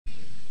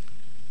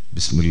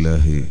بسم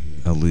الله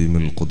عظيم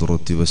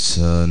القدرة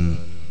والشان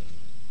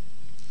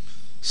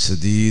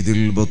سديد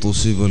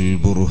البطش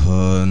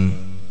والبرهان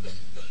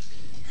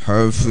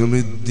حافظ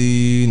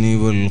الدين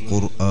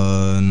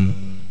والقرآن.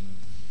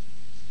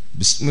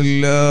 بسم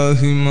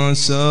الله ما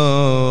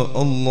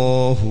شاء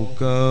الله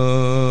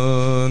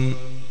كان.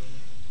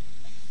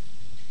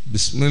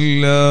 بسم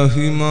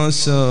الله ما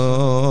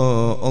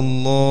شاء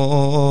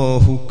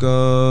الله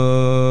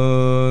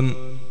كان.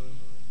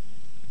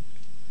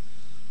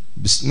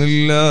 بسم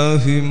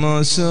الله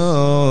ما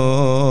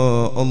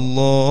شاء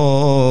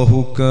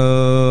الله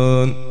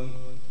كان.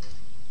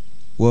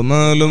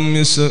 وما لم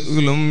يشأ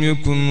لم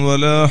يكن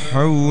ولا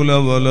حول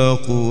ولا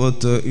قوة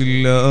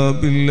إلا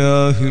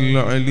بالله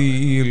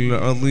العلي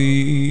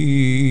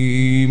العظيم.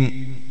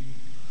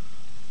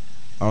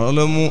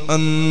 أعلم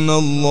أن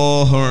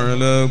الله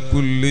على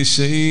كل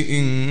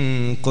شيء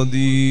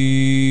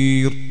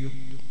قدير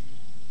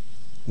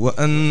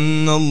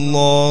وأن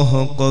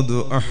الله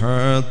قد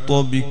أحاط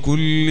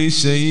بكل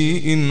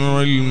شيء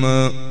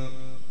علما.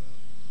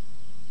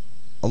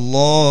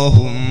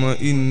 اللهم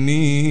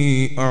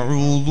إني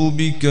أعوذ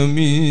بك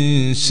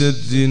من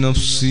شر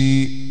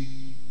نفسي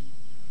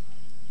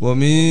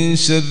ومن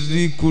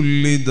شر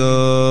كل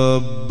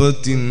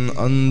دابة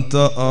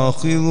أنت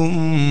آخذ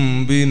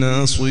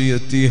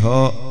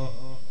بناصيتها.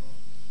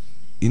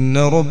 إن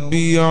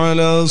ربي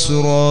على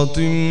صراط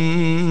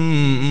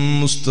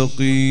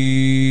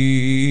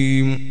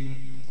مستقيم.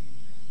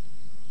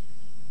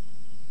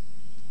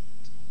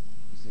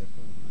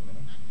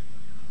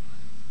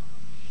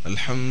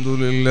 الحمد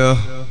لله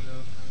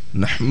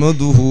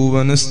نحمده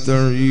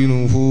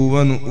ونستعينه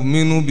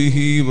ونؤمن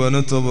به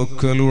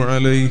ونتوكل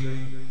عليه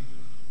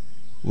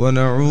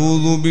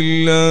ونعوذ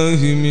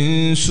بالله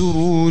من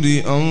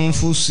شرور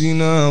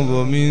أنفسنا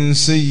ومن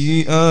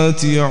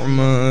سيئات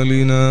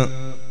أعمالنا.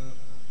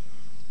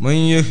 من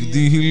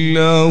يهده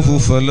الله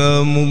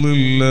فلا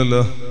مضل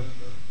له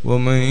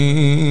ومن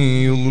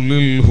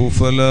يضلله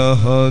فلا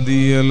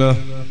هادي له.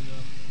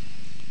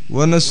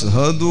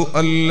 ونشهد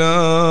أن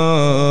لا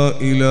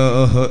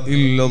إله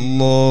إلا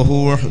الله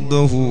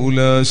وحده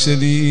لا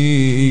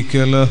شريك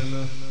له.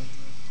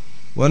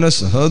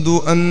 ونشهد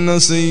أن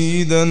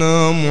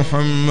سيدنا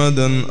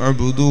محمدا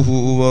عبده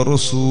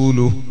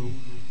ورسوله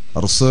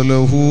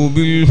أرسله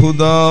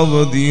بالهدى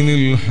ودين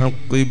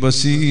الحق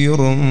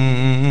بشيرا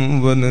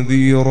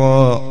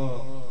ونذيرا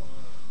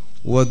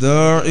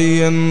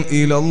وداعيا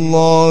إلى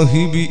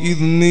الله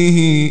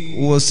بإذنه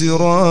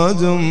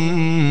وسراجا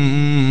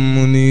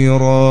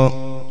منيرا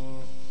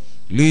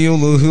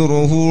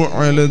ليظهره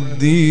على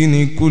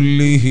الدين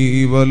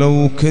كله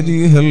ولو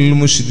كره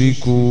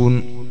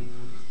المشركون.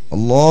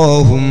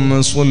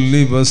 اللهم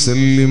صل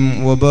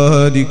وسلم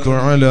وبارك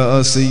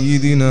على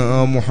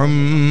سيدنا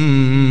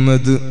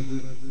محمد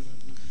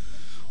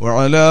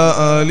وعلى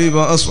آل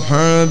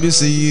وأصحاب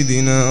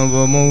سيدنا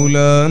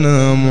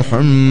ومولانا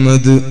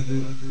محمد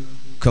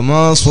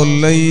كما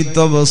صليت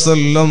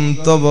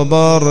وسلمت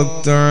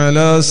وباركت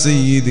على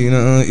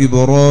سيدنا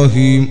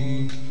إبراهيم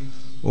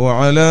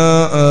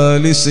وعلى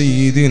آل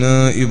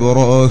سيدنا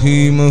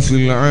إبراهيم في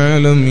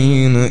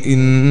العالمين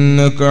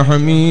إنك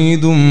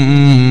حميد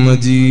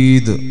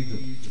مجيد.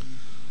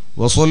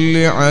 وصل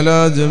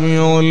على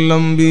جميع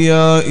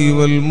الأنبياء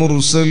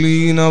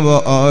والمرسلين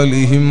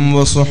وآلهم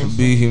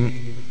وصحبهم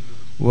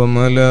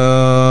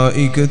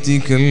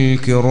وملائكتك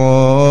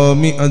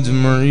الكرام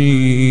أجمعين.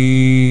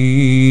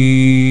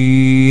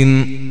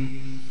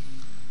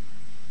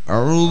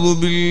 أعوذ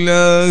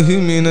بالله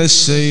من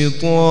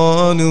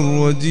الشيطان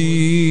الرجيم.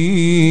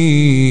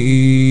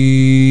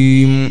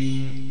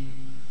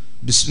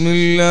 بسم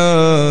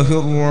الله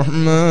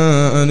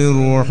الرحمن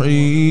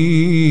الرحيم.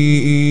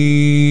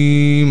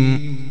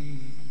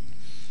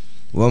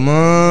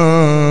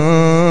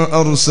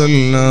 وما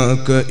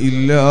أرسلناك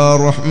إلا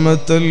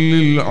رحمة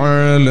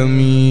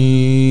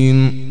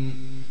للعالمين.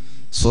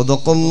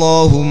 صدق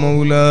الله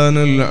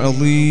مولانا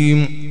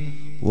العظيم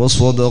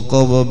وصدق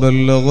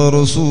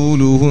وبلغ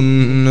رسوله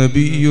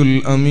النبي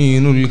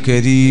الأمين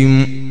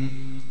الكريم.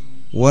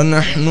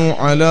 ونحن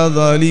على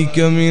ذلك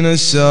من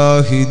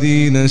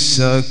الشاهدين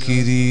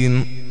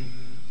الشاكرين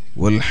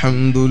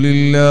والحمد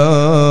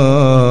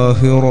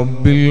لله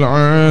رب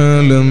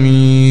العالمين.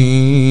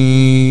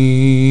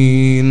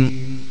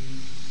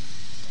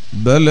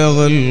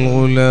 بلغ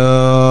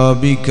الغلا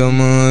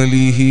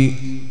بكماله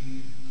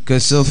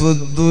كشف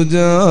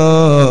الدجى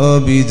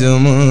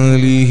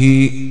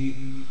بجماله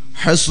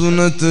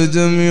حسنت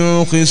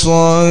جميع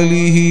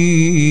خصاله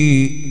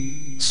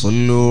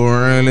صلوا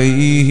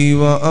عليه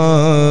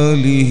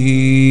وآله.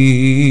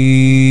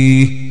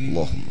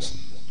 اللهم صل.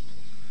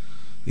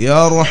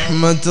 يا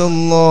رحمة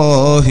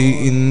الله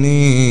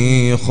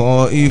إني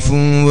خائف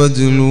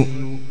وجل.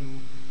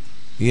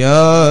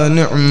 يا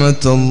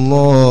نعمة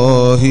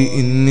الله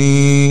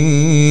إني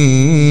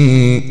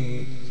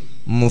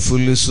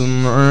مفلس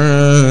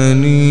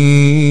عاني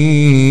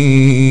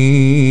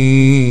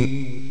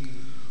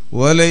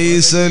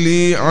وليس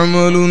لي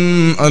عمل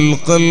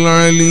ألقى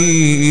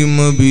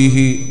العليم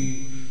به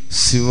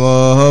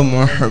سوى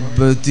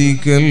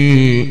محبتك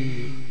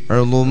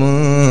عظما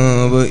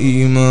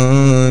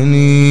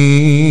وإيماني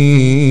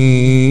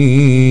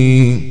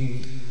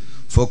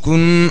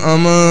فكن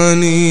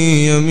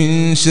أماني من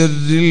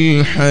شر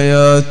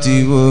الحياة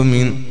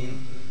ومن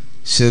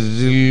شر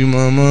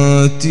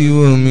الممات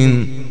ومن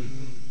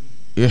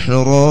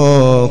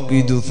إحراق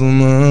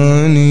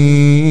جثماني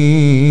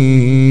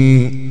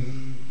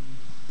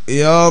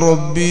يا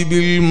ربي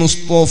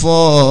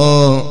بالمصطفى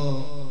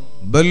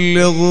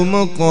بلغ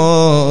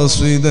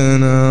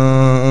مقاصدنا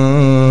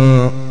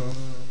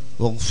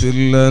واغفر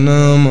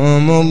لنا ما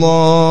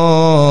مضى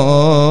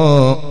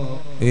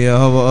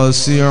يا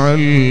واسع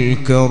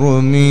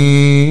الكرم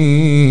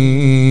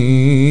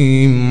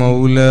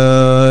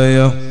مولاي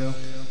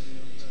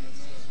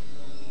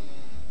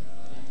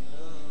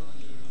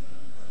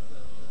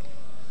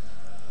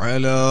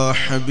على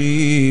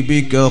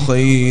حبيبك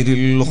خير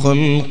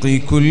الخلق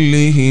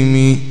كلهم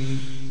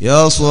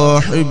يا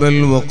صاحب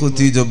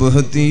الوقت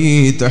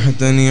جبهتي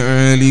تحت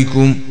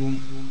نعالكم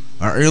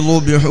أعظ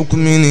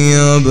بحكم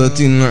نيابة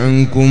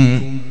عنكم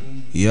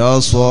يا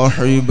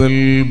صاحب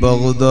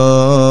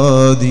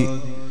البغداد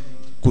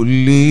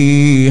كل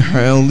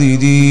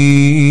حاضري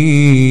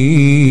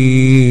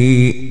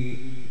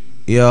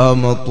يا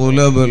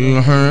مطلب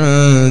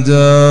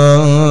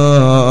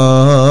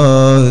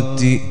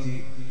الحاجات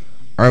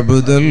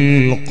عبد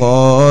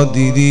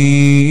القادر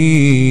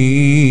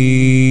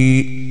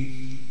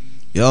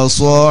يا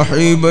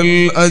صاحب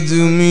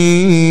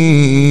الأجمير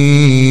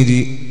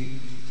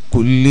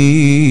كل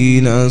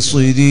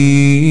ناصري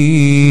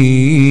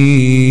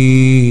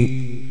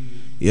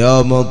يا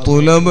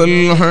مطلب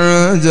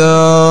الحاجات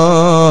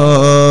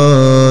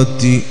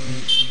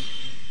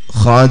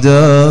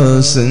خواجة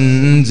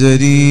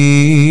سنجري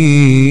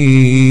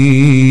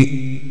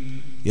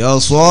يا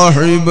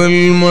صاحب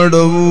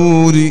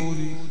المدبور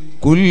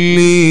كل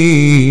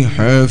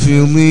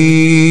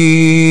حافظي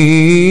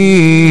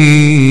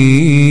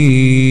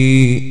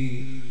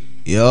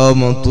يا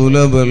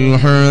مطلب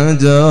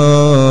الحاجات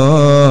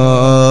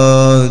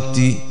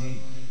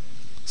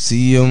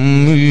سيم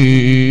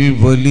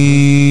الولي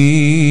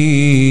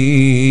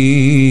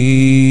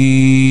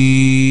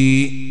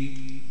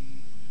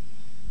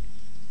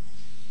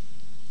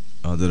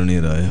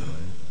ആദരണീയരായ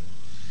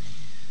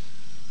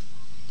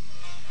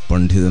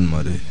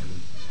പണ്ഡിതന്മാരെ,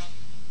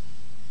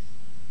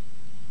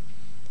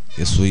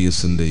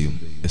 SYS-ൻ്റെയും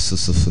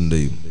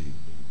SSF-ൻ്റെയും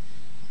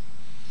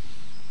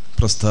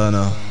പ്രസ്ഥാന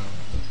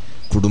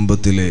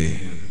കുടുംബത്തിലെ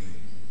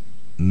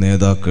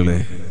നേതാക്കളെ,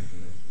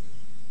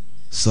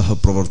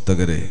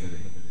 സഹപ്രവർത്തകരെ,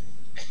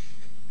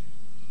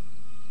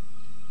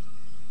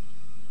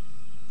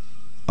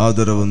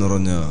 ആദരവ്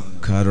നിറഞ്ഞ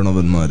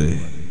കാരണവന്മാരെ,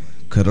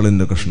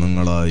 കരളിൻ്റെ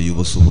കഷ്ണങ്ങളായ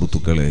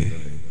യുവസുഹൃത്തുക്കളെ,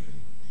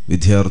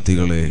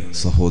 വിദ്യാർത്ഥികളെ,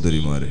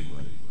 സഹോദരിമാരെ,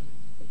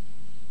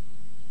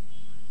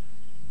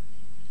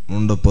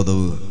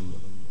 മുണ്ടപ്പദവ്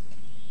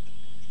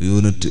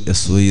യൂണിറ്റ്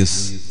SYS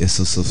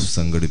SSF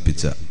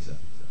സംഘടിപ്പിച്ച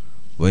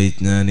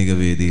വൈജ്ഞാനിക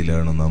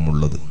വേദിയിലാണ് നാം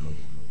ഉള്ളത്.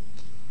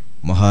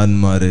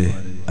 മഹാന്മാരെ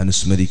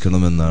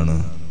അനുസ്മരിക്കണമെന്നാണ്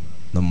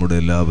നമ്മുടെ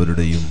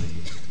എല്ലാവരുടെയും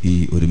ഈ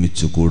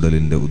ഒരുമിച്ച്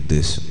കൂടലിൻ്റെ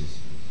ഉദ്ദേശം.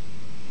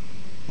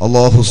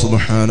 അല്ലാഹു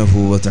സുബ്ഹാനഹു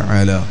വ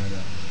തആല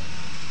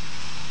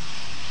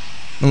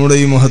നമ്മുടെ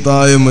ഈ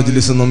മഹത്തായ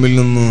മജ്ലിസ് നമ്മിൽ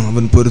നിന്ന്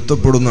അവൻ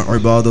പൊരുത്തപ്പെടുന്ന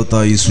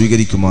ഇബാദത്തായി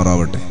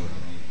സ്വീകരിക്കുമാറാവട്ടെ.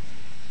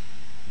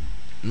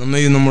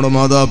 നമ്മയും നമ്മുടെ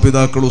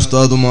മാതാപിതാക്കൾ,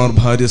 ഉസ്താദുമാർ,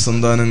 ഭാര്യ,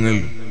 സന്താനങ്ങൾ,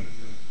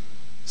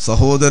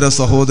 സഹോദര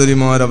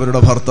സഹോദരിമാർ,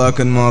 അവരുടെ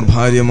ഭർത്താക്കന്മാർ,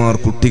 ഭാര്യമാർ,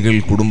 കുട്ടികൾ,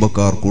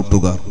 കുടുംബക്കാർ,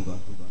 കൂട്ടുകാർ,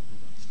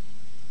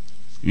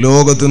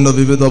 ലോകത്തിൻ്റെ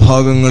വിവിധ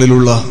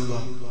ഭാഗങ്ങളിലുള്ള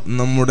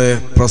നമ്മുടെ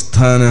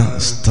പ്രസ്ഥാന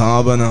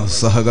സ്ഥാപന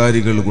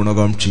സഹകാരികൾ,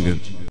 ഗുണകാംക്ഷികൾ,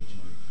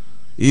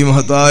 ഈ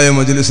മഹത്തായ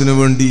മജ്ലിസിനു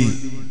വേണ്ടി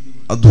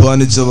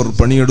അധ്വാനിച്ചവർ,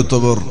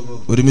 പണിയെടുത്തവർ,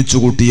 ഒരുമിച്ച്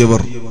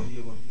കൂട്ടിയവർ,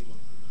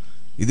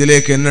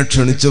 ഇതിലേക്ക് എന്നെ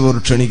ക്ഷണിച്ചവർ,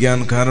 ക്ഷണിക്കാൻ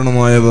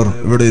കാരണമായവർ,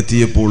 ഇവിടെ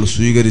എത്തിയപ്പോൾ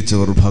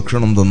സ്വീകരിച്ചവർ,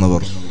 ഭക്ഷണം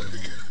തന്നവർ,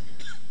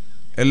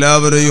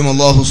 എല്ലാവരെയും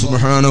അല്ലാഹു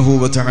സുബ്ഹാനഹു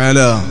വ തആല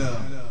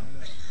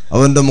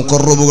അവന്റെ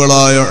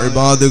മുഖറബുകളായ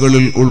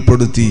ഇബാദുകളിൽ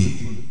ഉൾപ്പെടുത്തി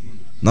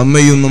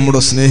നമ്മയും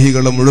നമ്മുടെ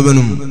സ്നേഹികളെ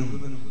മുഴുവനും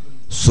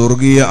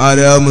സ്വർഗീയ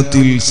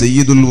ആരാമത്തിൽ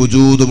സയ്യിദുൽ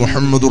വജൂദ്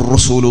മുഹമ്മദുർ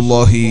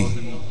റസൂലുള്ളാഹി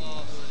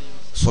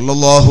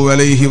സ്വല്ലല്ലാഹു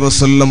അലൈഹി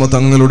വസല്ലമ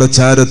തങ്ങളുടെ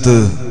ചാരത്ത്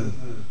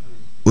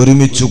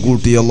ഒരുമിച്ച്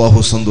കൂട്ടി അല്ലാഹു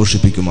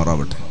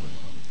സന്തോഷിപ്പിക്കുമാറാവട്ടെ.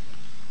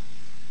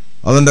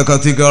 അവന്റെ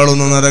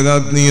കത്തിക്കാളുന്ന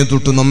നരകാഗ്നിയെ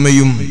തൊട്ട്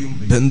നമ്മയും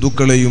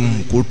ബന്ധുക്കളെയും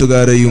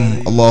കൂട്ടുകാരെയും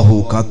അല്ലാഹു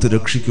കാത്തു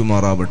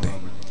രക്ഷിക്കുമാറാവട്ടെ.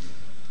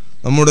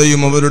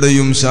 നമ്മുടെയും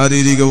അവരുടെയും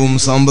ശാരീരികവും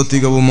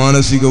സാമ്പത്തികവും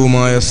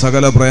മാനസികവുമായ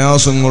സകല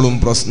പ്രയാസങ്ങളും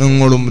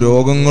പ്രശ്നങ്ങളും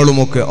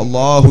രോഗങ്ങളുമൊക്കെ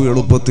അല്ലാഹു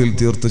എളുപ്പത്തിൽ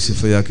തീർത്ത്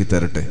ശിഫയാക്കി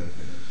തരട്ടെ.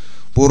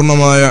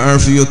 പൂർണ്ണമായ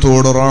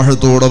ആഫിയത്തോടെ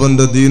റാഹത്തോടെ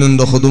അവന്റെ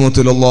ദീനിന്റെ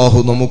ഖിദ്മത്തിൽ അല്ലാഹു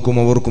നമുക്കും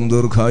അവർക്കും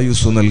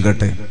ദീർഘായുസ്സു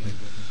നൽകട്ടെ.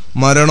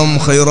 മരണം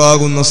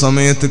ഖൈറാകുന്ന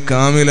സമയത്ത്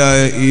കാമിലായ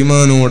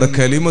ഈമാനോടെ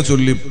കലിമ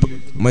ചൊല്ലി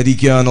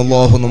മരിക്കാൻ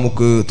അല്ലാഹു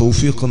നമുക്ക്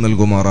തൗഫീഖ്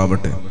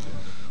നൽകുമാറാവട്ടെ.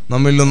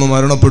 നമ്മിൽ നിന്ന്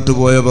മരണപ്പെട്ടു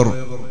പോയവർ,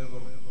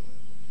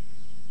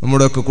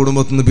 നമ്മുടെയൊക്കെ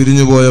കുടുംബത്തിൽ നിന്ന്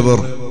പിരിഞ്ഞു പോയവർ,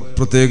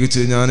 പ്രത്യേകിച്ച്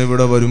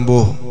ഞാനിവിടെ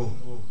വരുമ്പോൾ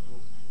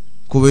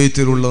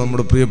കുവൈത്തിലുള്ള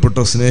നമ്മുടെ പ്രിയപ്പെട്ട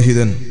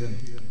സ്നേഹിതൻ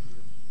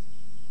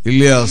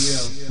ഇല്യാസ്,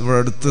 ഇവിടെ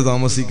അടുത്ത്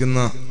താമസിക്കുന്ന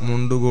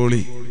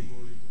മുണ്ടുകോളി,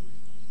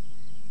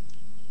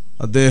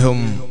 അദ്ദേഹം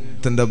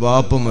തൻ്റെ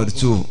ബാപ്പ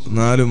മരിച്ചു.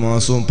 4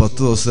 മാസവും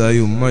 10 ദിവസമായി.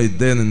 ഉമ്മ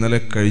ഇദ്ദേഹം ഇന്നലെ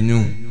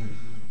കഴിഞ്ഞു.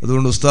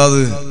 അതുകൊണ്ട്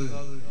ഉസ്താദ്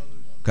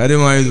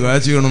കാര്യമായി ദുആ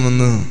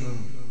ചെയ്യണമെന്ന്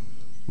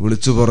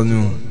വിളിച്ചു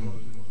പറഞ്ഞു.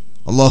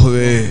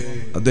 അല്ലാഹുവേ,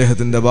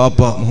 അദ്ദേഹത്തിൻ്റെ ബാപ്പ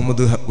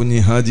മുഹമ്മദ് കുഞ്ഞി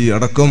ഹാജി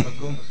അടക്കം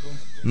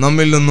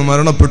നമ്മിൽ നിന്ന്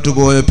മരണപ്പെട്ടു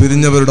പോയ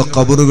പിരിഞ്ഞവരുടെ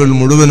ഖബറുകൾ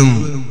മുഴുവനും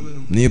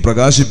നീ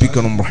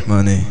പ്രകാശിപ്പിക്കണം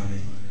റഹ്മാനെ.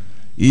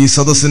 ഈ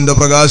സദസ്സിന്റെ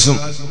പ്രകാശം,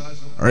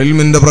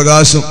 ഇൽമിന്റെ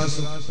പ്രകാശം,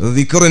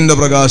 ദിക്റിന്റെ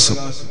പ്രകാശം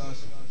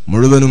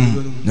മുഴുവനും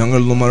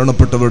ഞങ്ങളിൽ നിന്ന്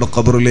മരണപ്പെട്ടവരുടെ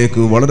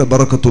ഖബറിലേക്ക് വളരെ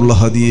ബറക്കത്തുള്ള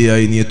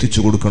ഹദിയയായി നീ എത്തിച്ചു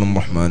കൊടുക്കണം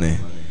റഹ്മാനെ.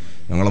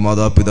 ഞങ്ങളുടെ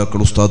മാതാപിതാക്കൾ,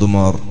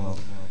 ഉസ്താദുമാർ,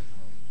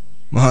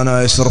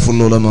 മഹാനായ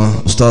അഷ്റഫുൽ ഉലമ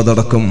ഉസ്താദ്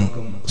അടക്കം,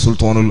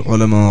 സുൽത്താനുൽ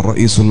ഉലമ,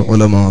 റഈസുൽ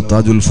ഉലമ,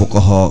 താജുൽ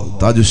ഫുഖഹ,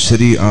 താജുൽ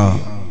ശരീഅ,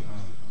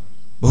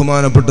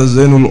 ബഹുമാനപ്പെട്ട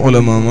സൈനുൽ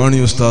ഉലമ, മാണി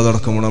ഉസ്താദ്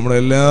അടക്കമുള്ള നമ്മുടെ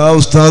എല്ലാ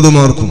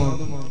ഉസ്താദുമാർക്കും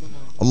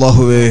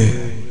അല്ലാഹുവേ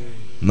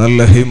നല്ല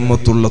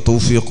ഹിമ്മത്തുള്ള,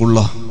 തൗഫീഖുള്ള,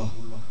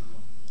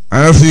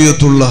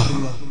 ആഫിയത്തുള്ള,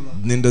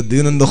 നിന്റെ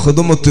ദീനിന്റെ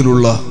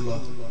ഖിദ്മത്തിലുള്ള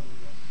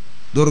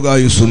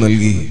ദീർഘായുസ്സ്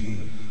നൽകി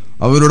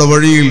അവരുടെ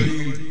വഴിയിൽ,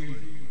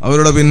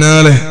 അവരുടെ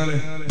പിന്നാലെ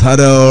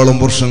ധാരാളം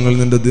വർഷങ്ങൾ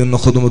നിന്റെ ദീനിന്റെ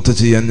ഖിദ്മത്ത്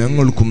ചെയ്യാൻ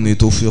ഞങ്ങൾക്കും നീ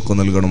തൗഫീഖ്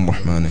നൽകണം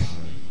റഹ്മാനെ.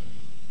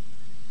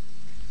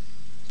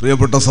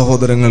 പ്രിയപ്പെട്ട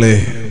സഹോദരങ്ങളെ,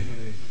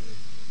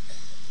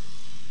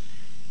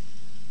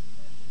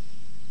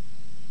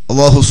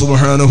 അല്ലാഹു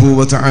സുബ്ഹാനഹു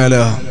വ തആല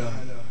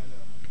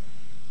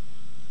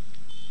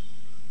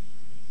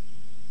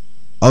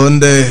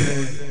അവന്റെ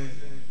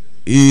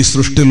ഈ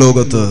സൃഷ്ടി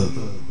ലോകത്ത്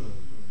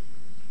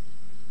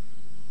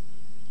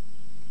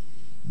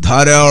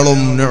ധാരാളം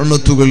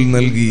നിഅമത്തുകൾ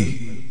നൽകി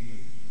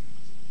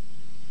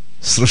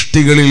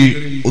സൃഷ്ടികളിൽ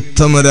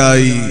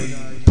ഉത്തമരായി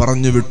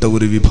പറഞ്ഞുവിട്ട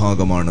ഒരു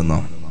വിഭാഗമാണ്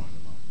നാം.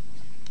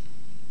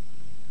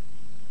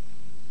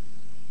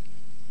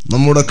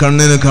 നമ്മുടെ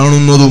കണ്ണിന്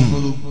കാണുന്നതും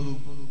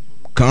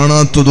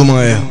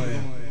കാണാത്തതുമായ,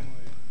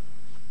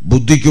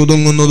 ബുദ്ധിക്ക്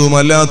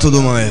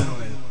ഒതുങ്ങുന്നതുമല്ലാത്തതുമായ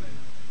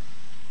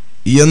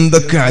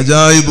എന്തൊക്കെ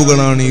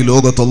അജായിബുകളാണ് ഈ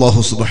ലോകത്ത്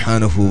അല്ലാഹു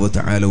സുബ്ഹാനഹു വ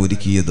തആല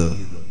ഒരുക്കിയത്.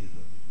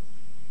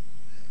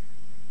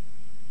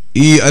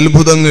 ഈ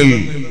അത്ഭുതങ്ങൾ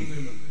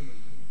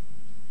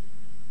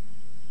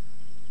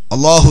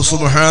അല്ലാഹു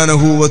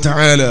സുബ്ഹാനഹു വ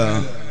തആല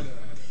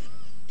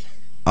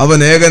അവൻ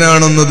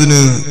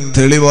ഏകനാണെന്നതിന്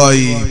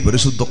തെളിവായി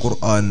പരിശുദ്ധ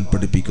ഖുർആൻ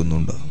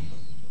പഠിപ്പിക്കുന്നുണ്ട്.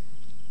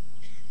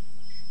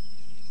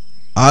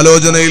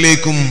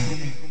 ആലോചനയിലേക്കും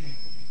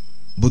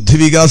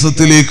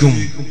ബുദ്ധിവികാസത്തിലേക്കും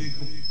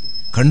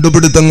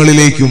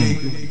കണ്ടുപിടുത്തങ്ങളിലേക്കും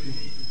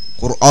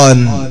ഖുർആൻ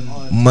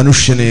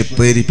മനുഷ്യനെ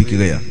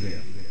പ്രേരിപ്പിക്കുകയാണ്.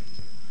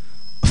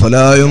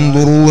 ഫലാ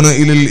യൻദുറൂന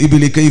ഇലൽ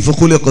ഇബ്ലി കൈഫ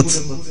ഖുലിഖത്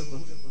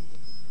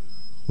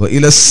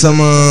വഇലസ്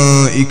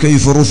സമാഇ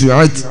കൈഫ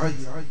റുഫിഅത്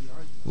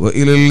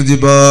വഇലൽ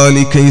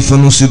ജിബാലി കൈഫ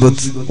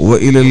നുസിബത്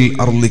വഇലൽ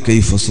അർളി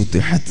കൈഫ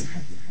സുതിഹത്.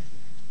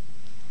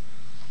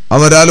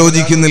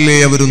 അവരാലോചിക്കുന്നില്ലേ,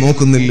 അവർ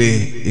നോക്കുന്നില്ലേ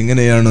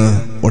എങ്ങനെയാണ്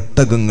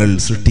ഒട്ടകങ്ങൾ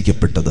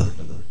സൃഷ്ടിക്കപ്പെട്ടത്?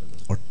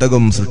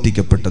 ഒട്ടകം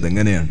സൃഷ്ടിക്കപ്പെട്ടത്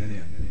എങ്ങനെയാണ്?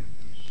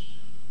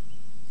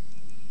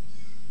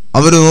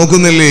 അവര്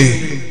നോക്കുന്നില്ലേ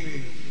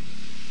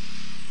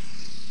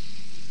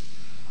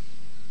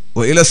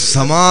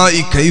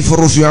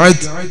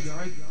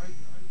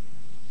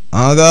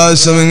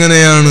ആകാശം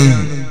എങ്ങനെയാണ്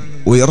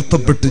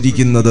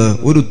ഉയർത്തപ്പെട്ടിരിക്കുന്നത്?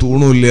 ഒരു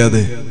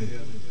തൂണുമില്ലാതെ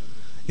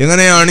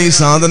എങ്ങനെയാണ് ഈ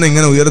സാധനം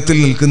ഇങ്ങനെ ഉയരത്തിൽ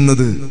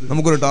നിൽക്കുന്നത്?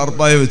 നമുക്കൊരു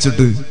ടാർപ്പായ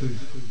വെച്ചിട്ട്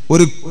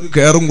ഒരു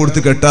കയറും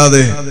കൊടുത്ത്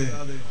കെട്ടാതെ,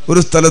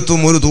 ഒരു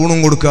സ്ഥലത്തും ഒരു തൂണും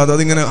കൊടുക്കാതെ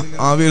അതിങ്ങനെ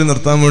ആവിയിൽ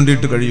നിർത്താൻ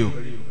വേണ്ടിയിട്ട് കഴിയൂ?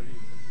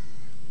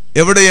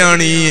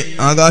 എവിടെയാണ് ഈ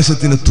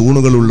ആകാശത്തിന്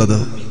തൂണുകൾ ഉള്ളത്?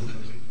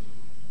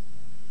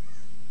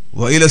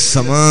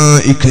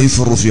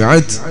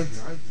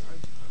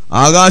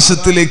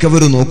 ആകാശത്തിലേക്ക്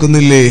അവർ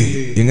നോക്കുന്നില്ലേ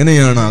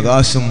എങ്ങനെയാണ്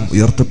ആകാശം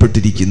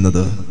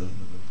ഉയർത്തപ്പെട്ടിരിക്കുന്നത്?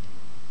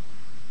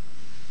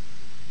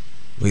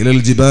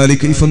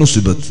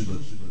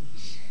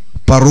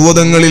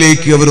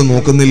 പർവ്വതങ്ങളിലേക്ക് അവർ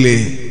നോക്കുന്നില്ലേ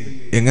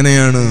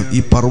എങ്ങനെയാണ് ഈ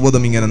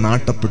പർവ്വതം ഇങ്ങനെ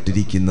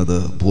നാട്ടപ്പെട്ടിരിക്കുന്നത്?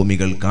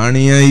 ഭൂമികൾ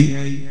കാണിയായി.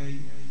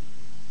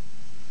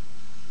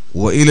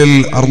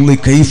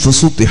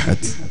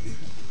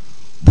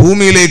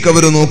 ഭൂമിയിലേക്ക്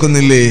അവർ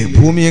നോക്കുന്നില്ലേ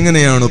ഭൂമി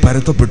എങ്ങനെയാണ്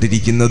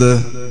പരത്തപ്പെട്ടിരിക്കുന്നത്?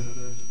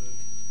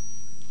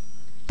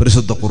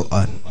 പരിശുദ്ധ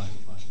ഖുർആൻ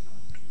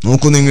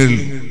നോക്കൂ നിങ്ങൾ.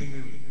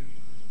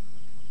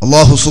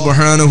 അല്ലാഹു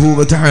സുബ്ഹാനഹു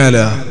വ തആല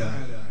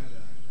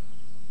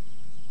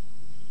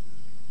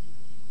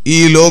ഈ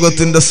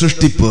ലോകത്തിന്റെ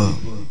സൃഷ്ടിപ്പ്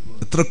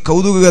എത്ര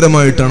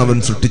കൗതുകകരമായിട്ടാണ് അവൻ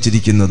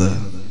സൃഷ്ടിച്ചിരിക്കുന്നത്.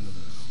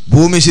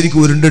 ഭൂമി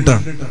ശരിക്കും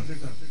ഉരുണ്ടിട്ടാണ്.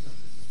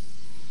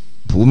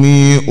 ഭൂമി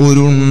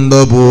ഉരുണ്ട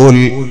പോൽ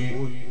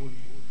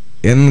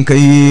എൻ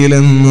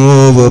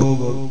കയ്യിലെന്നോവർ,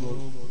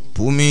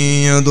 ഭൂമി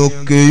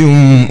അതൊക്കെയും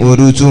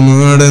ഒരു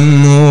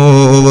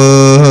ചുമടെന്നോവർ.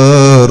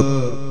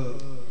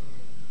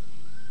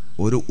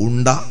 ഒരു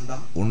ഉണ്ട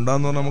എന്ന്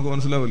പറഞ്ഞാൽ നമുക്ക്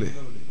മനസ്സിലാവില്ലേ?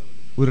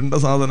 ഉരുണ്ട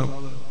സാധനം,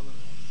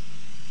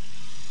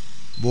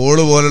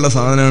 ബോള് പോലുള്ള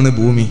സാധനമാണ്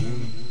ഭൂമി.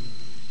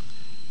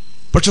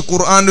 പക്ഷെ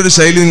ഖുർആന്റെ ഒരു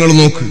ശൈലി നിങ്ങൾ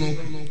നോക്ക്.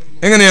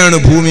 എങ്ങനെയാണ്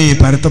ഭൂമി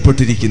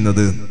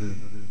പരത്തപ്പെട്ടിരിക്കുന്നത്?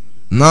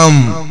 നാം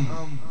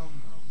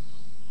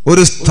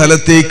ഒരു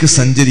സ്ഥലത്തേക്ക്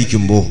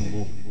സഞ്ചരിക്കുമ്പോ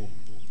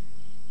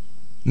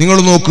നിങ്ങൾ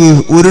നോക്ക്,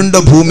 ഉരുണ്ട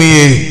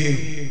ഭൂമിയെ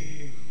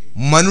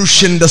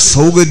മനുഷ്യന്റെ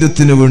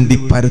സൗകര്യത്തിന് വേണ്ടി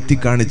പരത്തി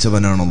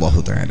കാണിച്ചവനാണ് അല്ലാഹു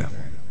തആല.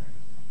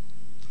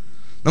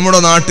 നമ്മുടെ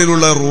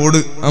നാട്ടിലുള്ള റോഡ്,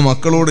 ആ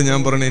മക്കളോട് ഞാൻ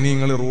പറഞ്ഞു, ഇനി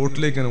നിങ്ങൾ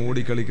റോഡിലേക്ക് ഇങ്ങനെ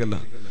ഓടിക്കളിക്കല്ല.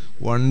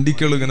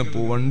 വണ്ടികൾ ഇങ്ങനെ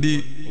വണ്ടി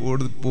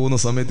പോകുന്ന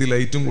സമയത്ത്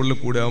ലൈറ്റും കൂടുതൽ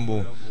കൂടെ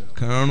ആകുമ്പോൾ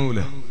കാണൂല.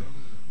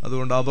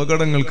 അതുകൊണ്ട്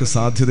അപകടങ്ങൾക്ക്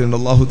സാധ്യതയുണ്ട്.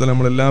 അല്ലാഹു തആല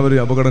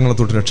നമ്മളെല്ലാവരും അപകടങ്ങളെ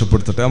തൊട്ട്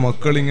രക്ഷപ്പെടുത്തട്ടെ. ആ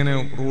മക്കൾ ഇങ്ങനെ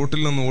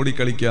റോട്ടിൽ നിന്ന്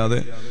ഓടിക്കളിക്കാതെ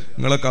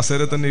നിങ്ങളെ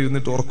കസേര തന്നെ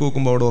ഇരുന്നിട്ട് ഉറക്കം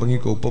വെക്കുമ്പോൾ അവിടെ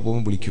ഉറങ്ങിക്കോ, ഉപ്പ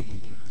പോകുമ്പോൾ വിളിക്കും.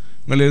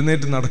 നിങ്ങൾ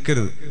എഴുന്നേറ്റ്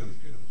നടക്കരുത്,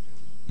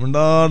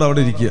 മിണ്ടാതെ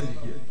അവിടെ ഇരിക്കുക.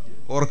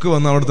 ഉറക്ക്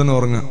വന്ന് അവിടെ തന്നെ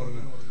ഉറങ്ങുക.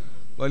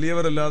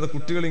 വലിയവരല്ലാതെ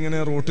കുട്ടികൾ ഇങ്ങനെ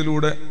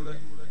റോട്ടിലൂടെ,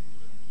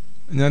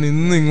 ഞാൻ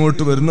ഇന്ന്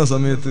ഇങ്ങോട്ട് വരുന്ന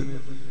സമയത്ത്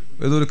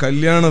ഏതൊരു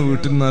കല്യാണ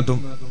വീട്ടിൽ നിന്നാട്ടും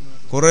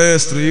കുറെ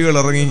സ്ത്രീകൾ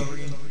ഇറങ്ങി.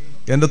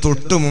 എൻ്റെ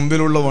തൊട്ട്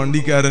മുമ്പിലുള്ള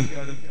വണ്ടിക്കാരൻ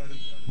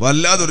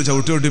വല്ലാതൊരു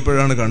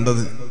ചവിട്ടിപ്പോഴാണ്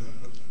കണ്ടത്.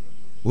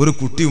 ഒരു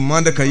കുട്ടി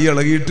ഉമ്മാന്റെ കൈ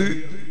ഇളകിയിട്ട്,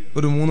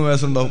 ഒരു 3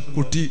 വയസ്സുണ്ടാവും,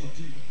 കുട്ടി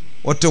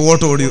ഒറ്റ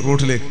ഓട്ടം ഓടി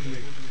റോട്ടിലേക്ക്.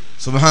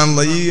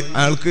 സുബ്ഹാനല്ലാഹ്, ഈ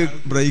ആൾക്ക്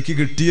ബ്രേക്ക്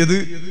കിട്ടിയത്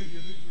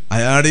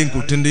അയാളുടെയും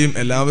കുട്ടിന്റെയും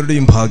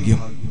എല്ലാവരുടെയും ഭാഗ്യം.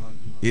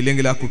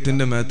 ഇല്ലെങ്കിൽ ആ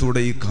കുട്ടിന്റെ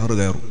മേത്തൂടെ ഈ കാറ്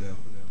കയറും.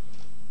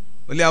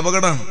 വലിയ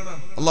അപകടമാണ്.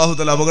 അല്ലാഹു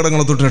തആല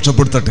അപകടങ്ങളെ തൊട്ട്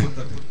രക്ഷപ്പെടുത്തട്ടെ.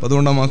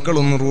 അതുകൊണ്ട് ആ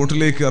മക്കളൊന്നും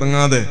റോട്ടിലേക്ക്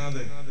ഇറങ്ങാതെ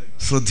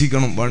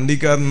ശ്രദ്ധിക്കണം.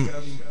 വണ്ടിക്കാരൻ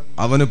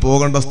അവന്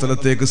പോകേണ്ട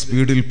സ്ഥലത്തേക്ക്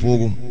സ്പീഡിൽ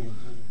പോകും.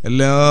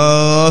 എല്ലാ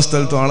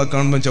സ്ഥലത്തും ആളെ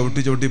കാണുമ്പോൾ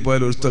ചവിട്ടി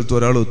പോയാൽ ഒരു സ്ഥലത്തും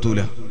ഒരാൾ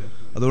എത്തൂല.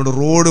 അതുകൊണ്ട്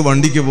റോഡ്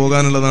വണ്ടിക്ക്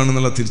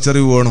പോകാനുള്ളതാണെന്നുള്ള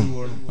തിരിച്ചറിവ് വേണം.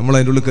 നമ്മൾ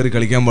അതിൻ്റെ ഉള്ളിൽ കയറി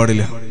കളിക്കാൻ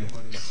പാടില്ല.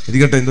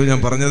 ഇരിക്കട്ടെ, എന്തോ ഞാൻ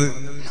പറഞ്ഞത്,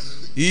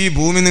 ഈ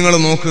ഭൂമി നിങ്ങൾ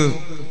നോക്ക്,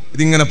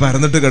 ഇതിങ്ങനെ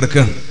പരന്നിട്ട്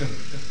കിടക്കുകയാണ്.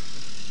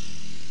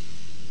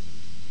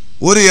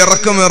 ഒരു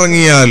ഇറക്കം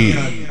ഇറങ്ങിയാൽ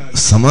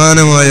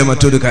സമാനമായ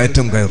മറ്റൊരു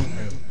കയറ്റം കയറും.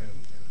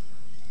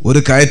 ഒരു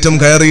കയറ്റം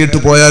കയറിയിട്ട്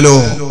പോയാലോ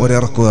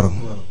ഒരിറക്കം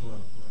ഇറങ്ങും.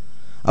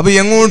 അപ്പൊ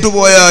എങ്ങോട്ട്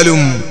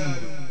പോയാലും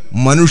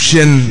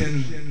മനുഷ്യൻ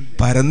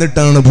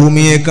പരന്നിട്ടാണ്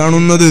ഭൂമിയെ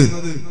കാണുന്നത്.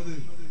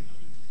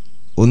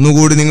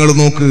 ഒന്നുകൂടി നിങ്ങൾ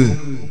നോക്ക്,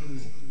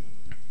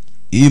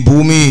 ഈ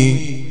ഭൂമി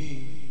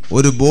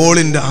ഒരു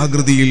ബോളിന്റെ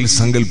ആകൃതിയിൽ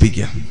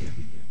സങ്കല്പിക്കാം.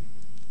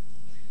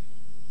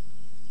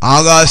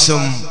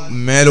 ആകാശം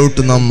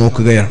മേലോട്ട് നാം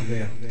നോക്കുകയാണ്.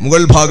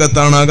 മുകൾ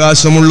ഭാഗത്താണ്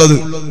ആകാശമുള്ളത്.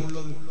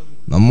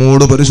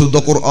 നമ്മോട് പരിശുദ്ധ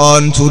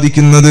ഖുർആൻ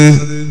ചോദിക്കുന്നത്,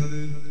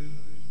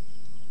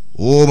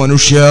 ഓ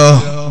മനുഷ്യ,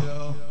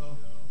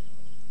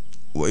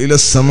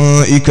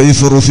 വഇലസ്സമാഇ കൈഫ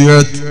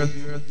റുഫിഅത്,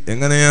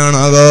 എങ്ങനെയാണ്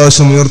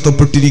ആകാശം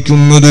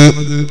ഉയർത്തപ്പെട്ടിരിക്കുന്നത്,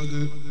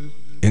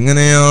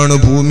 എങ്ങനെയാണ്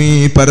ഭൂമി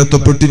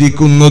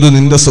പരത്തപ്പെട്ടിരിക്കുന്നത്,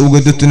 നിന്റെ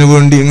സൗകര്യത്തിന്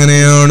വേണ്ടി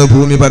എങ്ങനെയാണ്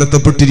ഭൂമി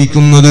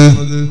പരത്തപ്പെട്ടിരിക്കുന്നത്.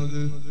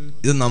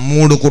 ഇത്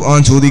നമ്മോട് ഖുർആൻ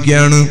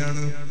ചോദിക്കുകയാണ്.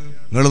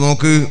 നിങ്ങൾ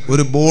നോക്ക്,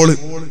 ഒരു ബോള്,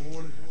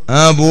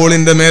 ആ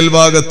ബോളിന്റെ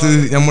മേൽഭാഗത്ത്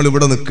നമ്മൾ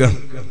ഇവിടെ നിൽക്കുകയാണ്.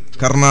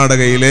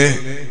 കർണാടകയിലെ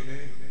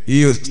ഈ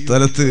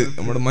സ്ഥലത്ത്,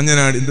 നമ്മുടെ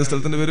മഞ്ഞനാട്, ഇന്ത്യ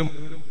സ്ഥലത്തിന്റെ പേരും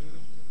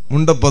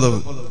മുണ്ടപ്പദവ്,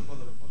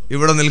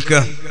 ഇവിടെ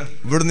നിൽക്കുകയാണ്.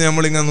 ഇവിടുന്ന്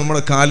നമ്മളിങ്ങനെ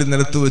നമ്മുടെ കാല്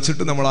നിലത്ത്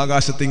വെച്ചിട്ട് നമ്മൾ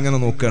ആകാശത്ത് ഇങ്ങനെ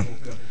നോക്കുകയാണ്.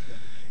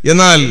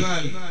 എന്നാൽ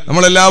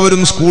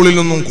നമ്മളെല്ലാവരും സ്കൂളിൽ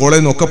നിന്നും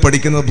കോളേജിൽ നിന്നും ഒക്കെ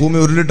പഠിക്കുന്നത് ഭൂമി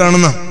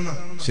ഉരുണ്ടിട്ടാണെന്നാ.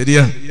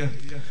 ശരിയാണ്.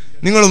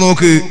 നിങ്ങൾ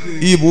നോക്ക്,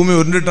 ഈ ഭൂമി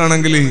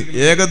ഉരുണ്ടിട്ടാണെങ്കിൽ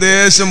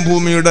ഏകദേശം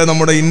ഭൂമിയുടെ,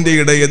 നമ്മുടെ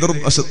ഇന്ത്യയുടെ എതിർ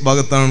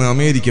ഭാഗത്താണ്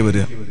അമേരിക്ക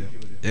വരിക.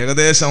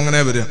 ഏകദേശം അങ്ങനെ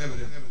വരിക.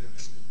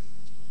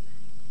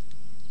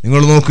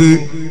 നിങ്ങൾ നോക്ക്,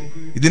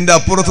 ഇതിന്റെ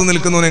അപ്പുറത്ത്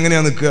നിൽക്കുന്നവൻ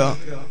എങ്ങനെയാ നിൽക്കുക?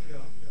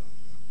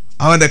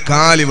 അവന്റെ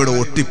കാലിവിടെ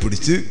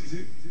ഒട്ടിപ്പിടിച്ച്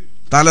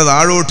തല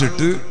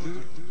താഴോട്ടിട്ട്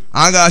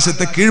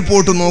ആകാശത്തെ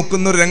കീഴ്പോട്ട്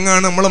നോക്കുന്ന ഒരു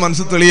രംഗാണ് നമ്മളെ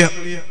മനസ്സിൽ തെളിയ.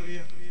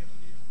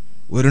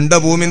 ഉരുണ്ട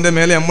ഭൂമിന്റെ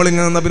മേലെ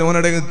നമ്മളിങ്ങനെ നിന്നാ പിന്നെ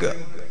ഓനടെ നിൽക്കുക.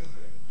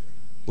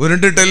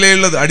 ഉരുണ്ടിട്ടല്ലേ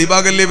ഉള്ളത്,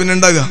 അടിഭാഗല്ലേ പിന്നെ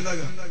ഉണ്ടാകുക.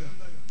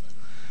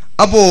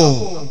 അപ്പോ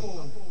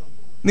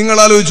നിങ്ങൾ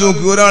ആലോചിച്ച്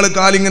നോക്ക്, ഒരാൾ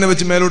കാലിങ്ങനെ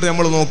വെച്ച് മേലോട്ട്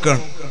നമ്മൾ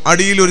നോക്കുകയാണ്.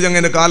 അടിയിൽ ഒരു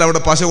ചങ്ങന്റെ കാൽ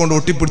അവിടെ പശ കൊണ്ട്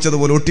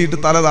ഒട്ടിപ്പിടിച്ചതുപോലെ ഒട്ടിയിട്ട്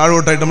തല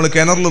താഴോട്ടായിട്ട് നമ്മൾ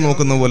കിണറിൽ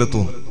നോക്കുന്ന പോലെ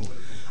തോന്നും.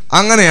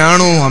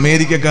 അങ്ങനെയാണോ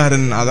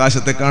അമേരിക്കക്കാരൻ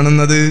ആകാശത്തെ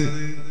കാണുന്നത്?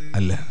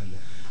 അല്ല.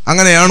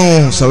 അങ്ങനെയാണോ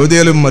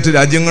സൗദിയിലും മറ്റു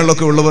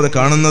രാജ്യങ്ങളിലൊക്കെ ഉള്ളവർ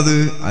കാണുന്നത്?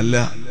 അല്ല.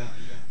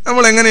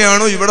 നമ്മൾ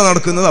എങ്ങനെയാണോ ഇവിടെ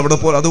നടക്കുന്നത് അവിടെ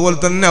അതുപോലെ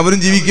തന്നെ അവരും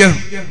ജീവിക്കുകയാണ്.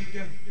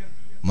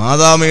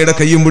 മാതാമയുടെ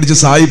കയ്യും പിടിച്ച്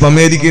സായിപ്പ്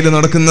അമേരിക്കയിൽ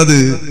നടക്കുന്നത്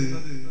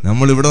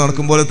നമ്മൾ ഇവിടെ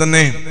നടക്കും പോലെ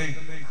തന്നെ.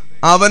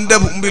 അവന്റെ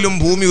മുമ്പിലും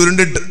ഭൂമി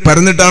ഉരുണ്ടിട്ട്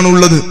പരന്നിട്ടാണ്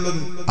ഉള്ളത്.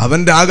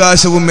 അവന്റെ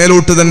ആകാശവും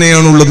മേലോട്ട്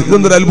തന്നെയാണുള്ളത്.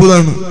 ഇതെന്തൊരു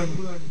അത്ഭുതമാണ്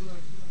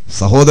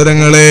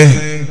സഹോദരങ്ങളെ.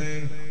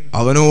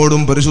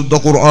 അവനോടും പരിശുദ്ധ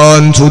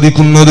ഖുർആൻ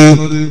ചോദിക്കുന്നത്,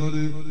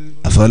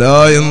 അഫലാ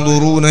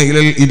യൻദുറൂന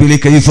ഇലൽ ഇബ്ലി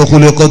കൈഫ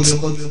ഖുലിഖത്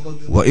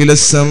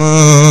വഇലസ്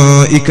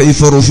സമാഇ കൈഫ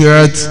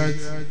റുഫിഅത്,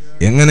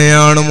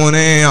 എങ്ങനെയാണ്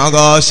മോനെ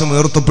ആകാശം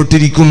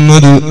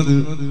ഉയർത്തപ്പെട്ടിരിക്കുന്നത്,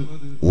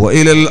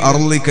 വഇലൽ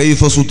അർളി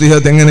കൈഫ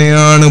സുതിഹത്,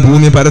 എങ്ങനെയാണ്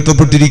ഭൂമി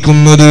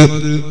പരത്തപ്പെട്ടിരിക്കുന്നത്.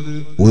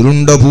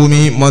 ഉരുണ്ട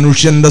ഭൂമി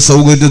മനുഷ്യന്റെ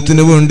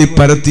സൗകര്യത്തിന് വേണ്ടി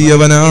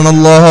പരത്തിയവനാണ്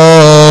അല്ലാഹ്.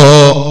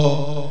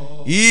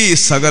 ഈ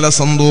സകല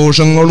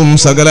സന്തോഷങ്ങളും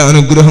സകല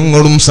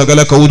അനുഗ്രഹങ്ങളും സകല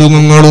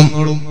കൗതുകങ്ങളും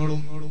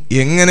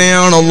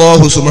എങ്ങനെയാണ്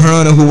അല്ലാഹു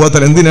സുബ്ഹാനഹു വ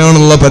തആല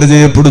എന്തിനാണുള്ള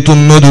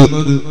പരിചയപ്പെടുത്തുന്നത്?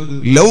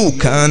 ലൗ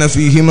കാന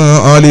ഫീഹിമാ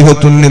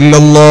ആലിഹത്തുൻ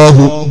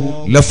ഇല്ലല്ലാഹു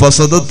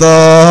ലഫസദതാ,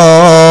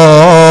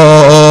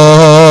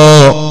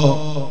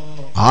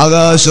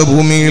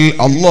 ആകാശഭൂമിയിൽ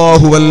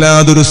അല്ലാഹു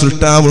അല്ലാതൊരു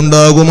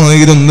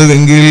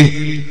സൃഷ്ടാവുണ്ടാകുമായിരുന്നുവെങ്കിൽ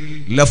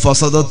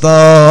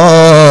ലഫസദതാ,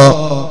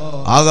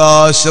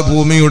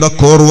 ആകാശഭൂമിയുടെ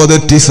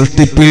കോർവതെറ്റി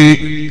സൃഷ്ടിപ്പിൽ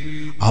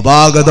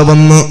അപാകത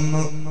വന്ന്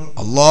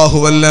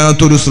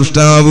അല്ലാഹുവല്ലാത്തൊരു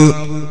സൃഷ്ടാവ്,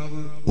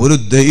 ഒരു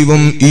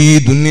ദൈവം ഈ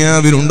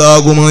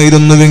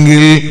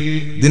ദുനിയാവിലുണ്ടാകുമായിരുന്നുവെങ്കിൽ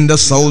ഇതിന്റെ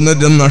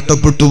സൗന്ദര്യം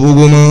നഷ്ടപ്പെട്ടു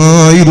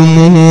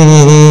പോകുമായിരുന്നു.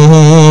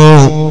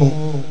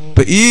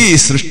 ഈ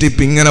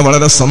സൃഷ്ടിപ്പ് ഇങ്ങനെ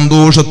വളരെ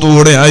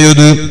സന്തോഷത്തോടെ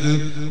ആയത്,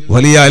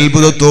 വലിയ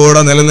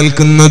അത്ഭുതത്തോടെ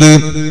നിലനിൽക്കുന്നത്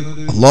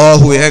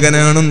അല്ലാഹു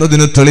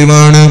ഏകനാണെന്നതിന്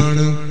തെളിവാണ്.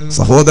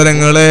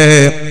 സഹോദരങ്ങളെ,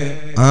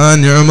 ആ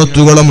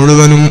നിഅമത്തുകളെ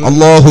മുഴുവനും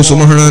അല്ലാഹു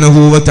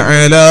സുബ്ഹാനഹു വ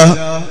തആല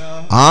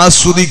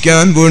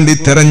ആസ്വദിക്കാൻ വേണ്ടി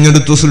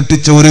തെരഞ്ഞെടുത്തു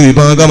സൃഷ്ടിച്ച ഒരു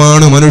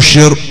വിഭാഗമാണ്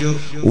മനുഷ്യർ.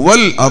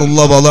 വൽ അർള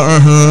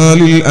വദഅഹാ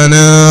ലിൽ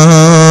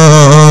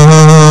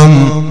അനാം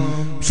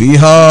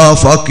ഫീഹാ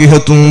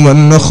ഫാകിഹത്തുൻ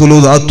വന്നഖ്ലു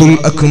ദാത്തുൽ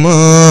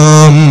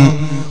അക്മാം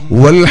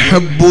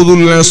والحب ذو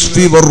العصف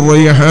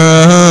والريحان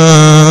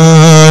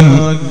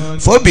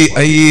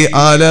فبأي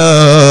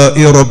آلاء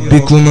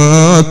ربكما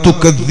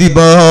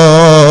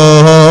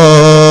تكذبان.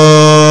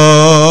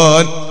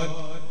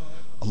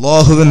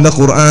 അല്ലാഹുവിന്റെ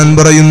ഖുർആൻ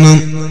പറയുന്നു,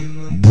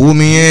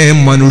 ഭൂമിയെ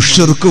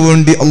മനുഷ്യർക്ക്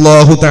വേണ്ടി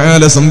അല്ലാഹു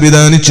തആല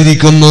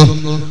സംവിധാനിച്ചിരിക്കുന്നു.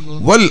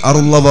 വൽ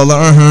അർള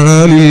വദഅഹാ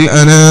ലിൽ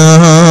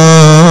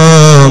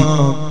അനാം,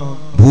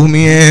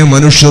 ഭൂമിയെ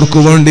മനുഷ്യർക്ക്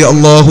വേണ്ടി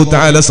അല്ലാഹു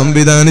തആല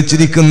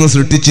സംവിധാനിച്ചിരിക്കുന്നു,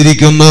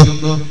 സൃഷ്ടിച്ചിരിക്കുന്നു.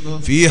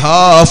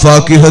 ഫീഹാ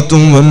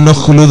ഫാകിഹത്തുൻ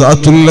വന്നഖ്ലു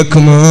ദാത്തുൽ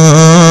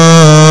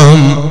അക്മാം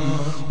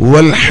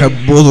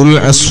വൽഹബ്ബു ദുൽ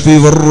അസ്ഫി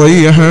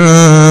വറയ്ഹാൻ.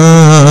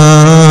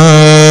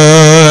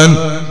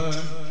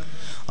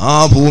 ആ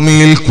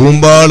ഭൂമിയിൽ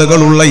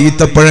കൂമ്പാളുകളുള്ള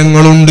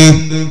ഈത്തപ്പഴങ്ങളുണ്ട്,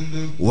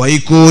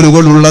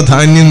 വൈക്കോലുകളുള്ള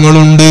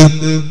ധാന്യങ്ങളുണ്ട്,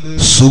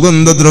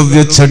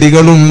 സുഗന്ധദ്രവ്യ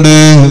ചെടികളുണ്ട്.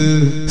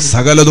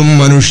 സകലതും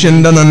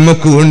മനുഷ്യന്റെ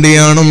നന്മക്ക്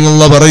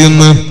വേണ്ടിയാണെന്നുള്ള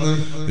പറയുന്നു.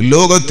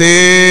 ലോകത്തെ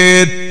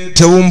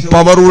ഏറ്റവും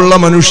പവറുള്ള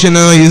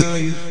മനുഷ്യനായി,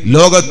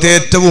 ലോകത്തെ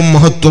ഏറ്റവും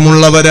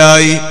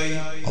മഹത്വമുള്ളവരായി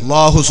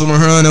അല്ലാഹു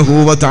സുബ്ഹാനഹു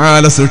വ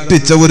തആല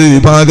സൃഷ്ടിച്ച ഒരു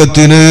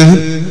വിഭാഗത്തിന്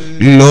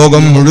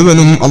ലോകം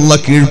മുഴുവനും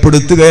അല്ലാഹ്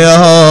കീഴ്പ്പെടുത്തുകയാ.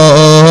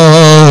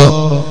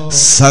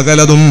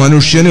 സകലതും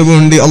മനുഷ്യന്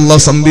വേണ്ടി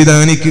അല്ലാഹ്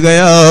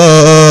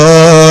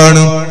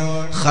സംവിധാനിക്കുകയാണ്.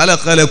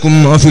 ഖലഖലകും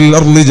മാ ഫിൽ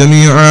അർളി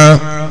ജമീഅ,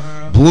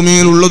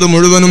 ഭൂമിയിലുള്ളത്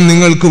മുഴുവനും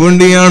നിങ്ങൾക്ക്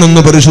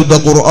വേണ്ടിയാണെന്ന് പരിശുദ്ധ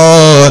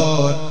ഖുർആൻ.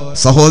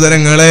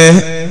 സഹോദരങ്ങളെ,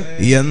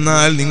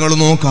 എന്നാൽ നിങ്ങൾ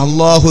നോക്ക്,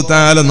 അല്ലാഹു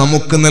തആല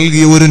നമുക്ക്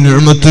നൽകിയ ഒരു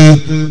നിഅമത്ത്,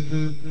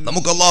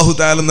 നമുക്ക് അല്ലാഹു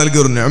തആല നൽകിയ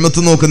ഒരു നിഅമത്ത്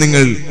നോക്ക്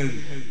നിങ്ങൾ.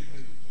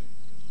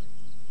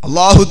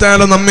 അല്ലാഹു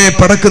തആല നമ്മെ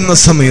പടക്കുന്ന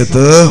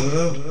സമയത്ത്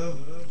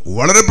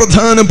വളരെ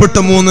പ്രധാനപ്പെട്ട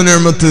 3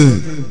 നിഅമത്ത്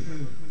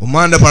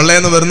ഉമ്മാന്റെ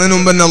പള്ളയെന്ന് വരുന്നതിന്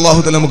മുമ്പ് തന്നെ അല്ലാഹു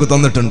തആല നമുക്ക്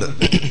തന്നിട്ടുണ്ട്.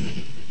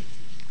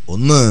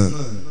 ഒന്ന്,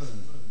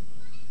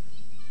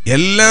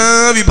 എല്ലാ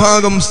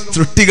വിഭാഗം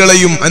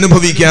സൃഷ്ടികളെയും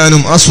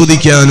അനുഭവിക്കാനും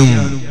ആസ്വദിക്കാനും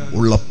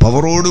ഉള്ള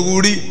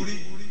പവറോടുകൂടി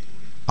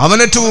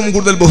അവനേറ്റവും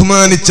കൂടുതൽ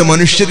ബഹുമാനിച്ച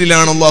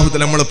മനുഷ്യരിലാണ് അല്ലാഹു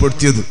തആല നമ്മളെ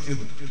പെടുത്തിയത്.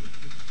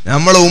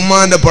 നമ്മളെ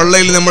ഉമ്മാന്റെ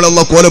പള്ളയിൽ നമ്മളെ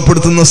അല്ലാഹു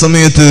കോലപ്പെടുത്തുന്ന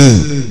സമയത്ത്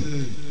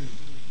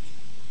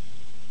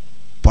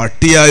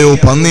പട്ടിയായോ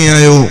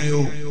പന്നിയായോ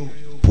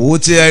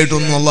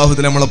പൂച്ചയായിട്ടൊന്നും അല്ലാഹു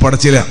തആല നമ്മളെ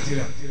പടച്ചില്ല.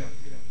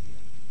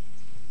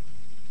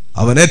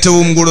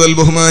 അവനേറ്റവും കൂടുതൽ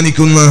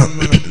ബഹുമാനിക്കുന്ന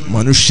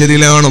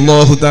മനുഷ്യരിലാണ്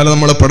അല്ലാഹു തആല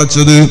നമ്മളെ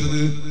പടച്ചത്.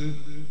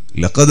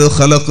 ലഖദ്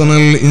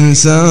ഖലഖനൽ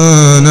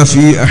ഇൻസാന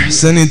ഫീ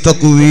അഹ്സനി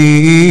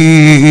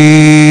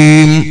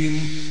തഖ്വീം,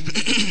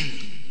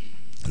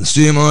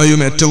 നിശ്ചയമായും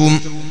ഏറ്റവും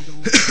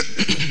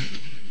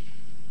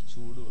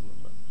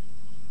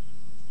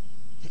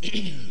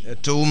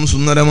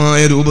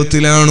സുന്ദരമായ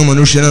രൂപത്തിലാണ്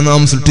മനുഷ്യനെ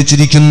നാം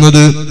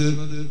സൃഷ്ടിച്ചിരിക്കുന്നത്.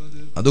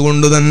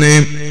 അതുകൊണ്ട് തന്നെ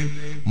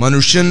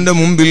മനുഷ്യന്റെ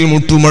മുമ്പിൽ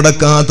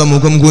മുട്ടുമടക്കാത്ത,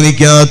 മുഖം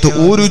കുനിക്കാത്ത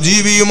ഒരു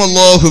ജീവിയും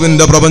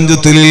അല്ലാഹുവിന്റെ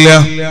പ്രപഞ്ചത്തിലില്ല.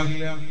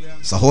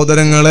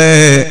 സഹോദരങ്ങളെ,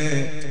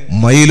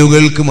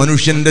 മയിലുകൾക്ക്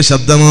മനുഷ്യന്റെ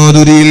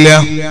ശബ്ദമാധുരിയില്ല.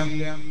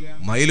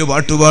 മയില്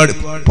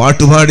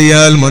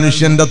പാട്ടുപാടിയാൽ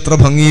മനുഷ്യന്റെ അത്ര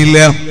ഭംഗിയില്ല.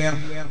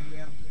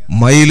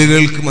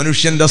 മയിലുകൾക്ക്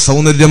മനുഷ്യന്റെ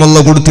സൗന്ദര്യമല്ല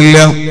കൊടുത്തില്ല.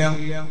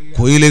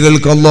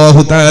 കൊയിലുകൾക്ക്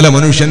അല്ലാഹു തആല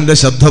മനുഷ്യന്റെ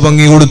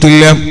ശബ്ദഭംഗി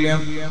കൊടുത്തില്ല.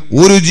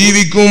 ഒരു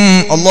ജീവിക്കും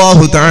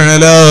അല്ലാഹു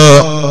തആല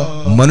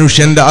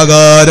മനുഷ്യന്റെ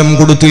ആകാരം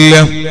കൊടുത്തില്ല.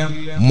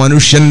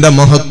 മനുഷ്യന്റെ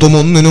മഹത്വം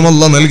ഒന്നിനും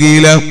അല്ലാഹു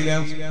നൽകിയില്ല.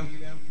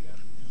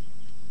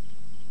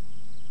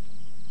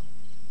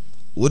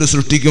 ഒരു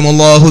സൃഷ്ടിക്കും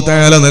അല്ലാഹു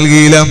തആല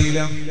നൽകിയില്ല.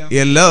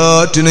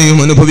 എല്ലാറ്റിനെയും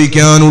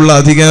അനുഭവിക്കാനുള്ള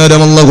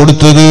അധികാരം അല്ലാഹു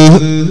കൊടുത്തത്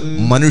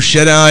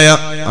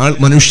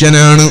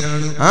മനുഷ്യനാണ്.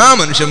 ആ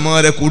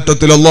മനുഷ്യന്മാരെ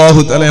കൂട്ടത്തിൽ അല്ലാഹു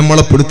തആല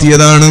നമ്മളെ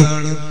പെടുത്തിയതാണ്.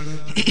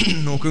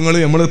 നോക്കുങ്ങൾ,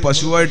 നമ്മൾ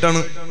പശുവായിട്ടാണ്,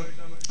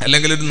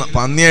 അല്ലെങ്കിൽ ഒരു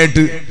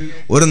പന്നിയായിട്ട്,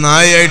 ഒരു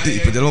നായയായിട്ട്,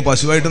 ഇപ്പൊ ചിലപ്പോ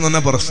പശുവായിട്ട്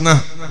തന്നെ പ്രശ്ന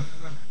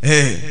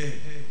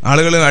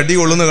ആളുകൾ അടി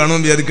കൊള്ളുന്ന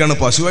കാണുമ്പോൾ വിചാരിക്കാണ്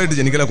പശുവായിട്ട്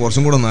ജനിക്കല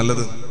കുറച്ചും കൂടെ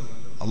നല്ലത്.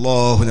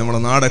 അല്ലാഹു നമ്മളെ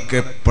നാടൊക്കെ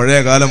പഴയ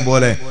കാലം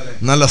പോലെ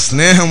നല്ല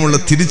സ്നേഹമുള്ള,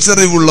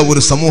 തിരിച്ചറിവുള്ള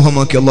ഒരു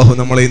സമൂഹമാക്കി അല്ലാഹു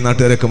നമ്മളെ ഈ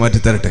നാട്ടുകാരൊക്കെ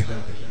മാറ്റിത്തരട്ടെ.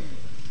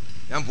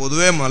 ഞാൻ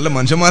പൊതുവെ നല്ല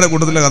മനുഷ്യന്മാരെ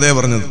കൂട്ടത്തിലെ കഥയെ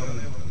പറഞ്ഞത്.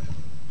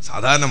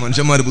 സാധാരണ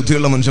മനുഷ്യന്മാര്,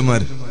 ബുദ്ധിയുള്ള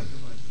മനുഷ്യന്മാര്.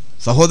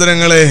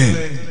 സഹോദരങ്ങളെ,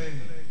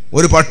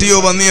 ഒരു പട്ടിയോ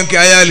പന്നിയൊക്കെ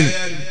ആയാൽ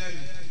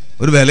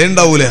ഒരു വില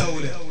ഉണ്ടാവൂല.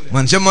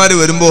 മനുഷ്യന്മാര്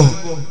വരുമ്പോ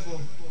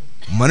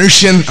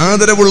മനുഷ്യൻ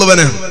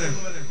ആദരവുള്ളവന്,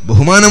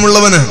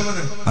 ബഹുമാനമുള്ളവന്,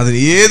 അതിന്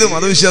ഏത്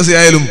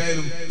മതവിശ്വാസിയായാലും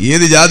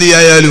ഏത്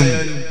ജാതിയായാലും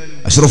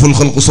അഷ്റഫുൽ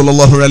ഖൽഖ്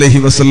സല്ലല്ലാഹു അലൈഹി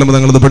വസല്ലം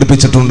തങ്ങൾ അത്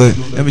പഠിപ്പിച്ചിട്ടുണ്ട്.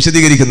 ഞാൻ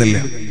വിശദീകരിക്കുന്നില്ല.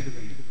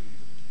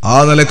 ആ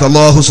നിലക്ക്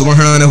അല്ലാഹു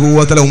സുബ്ഹാനഹു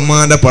വ തആല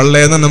ഉമ്മാന്റെ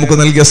പള്ളേന്ന് നമുക്ക്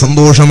നൽകിയ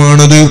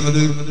സന്തോഷമാണത്.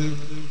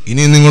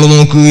 ഇനി നിങ്ങൾ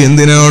നോക്കൂ,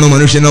 എന്തിനാണ്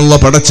മനുഷ്യനെ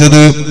അല്ലാഹു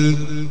പടച്ചത്?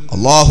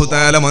 അല്ലാഹു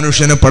തആല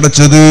മനുഷ്യനെ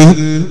പടച്ചത്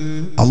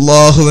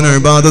അല്ലാഹുവിനെ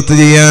ഇബാദത്ത്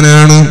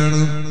ചെയ്യാനാണ്.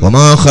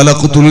 വമാ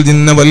ഖലഖതുൽ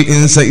ജിന്ന വൽ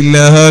ഇൻസ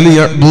ഇല്ലാ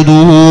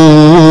ലിയഅ്ബുദൂൻ.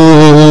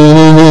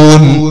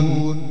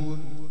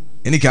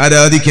 എനിക്ക്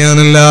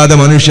ആരാധിക്കാനല്ലാതെ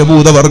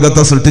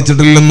മനുഷ്യഭൂതവർഗത്തെ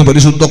സൃഷ്ടിച്ചിട്ടില്ലെന്ന്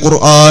പരിശുദ്ധ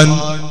ഖുർആൻ.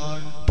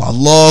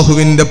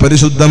 അല്ലാഹുവിന്റെ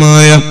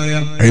പരിശുദ്ധമായ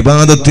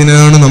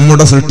ഇബാദത്തിനാണ്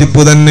നമ്മുടെ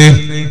സൃഷ്ടിപ്പ് തന്നെ.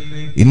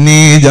 ഇന്നി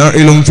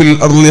ജാഇലുൻ ഫിൽ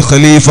അർളി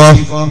ഖലീഫ.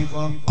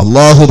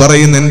 അല്ലാഹു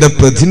പറയുന്ന എന്റെ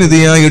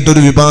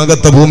പ്രതിനിധിയായിട്ടൊരു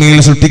വിഭാഗത്തെ ഭൂമിയിൽ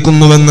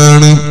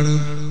സൃഷ്ടിക്കുന്നുവെന്നാണ്.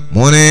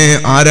 മോനെ,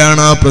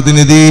 ആരാണ് ആ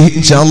പ്രതിനിധി?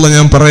 ഇൻഷാ അല്ലാഹ്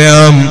ഞാൻ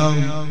പറയാം.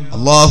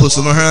 അല്ലാഹു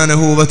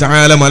സുബ്ഹാനഹു വ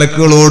തആല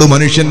മലക്കുകളോട്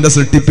മനുഷ്യന്റെ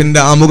സൃഷ്ടിപ്പിന്റെ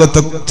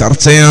ആമുഖത്തെ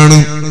ചർച്ചയാണ്.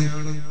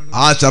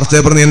 ആ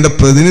ചർച്ചയെ പറഞ്ഞ് എന്റെ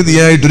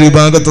പ്രതിനിധിയായിട്ടൊരു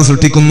വിഭാഗത്തെ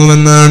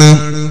സൃഷ്ടിക്കുന്നുവെന്നാണ്.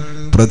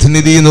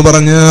 പ്രതിനിധി എന്ന്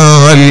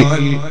പറഞ്ഞാൽ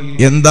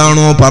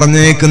എന്താണോ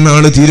പറഞ്ഞേക്കുന്ന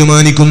ആള്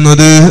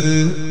തീരുമാനിക്കുന്നത്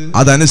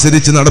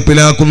അതനുസരിച്ച്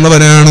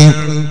നടപ്പിലാക്കുന്നവനാണ്.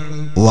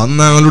 വന്ന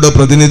ആളുടെ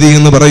പ്രതിനിധി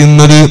എന്ന്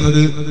പറയുന്നത്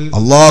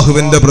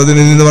അള്ളാഹുവിന്റെ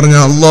പ്രതിനിധി എന്ന്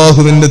പറഞ്ഞാൽ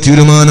അള്ളാഹുവിന്റെ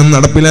തീരുമാനം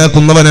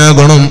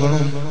നടപ്പിലാക്കുന്നവനാകണം.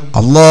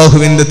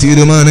 അള്ളാഹുവിന്റെ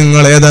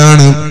തീരുമാനങ്ങൾ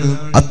ഏതാണ്?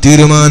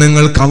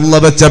 അത്തീരുമാനങ്ങൾക്ക്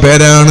അല്ലാഹു വെച്ച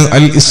പേരാണ്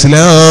അൽ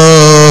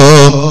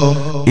ഇസ്ലാം.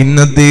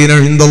 ഇന്നദ്ദീന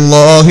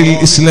ഇൻദല്ലാഹിൽ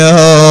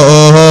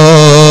ഇസ്ലാം.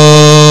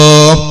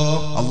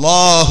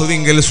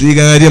 അല്ലാഹുവിങ്കൽ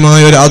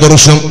സ്വീകാര്യമായ ഒരു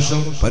ആദർശം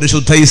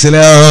പരിശുദ്ധ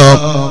ഇസ്ലാം.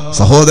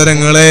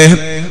 സഹോദരങ്ങളെ,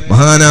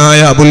 മഹാനായ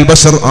അബുൽ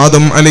ബശർ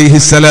ആദം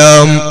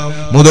അലൈഹിസ്സലാം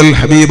മുതൽ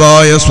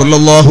ഹബീബായ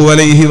സ്വല്ലല്ലാഹു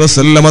അലൈഹി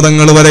വസല്ലമ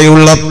തങ്ങൾ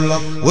വരെയുള്ള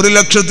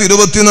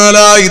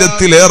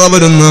 1,24,000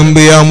 വരുന്ന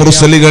അംബിയാ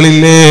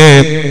മുർസലികളില്ലേ?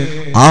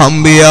 ആ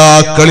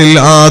അംബിയാക്കളിൽ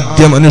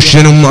ആദ്യ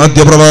മനുഷ്യനും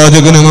ആദ്യ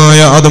പ്രവാചകനുമായ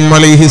ആദം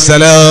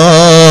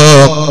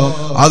അലൈഹിസ്സലാം,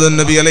 ആദം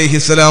നബി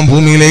അലൈഹിസ്സലാം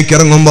ഭൂമിയിലേക്ക്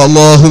ഇറങ്ങുമ്പോൾ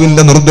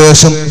അല്ലാഹുവിന്റെ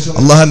നിർദ്ദേശം,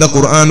 അല്ലാഹുവിന്റെ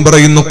ഖുർആൻ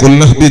പറയുന്നു, ഖുൽ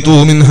നഹ്ബിതു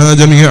മിൻഹാ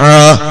ജമീഅ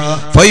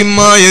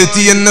ഫഇമ്മാ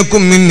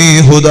യഅതിയന്നകും മിന്നി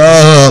ഹുദാ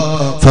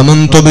ഫമൻ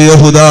തബിയ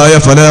ഹുദായ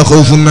ഫലാ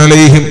ഖൗഫുൻ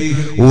അലൈഹിം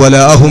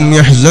വലാ ഹും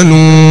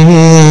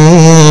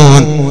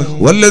യഹ്സനൂൻ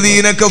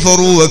വല്ലദീന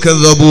കഫറൂ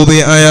വകذبൂ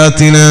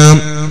ബിആയാതിനാ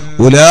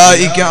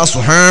ഉലൈക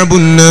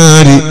അസ്ഹാബുൻ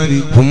നാരി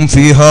ഹും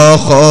ഫീഹാ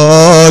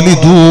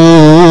ഖാലിദൂൻ.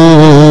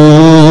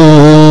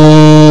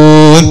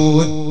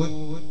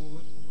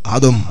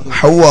 ആദം,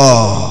 ഹവ്വ,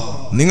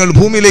 നിങ്ങൾ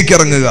ഭൂമിയിലേക്ക്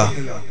ഇറങ്ങുക.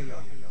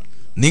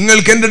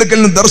 നിങ്ങൾക്ക് എന്റെ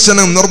അടുക്കൽ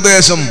ദർശനം,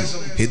 നിർദ്ദേശം,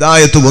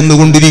 ഹിദായത്ത്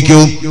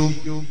വന്നുകൊണ്ടിരിക്കും.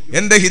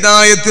 എന്റെ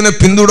ഹിദായത്തിനെ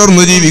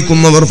പിന്തുടർന്ന്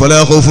ജീവിക്കുന്നവർ ഫലാ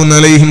ഖൗഫുൻ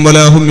അലൈഹിം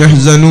വലാ ഹും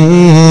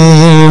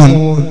യഹ്സനൂൻ.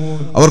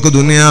 അവർക്ക്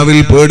ദുനിയാവിൽ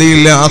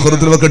പേടിയില്ല,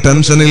 ആഖിറത്തിൽ അവർക്ക്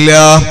ടെൻഷനില്ല,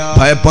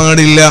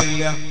 ഭയപ്പാടില്ല,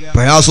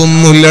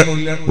 പ്രയാസമൊന്നുമില്ല,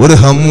 ഒരു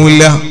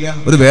ഹമ്മുമില്ല,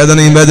 ഒരു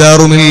വേദനയും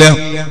ബേജാറുമില്ല.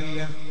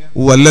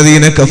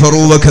 വല്ലദീന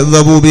കഫറൂ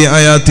വകذبൂ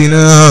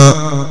ബിആയാതിനാ,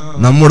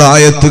 നമ്മുടെ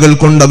ആയത്തുകൾ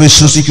കൊണ്ട്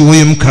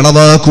അവിശ്വസിക്കുകയും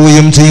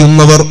കളവാക്കുകയും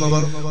ചെയ്യുന്നവർ,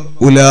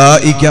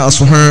 ഉലൈക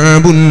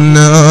അസ്ഹാബുൻ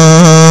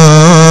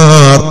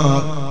നാർ,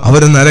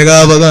 അവർ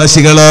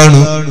നരകാവകാശികളാണ്.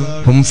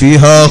 ഹും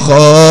ഫീഹാ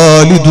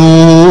ഖാലിദൂൻ,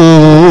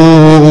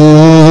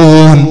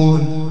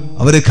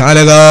 അവർ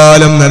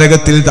കാലകാലം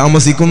നരകത്തിൽ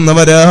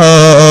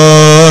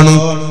താമസിക്കുന്നവരാണ്.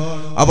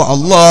 അപ്പൊ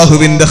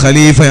അള്ളാഹുവിന്റെ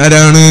ഖലീഫ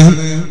ആരാണ്?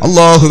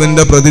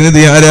 അള്ളാഹുവിന്റെ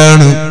പ്രതിനിധി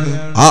ആരാണ്?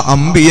 ആ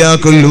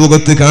അമ്പിയാക്കൾ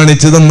ലോകത്ത്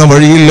കാണിച്ചു തന്ന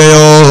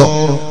വഴിയില്ലയോ?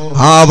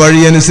 ആ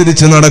വഴി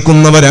അനുസരിച്ച്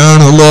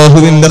നടക്കുന്നവരാണ്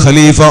അല്ലാഹുവിന്റെ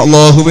ഖലീഫ,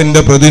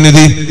 അല്ലാഹുവിന്റെ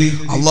പ്രതിനിധി.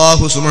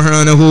 അല്ലാഹു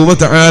സുബ്ഹാനഹു വ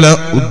തആല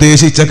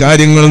ഉദ്ദേശിച്ച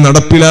കാര്യങ്ങൾ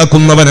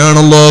നടപ്പിലാക്കുന്നവനാണ്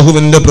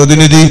അല്ലാഹുവിന്റെ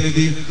പ്രതിനിധി.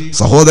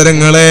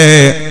 സഹോദരങ്ങളെ,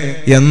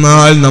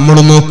 എന്നാൽ നമ്മൾ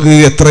നോക്ക്,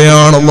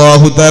 എത്രയാണ്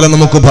അല്ലാഹു തആല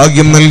നമുക്ക്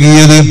ഭാഗ്യം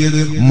നൽകിയത്,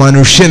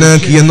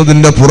 മനുഷ്യനാക്കി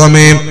എന്നതിന്റെ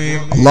പുറമെ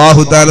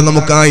അല്ലാഹു തആല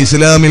നമുക്ക് ആ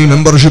ഇസ്ലാമിൽ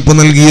മെമ്പർഷിപ്പ്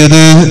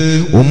നൽകിയത്.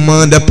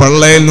 ഉമ്മാന്റെ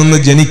പള്ളയിൽ നിന്ന്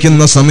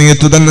ജനിക്കുന്ന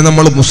സമയത്ത് തന്നെ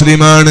നമ്മൾ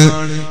മുസ്ലിമാണ്.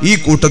 ഈ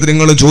കൂട്ടത്തിൽ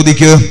നിങ്ങൾ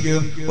ചോദിക്കുക,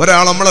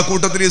 ഒരാൾ നമ്മളെ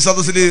കൂട്ടത്തിൽ ഈ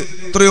സദസ്സിൽ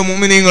എത്രയോ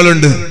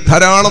മുഅ്മിനീങ്ങളുണ്ട്,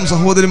 ധാരാളം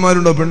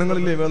സഹോദരിമാരുണ്ടോ?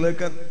 പെണ്ണുങ്ങളില്ലേ?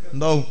 വേളേക്കാൻ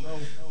ഉണ്ടാവും.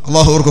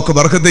 അള്ളാഹു അവർക്കൊക്കെ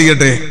ബർക്കത്ത്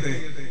ചെയ്യട്ടെ.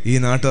 ഈ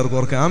നാട്ടുകാർക്ക്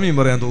അവർക്ക് ആമീൻ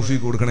പറയാൻ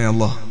തൗഫീഖ് കൊടുക്കണേ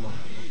അള്ളാഹ്.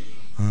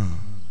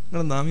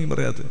 നിങ്ങൾ ആമീൻ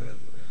പറയാത്ത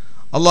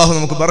അള്ളാഹു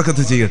നമുക്ക്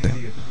ബർക്കത്ത് ചെയ്യട്ടെ.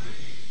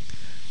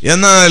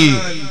 എന്നാൽ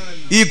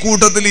ഈ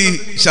കൂട്ടത്തിൽ ഈ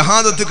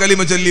ഷഹാദത്ത്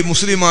കലിമ ചൊല്ലി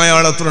മുസ്ലിമായ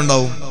ആൾ എത്ര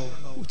ഉണ്ടാവും?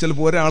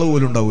 ചിലപ്പോൾ ഒരാൾ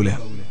പോലും ഉണ്ടാവൂല.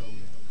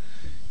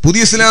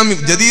 പുതിയ ഇസ്ലാം,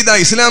 ജദീദ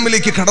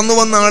ഇസ്ലാമിലേക്ക് കടന്നു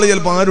വന്ന ആള്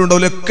ചിലപ്പോൾ ആരും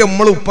ഉണ്ടാവില്ല. ഒക്കെ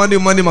നമ്മൾ ഉപ്പാന്റെ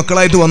ഉമ്മാന്റെ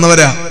മക്കളായിട്ട്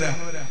വന്നവരാ.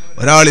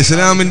 ഒരാൾ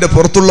ഇസ്ലാമിന്റെ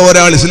പുറത്തുള്ള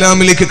ഒരാൾ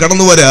ഇസ്ലാമിലേക്ക്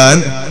കടന്നു വരാൻ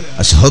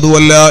അശ്ഹദു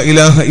അല്ലാ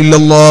ഇലാഹ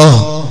ഇല്ലല്ലാഹ്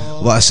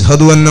വ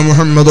അശ്ഹദു അന്ന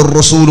മുഹമ്മദുർ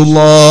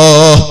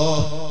റസൂലുള്ളാഹ്,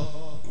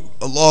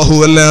 അല്ലാഹു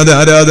അല്ലാതെ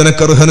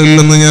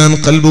ആരാധനക്കർഹനില്ലെന്ന് ഞാൻ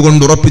ഖൽബ്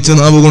കൊണ്ട് ഉറപ്പിച്ച്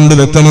നാവ് കൊണ്ട്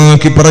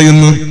വ്യക്തമാക്കി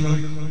പറയുന്നു.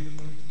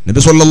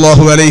 നബി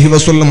സല്ലല്ലാഹു അലൈഹി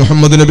വസല്ലം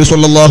മുഹമ്മദ് നബി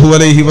സല്ലല്ലാഹു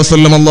അലൈഹി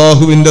വസല്ലം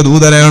അല്ലാഹുവിന്റെ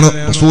ദൂതനാണ്,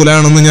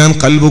 റസൂലാണെന്ന് ഞാൻ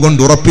ഖൽബ്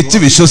കൊണ്ട് ഉറപ്പിച്ച്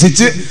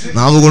വിശ്വസിച്ച്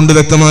നാവ് കൊണ്ട്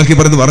വ്യക്തമാക്കി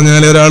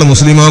പറഞ്ഞാലേ ഒരാൾ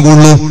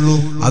മുസ്ലിമാകുള്ളൂ.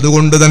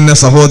 അതുകൊണ്ട് തന്നെ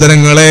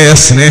സഹോദരങ്ങളെ,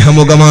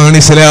 സ്നേഹമുഖമാണ്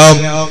ഇസ്ലാം.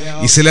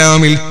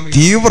 ഇസ്ലാമിൽ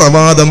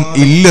തീവ്രവാദം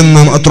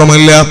ഇല്ലെന്ന്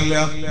മാത്രമല്ല,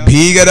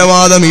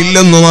 ഭീകരവാദം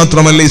ഇല്ലെന്ന്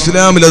മാത്രമല്ല,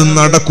 ഇസ്ലാമിൽ അത്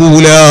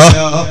നടക്കൂല.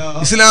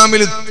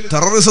 ഇസ്ലാമിൽ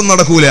ടെററിസം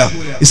നടക്കൂല,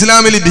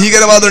 ഇസ്ലാമിൽ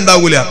ഭീകരവാദം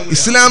ഉണ്ടാകൂല.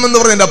 ഇസ്ലാം എന്ന്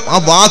പറഞ്ഞ ആ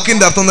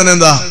വാക്കിന്റെ അർത്ഥം തന്നെ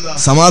എന്താ?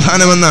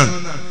 സമാധാനം എന്നാണ്.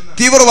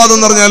 തീവ്രവാദം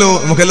എന്ന് പറഞ്ഞാലോ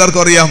നമുക്ക്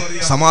എല്ലാവർക്കും അറിയാം,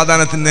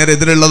 സമാധാനത്തിന് നേരെ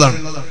എതിരുള്ളതാണ്.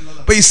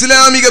 അപ്പൊ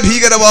ഇസ്ലാമിക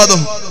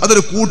ഭീകരവാദം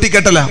അതൊരു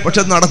കൂട്ടിക്കെട്ടല, പക്ഷെ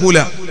അത് നടക്കൂല.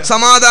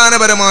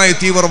 സമാധാനപരമായ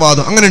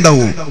തീവ്രവാദം അങ്ങനെ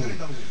ഉണ്ടാവൂ?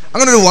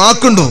 അങ്ങനെ ഒരു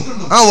വാക്കുണ്ടോ?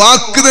 ആ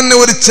വാക്ക് തന്നെ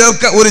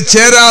ഒരു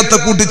ചേരാത്ത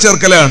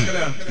കൂട്ടിച്ചേർക്കലാണ്,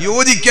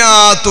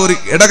 യോജിക്കാത്ത ഒരു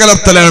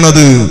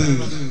ഇടകലർത്തലാണത്.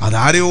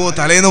 അതാരെയോ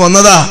തലേന്ന്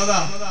വന്നതാ.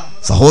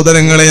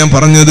 സഹോദരങ്ങളെ, ഞാൻ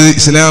പറഞ്ഞത്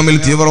ഇസ്ലാമിൽ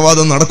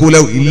തീവ്രവാദം നടക്കൂല,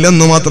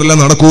 ഇല്ലെന്ന് മാത്രമല്ല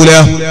നടക്കൂല.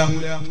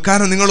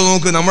 കാരണം നിങ്ങൾ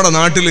നോക്ക്, നമ്മുടെ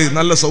നാട്ടില്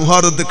നല്ല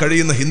സൗഹാർദ്ദത്തിൽ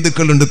കഴിയുന്ന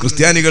ഹിന്ദുക്കളുണ്ട്,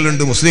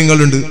 ക്രിസ്ത്യാനികളുണ്ട്,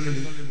 മുസ്ലിങ്ങളുണ്ട്.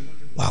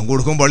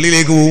 വാങ്ങുകൊടുക്കും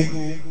പള്ളിയിലേക്ക് പോവും,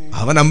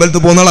 അവൻ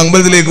അമ്പലത്തിൽ പോകുന്ന ആൾ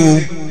അമ്പലത്തിലേക്ക്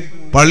പോവും,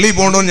 പള്ളി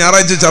പോകണ്ടോ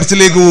ഞായറാഴ്ച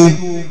ചർച്ചിലേക്ക് പോവും.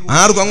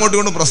 ആർക്കും അങ്ങോട്ടും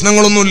ഇങ്ങോട്ടും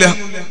പ്രശ്നങ്ങളൊന്നുമില്ല.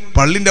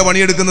 പള്ളിന്റെ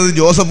പണിയെടുക്കുന്നത്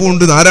ജോസഫും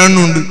ഉണ്ട്,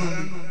 നാരായണനും ഉണ്ട്.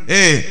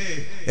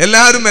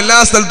 എല്ലാവരും എല്ലാ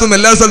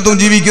സ്ഥലത്തും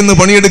ജീവിക്കുന്ന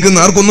പണിയെടുക്കുന്ന,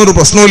 ആർക്കൊന്നും ഒരു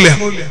പ്രശ്നമില്ല.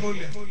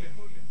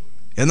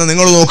 എന്നാ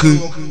നിങ്ങൾ നോക്ക്,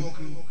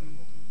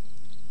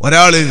 ഒരു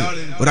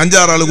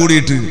 5-6 ആള്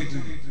കൂടിയിട്ട്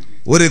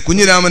ഒരു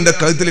കുഞ്ഞിരാമന്റെ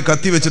കഴുത്തിൽ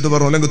കത്തി വെച്ചിട്ട്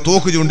പറഞ്ഞു, അല്ലെങ്കിൽ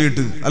തോക്ക്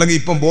ചൂണ്ടിയിട്ട്, അല്ലെങ്കിൽ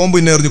ഇപ്പം ബോംബ്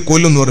ഇന്നെ എറിഞ്ഞ്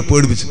കൊല്ലുന്നു പറഞ്ഞു,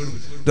 പേടിപ്പിച്ച്.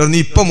 നീ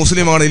ഇപ്പം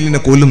മുസ്ലിമാണ്,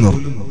 ഇല്ലിന്നെ കൊല്ലുന്നു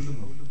പറഞ്ഞു.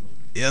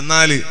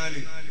 എന്നാല്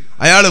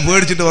അയാള്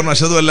പേടിച്ചിട്ട് പറഞ്ഞു,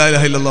 അശ്ഹദു അല്ലാ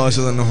ഇലാഹ ഇല്ലല്ലാഹു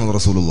അശ്ഹദു അന്ന മുഹമ്മദൻ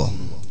റസൂലുള്ളാഹ്.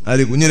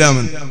 ആര്?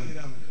 കുഞ്ഞിരാമൻ.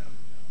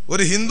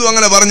 ഒരു ഹിന്ദു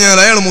അങ്ങനെ പറഞ്ഞാൽ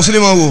അയാൾ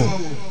മുസ്ലിമാകുമോ?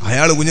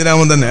 അയാൾ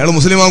കുഞ്ഞിരാമൻ തന്നെ, അയാൾ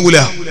മുസ്ലിമാകൂല.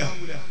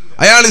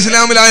 അയാൾ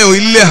ഇസ്ലാമിലായോ?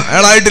 ഇല്ല,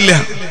 അയാളായിട്ടില്ല.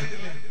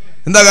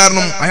 എന്താ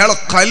കാരണം? അയാളെ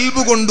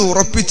ഖൽബ് കൊണ്ട്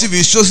ഉറപ്പിച്ച്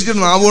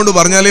വിശ്വസിച്ചിട്ട് നാവുകൊണ്ട്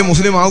പറഞ്ഞാലേ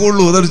മുസ്ലിം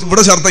ആകുള്ളൂ.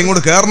 ഇവിടെ ഷർത്ത,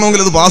 ഇങ്ങോട്ട്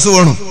കയറണമെങ്കിൽ അത് പാസ്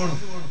വേണം.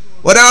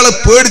 ഒരാള്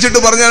പേടിച്ചിട്ട്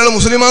പറഞ്ഞാൽ അയാൾ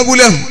മുസ്ലിം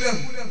ആകൂല.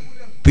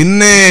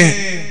 പിന്നെ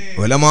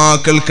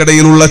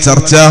ഉലമാക്കൾക്കിടയിലുള്ള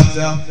ചർച്ച,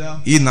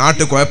 ഈ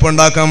നാട്ടിൽ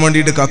കുഴപ്പമുണ്ടാക്കാൻ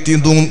വേണ്ടിയിട്ട് കത്തിയും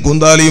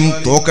കുന്താലിയും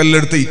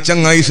തോക്കല്ലെടുത്ത്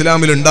ഇച്ചങ്ങായി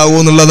ഇസ്ലാമിൽ ഉണ്ടാവോ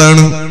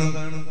എന്നുള്ളതാണ്.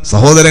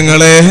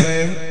 സഹോദരങ്ങളെ,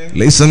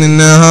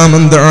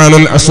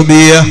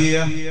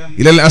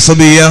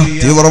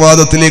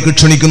 തീവ്രവാദത്തിലേക്ക്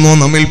ക്ഷണിക്കുന്നു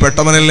നമ്മിൽ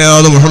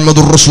പെട്ടവനല്ലാതെ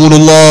മുഹമ്മദുർ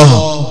റസൂലുള്ളാഹ്.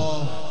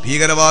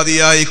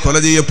 ഭീകരവാദിയായി കൊല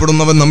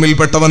ചെയ്യപ്പെടുന്നവൻ നമ്മിൽ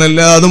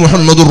പെട്ടവനല്ലാതെ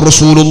മുഹമ്മദുർ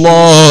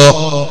റസൂലുള്ളാഹ്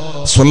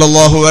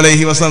സ്വല്ലല്ലാഹു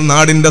അലൈഹി വസല്ലം.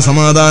 നാടിന്റെ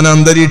സമാധാന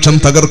അന്തരീക്ഷം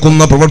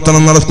തകർക്കുന്ന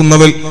പ്രവർത്തനം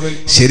നടത്തുന്നവർ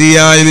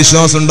ശരിയായ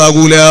വിശ്വാസം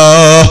ഉണ്ടാകൂല.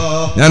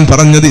 ഞാൻ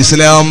പറഞ്ഞത്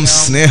ഇസ്ലാം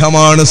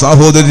സ്നേഹമാണ്,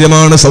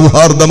 സാഹോദര്യമാണ്,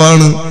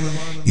 സൗഹാർദ്ദമാണ്.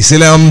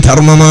 ഇസ്ലാം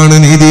ധർമ്മമാണ്,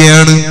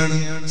 നീതിയാണ്.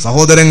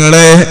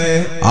 സഹോദരങ്ങളെ,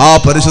 ആ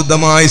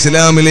പരിശുദ്ധമായ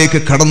ഇസ്ലാമിലേക്ക്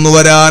കടന്നു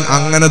വരാൻ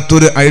അങ്ങനത്തെ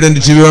ഒരു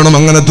ഐഡന്റിറ്റി വേണം,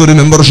 അങ്ങനത്തെ ഒരു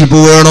മെമ്പർഷിപ്പ്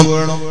വേണം.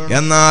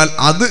 എന്നാൽ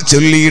അത്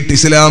ചൊല്ലിയിട്ട്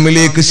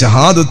ഇസ്ലാമിലേക്ക്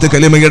ഷഹാദത്ത്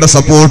കലിമയുടെ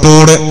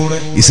സപ്പോർട്ടോടെ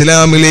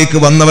ഇസ്ലാമിലേക്ക്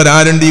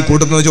വന്നവരാരുണ്ട് ഈ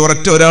കൂട്ടത്തിൽ വെച്ച്?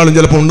 ഒരൊറ്റ ഒരാളും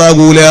ചിലപ്പോൾ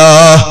ഉണ്ടാകൂല.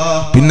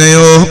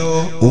 പിന്നെയോ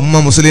ഉമ്മ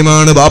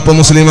മുസ്ലിമാണ്, ബാപ്പ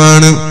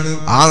മുസ്ലിമാണ്.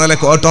 ആ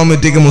നിലക്ക്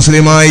ഓട്ടോമാറ്റിക്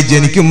മുസ്ലിമായി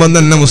ജനിക്കുമ്പോൾ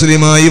തന്നെ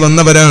മുസ്ലിമായി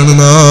വന്നവരാണ്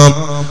നാം.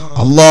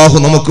 അള്ളാഹു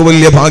നമുക്ക്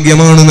വലിയ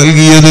ഭാഗ്യമാണ്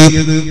നൽകിയത്.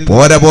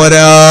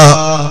 പോരാ,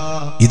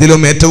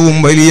 ഇതിലും ഏറ്റവും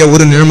വലിയ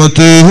ഒരു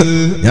നിഅമത്ത്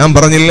ഞാൻ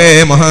പറഞ്ഞില്ലേ,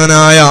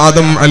 മഹാനായ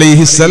ആദം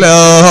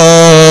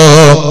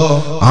അലൈഹിസ്സലാം,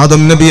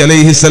 ആദം നബി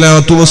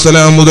അലൈഹിസ്സലാത്തു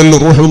വസ്സലാം മുതൽ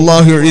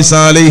റൂഹുല്ലാഹി ഈസ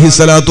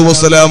അലൈഹിസ്സലാത്തു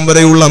വസ്സലാം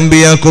വരെയുള്ള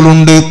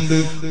അമ്പിയാക്കളുണ്ട്.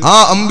 ആ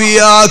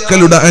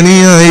അമ്പിയാക്കളുടെ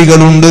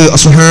അനുയായികളുണ്ട്,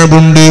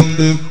 അസ്ഹാബുണ്ട്.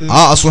 ആ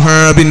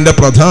അസ്ഹാബിന്റെ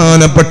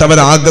പ്രധാനപ്പെട്ടവർ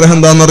ആഗ്രഹം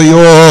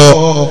എന്താണെന്നറിയോ?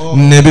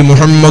 നബി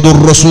മുഹമ്മദുർ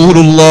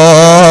റസൂലുള്ളാഹ്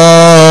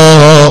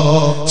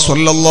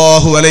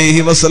സ്വല്ലല്ലാഹു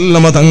അലൈഹി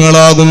വസല്ലമ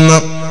തങ്ങളാകുന്ന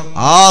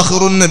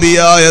ആഖിറുൻ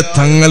നബിയായ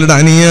തങ്ങളുടെ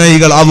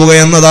അനുയായികളാവുക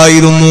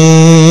എന്നതായിരുന്നു.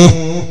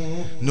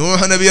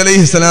 നൂഹ് നബി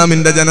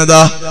അലൈഹിസ്സലാമിന്റെ ജനത,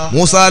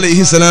 മൂസ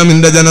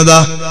അലൈഹിസ്സലാമിന്റെ ജനത,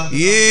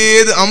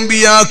 ഏത്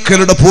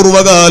അമ്പിയാക്കളുടെ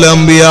പൂർവകാല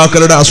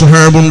അമ്പിയാക്കളുടെ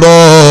അസ്ഹാബുണ്ടോ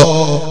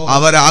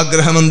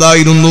അവരാഗ്രഹം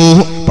എന്തായിരുന്നു?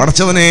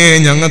 പടച്ചവനെ,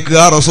 ഞങ്ങൾക്ക്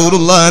ആ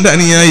റസൂലുള്ളാഹിന്റെ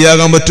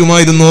അനുയായിയാകാൻ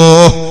പറ്റുമായിരുന്നോ?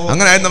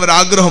 അങ്ങനെ ആയിരുന്നു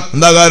അവരാഗ്രഹം.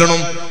 എന്താ കാരണം?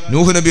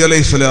 നൂഹ് നബി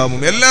അലൈഹിസ്സലാമും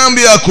എല്ലാ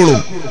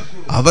അമ്പിയാക്കളും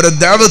അവരെ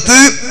ദഅവത്ത്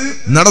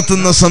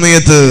നടത്തുന്ന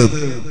സമയത്ത്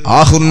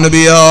ആഖിർ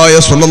നബിയായ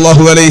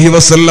സ്വല്ലല്ലാഹു അലൈഹി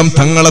വസല്ലം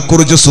തങ്ങളെ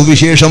കുറിച്ച്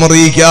സുവിശേഷം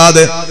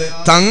അറിയിക്കാതെ,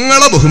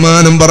 തങ്ങളെ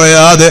ബഹുമാനം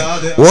പറയാതെ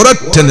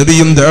ഒരൊറ്റ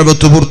നബിയും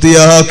ദഅവത്ത്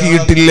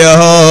പൂർത്തിയാക്കിയിട്ടില്ല.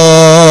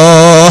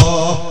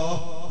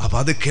 അപ്പൊ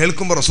അത്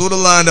കേൾക്കുമ്പോ,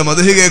 റസൂലുള്ളാഹിന്റെ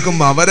മദ്ഹ്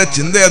കേൾക്കുമ്പോ അവരെ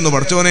ചിന്തയെന്ന്,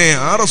 പഠിച്ചവനെ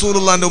ആ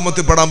റസൂലുള്ളാഹിന്റെ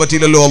ഉമ്മത്തിൽ പെടാൻ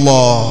പറ്റിയില്ലല്ലോ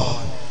അല്ലാഹ്.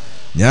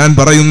 ഞാൻ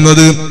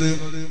പറയുന്നത്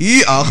ഈ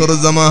ആഖിർ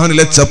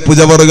സമാനിലെ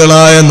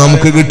ചപ്പുചവറുകളായ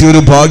നമുക്ക്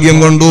കിട്ടിയൊരു ഭാഗ്യം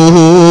കൊണ്ടു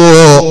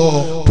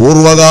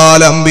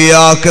പൂർവകാല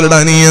അമ്പിയാക്കളുടെ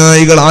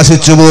അനുയായികൾ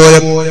ആശിച്ചുപോയ,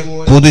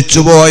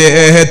 കുതിച്ചുപോയ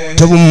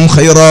ഏറ്റവും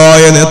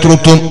ഖൈറായ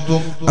നേതൃത്വം,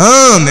 ആ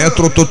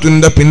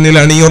നേതൃത്വത്തിന്റെ പിന്നിൽ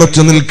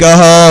അണിയുറച്ചു നിൽക്കാൻ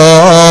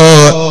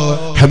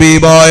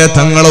ഹബീബായ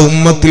തങ്ങളെ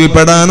ഉമ്മത്തിൽ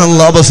പെടാനുള്ള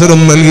അവസരം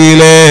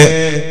നൽകിയില്ലേ?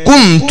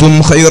 കുന്തും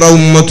ഖൈറ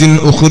ഉമ്മത്തിൻ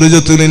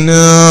ഉഖ്രിജത്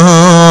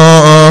ലിന്നാസ്.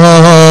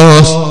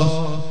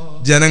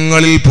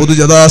 ജനങ്ങളിൽ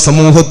പൊതുജനാ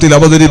സമൂഹത്തിൽ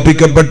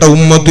അവതരിപ്പിക്കപ്പെട്ട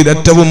ഉമ്മത്തിൽ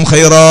ഏറ്റവും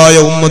ഖൈറായ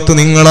ഉമ്മത്ത്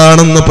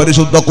നിങ്ങളാണെന്ന്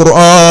പരിശുദ്ധ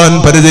ഖുർആൻ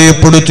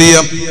പരിചയപ്പെടുത്തിയ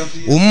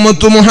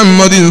ഉമ്മത്ത്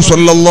മുഹമ്മദിൻ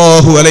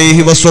സ്വല്ലല്ലാഹു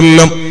അലൈഹി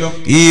വസല്ലം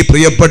ഈ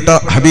പ്രിയപ്പെട്ട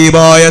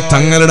ഹബീബായ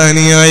തങ്ങളുടെ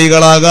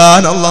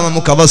അനുയായികളാകാൻ അല്ലാഹ്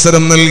നമുക്ക്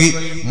അവസരം നൽകി,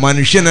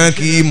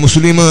 മനുഷ്യനാക്കി,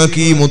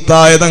 മുസ്ലിമാക്കി,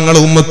 മുത്തായ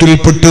തങ്ങളുടെ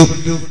ഉമ്മത്തിൽപ്പെട്ടു.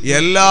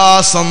 എല്ലാ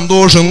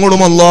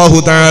സന്തോഷങ്ങളും അല്ലാഹു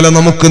തആല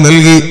നമുക്ക്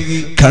നൽകി.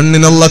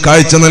 കണ്ണിനുള്ള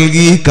കാഴ്ച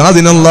നൽകി,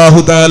 കാതിനല്ലാഹു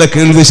തആല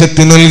കേൾവി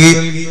ശക്തി നൽകി.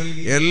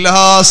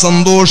 എല്ലാ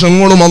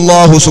സന്തോഷങ്ങളും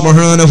അല്ലാഹു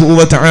സുബ്ഹാനഹു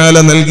വ തആല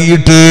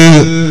നൽകിയിട്ട്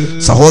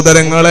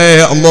സഹോദരങ്ങളെ,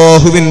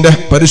 അല്ലാഹുവിന്റെ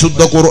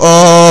പരിശുദ്ധ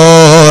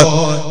ഖുർആൻ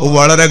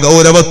വളരെ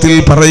ഗൗരവത്തിൽ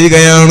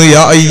പറയുകയാണ്,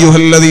 യാ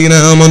അയ്യുഹല്ലദീന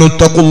ആമനു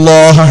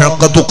തഖുല്ലാഹ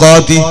ഹഖ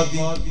തുഖാതി.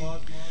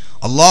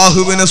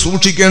 അല്ലാഹുവിനെ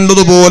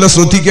സൂക്ഷിക്കേണ്ടതുപോലെ,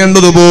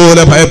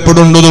 ശ്രദ്ധിക്കേണ്ടതുപോലെ,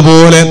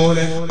 ഭയപ്പെടേണ്ടതുപോലെ,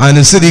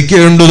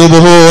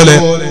 അനുസരിക്കേണ്ടതുപോലെ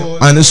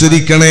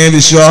അനുസരിക്കണേ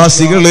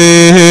വിശ്വാസികളെ.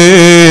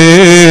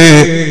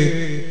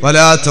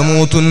 വലാ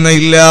തമൂതുന്ന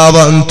ഇല്ലാ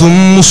വഅൻതും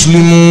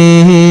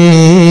മുസ്ലിമൂൻ.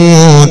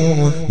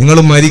 നിങ്ങൾ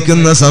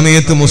മരിക്കുന്ന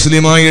സമയത്ത്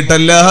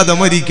മുസ്ലിമായിട്ടല്ലാതെ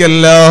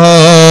മരിക്കല്ല.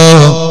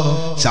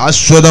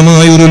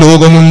 ശാശ്വതമായൊരു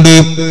ലോകമുണ്ട്.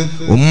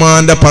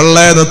 ഉമ്മാന്റെ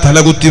പള്ളേത്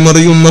തലകുത്തി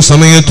മറിയുന്ന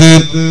സമയത്ത്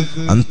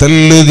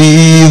അന്തല്ലദീ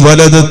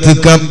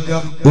വലദത്ക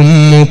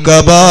ഉമ്മുക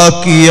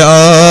ബാക്കിയാ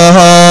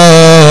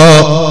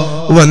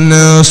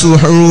വന്നാസു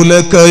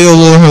ഹൗലക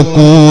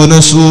യദ്ഹഖൂന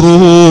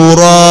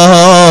സുറൂറാ.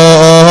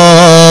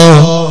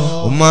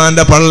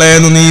 ഉമ്മാന്റെ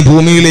പള്ളേന്ന് നീ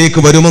ഭൂമിയിലേക്ക്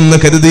വരുമെന്ന്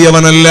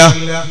കരുതിയവനല്ല.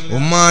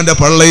 ഉമ്മാന്റെ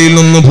പള്ളയിൽ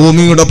നിന്ന്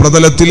ഭൂമിയുടെ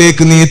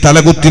പ്രതലത്തിലേക്ക് നീ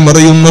തലകുത്തി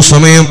മറിയുന്ന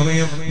സമയം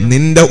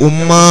നിന്റെ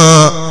ഉമ്മ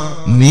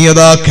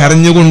നീയതാ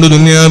കരഞ്ഞുകൊണ്ട്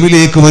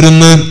ദുനിയാവിലേക്ക്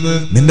വരുന്നു.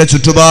 നിന്റെ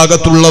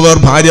ചുറ്റുഭാഗത്തുള്ളവർ,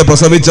 ഭാര്യ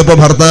പ്രസവിച്ചപ്പോ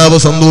ഭർത്താവ്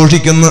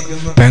സന്തോഷിക്കുന്ന,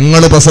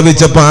 പെങ്ങള്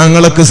പ്രസവിച്ചപ്പോ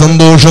ആങ്ങൾക്ക്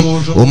സന്തോഷം,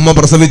 ഉമ്മ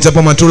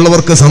പ്രസവിച്ചപ്പോ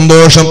മറ്റുള്ളവർക്ക്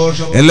സന്തോഷം,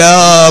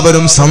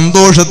 എല്ലാവരും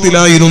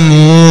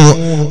സന്തോഷത്തിലായിരുന്നു.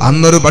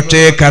 അന്നൊരു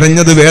പക്ഷേ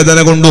കരഞ്ഞത് വേദന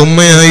കൊണ്ട്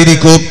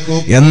ഉമ്മയായിരിക്കും.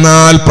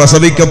 എന്നാൽ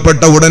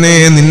പ്രസവിക്കപ്പെട്ട ഉടനെ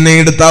നിന്നെ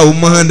എടുത്ത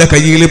ഉമ്മാന്റെ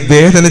കയ്യിൽ,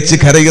 വേദനിച്ച്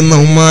കരയുന്ന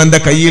ഉമ്മാന്റെ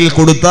കയ്യിൽ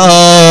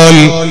കൊടുത്താൽ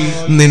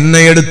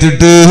നിന്നെ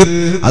എടുത്തിട്ട്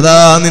അതാ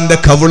നിന്റെ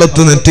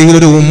കവിളത്ത് നെറ്റിയിൽ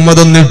ഒരു ഉമ്മ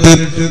തന്നിട്ട്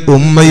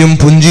ഉമ്മയും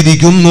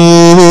പുഞ്ചിരിക്കുന്നു.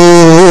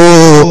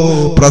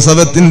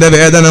 പ്രസവത്തിന്റെ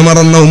വേദന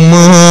മറന്ന ഉമ്മ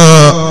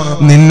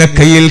നിന്നെ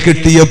കയ്യിൽ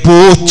കിട്ടിയപ്പോ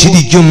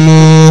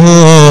ചിരിക്കുന്നു.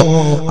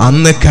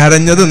 അന്ന്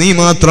കരഞ്ഞത് നീ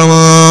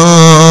മാത്രമാണ്.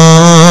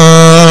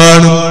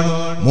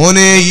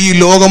 മോനെ, ഈ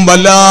ലോകം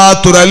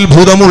വല്ലാത്തൊരു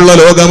അത്ഭുതമുള്ള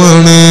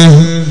ലോകമാണ്.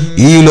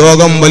 ഈ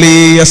ലോകം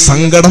വലിയ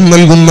സങ്കടം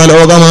നൽകുന്ന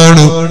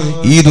ലോകമാണ്.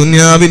 ഈ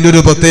ദുനിയാവിന്റെ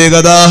ഒരു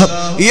പ്രത്യേകത,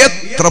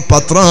 എത്ര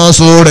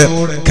പത്രാസോടെ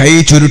കൈ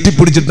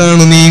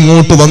ചുരുട്ടിപ്പിടിച്ചിട്ടാണ് നീ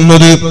ഇങ്ങോട്ട്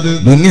വന്നത്.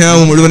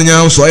 ദുനിയാവ് മുഴുവൻ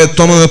ഞാൻ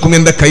സ്വായത്തമാക്കും,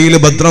 എന്റെ കയ്യിൽ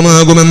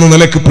ഭദ്രമാകുമെന്ന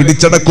നിലക്ക്,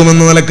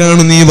 പിടിച്ചടക്കുമെന്ന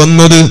നിലക്കാണ് നീ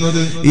വന്നത്.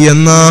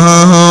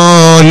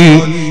 എന്നാൽ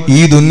ഈ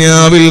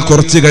ദുനിയാവിൽ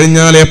കുറച്ചു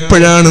കഴിഞ്ഞാൽ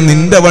എപ്പോഴാണ്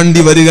നിന്റെ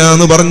വണ്ടി വരിക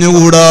എന്ന്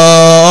പറഞ്ഞുകൂടാ.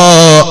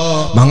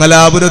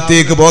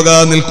 മംഗലാപുരത്തേക്ക്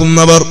പോകാൻ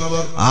നിൽക്കുന്നവർ,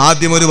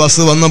 ആദ്യം ഒരു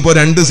ബസ് വന്നപ്പോ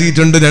 2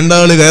 സീറ്റുണ്ട്, 2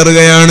 ആള്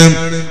കയറുകയാണ്.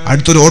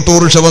 അടുത്തൊരു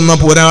ഓട്ടോറിക്ഷ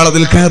വന്നപ്പോ ഒരാൾ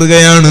അതിൽ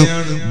കയറുകയാണ്.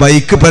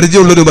 ബൈക്ക്,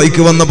 പരിചയമുള്ളൊരു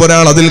ബൈക്ക് വന്നപ്പോ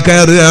ഒരാൾ അതിൽ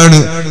കയറുകയാണ്.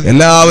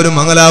 എല്ലാവരും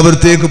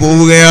മംഗലാപുരത്തേക്ക്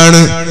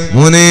പോവുകയാണ്.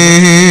 മോനെ,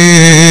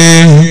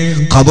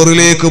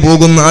 ഖബറിലേക്ക്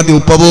പോകുന്ന, ആദ്യം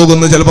ഉപ്പ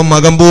പോകുന്നു, ചിലപ്പോ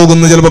മകൻ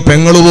പോകുന്നു, ചിലപ്പോ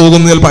പെങ്ങള്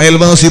പോകുന്നു, ചിലപ്പോ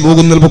അയൽവാസി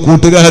പോകുന്നു, ചിലപ്പോ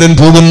കൂട്ടുകാരൻ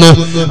പോകുന്നു,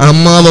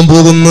 അമ്മാവൻ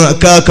പോകുന്നു,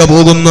 അക്കാക്ക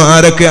പോകുന്നു.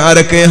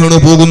 ആരൊക്കെയാണ്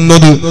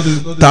പോകുന്നത്?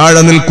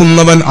 താഴെ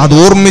നിൽക്കുന്നവൻ അത്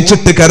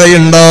ഓർമ്മിച്ചിട്ട്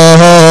കരയണ്ട,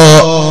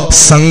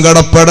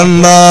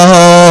 സങ്കടപ്പെടണ്ട.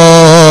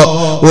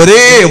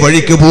 ഒരേ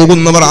വഴിക്ക്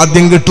പോകുന്നവർ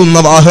ആദ്യം കിട്ടുന്ന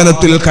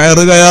വാഹനത്തിൽ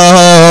കയറുകയാ.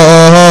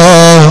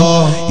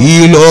 ഈ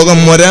ലോകം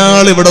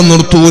ഒരാൾ ഇവിടെ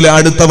നിർത്തൂല.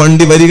 അടുത്ത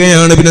വണ്ടി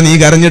വരികയാണ്. പിന്നെ നീ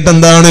കരഞ്ഞിട്ട്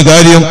എന്താണ്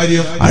കാര്യം?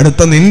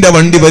 അടുത്ത നിന്റെ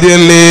വണ്ടി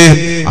വരികയല്ലേ.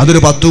 അതൊരു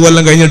 10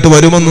 കൊല്ലം കഴിഞ്ഞിട്ട്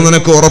വരുമെന്ന്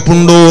നിനക്ക്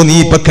ഉറപ്പുണ്ടോ? നീ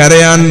ഇപ്പൊ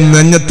കരയാൻ,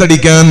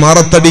 നെഞ്ഞത്തടിക്കാൻ,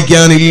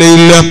 മാറത്തടിക്കാൻ ഇല്ല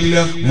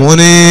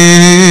മോനെ.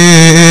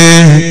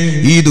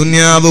 ഈ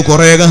ദുനിയാവ്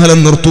കുറെ കാലം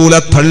നിർത്തൂല,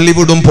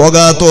 തള്ളിവിടും.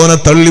 പോകാത്തോനെ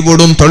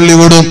തള്ളിവിടും.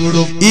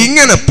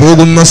 ഇങ്ങനെ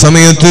പോകുന്ന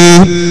സമയത്ത്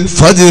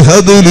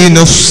ഫജ്ഹദ്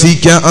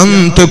ലിനഫ്സിക അൻ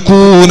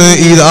തകൂന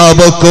ഇദാ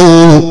ബകൂ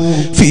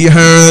ഫീ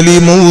ഹാലി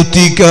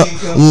മൗതിക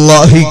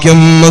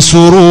ലാഹികം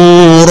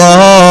മസ്റൂറാ.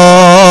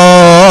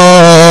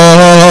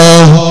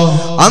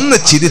 അന്ന്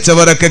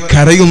ചിരിച്ചവരൊക്കെ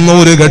കരയുന്ന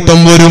ഒരു ഘട്ടം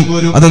വരും.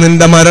 അത്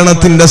നിന്റെ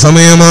മരണത്തിന്റെ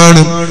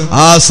സമയമാണ്.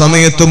 ആ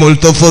സമയത്ത്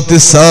മുൽതഫത്തി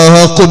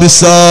സാഖു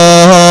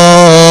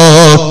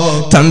ബിസാഖ്,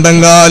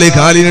 തണ്ടങ്കാലി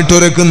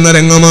കാലിനിട്ടൊരക്കുന്ന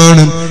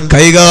രംഗമാണ്.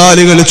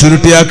 കൈകാലുകൾ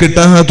ചുരുട്ടിയാ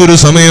കിട്ടാത്തൊരു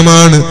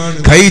സമയമാണ്.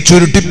 കൈ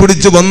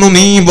ചുരുട്ടിപ്പിടിച്ച് വന്നു,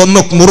 നീ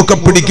വന്ന് മുറുക്ക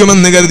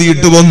പിടിക്കുമെന്ന്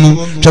കരുതിയിട്ട് വന്നു.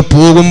 പക്ഷെ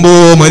പോകുമ്പോ,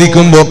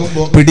 മരിക്കുമ്പോ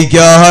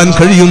പിടിക്കാൻ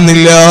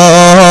കഴിയുന്നില്ല.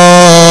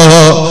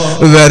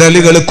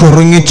 വിരലുകൾ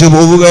കുറുങ്ങിച്ചു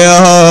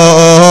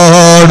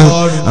പോവുകയാണ്.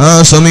 ആ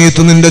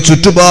സമയത്ത് നിന്റെ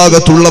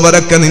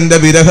ചുറ്റുഭാഗത്തുള്ളവരൊക്കെ നിന്റെ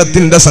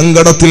വിരഹത്തിന്റെ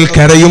സങ്കടത്തിൽ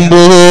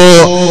കരയുമ്പോ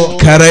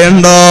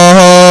കരയണ്ട.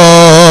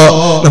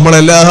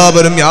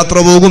 നമ്മളെല്ലാവരും യാത്ര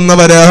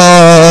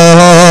പോകുന്നവരാണ്.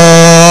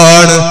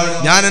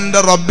 ഞാൻ എന്റെ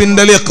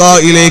റബ്ബിന്റെ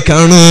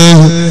ലിഖായിലേക്കാണ്.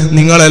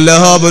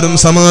 നിങ്ങളെല്ലാവരും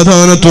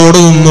സമാധാനത്തോടെ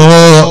നിന്നോ.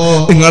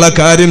 നിങ്ങളെ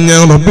കാര്യം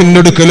ഞാൻ റബ്ബിന്റെ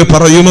അടുക്കൽ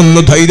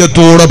പറയുമെന്ന്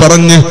ധൈര്യത്തോടെ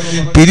പറഞ്ഞ്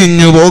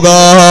പിരിഞ്ഞു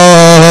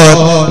പോകാൻ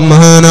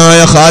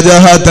ഖാജ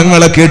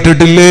തങ്ങളെ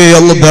കേട്ടിട്ടില്ലേ?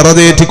 അല്ലാഹു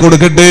ദറജേറ്റി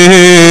കൊടുക്കട്ടെ.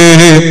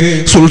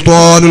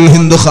 സുൽത്താനുൽ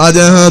ഹിന്ദ് ഖാജ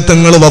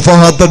തങ്ങൾ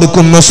വഫാത്ത്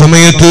എടുക്കുന്ന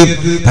സമയത്ത്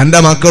തന്റെ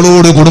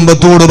മക്കളോട്,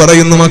 കുടുംബത്തോട്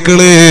പറയുന്നു,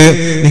 മക്കളെ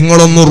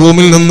നിങ്ങളൊന്ന്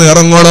റൂമിൽ നിന്ന്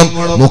ഇറങ്ങണം,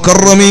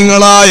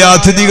 മുകറമീങ്ങളായ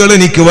അതിഥികൾ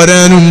എനിക്ക്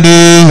വരാനുണ്ട്,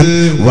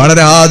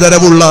 വളരെ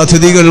ആദരവുള്ള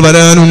അതിഥികൾ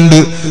വരാനുണ്ട്,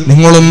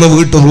 നിങ്ങളൊന്ന്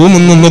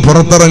റൂമിൽ നിന്ന്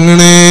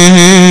പുറത്തിറങ്ങണേ.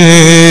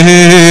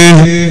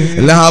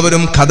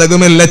 എല്ലാവരും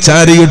കതകുമെല്ലാം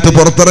ചാരിയിട്ട്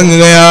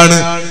പുറത്തിറങ്ങുകയാണ്.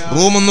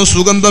 റൂമൊന്ന്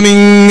സുഗന്ധം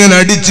ഇങ്ങനെ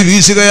അടിച്ചു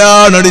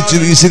വീശുകയാണ്.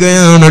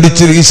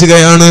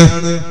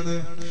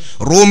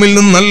 റൂമിൽ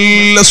നിന്ന്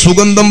നല്ല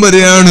സുഗന്ധം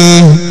വരികയാണ്.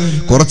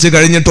 കുറച്ച്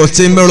കഴിഞ്ഞിട്ട്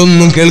ഒച്ചയും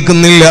ബഹളമൊന്നും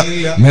കേൾക്കുന്നില്ല.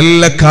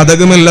 മെല്ലെ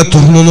കതകുമെല്ലാം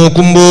തുറന്നു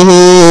നോക്കുമ്പോ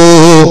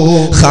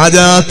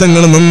ഖാജാ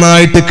തങ്ങൾ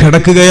നന്നായിട്ട്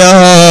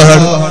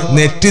കിടക്കുകയാണ്.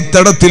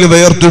 നെറ്റിത്തടത്തിൽ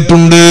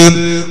വേർത്തിട്ടുണ്ട്.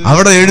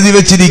 അവിടെ എഴുതി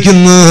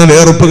വെച്ചിരിക്കുന്ന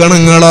വേർപ്പ്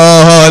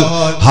കണങ്ങളാൽ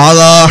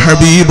ഹാദാ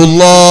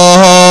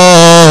ഹബീബുല്ലാഹ്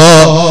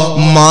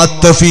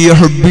മാത ഫീ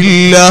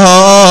ഹുബ്ബില്ലാഹ്,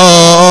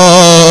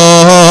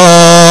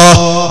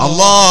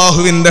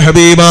 അല്ലാഹുവിന്റെ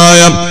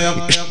ഹബീബായ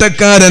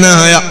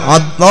ഇഷ്ടക്കാരനായ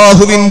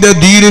അല്ലാഹുവിന്റെ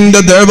ദീനിന്റെ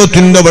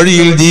ദഅവത്തിന്റെ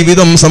വഴിയിൽ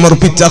ജീവിതം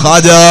സമർപ്പിച്ച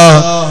ഖാജ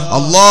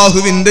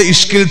അല്ലാഹുവിന്റെ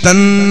ഇഷ്കിൽ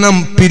തന്നെ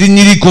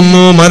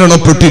പിരിഞ്ഞിരിക്കുന്നു,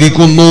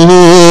 മരണപ്പെട്ടിരിക്കുന്നു.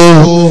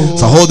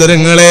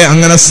 സഹോദരങ്ങളെ,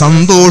 അങ്ങനെ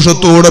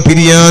സന്തോഷത്തോടെ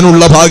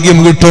പിരിയാനുള്ള ഭാഗ്യം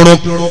കിട്ടണം.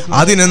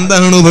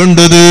 അതിനെന്താണ്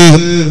വേണ്ടത്?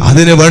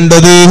 അതിന്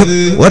വേണ്ടത്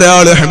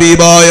ഒരാള്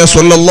ഹബീബായ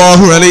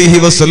സ്വല്ലല്ലാഹു അലൈഹി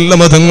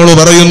വസല്ലമ തങ്ങൾ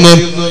പറയുന്നു,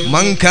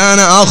 മൻ കാന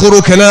ആഖിറു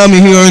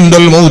കലാമിഹി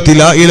ഇൻദൽ മൗതി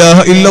ലാ ഇലാഹ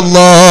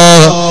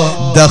ഇല്ലല്ലാഹ്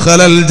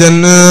ദഖലൽ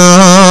ജന്ന.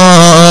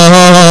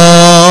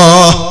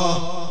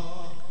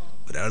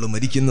 ഒരാൾ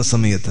മരിക്കുന്ന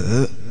സമയത്ത്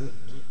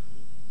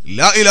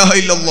ലാ ഇലാഹ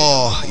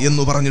ഇല്ലല്ലാഹ്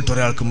എന്ന് പറഞ്ഞിട്ട്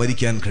ഒരാൾക്ക്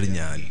മരിക്കാൻ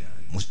കഴിഞ്ഞാൽ,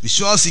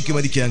 വിശ്വാസിക്ക്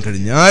മരിക്കാൻ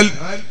കഴിഞ്ഞാൽ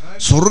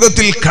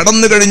സ്വർഗത്തിൽ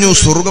കടന്നു കഴിഞ്ഞു,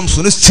 സ്വർഗം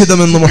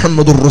സുനിശ്ചിതമെന്ന്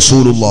മുഹമ്മദുർ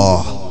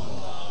റസൂലുള്ളാഹ്.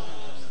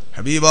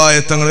 ഹബീബായ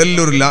തങ്ങൾ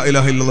എല്ലാവരും ലാ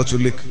ഇലാഹ ഇല്ലല്ലാഹ്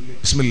ചൊല്ലി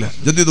ബിസ്മില്ലാഹ്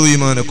ജദ്ദിദു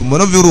ഈമാനക്കും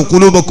വനവ്വിറു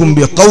ഖുലൂബക്കും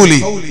ബിഖൗലി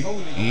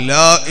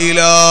ലാ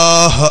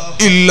ഇലാഹ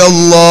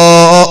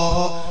ഇല്ലല്ലാഹ്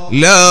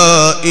ലാ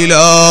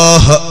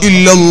ഇലാഹ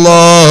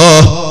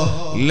ഇല്ലല്ലാഹ്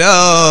ലാ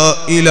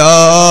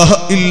ഇലാഹ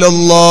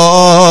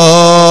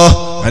ഇല്ലല്ലാഹ്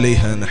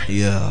അലൈഹാ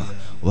നഹ്യാ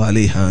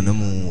വഅലൈഹാ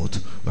നമൂത്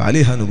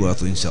വഅലൈഹാ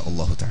നുബഅത്തു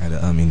ഇൻഷാഅല്ലാഹു തആല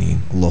ആമീൻ.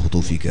 അല്ലാഹു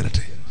തൗഫീഖ്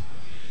തരട്ടെ.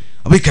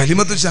 അപ്പൊ ഈ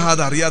കലിമത്തുൽ ഷഹാദ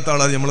അറിയാത്ത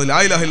ആളാണ് നമ്മൾ, ലാ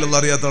ഇലാഹ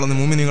ഇല്ലല്ലാഹ് അറിയാത്ത ആളാണ്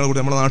മുഅ്മിനീങ്ങൾ കൂടി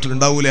നമ്മുടെ നാട്ടിൽ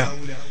ഉണ്ടാവൂല.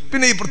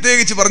 പിന്നെ ഈ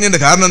പ്രത്യേകിച്ച് പറഞ്ഞതിന്റെ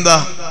കാരണം എന്താ?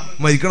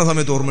 മരിക്കണ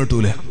സമയത്ത് ഓർമ്മ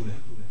കിട്ടൂല,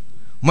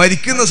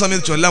 മരിക്കുന്ന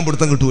സമയത്ത് ചൊല്ലാൻ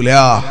പിടുത്തം കിട്ടൂല.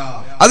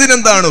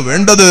 അതിനെന്താണ്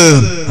വേണ്ടത്?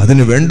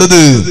 അതിന്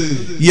വേണ്ടത്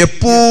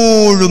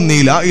എപ്പോഴും നീ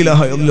ലാ ഇലാഹ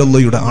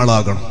ഇല്ലല്ലാഹയുടെ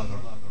ആളാകണം.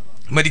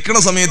 മരിക്കണ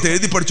സമയത്ത്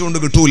എഴുതി പഠിച്ചുകൊണ്ട്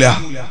കിട്ടൂല.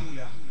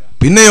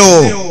 പിന്നെയോ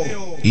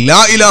ലാ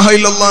ഇലാഹ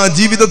ഇല്ലല്ലാഹ്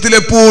ജീവിതത്തിൽ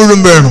എപ്പോഴും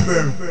വേണം.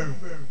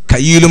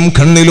 കയ്യിലും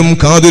കണ്ണിലും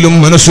കാതിലും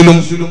മനസ്സിലും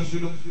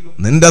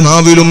നിന്റെ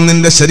നാവിലും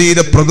നിന്റെ ശരീര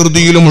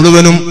പ്രകൃതിയിലും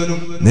മുഴുവനും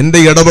നിന്റെ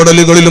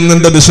ഇടപെടലുകളിലും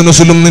നിന്റെ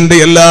ബിസിനസ്സിലും നിന്റെ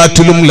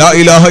എല്ലാറ്റിലും ലാ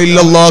ഇലാഹ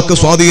ഇല്ലല്ലാഹ്ക്ക്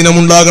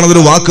സ്വാധീനമുണ്ടാകണം.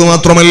 അതൊരു വാക്ക്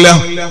മാത്രമല്ല,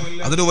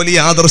 അതൊരു വലിയ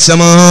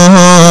ആദർശമാ.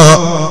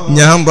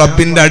 ഞാൻ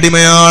റബ്ബിന്റെ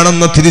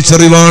അടിമയാണെന്ന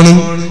തിരിച്ചറിവാണ്,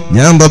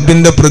 ഞാൻ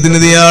റബ്ബിന്റെ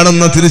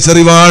പ്രതിനിധിയാണെന്ന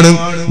തിരിച്ചറിവാണ്.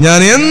 ഞാൻ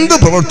എന്ത്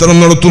പ്രവർത്തനം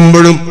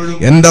നടത്തുമ്പോഴും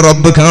എന്റെ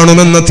റബ്ബ്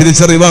കാണുമെന്ന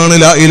തിരിച്ചറിവാണ്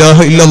ലാ ഇലാഹ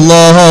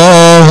ഇല്ലല്ലാഹ്.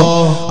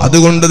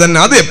 അതുകൊണ്ട് തന്നെ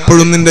അത്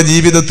എപ്പോഴും നിന്റെ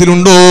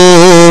ജീവിതത്തിലുണ്ടോ?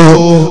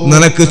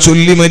 നിനക്ക്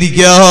ചൊല്ലി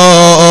മരിക്കാ.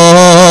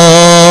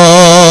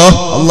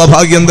 അല്ലാഹ്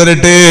ഭാഗ്യം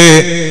തരട്ടെ.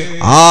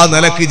 ആ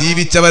നിലക്ക്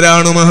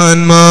ജീവിച്ചവരാണ്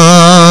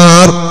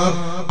മഹാന്മാർ.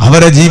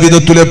 അവരെ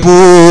ജീവിതത്തിൽ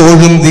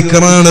എപ്പോഴും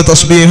ദിക്റാണ്,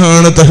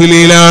 തസ്ബീഹാണ്,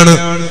 തഹ്ലീലാണ്.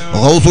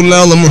 ഗൗസുൽ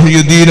ആലം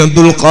മുഹ്യിദ്ദീൻ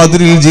അബ്ദുൽ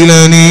ഖാദിർ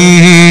ജിലാനി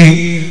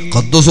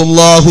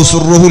ഖദ്ദസല്ലാഹു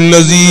സിർറുൽ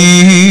അസീസ്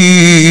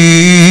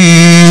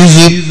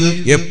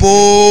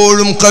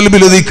എപ്പോഴും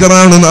ഖൽബിൽ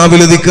ദിക്റാണ്,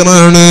 നാവിൽ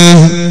ദിക്റാണ്.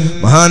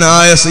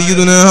 മഹാനായ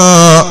സയ്യിദുനാ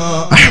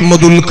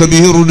അഹ്മദുൽ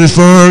കബീർ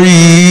റിഫായി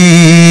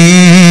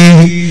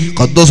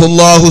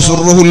ഖദ്ദസല്ലാഹു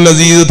സിർറുൽ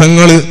അസീസ്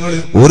തങ്ങൾ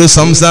ഒരു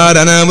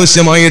സംസാരം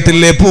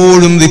അനാവശ്യമായിട്ടില്ല,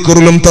 എപ്പോഴും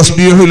ദിക്റിലും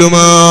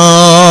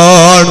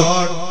തസ്ബീഹിലുമാണ്.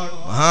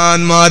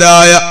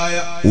 മഹാന്മാരായ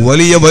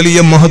വലിയ വലിയ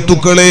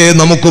മഹത്തുക്കളെ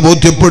നമുക്ക്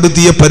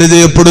ബോധ്യപ്പെടുത്തിയ,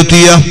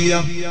 പരിചയപ്പെടുത്തിയ,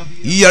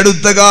 ഈ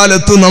അടുത്ത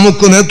കാലത്ത്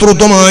നമുക്ക്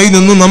നേതൃത്വമായി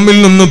നിന്ന് നമ്മിൽ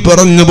നിന്ന്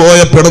പറഞ്ഞുപോയ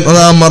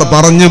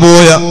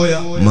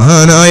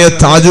മഹാനായ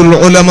താജുൽ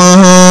ഉലമാ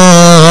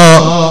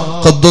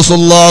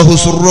ഖദ്ദസല്ലാഹു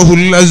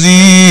സിർറുൽ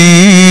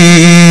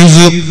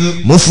അസീസ്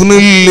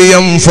മുഫ്നിൽ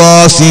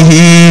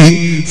ലിഅൻഫാസിഹി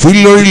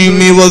ഫിൽ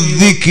ഇൽമി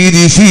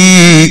വദ്ദിക്രി ഫീ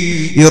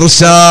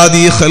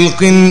ഇർശാദി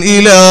ഖൽഖിൻ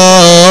ഇലാ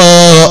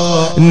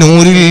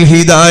നൂറിൽ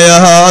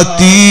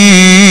ഹിദായത്തി.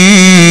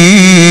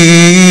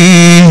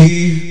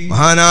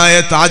 മഹാനായ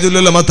താജുൽ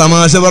ഉലമ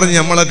തമാശ പറഞ്ഞ്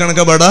നമ്മളെ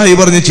കണക്ക് ബടായി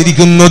പറഞ്ഞ്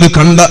ചിരിക്കുന്നത്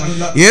കണ്ട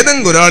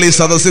ഏതെങ്കിലും ഒരാൾ ഈ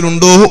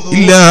സദസ്സിലുണ്ടോ?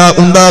 ഇല്ല,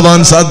 ഉണ്ടാവാൻ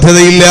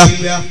സാധ്യതയില്ല.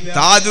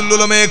 താജുൽ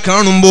ഉലമയെ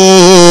കാണുമ്പോ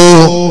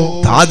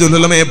താജുൽ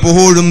ഉലമ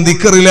എപ്പോഴും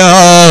ദിക്റില,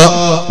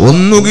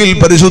 ഒന്നുകിൽ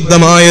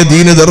പരിശുദ്ധമായ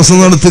ദീന് ദർസ്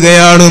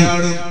നടത്തുകയാണ്,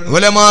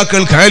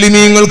 ഉലമാക്കൾക്ക്,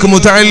 ആലിമീങ്ങൾക്ക്,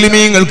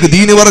 മുതഅല്ലിമീങ്ങൾക്ക്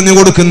ദീന് പറഞ്ഞു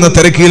കൊടുക്കുന്ന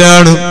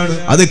തിരക്കിലാണ്.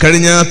 അത്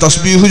കഴിഞ്ഞ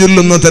തസ്ബീഹ്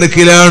ചൊല്ലുന്ന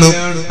തിരക്കിലാണ്.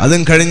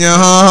 അതും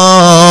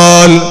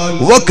കഴിഞ്ഞാൽ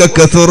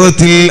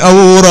വകകസറത്തിൽ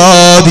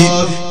ഔറാദി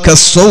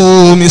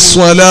കസ്സൗമി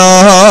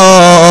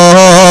സ്വലാഹ്.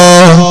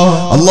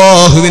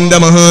 അല്ലാഹുവിന്റെ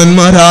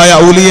മഹാന്മാരായ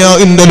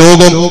ഔലിയാഇന്റെ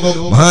ലോകം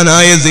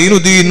മഹാനായ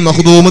സൈനുദ്ദീൻ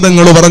മഖ്ദൂം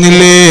തങ്ങൾ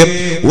പറഞ്ഞില്ലേ,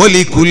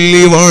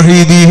 വലികുല്ലി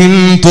വാഹിദിഹിൻ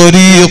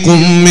ത്വരീഖും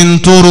മിൻ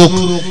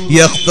തുറുഖ്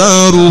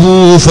യഖ്താറുഹു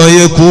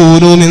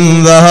ഫയകൂനു മിൻ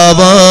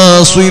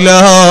ദഹബാസിലാഹ്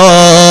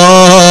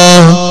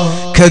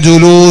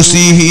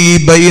കജുലൂസിഹി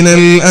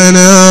ബൈനൽ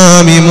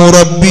അനാമി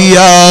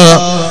മുറബ്ബിയാ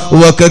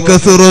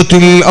وككثرة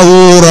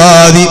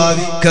الأوراد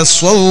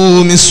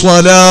كالصوم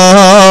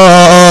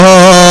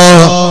الصلاة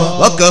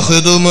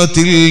وكخدمة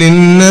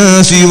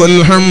للناس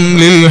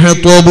والحمل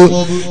الحطب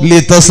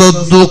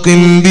لتصدق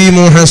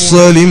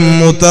بمحصل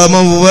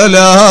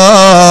متمولا.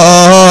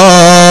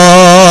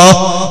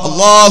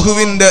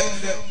 അല്ലാഹുവിന്റെ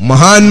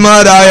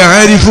മഹാന്മാരായ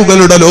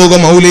ആരിഫുകളുടെ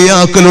ലോകം,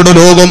 ഔലിയാക്കളുടെ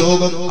ലോകം,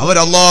 അവർ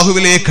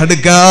അല്ലാഹുവിലേക്ക്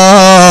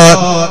അടുക്കാൻ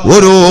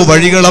ഓരോ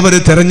വഴികൾ അവർ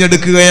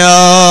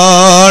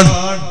തിരഞ്ഞെടുക്കുകയാണ്.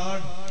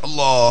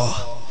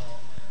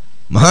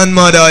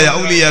 മഹാന്മാരായ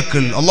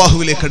ഔലിയാക്കൾ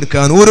അല്ലാഹുവിലേക്ക്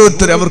അടുക്കാൻ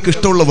ഓരോരുത്തർ അവർക്ക്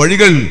ഇഷ്ടമുള്ള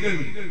വഴികൾ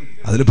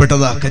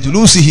അതിൽപ്പെട്ടതാ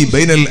കജുലൂസിഹി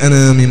ബൈനൽ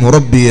അനാമി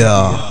മുറബ്ബിയ.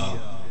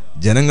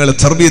 ജനങ്ങളെ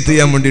തർബിയത്ത്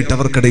ചെയ്യാൻ വേണ്ടിയിട്ട്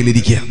അവർക്കിടയിൽ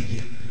ഇരിക്കുക,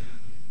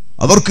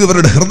 അവർക്ക്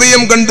ഇവരുടെ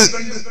ഹൃദയം കണ്ട്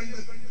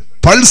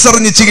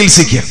പൾസറിഞ്ഞ്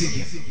ചികിത്സിക്കുക,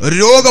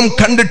 രോഗം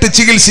കണ്ടിട്ട്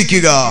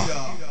ചികിത്സിക്കുക.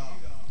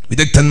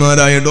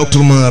 വിദഗ്ധന്മാരായ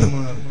ഡോക്ടർമാർ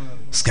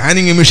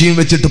സ്കാനിങ് മെഷീൻ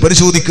വെച്ചിട്ട്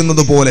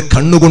പരിശോധിക്കുന്നത് പോലെ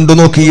കണ്ണുകൊണ്ട്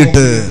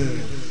നോക്കിയിട്ട്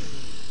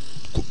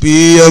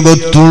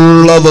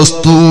കുപ്പിയകത്തുള്ള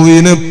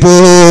വസ്തുവിനെ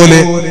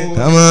പോലെ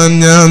കാണാൻ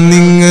ഞാൻ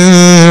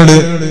നിങ്ങളുടെ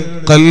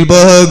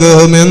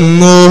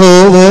കൽബകമെന്നോ.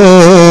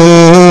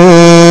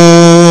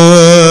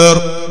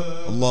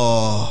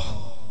 അല്ലാഹ്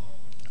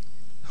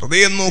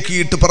ഹൃദയം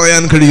നോക്കിയിട്ട്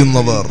പറയാൻ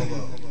കഴിയുന്നവർ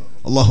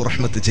അല്ലാഹു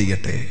റഹ്മത്ത്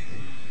ചെയ്യട്ടെ.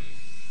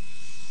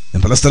 ഞാൻ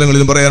പല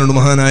സ്ഥലങ്ങളിലും പറയാനുണ്ട്.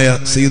 മഹാനായ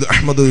സയ്യിദ്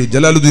അഹ്മദ്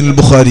ജലാലുദ്ദീൻ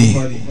ബുഖാരി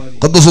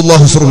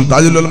ഖദ്ദസുല്ലാഹു സിർറഹു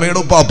താജുൽ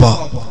ഉലമയുടെ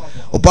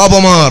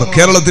ഉപ്പാപ്പമാർ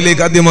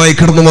കേരളത്തിലേക്ക് ആദ്യമായി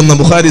കടന്നു വന്ന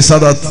ബുഖാരി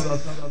സാദാത്ത്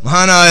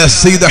മഹാനായ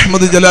സയ്യിദ്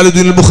അഹ്മദ്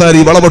ജലാലുദ്ദീൻ ബുഖാരി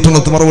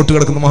വളപട്ടണത്ത് മറവിട്ട്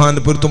കിടക്കുന്ന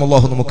മഹാന്റെ പൊരുത്തം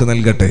അല്ലാഹു നമുക്ക്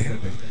നൽകട്ടെ.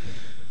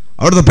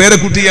 അവിടുത്തെ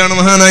പേരക്കുട്ടിയാണ്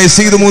മഹാനായ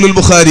സയ്യിദ് മൂലുൽ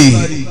ബുഖാരി.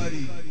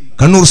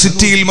 കണ്ണൂർ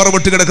സിറ്റിയിൽ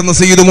മറവിട്ട് കിടക്കുന്ന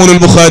സയ്യിദ് മൂലുൽ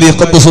ബുഖാരി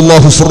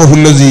ഖദ്ദസുല്ലാഹു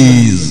സിർറഹുൽ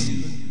അസീസ്.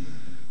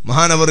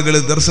 മഹാനവറുകൾ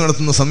ദർശനം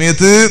നടത്തുന്ന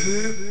സമയത്ത്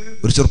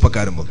ഒരു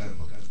ചെറുപ്പക്കാരൻ വന്നു.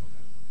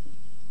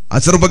 ആ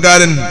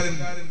ചെറുപ്പക്കാരൻ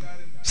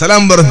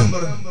സലാം പറഞ്ഞു,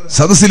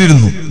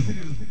 സദസ്സിലിരുന്നു.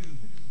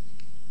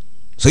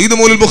 സയ്യിദ്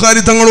മൂലുൽ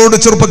ബുഖാരി തങ്ങളോട്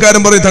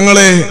ചെറുപ്പക്കാരൻ പറയും,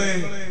 തങ്ങളെ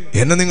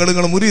എന്നെ നിങ്ങൾ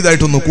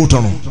മുരീദായിട്ടൊന്ന്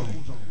കൂട്ടണം,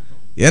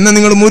 എന്നെ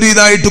നിങ്ങൾ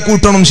മുരീദായിട്ട്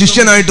കൂട്ടണം,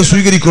 ശിഷ്യനായിട്ട്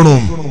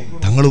സ്വീകരിക്കണം.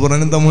 തങ്ങൾ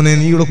പറഞ്ഞു, എന്താ മോനെ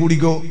നീ ഇവിടെ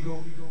കൂടിക്കോ.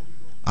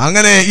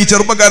 അങ്ങനെ ഈ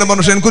ചെറുപ്പക്കാരൻ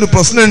പറഞ്ഞു, പക്ഷെ എനിക്കൊരു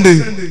പ്രശ്നമുണ്ട്,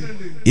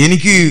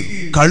 എനിക്ക്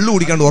കള്ളു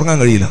കുടിക്കാണ്ട് ഉറങ്ങാൻ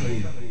കഴിയില്ല,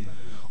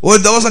 ഒരു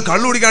ദിവസം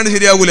കള്ളു കുടിക്കാണ്ട്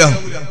ശരിയാകൂല,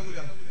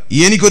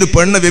 എനിക്കൊരു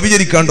പെണ്ണ്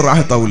വ്യഭിചരിക്കാണ്ട്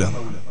റാഹത്താവൂല.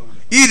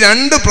 ഈ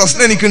രണ്ട്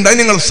പ്രശ്നം എനിക്കുണ്ടായി,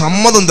 നിങ്ങൾ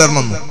സമ്മതം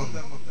തരണം.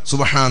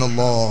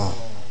 സുബ്ഹാനല്ലാഹ്.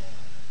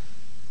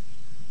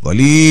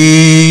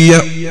 വലിയ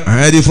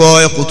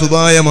ആരിഫായ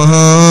ഖുതുബായ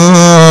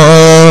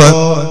മഹാൻ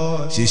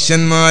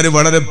ശിഷ്യന്മാര്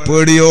വളരെ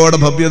പേടിയോടെ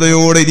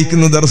ഭവ്യതയോടെ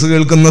ഇരിക്കുന്ന ദർസ്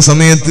കേൾക്കുന്ന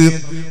സമയത്ത്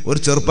ഒരു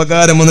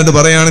ചെറുപ്പക്കാരൻ വന്നിട്ട്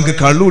പറയാണ്,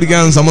 കള്ളു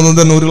കുടിക്കാൻ സമ്മതം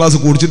തന്നെ, ഒരു ഗ്ലാസ്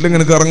കുടിച്ചിട്ട്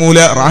എനിക്ക് ഇറങ്ങൂല,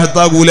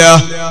 റാഹത്താകൂല,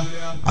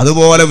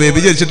 അതുപോലെ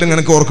വ്യഭിചരിച്ചിട്ട്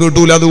എനിക്ക് ഉറക്കം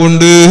കിട്ടൂല,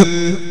 അതുകൊണ്ട്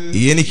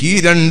എനിക്ക് ഈ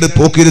രണ്ട്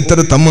പോക്കിരുത്തര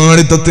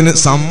തമ്മാടിത്തത്തിന്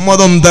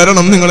സമ്മതം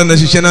തരണം, നിങ്ങൾ എന്നെ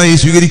ശിഷ്യനായി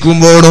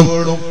സ്വീകരിക്കുമ്പോഴും.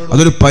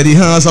 അതൊരു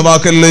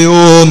പരിഹാസവാക്കല്ലയോ,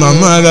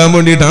 നന്നാകാൻ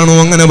വേണ്ടിയിട്ടാണോ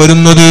അങ്ങനെ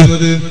വരുന്നത്?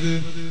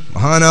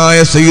 മഹാനായ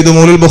സയ്യിദ്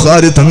മൂലുൽ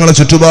ബുഖാരി തങ്ങളെ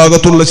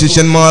ചുറ്റുഭാഗത്തുള്ള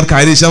ശിഷ്യന്മാർക്ക്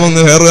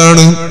അരിശമങ്ങ്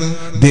കയറുകയാണ്,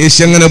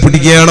 ദേഷ്യം അങ്ങനെ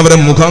പിടിക്കുകയാണ്, അവരെ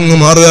മുഖം അങ്ങ്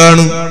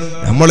മാറുകയാണ്.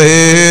 നമ്മളെ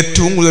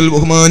ഏറ്റവും കൂടുതൽ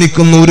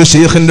ബഹുമാനിക്കുന്ന ഒരു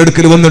ഷെയ്ഖിന്റെ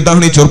അടുക്കൽ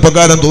വന്നിട്ടാണ് ഈ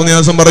ചെറുപ്പക്കാരൻ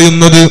തോന്നിയാസം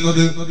പറയുന്നത്.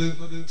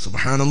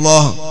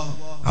 സുബ്ഹാനല്ലാഹ്.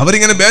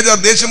 അവരിങ്ങനെ ബേജാർ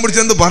ദേഷ്യം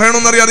പിടിച്ചെന്ത്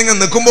പറയണമെന്നറിയാതെ ഇങ്ങനെ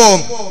നിൽക്കുമ്പോ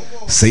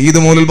സയ്യിദ്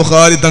മൂലുൽ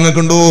ബുഖാരി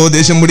തങ്ങൾക്കുണ്ടോ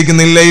ദേഷ്യം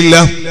പിടിക്കുന്നില്ല. ഇല്ല.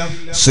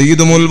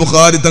 സയ്യിദ് മൂലുൽ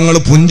ബുഖാരി തങ്ങൾ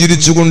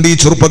പുഞ്ചിരിച്ചുകൊണ്ട് ഈ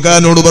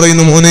ചെറുപ്പക്കാരനോട്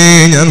പറയുന്നു, മോനെ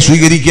ഞാൻ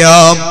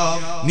സ്വീകരിക്കാം,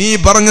 നീ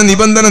പറഞ്ഞ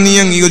നിബന്ധന നീ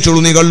അംഗീകരിച്ചോളൂ,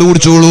 നീ കള്ളു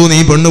കുടിച്ചോളൂ, നീ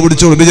പെണ്ണ്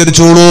പിടിച്ചോളൂ,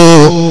 വിചരിച്ചോളൂ,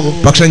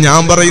 പക്ഷെ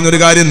ഞാൻ പറയുന്ന ഒരു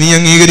കാര്യം നീ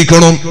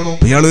അംഗീകരിക്കണം.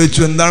 ഇയാൾ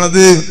ചോദിച്ചു,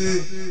 എന്താണത്?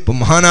 ഇപ്പൊ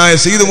മഹാനായ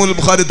സയ്യിദ് മൂലുൽ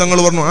ബുഖാരി തങ്ങൾ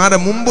പറഞ്ഞു,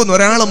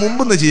 ഒരാളെ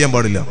മുമ്പെന്ന് ചെയ്യാൻ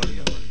പാടില്ല,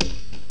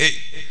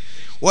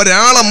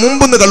 ഒരാളെ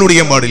മുമ്പെന്ന് കള്ളു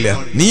കുടിക്കാൻ പാടില്ല,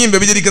 നീയും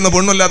വ്യഭിചരിക്കുന്ന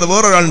പെണ്ണല്ലാതെ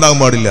വേറൊരാൾ ഉണ്ടാകാൻ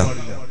പാടില്ല.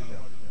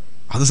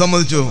 അത്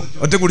സമ്മതിച്ചോ?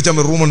 ഒറ്റ കുടിച്ചാൽ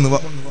മതി, റൂമെന്ന്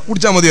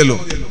കുടിച്ചാൽ മതിയല്ലോ.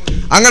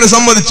 അങ്ങനെ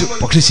സമ്മതിച്ചു.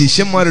 പക്ഷെ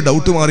ശിഷ്യന്മാര്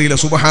ഡൗട്ട് മാറിയില്ല.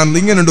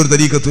 സുബ്ഹാനല്ലാഹ്, ഇങ്ങനെയുണ്ട് ഒരു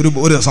തരീഖത്ത്,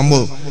 ഒരു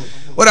സംഭവം,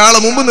 ഒരാളെ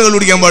മുമ്പ് നിങ്ങൾ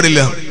കുടിക്കാൻ പാടില്ല,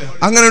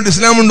 അങ്ങനെ ഒരു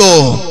ഇസ്ലാമുണ്ടോ?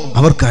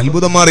 അവർക്ക്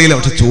അത്ഭുതം മാറിയില്ല.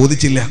 പക്ഷെ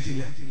ചോദിച്ചില്ല.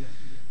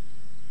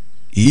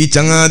 ഈ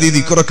ചങ്ങാതി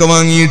ദിക്റൊക്കെ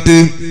വാങ്ങിയിട്ട്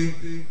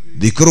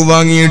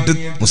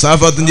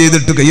മുസാഫത്തും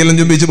ചെയ്തിട്ട് കയ്യെല്ലാം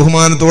ചുംബിച്ച്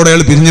ബഹുമാനത്തോടെ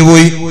അയാൾ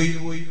പിരിഞ്ഞുപോയി.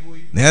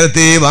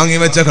 നേരത്തെ വാങ്ങി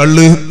വെച്ച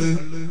കള്ള്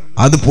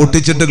അത്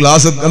പൊട്ടിച്ചിട്ട്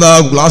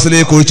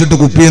ഗ്ലാസ്സിലേക്ക് ഒഴിച്ചിട്ട്,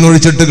 കുപ്പിയെന്ന്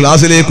ഒഴിച്ചിട്ട്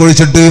ഗ്ലാസ്സിലേക്ക്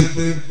ഒഴിച്ചിട്ട്,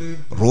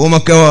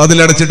 റൂമൊക്കെ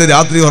അതിലടച്ചിട്ട്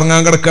രാത്രി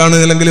ഉറങ്ങാൻ കിടക്കാണ്,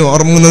 അല്ലെങ്കിൽ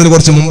ഉറങ്ങുന്നതിന്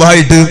കുറച്ച്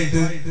മുമ്പായിട്ട്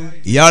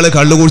ഇയാള്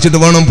കള്ളു കുടിച്ചിട്ട്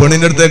വേണം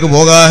പെണ്ണിന്റെ അടുത്തേക്ക്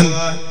പോകാൻ.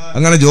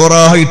 അങ്ങനെ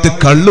ജോറായിട്ട്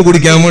കള്ളു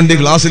കുടിക്കാൻ വേണ്ടി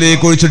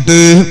ഗ്ലാസ്സിലേക്ക് ഒഴിച്ചിട്ട്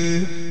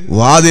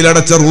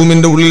വാതിലടച്ച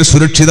റൂമിന്റെ ഉള്ളിൽ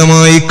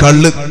സുരക്ഷിതമായി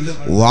കള്ള്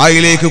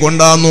വായിലേക്ക്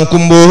കൊണ്ടാൻ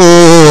നോക്കുമ്പോ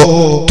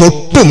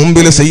തൊട്ടു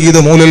മുമ്പിൽ സയ്യിദ്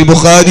മൗലൽ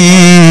ബുഖാരി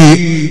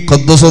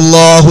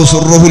ഖദ്ദസല്ലാഹു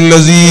സിർറഹുൽ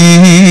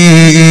അസീസ്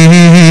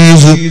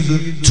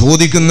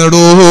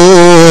ചോദിക്കുന്നടോ,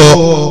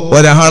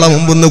 ഒരാളെ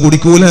മുമ്പൊന്ന്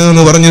കുടിക്കൂല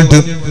എന്ന് പറഞ്ഞിട്ട്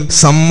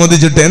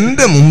സമ്മതിച്ചിട്ട്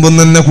എന്റെ മുമ്പ്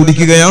തന്നെ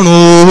കുടിക്കുകയാണോ?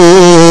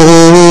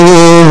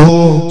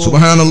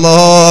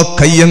 സുബ്ഹാനല്ലാഹ്,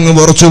 കയ്യങ്ങ്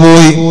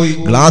പുറച്ചുപോയി,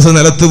 ഗ്ലാസ്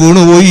നിലത്ത്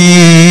വീണുപോയി,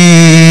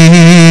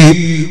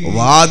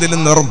 വാതിൽ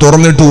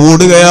തുറന്നിട്ട്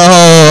ഓടുകയാ.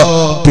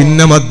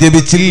 പിന്നെ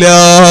മദ്യപിച്ചില്ല,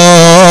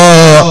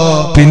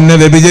 പിന്നെ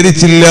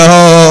വ്യഭിചരിച്ചില്ല.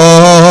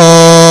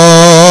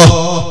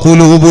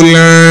 ഖുലൂബുൽ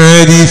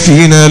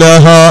ആരിഫീന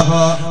ലഹാ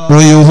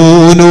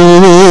ഉയൂനു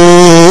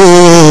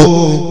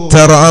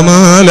തറാ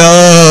മാ ലാ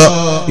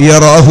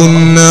യറാഹു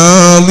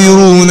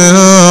الناظرون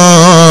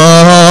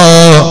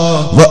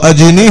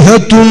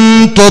وأجنحة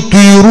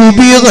تطير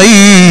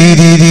بغير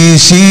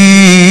ريش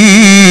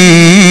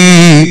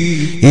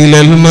إلى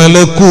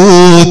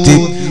الملكوت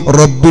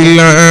رب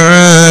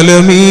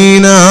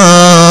العالمين.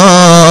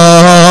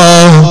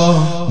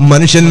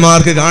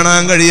 മനുഷ്യന്മാർക്ക്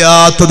കാണാൻ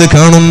കഴിയാത്തത്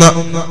കാണുന്ന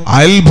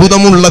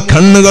അത്ഭുതമുള്ള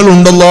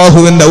കണ്ണുകളുണ്ട്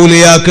അല്ലാഹുവിന്റെ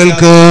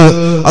ഔലിയാക്കൾക്ക്.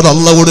 അത്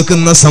അല്ലാഹു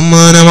കൊടുക്കുന്ന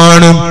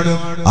സമ്മാനമാണ്.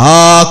 ആ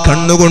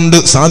കണ്ണുകൊണ്ട്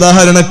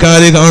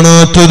സാധാരണക്കാര്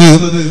കാണാത്തത്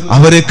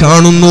അവരെ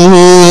കാണുന്നു,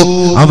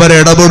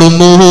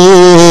 അവരിടപെടുന്നു.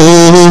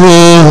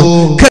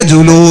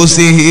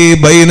 കജുലൂസിഹി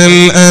ബൈനൽ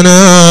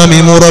അനാമി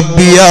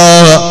മുറബ്ബിയാ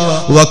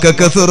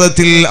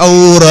വകകസറത്തിൽ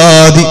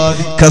ഔറാദി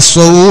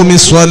കസ്സൗമി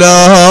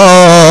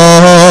സ്വലാഹ്.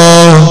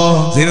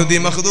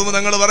 സൈനുദ്ദീൻ മഖ്ദൂം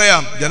തങ്ങൾ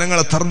പറയാം,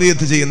 ജനങ്ങളെ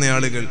തർബിയത്ത് ചെയ്യുന്ന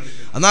ആളുകൾ.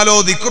 എന്നാലോ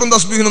ദിക്റും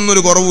തസ്ബീഹിനൊന്നും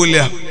ഒരു കുറവുമില്ല,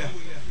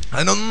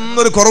 അതിനൊന്നും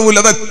ഒരു കുറവില്ല.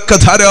 അതൊക്കെ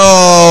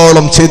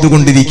ധാരാളം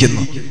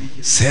ചെയ്തുകൊണ്ടിരിക്കുന്നു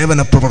സേവന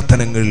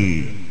പ്രവർത്തനങ്ങൾ.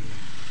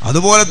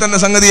 അതുപോലെ തന്നെ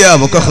സംഗതിയാ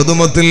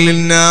വഖഖദമത്തുൽ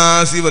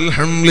ലിന്നാസി വൽ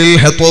ഹംലിൽ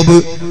ഹതബ്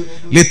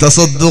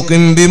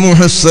ലിതസദ്ദുഖിൻ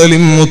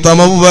ബിമുഹസ്സലിൻ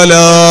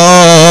മുതമവ്വലാ.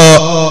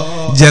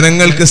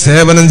 ജനങ്ങൾക്ക്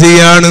സേവനം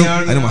ചെയ്യാണ്.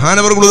 അതിന്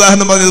മഹാനവറുകൾ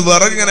ഉദാഹരണം പറഞ്ഞത്,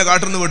 വിറക് ഇങ്ങനെ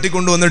കാട്ടുന്ന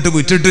വെട്ടിക്കൊണ്ട് വന്നിട്ട്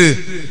വിറ്റിട്ട്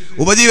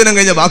ഉപജീവനം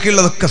കഴിഞ്ഞ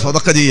ബാക്കിയുള്ളതൊക്കെ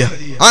സ്വതക്ക ചെയ്യാ.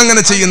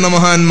 അങ്ങനെ ചെയ്യുന്ന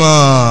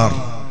മഹാന്മാർ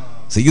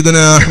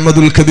സയ്യിദുനാ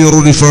അഹ്മദുൽ കബീർ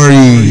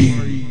റിഫായി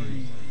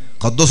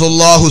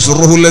ഖദ്ദസല്ലാഹു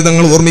സിർറഹുൽ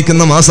തങ്ങൾ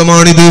ഓർമ്മിക്കുന്ന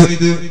മാസമാണിത്.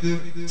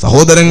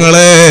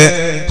 സഹോദരങ്ങളെ,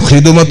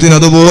 ഖിദ്മത്തിന്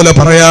അതുപോലെ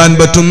പറയാൻ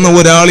പറ്റുന്ന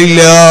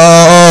ഒരാളില്ല.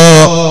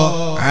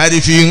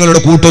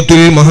 ആരിഫീങ്ങളുടെ കൂട്ടത്തിൽ,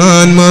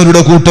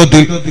 മഹാന്മാരുടെ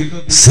കൂട്ടത്തിൽ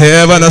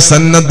സേവന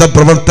സന്നദ്ധ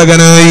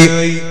പ്രവർത്തകനായി,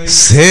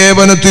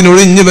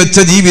 സേവനത്തിനൊഴിഞ്ഞു വെച്ച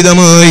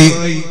ജീവിതമായി,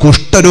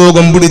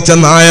 കുഷ്ഠരോഗം പിടിച്ച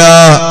നായ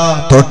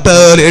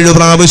തൊട്ടാൽ 7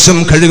 പ്രാവശ്യം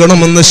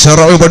കഴുകണമെന്ന്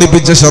ശറഉ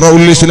പഠിപ്പിച്ച,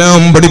 ശറഉൽ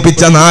ഇസ്ലാം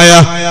പഠിപ്പിച്ച നായ,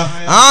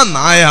 ആ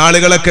നായ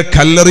ആളുകളൊക്കെ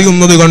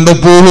കല്ലെറിയുന്നത്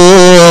കണ്ടപ്പോ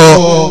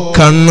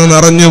കണ്ണ്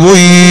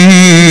നിറഞ്ഞുപോയി.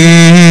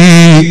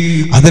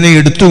 അതിനെ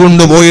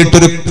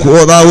എടുത്തുകൊണ്ടുപോയിട്ടൊരു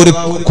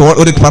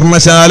ഒരു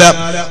പർണശാല,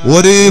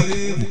 ഒരു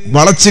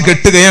വളച്ച്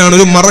കെട്ടുകയാണ്,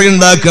 ഒരു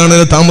മറയുണ്ടാക്കുകയാണ്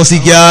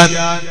താമസിക്കാൻ.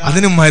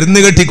 അതിന് മരുന്ന്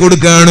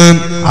കെട്ടിക്കൊടുക്കുകയാണ്,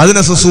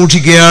 അതിനെ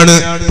ശുശ്രൂഷിക്കുകയാണ്.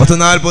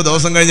 10-40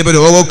 ദിവസം കഴിഞ്ഞപ്പോ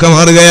രോഗമൊക്കെ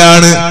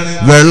മാറുകയാണ്.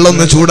 വെള്ളം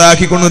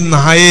ചൂടാക്കിക്കൊണ്ട്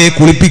നായയെ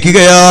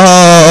കുളിപ്പിക്കുകയാ.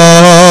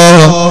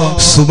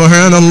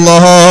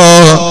 സുബ്ഹാനല്ലാഹ്.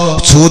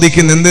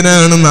 ചോദിക്കുന്ന,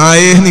 എന്തിനാണ്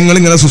നായയെ നിങ്ങൾ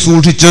ഇങ്ങനെ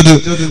ശുശ്രൂഷിച്ചത്?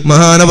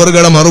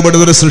 മഹാനവറുകളുടെ മറുപടി,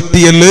 ഒരു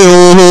സൃഷ്ടിയല്ലയോ,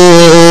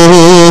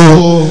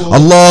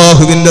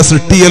 അല്ലാഹുവിന്റെ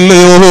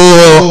സൃഷ്ടിയല്ലയോ,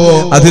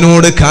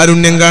 അതിനോട്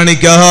കാരുണ്യം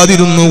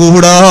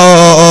കാണിക്കാതിരുന്നുകൂടാ.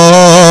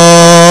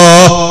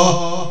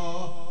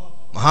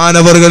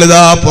 മഹാനവറുകൾ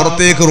ഇതാ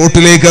പുറത്തേക്ക്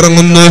റോട്ടിലേക്ക്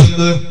ഇറങ്ങുന്നു.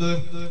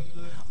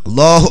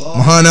 അല്ലാഹു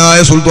മഹാനായ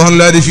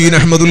സുൽത്താനുൽ ആരിഫീൻ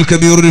അഹ്മദുൽ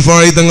കബീർ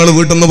റിഫായി തങ്ങൾ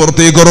വീട്ടിൽ നിന്ന്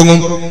പുറത്തേക്ക്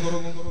ഇറങ്ങും.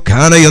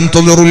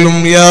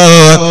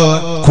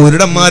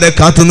 കുരുടന്മാരെ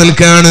കാത്തു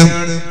നിൽക്കാണ്.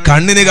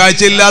 കണ്ണിന്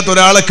കാഴ്ചയില്ലാത്ത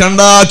ഒരാളെ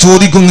കണ്ടാ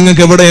ചോദിക്കും,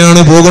 നിങ്ങൾക്ക്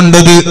എവിടെയാണ്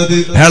പോകേണ്ടത്?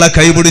 അയാളെ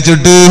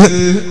കൈപിടിച്ചിട്ട്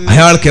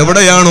അയാൾക്ക്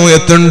എവിടെയാണോ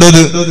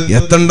എത്തേണ്ടത്,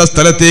 എത്തേണ്ട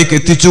സ്ഥലത്തേക്ക്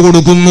എത്തിച്ചു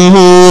കൊടുക്കുന്നു.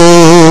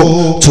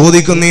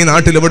 ചോദിക്കുന്ന, ഈ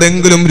നാട്ടിൽ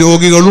എവിടെയെങ്കിലും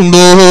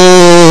രോഗികളുണ്ടോ,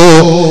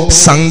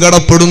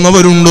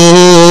 സങ്കടപ്പെടുന്നവരുണ്ടോ?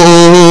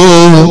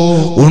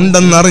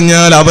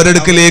 ഉണ്ടെന്നറിഞ്ഞാൽ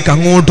അവരടുക്കലേക്ക്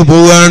അങ്ങോട്ട്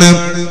പോവുകയാണ്.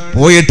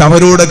 പോയിട്ട്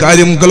അവരോട്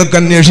കാര്യങ്ങളൊക്കെ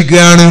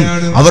അന്വേഷിക്കുകയാണ്.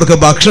 അവർക്ക്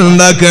ഭക്ഷണം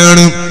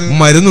ഉണ്ടാക്കുകയാണ്,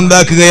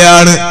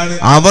 മരുന്നുണ്ടാക്കുകയാണ്,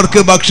 അവർക്ക്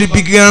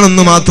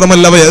ഭക്ഷിപ്പിക്കുകയാണെന്ന്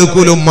മാത്രമല്ല,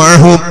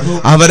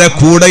 അവരെ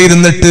കൂടെ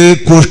ഇരുന്നിട്ട്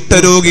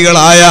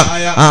കുഷ്ഠരോഗികളായ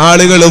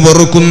ആളുകൾ,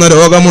 വെറുക്കുന്ന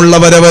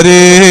രോഗമുള്ളവരെ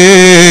വരെ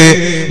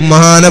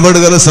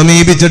മഹാനവറുകൾ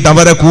സമീപിച്ചിട്ട്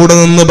അവരെ കൂടെ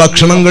നിന്ന്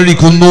ഭക്ഷണം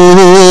കഴിക്കുന്നു,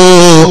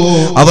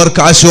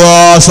 അവർക്ക്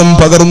ആശ്വാസം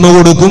പകർന്നു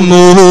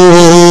കൊടുക്കുന്നു.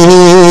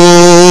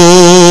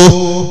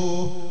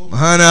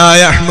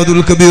 മഹാനായ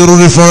അഹ്മദുൽ കബീർ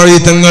റിഫായി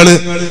തങ്ങള്,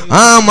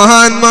 ആ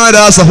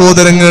മഹാന്മാരാ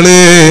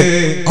സഹോദരങ്ങളെ,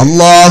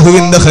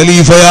 അള്ളാഹുവിന്റെ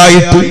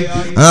ഖലീഫയായിട്ട്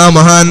ആ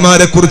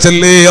മഹാന്മാരെ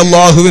കുറിച്ചല്ലേ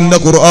അള്ളാഹുവിന്റെ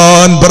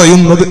ഖുർആൻ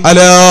പറയുന്നത്?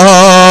 അലാ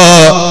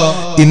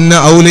ഇന്ന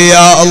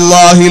ഔലിയാ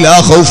അല്ലാഹി ലാ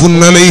ഖൗഫുൻ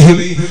അലൈഹിം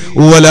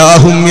വലാ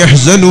ഹും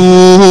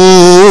യഹ്സനൂൻ.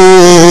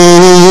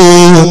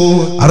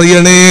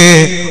 അറിയണേ,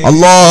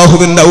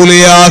 അള്ളാഹുവിന്റെ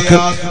ഔലിയാക്ക്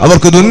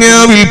അവർക്ക്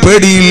ദുനിയാവിൽ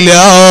പേടിയില്ല,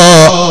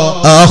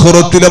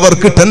 ആഖിറത്തിൽ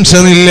അവർക്ക്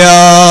ടെൻഷനില്ല.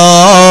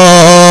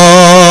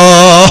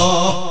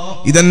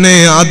 ഇതന്നെ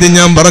ആദ്യം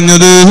ഞാൻ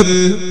പറഞ്ഞത്.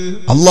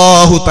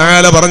 അല്ലാഹു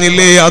തആല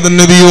പറഞ്ഞില്ലേ ആദം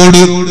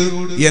നബിയോട്,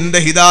 എന്റെ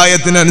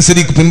ഹിദായത്തിന്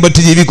അനുസരിച്ച്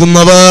പിൻപറ്റി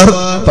ജീവിക്കുന്നവർ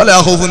ഫലാ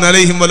ഖൗഫുൻ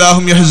അലൈഹിം വലാ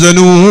ഹും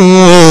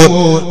യഹ്സനൂൻ,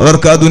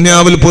 അവർക്ക്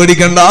ദുനിയാവിൽ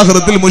പേടിക്കേണ്ട,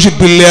 ആഖിറത്തിൽ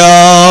മുഷിപ്പില്ല.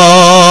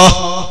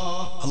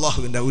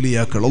 അല്ലാഹുവിന്റെ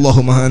ഔലിയാക്കൾ,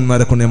 അല്ലാഹു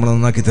മഹാന്മാരെ കൊണ്ട് നമ്മളെ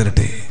നന്നാക്കി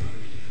തരട്ടെ.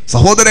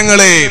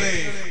 സഹോദരങ്ങളെ,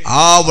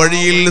 ആ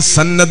വഴിയിൽ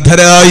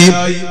സന്നദ്ധരായി,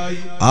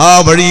 ആ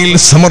വഴിയിൽ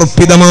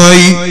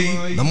സമർപ്പിതമായി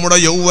നമ്മുടെ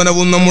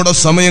യൗവനവും നമ്മുടെ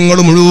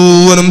സമയങ്ങളും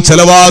മുഴുവനും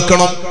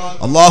ചെലവാക്കണം.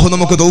 അല്ലാഹു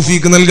നമുക്ക്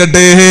തൗഫീഖ്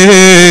നൽകട്ടെ.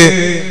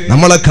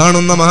 നമ്മളെ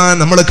കാണുന്ന മഹാൻ,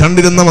 നമ്മൾ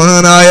കണ്ടിരുന്ന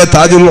മഹാനായ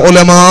താജുൽ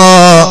ഉലമാ,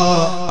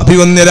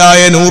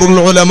 അഭിവന്യരായ നൂറുൽ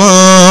ഉലമാ,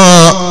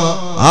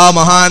 ആ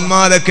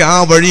മഹാന്മാരൊക്കെ ആ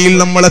വഴിയിൽ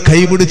നമ്മളെ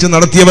കൈപിടിച്ച്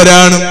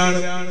നടത്തിയവരാണ്.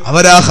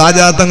 അവരാ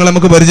ഖാജാത്തങ്ങളെ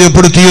നമുക്ക്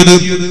പരിചയപ്പെടുത്തിയത്,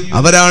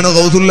 അവരാണ്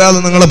ഗൗസുല്ലാഹ്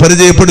നമ്മളെ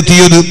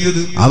പരിചയപ്പെടുത്തിയത്,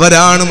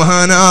 അവരാണ്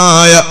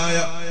മഹാനായ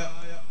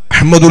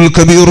അഹ്മദുൽ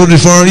കബീർ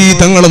റിഫായി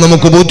തങ്ങളെ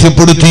നമുക്ക്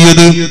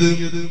ബോധ്യപ്പെടുത്തിയത്.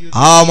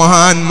 ആ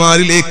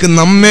മഹാന്മാരിലേക്ക്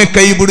നമ്മെ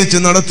കൈപിടിച്ച്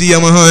നടത്തിയ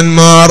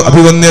മഹാന്മാർ,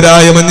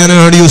 അഭിവന്യരായ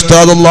മഞ്ഞനാടി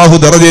ഉസ്താദ്, അല്ലാഹു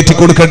ദറജേറ്റി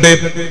കൊടുക്കട്ടെ.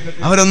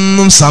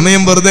 അവരൊന്നും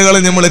സമയം വെറുതെ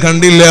നമ്മൾ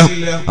കണ്ടില്ല.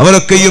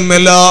 അവരൊക്കെയും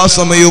എല്ലാ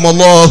സമയവും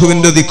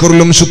അല്ലാഹുവിന്റെ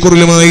ദിക്റിലും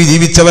ശുക്റിലുമായി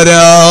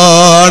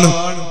ജീവിച്ചവരാണ്.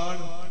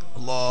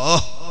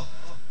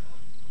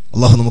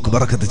 അല്ലാഹു നമുക്ക്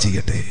ബറക്കത്ത്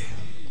ചെയ്യട്ടെ.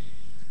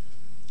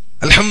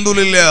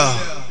 അൽഹംദുലില്ലാഹ്.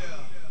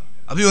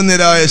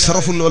 അഭിവന്യരായ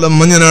ശറഫുൽ ഉലമ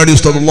മഞ്ഞനാടി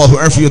ഉസ്താദ്, അല്ലാഹു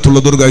ആഫിയത്തുള്ള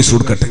ദീർഘായുസ്സ്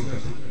കൊടുക്കട്ടെ.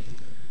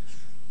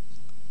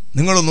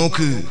 നിങ്ങൾ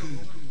നോക്ക്,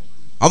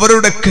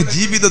 അവരുടെയൊക്കെ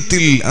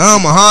ജീവിതത്തിൽ ആ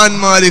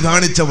മഹാന്മാര്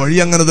കാണിച്ച വഴി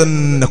അങ്ങനെ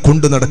തന്നെ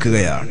കൊണ്ടു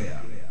നടക്കുകയാണ്.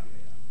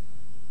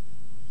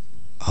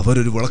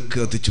 അവരൊരു വിളക്ക്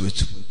കത്തിച്ചു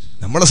വെച്ചു.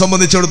 നമ്മളെ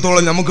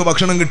സംബന്ധിച്ചിടത്തോളം നമുക്ക്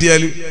ഭക്ഷണം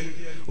കിട്ടിയാൽ,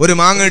 ഒരു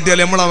മാങ്ങ കിട്ടിയാൽ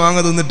നമ്മൾ ആ മാങ്ങ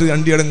തിന്നിട്ട്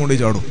അണ്ടിയടം കൊണ്ടേ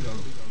ചാടും.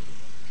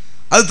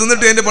 അത്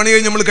തിന്നിട്ട് അതിന്റെ പണി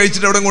കഴിഞ്ഞ് നമ്മൾ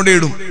കഴിച്ചിട്ട് എവിടെ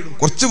കൊണ്ടേയിടും.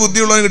 കുറച്ച്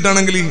ബുദ്ധിയുള്ളവന്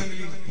കിട്ടുകയാണെങ്കിൽ,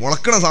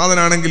 മുളക്കണ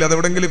സാധനമാണെങ്കിൽ അത്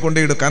എവിടെങ്കിലും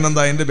കൊണ്ടേയിടും. കാരണം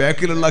എന്താ, എന്റെ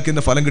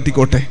ബാക്കിലുള്ളാക്കിന്റെ ഫലം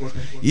കിട്ടിക്കോട്ടെ.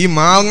 ഈ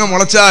മാങ്ങ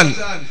മുളച്ചാൽ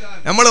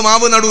നമ്മൾ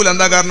മാവ് നടുവില്ല.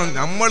 എന്താ കാരണം,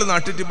 നമ്മൾ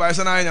നട്ടിട്ട്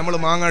വയസ്സനായ നമ്മൾ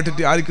മാങ്ങ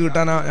നട്ടിട്ട് ആർക്ക്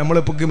കിട്ടാനാ,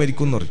 നമ്മളിപ്പൊക്കെ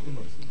മരിക്കും എന്ന് പറയും.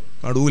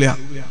 നടുവില്ല.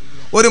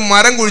 ഒരു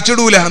മരം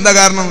കുഴിച്ചിടൂല. എന്താ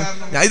കാരണം,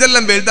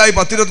 ഇതെല്ലാം വലുതായി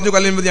 10-25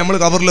 കൊല്ലം നമ്മൾ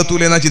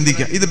കവറിലെത്തൂല എന്നാ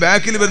ചിന്തിക്കുക. ഇത്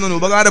ബാക്കിൽ വരുന്ന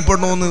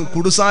ഉപകാരപ്പെടണമെന്ന്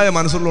കുടുസായ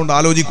മനസ്സുള്ളതുകൊണ്ട്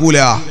ആലോചിക്കൂല.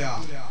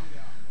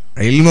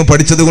 ഇൽമ്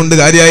പഠിച്ചത് കൊണ്ട്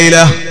കാര്യമായില്ല.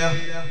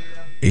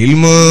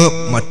 ഇൽമ്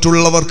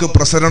മറ്റുള്ളവർക്ക്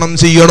പ്രസരണം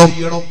ചെയ്യണം.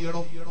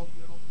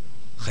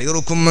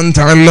 ഖൈറുക്കും മൻ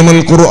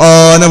തഅല്ലമൽ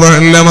ഖുർആന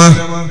വഅല്ലമ.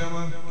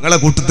 നിങ്ങളെ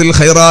കൂട്ടത്തിൽ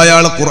ഖൈറായ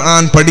ആൾ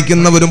ഖുർആൻ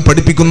പഠിക്കുന്നവരും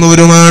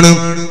പഠിപ്പിക്കുന്നവരുമാണ്.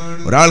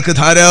 ഒരാൾക്ക്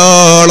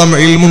ധാരാളം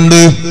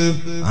ഇൽമുണ്ട്.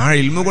 ആ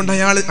ഇൽമു കൊണ്ട്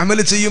അയാൾ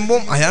അമല്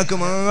ചെയ്യുമ്പോൾ അയാൾക്ക്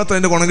മാത്രം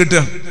അതിന്റെ ഗുണം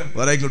കിട്ടുക,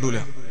 വേറെ കിട്ടൂല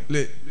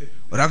അല്ലേ.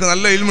 ഒരാൾക്ക്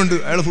നല്ല ഇൽമുണ്ട്,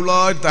 അയാൾ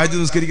ഫുള്ളായിട്ട്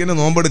തഹജ്ജുദ് നിസ്കരിക്കാൻ,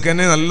 നോമ്പെടുക്കാൻ,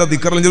 നല്ല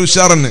ദിക്റിൽ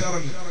ഉഷാറന്നെ,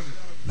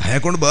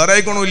 അയാൾക്കൊണ്ട് വേറെ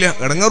ആയിക്കോണമില്ല,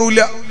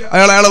 ഇടങ്ങാറുമില്ല.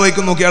 അയാളെ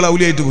വൈക്കും നോക്കി അയാൾ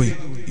ഔലിയായിട്ട് പോയി.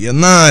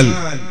 എന്നാൽ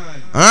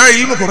ആ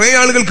ഇൽമു കുറെ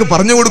ആളുകൾക്ക്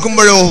പറഞ്ഞു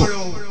കൊടുക്കുമ്പോഴോ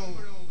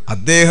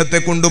അദ്ദേഹത്തെ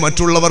കൊണ്ട്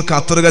മറ്റുള്ളവർക്ക്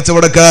അത്തറ്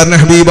കച്ചവടക്കാരനെ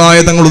ഹബീബായ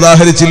തങ്ങൾ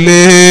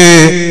ഉദാഹരിച്ചില്ലേ.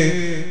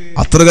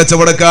 അത്തറ്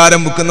കച്ചവടക്കാരൻ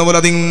വിൽക്കുന്ന പോലെ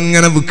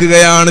അതിങ്ങനെ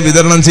വിൽക്കുകയാണ്,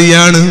 വിതരണം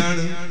ചെയ്യാണ്.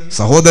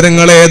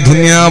 സഹോദരങ്ങളെ,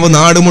 ദുനിയാവ്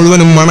നാട്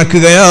മുഴുവനും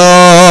മണക്കുകയാ.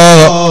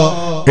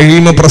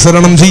 ഇൽമ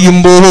പ്രസരണം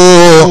ചെയ്യുമ്പോ,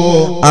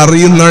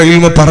 അറിയുന്ന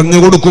ഇൽമ പറഞ്ഞു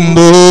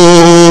കൊടുക്കുമ്പോ,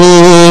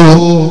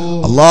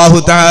 അല്ലാഹു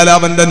തആല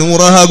അവന്റെ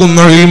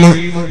നൂറാകുന്ന ഇൽമ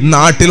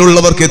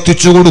നാട്ടിലുള്ളവർക്ക്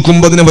എത്തിച്ചു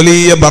കൊടുക്കുമ്പോ അതിന്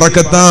വലിയ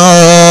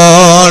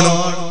ബറക്കത്താണ്.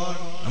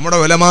 നമ്മുടെ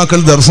ഉലമാക്കൾ,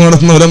 ദർസ്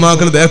നടത്തുന്ന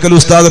ഉലമാക്കൾ, ബേക്കൽ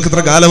ഉസ്താദൊക്കെ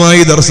എത്ര കാലമായി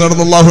ദർസ്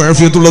നടത്തുന്ന, അല്ലാഹു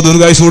ആഫിയത്തുള്ള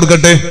ദീർഘായുസ്സ്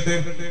കൊടുക്കട്ടെ.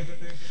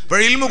 അപ്പോൾ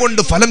ഇൽമ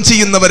കൊണ്ട് ഫലം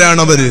ചെയ്യുന്നവരാണ്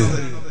അവര്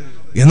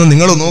എന്ന്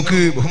നിങ്ങൾ നോക്ക്.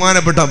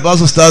 ബഹുമാനപ്പെട്ട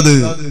അബ്ബാസ് ഉസ്താദ്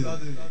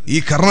ഈ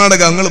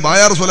കർണാടക, നിങ്ങൾ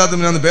ബായാർ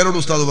സ്വലാത്ത് പേരോട്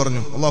ഉസ്താദ്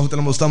പറഞ്ഞു, അല്ലാഹു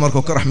തആല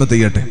ഉസ്താദ്മാർക്കൊക്കെ റഹ്മത്ത്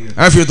ചെയ്യട്ടെ,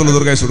 ആഫിയത്തുള്ള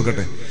ദീർഘായുസ്സ്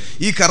കൊടുക്കട്ടെ.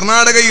 ഈ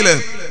കർണാടകയില്,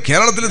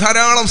 കേരളത്തിൽ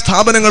ധാരാളം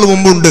സ്ഥാപനങ്ങൾ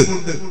മുമ്പുണ്ട്.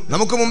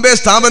 നമുക്ക് മുമ്പേ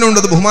സ്ഥാപനമുണ്ട്.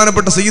 അത്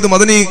ബഹുമാനപ്പെട്ട സയ്യിദ്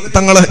മദനി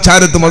തങ്ങളെ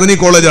ചാരത്ത് മദനി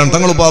കോളേജാണ്,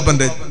 തങ്ങൾ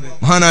ഉപ്പാപ്പന്റെ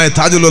മഹാനായ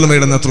താജുൽ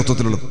ഉലമയുടെ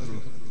നേതൃത്വത്തിലുള്ളത്.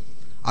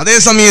 അതേ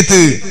സമയത്ത്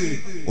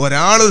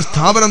ഒരാൾ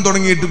സ്ഥാപനം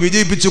തുടങ്ങിയിട്ട്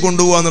വിജയിപ്പിച്ചു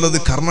കൊണ്ടുപോകുക എന്നുള്ളത്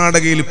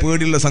കർണാടകയിൽ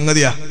പേടിയുള്ള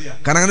സംഗതിയാ.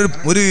 കാരണം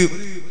അങ്ങനെ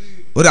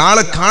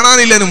ഒരാളെ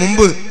കാണാനില്ലതിന്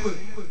മുമ്പ്.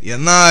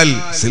 എന്നാൽ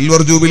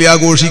സിൽവർ ജൂബിലി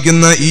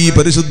ആഘോഷിക്കുന്ന ഈ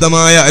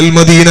പരിശുദ്ധമായ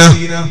അൽ-മദീന,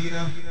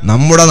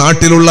 നമ്മുടെ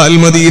നാട്ടിലുള്ള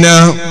അൽ-മദീന,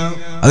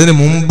 അതിനു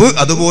മുമ്പ്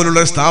അതുപോലുള്ള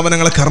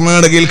സ്ഥാപനങ്ങളെ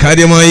കർണാടകയിൽ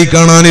കാര്യമായി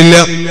കാണാനില്ല.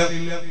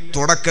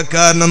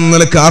 തുടക്കക്കാരൻ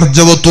നിലക്ക്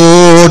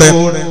ആർജവത്തോടെ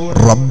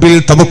റബ്ബിൽ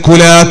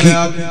തവക്കുലാക്കി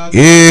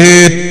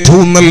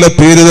ഏറ്റവും നല്ല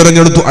പേര്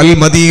തിരഞ്ഞെടുത്തു.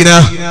 അൽ-മദീന,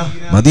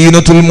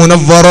 മദീനത്തുൽ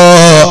മുനവ്വറ,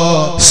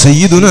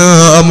 സയ്യിദുനാ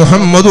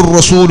മുഹമ്മദുർ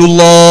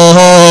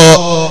റസൂലുള്ളാഹ്.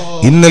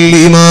 ഇന്നൽ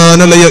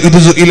ഈമാന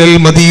ലയഇദ്സു ഇലൽ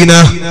മദീന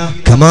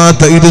കമാ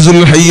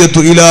തഇദ്സുൽ ഹയ്യത്തു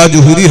ഇലാ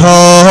ജുഹരിഹാ.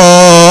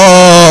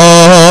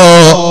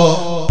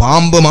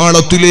 പാമ്പ്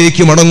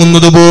മാളത്തിലേക്ക്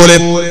മടങ്ങുന്നത് പോലെ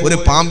ഒരു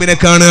പാമ്പിനെ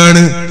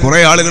കാണുകയാണ്. കുറെ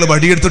ആളുകൾ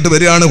വടിയെടുത്തിട്ട്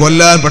വരികയാണ്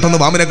കൊല്ലാൻ. പെട്ടെന്ന്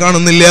പാമ്പിനെ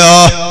കാണുന്നില്ല.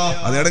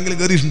 അത് ഏതെങ്കിലും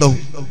കയറിയിട്ടുണ്ടാവും.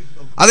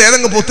 അത്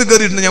ഏതെങ്കിലും പൊത്ത്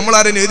കയറിയിട്ടുണ്ട്.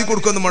 നമ്മളാരെയും എഴുതി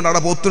കൊടുക്കൊന്നും വേണ്ട,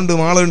 അവിടെ പൊത്തുണ്ട്,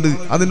 മാളുണ്ട്,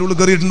 അതിൻ്റെ ഉള്ളിൽ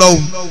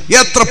കയറിയിട്ടുണ്ടാവും.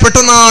 എത്ര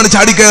പെട്ടെന്നാണ്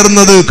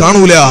ചാടിക്കയറുന്നത്,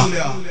 കാണൂല.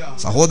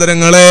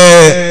 സഹോദരങ്ങളെ,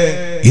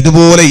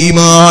 ഇതുപോലെ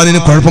ഈമാനിന്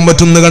കുഴപ്പം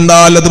പറ്റുന്ന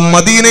കണ്ടാൽ അത്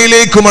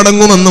മദീനയിലേക്ക്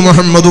മടങ്ങുമെന്ന്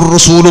മുഹമ്മദുർ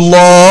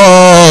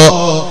റസൂലുള്ളാഹ്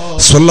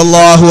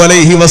സ്വല്ലല്ലാഹു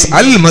അലൈഹി വസല്ലം.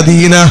 അൽ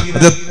മദീന,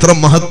 അതെത്ര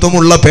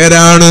മഹത്വമുള്ള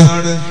പേരാണ്,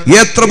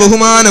 എത്ര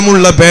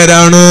ബഹുമാനമുള്ള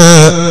പേരാണ്.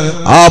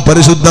 ആ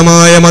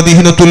പരിശുദ്ധമായ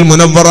മദീനത്തുൽ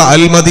മുനവ്വറ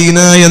അൽ മദീന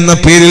എന്ന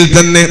പേരിൽ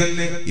തന്നെ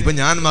ഇപ്പൊ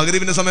ഞാൻ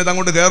മഗ്രിബിന്റെ സമയത്ത്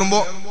അങ്ങോട്ട് കയറുമ്പോ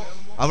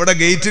അവിടെ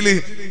ഗേറ്റില്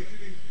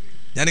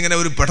ഞാനിങ്ങനെ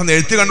ഒരു പെട്ടെന്ന്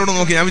എഴുത്ത് കണ്ടോണ്ട്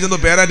നോക്കി. ഞാൻ വിചാരിച്ചു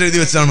പേരായിട്ട് എഴുതി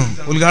വെച്ചാണ്,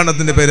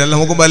 ഉദ്ഘാടനത്തിന്റെ പേര്. അല്ല,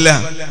 നോക്കുമ്പോ അല്ല,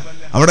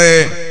 അവിടെ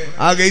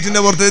ആ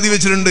ഗേറ്റിന്റെ പുറത്ത് എഴുതി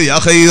വെച്ചിട്ടുണ്ട് യാ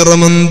ഖൈറ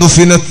മൻ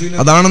ദുഫിനത്.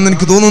 അതാണെന്ന്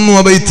എനിക്ക് തോന്നുന്നു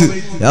ആ ബൈത്ത്.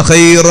 യാ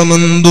ഖൈറ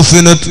മൻ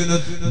ദുഫിനത്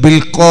ബിൽ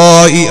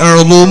ഖാഇ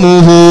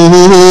അഅ്ളുമുഹു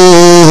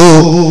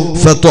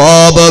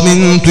ഫത്വാബ മിൻ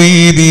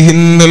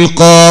തീബിഹിന്നൽ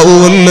ഖാഉ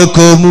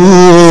വല്ലകുമു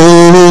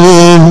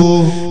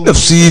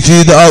نفسي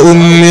فداء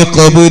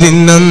لقبر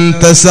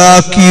أنت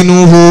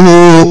ساكنه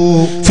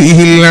فيه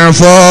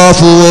العفاف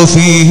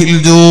وفيه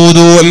الجود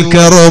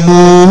والكرم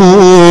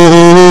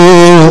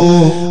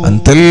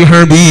أنت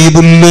الحبيب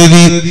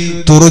الذي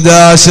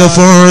ترجى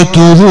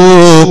شفاعته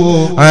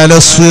على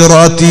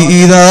الصراط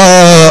إذا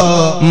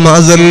ما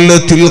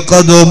زلت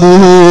القدم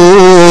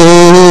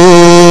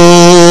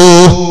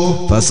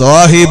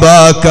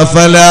فصاحباك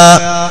فلا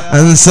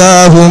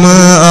أنساهما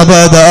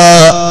أبدا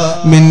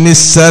مني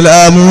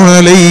السلام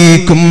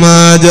عليكم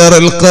ما جرى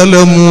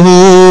القلم.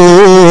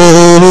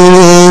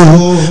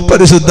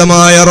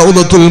 പരിശുദ്ധമായ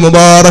റൗദത്തുൽ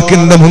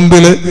മുബാറക്കിന്റെ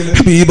മുമ്പിൽ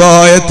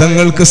ഹബീബായ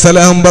തങ്ങൾക്ക്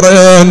സലാം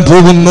പറയാൻ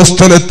പോകുന്ന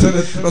സ്ഥലത്ത്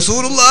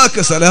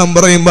റസൂലുള്ളാഹിക്ക് സലാം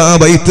പറയുമ്പോൾ ആ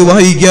ബൈത്ത്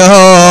വായിക്കുക.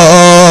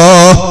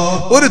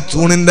 ഒരു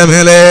തൂണിന്റെ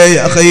മേലെ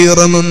യാ ഖൈറ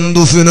മൻ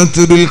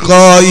ദുഫിനത് ബിൽ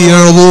ഖാഇ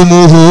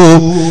അഅ്ളുമുഹു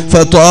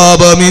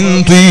ഫതാബ മിൻ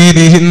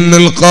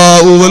തീരിഹിന്നൽ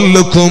ഖാഉ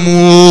വല്ലകുമു.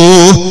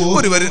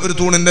 ഒരു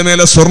തൂണിന്റെ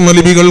മേലെ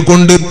സ്വർണ്ണലിപികൾ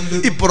കൊണ്ട്,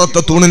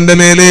 ഇപ്പുറത്തെ തൂണിന്റെ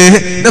മേലെ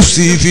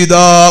നഫ്സി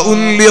ഫിദാഉൻ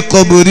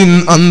ലിഖബ്രിൻ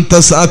അൻത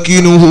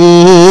സാകിനുഹു.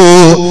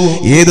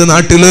 ഏത്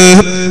നാട്ടില്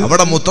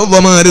അവിടെ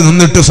മുത്തവ്വമാര്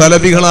നിന്നിട്ട്,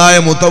 സലഫികളായ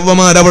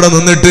മുത്തവ്വമാർ അവിടെ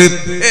നിന്നിട്ട്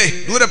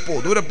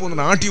ദൂരെ പോ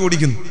നാട്ടി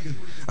ഓടിക്കുന്നു.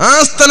 ആ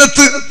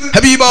സ്ഥലത്ത്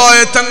ഹബീബായ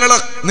തങ്ങളെ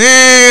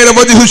നേരെ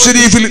വജ്ഹു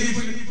ശരീഫിൽ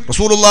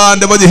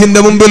റസൂലുള്ളാഹിന്റെ വജ്ഹിന്റെ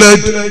മുമ്പിൽ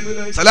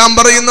സലാം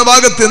പറയുന്ന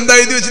ഭാഗത്ത് എന്താ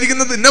എഴുതി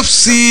വെച്ചിരിക്കുന്നത്?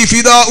 നഫ്സി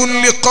ഫിദാഉൻ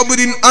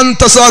ലിഖബ്രിൻ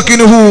അൻത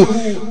സാകിനുഹു.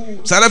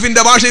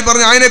 സലഫിന്റെ ഭാഷയിൽ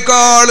പറഞ്ഞ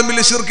അതിനേക്കാളും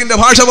വലിയ ശിർക്കിന്റെ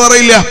ഭാഷ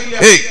പറയില്ല.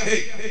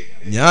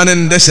 ഞാൻ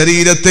എന്റെ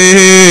ശരീരത്തെ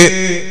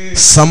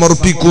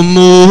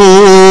സമർപ്പിക്കുന്നു.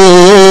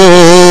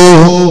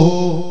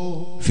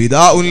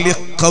 ഫിദാഉൻ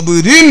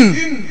ലിഖബ്രിൻ,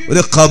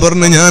 ഒരു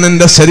ഖബറിന് ഞാൻ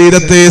എന്റെ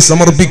ശരീരത്തെ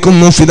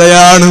സമർപ്പിക്കുന്നു.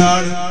 ഫിദയാണ്.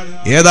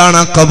 ഏതാണ്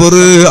ആ ഖബർ?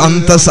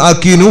 അൻത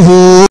സാകിനുഹു,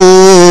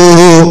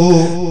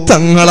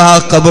 തങ്ങൾ ആ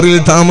ഖബറിൽ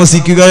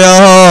താമസിക്കുകയാ.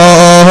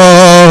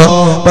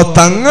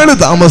 തങ്ങൾ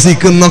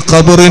താമസിക്കുന്ന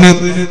ഖബറിന്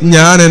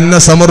ഞാൻ എന്നെ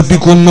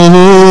സമർപ്പിക്കുന്നു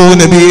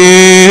നബിയേ.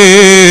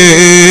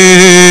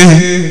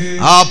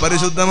 ആ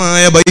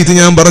പരിശുദ്ധമായ ബൈത്ത്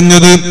ഞാൻ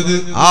പറഞ്ഞത്,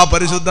 ആ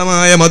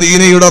പരിശുദ്ധമായ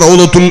മദീനയുടെ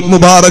റൗദത്തുൽ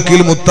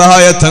മുബാറക്കിൽ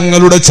മുത്തായ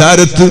തങ്ങളുടെ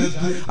ചാരത്ത്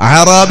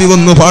അഅറാബി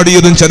വന്ന്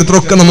പാടിയതും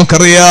ചരിത്രമൊക്കെ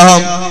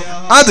നമുക്കറിയാം.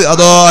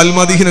 അതോ അൽ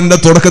മദീനന്റെ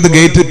തുടക്കത്ത്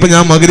ഗേറ്റ് ഇപ്പൊ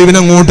ഞാൻ മഗ്രിബിന്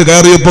അങ്ങോട്ട്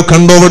കയറിയപ്പോ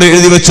കണ്ടോ അവിടെ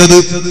എഴുതി വെച്ചത്?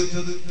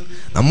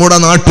 നമ്മുടെ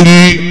നാട്ടിൽ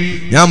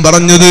ഞാൻ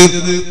പറഞ്ഞത്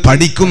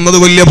പഠിക്കുന്നത്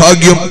വലിയ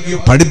ഭാഗ്യം,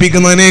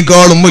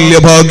 പഠിപ്പിക്കുന്നതിനേക്കാളും വലിയ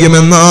ഭാഗ്യം.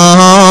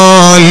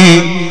 എന്നാൽ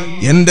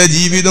എന്റെ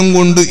ജീവിതം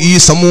കൊണ്ട് ഈ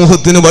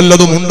സമൂഹത്തിന്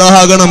വല്ലതും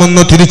ഉണ്ടാകണമെന്ന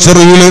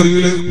തിരിച്ചറിവില്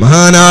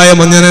മഹാനായ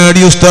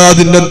മഞ്ഞനാടി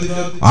ഉസ്താദിന്റെ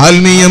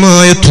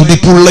ആത്മീയമായ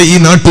തുടിപ്പുള്ള ഈ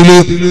നാട്ടില്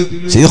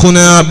ശൈഖുന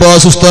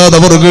അബ്ബാസ് ഉസ്താദ്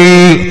അവർകൾ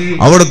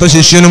അവിടുത്തെ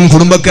ശിഷ്യനും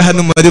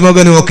കുടുംബക്കാരനും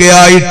മരുമകനും ഒക്കെ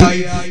ആയിട്ട്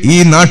ഈ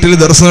നാട്ടിൽ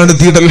ദർശനം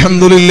നടത്തിയിട്ട്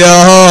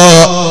അൽഹംദുലില്ലാഹ്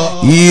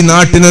ഈ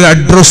നാട്ടിനൊരു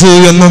അഡ്രസ്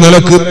എന്ന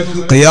നിലക്ക്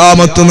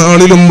ഖിയാമത്ത്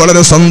നാളിലും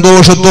വളരെ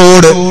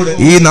സന്തോഷത്തോടെ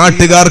ഈ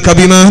നാട്ടുകാർക്ക്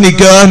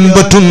അഭിമാനിക്കാൻ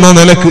പറ്റുന്ന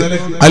നിലക്ക്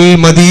അൽ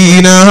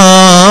മദീന,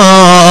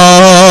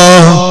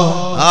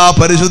 ആ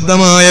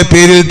പരിശുദ്ധമായ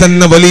പേരിൽ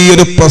തന്നെ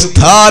വലിയൊരു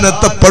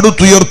പ്രസ്ഥാനത്തെ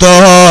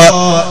പടുത്തുയർത്താൻ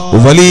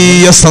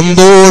വലിയ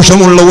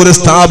സന്തോഷമുള്ള ഒരു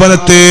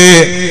സ്ഥാപനത്തെ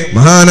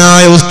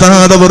മഹാനായ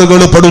ഉസ്താദ്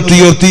അവറുകൾ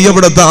പടുത്തുയർത്തി.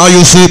 അവിടുത്തെ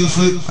ആയുസ്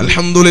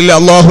അൽഹംദുലില്ലാഹ്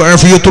അല്ലാഹു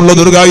ആഫിയത്തുള്ള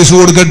ദീർഘായുസ്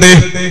കൊടുക്കട്ടെ.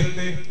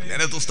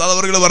 നേരത്തെ ഉസ്താദ്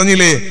അവറുകൾ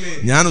പറഞ്ഞില്ലേ,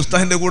 ഞാൻ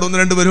ഉസ്താദിന്റെ കൂടെ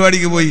 1-2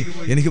 പരിപാടിക്ക് പോയി,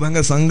 എനിക്ക്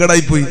ഭയങ്കര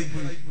സങ്കടമായി പോയി.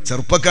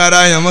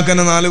 ചെറുപ്പക്കാരായ നമുക്ക്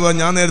തന്നെ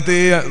ഞാൻ നേരത്തെ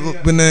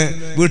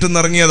വീട്ടിൽ നിന്ന്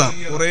ഇറങ്ങിയതാ,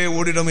 കുറെ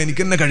ഓടിയിടുമ്പോൾ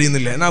എനിക്ക് തന്നെ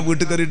കഴിയുന്നില്ല. എന്നാ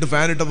വീട്ടിൽ കയറിയിട്ട്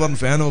ഫാൻ ഇട്ട പറഞ്ഞു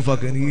ഫാൻ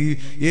ഓഫാക്കുക, എനിക്ക്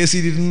AC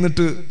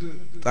ഇരുന്നിട്ട്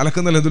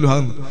തലക്കുന്നില്ല എന്തെങ്കിലും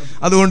ആകുന്നു,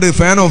 അതുകൊണ്ട്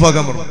ഫാൻ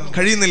ഓഫാക്കാൻ പറഞ്ഞു.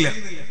 കഴിയുന്നില്ല.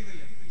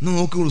 ഇന്ന്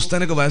നോക്കൂ,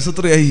 ഉസ്താദിനൊക്കെ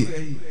വയസ്സത്രയായി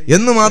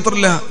എന്ന്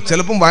മാത്രമല്ല,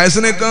 ചിലപ്പം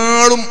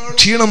വയസ്സിനേക്കാളും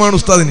ക്ഷീണമാണ്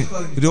ഉസ്താദിന്,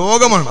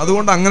 രോഗമാണ്.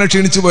 അതുകൊണ്ട് അങ്ങനെ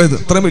ക്ഷീണിച്ചു പോയത്.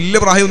 ഇത്രയും വലിയ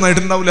പ്രായമൊന്നും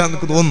ആയിട്ടുണ്ടാവില്ല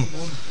എനിക്ക് തോന്നുന്നു.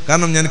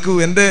 കാരണം എനിക്ക്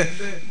എൻ്റെ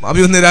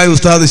അഭിനന്ദരായ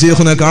ഉസ്താദ്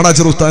ഷെയ്ഖുന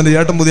കാടാച്ചർ ഉസ്താദിന്റെ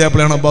ഏട്ടൻ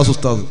പുതിയാപ്പിളയാണ് അബ്ബാസ്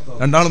ഉസ്താദ്.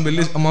 രണ്ടാളും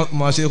വലിയ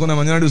ഷെയ്ഖുന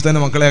മഞ്ഞനാടി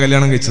ഉസ്താദിന്റെ മക്കളെ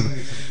കല്യാണം കഴിച്ചത്.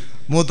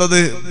 മൂത്തത്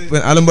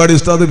ആലമ്പാടി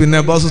ഉസ്താദ്, പിന്നെ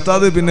അബ്ബാസ്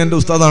ഉസ്താദ്, പിന്നെ എൻ്റെ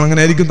ഉസ്താദാണ്.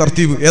 അങ്ങനെ ആയിരിക്കും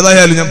തർത്തീബ്.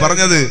 ഏതായാലും ഞാൻ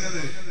പറഞ്ഞത്,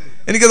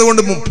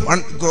 എനിക്കതുകൊണ്ട്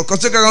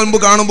കുറച്ചൊക്കെ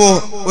കാണുമ്പോൾ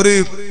ഒരു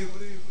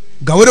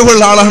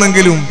ഗൗരവമുള്ള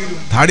ആളാണെങ്കിലും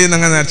താടിയൊന്നും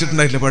അങ്ങനെ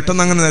നരച്ചിട്ടുണ്ടായിട്ടില്ല.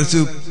 പെട്ടെന്ന് അങ്ങനെ നരച്ച്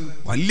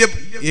വലിയ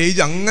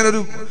ഏജ് അങ്ങനെ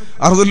ഒരു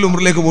 60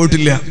 ഉംറിലേക്ക്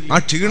പോയിട്ടില്ല. ആ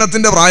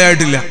ക്ഷീണത്തിന്റെ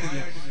പ്രായമായിട്ടില്ല.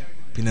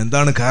 പിന്നെ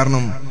എന്താണ്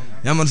കാരണം?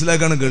 ഞാൻ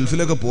മനസ്സിലാക്കാണ്,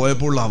 ഗൾഫിലൊക്കെ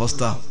പോയപ്പോൾ ഉള്ള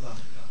അവസ്ഥ,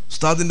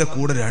 ഉസ്താദിന്റെ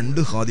കൂടെ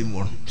 2 ഖാദിം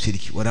വേണം.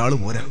 ശരിക്കും ഒരാൾ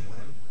പോരാ.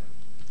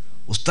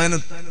 ഉസ്താദിനെ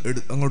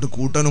അങ്ങോട്ട്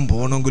കൂട്ടാനും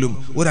പോകണമെങ്കിലും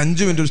ഒരു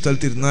 5 മിനിറ്റ് ഒരു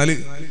സ്ഥലത്ത് ഇരുന്നാൽ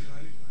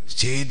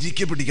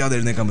ശരിക്ക് പിടിക്കാതെ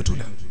എഴുന്നേക്കാൻ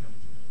പറ്റൂല.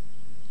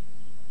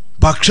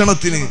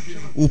 ഭക്ഷണത്തിന്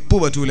ഉപ്പ്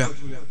പറ്റൂല.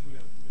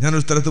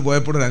 ഞാനൊരു സ്ഥലത്ത്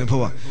പോയപ്പോൾ ഒരു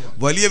അനുഭവം,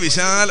 വലിയ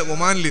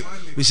ഒമാനില്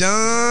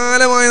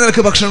വിശാലമായ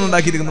നിലക്ക് ഭക്ഷണം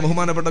ഉണ്ടാക്കിയിരിക്കുന്നു.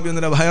 ബഹുമാനപ്പെട്ട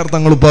ഭയർ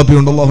തങ്ങൾ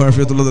ഉപ്പാപ്പിയുണ്ട്, അല്ലാഹു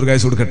ആഫിയത്തുള്ള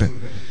ദീർഘായുസ്സ് കൊടുക്കട്ടെ.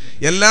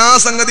 എല്ലാ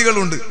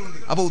സംഗതികളും ഉണ്ട്.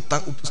 അപ്പൊ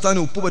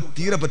ഉസ്താദിന് ഉപ്പ്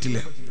തീരെ പറ്റില്ല,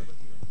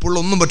 ഉപ്പുള്ള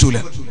ഒന്നും പറ്റൂല.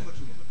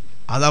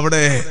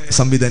 അതവിടെ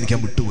സംവിധാനിക്കാൻ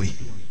വിട്ടുപോയി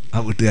ആ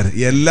വീട്ടുകാരൻ.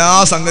 എല്ലാ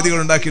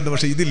സംഗതികളും ഉണ്ടാക്കിയിട്ടുണ്ട്,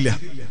 പക്ഷെ ഇതില്ല.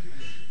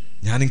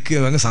 എനിക്ക്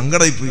അങ്ങ്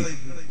സങ്കടമായിപ്പോയി.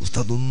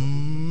 ഉസ്താദ്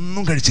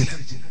ഒന്നും കഴിച്ചില്ല.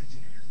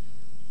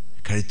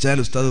 കഴിച്ചാൽ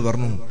ഉസ്താദ്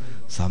പറഞ്ഞു,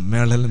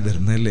 സമ്മേളനം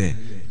വരുന്നല്ലേ,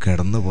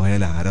 കിടന്നു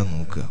പോയാൽ ആരാ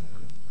നോക്കുക?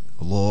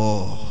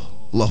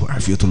 അല്ലാഹു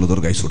ആഫിയത്തുള്ള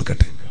ദീർഘായുസ്സ്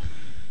കൊടുക്കട്ടെ.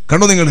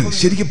 കണ്ടോ നിങ്ങൾ,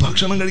 ശരിക്കും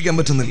ഭക്ഷണം കഴിക്കാൻ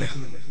പറ്റുന്നില്ല.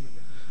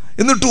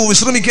 എന്നിട്ടു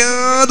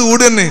വിശ്രമിക്കാതെ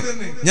ഓടി തന്നെ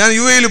ഞാൻ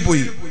UAE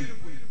പോയി.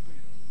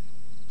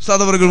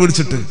 ഉസ്താദ് അവർക്ക്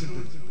വിളിച്ചിട്ട്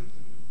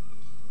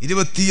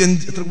 25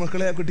 എത്ര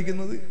മക്കളെയാ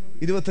കെട്ടിക്കുന്നത്?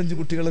 25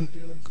 കുട്ടികൾ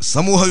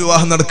സമൂഹ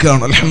വിവാഹം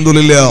നടക്കുകയാണ്.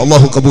 അൽഹംദുലില്ലാഹ്,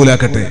 അല്ലാഹു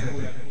കബൂലാക്കട്ടെ.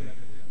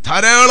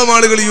 ധാരാളം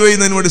ആളുകൾ UAE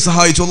വേണ്ടി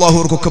സഹായിച്ചു. അല്ലാഹു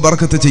അവർക്കൊക്കെ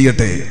ബർക്കത്ത്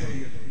ചെയ്യട്ടെ.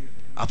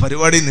 ആ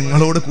പരിപാടി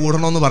നിങ്ങളോട്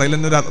കൂടണമെന്ന് പറയില്ല,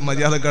 എന്നൊരു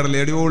മര്യാദക്കാരല്ല.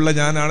 എടിയുള്ള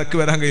ഞാൻ അണക്ക്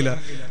വരാൻ കഴിയില്ല.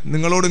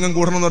 നിങ്ങളോട് ഇങ്ങനെ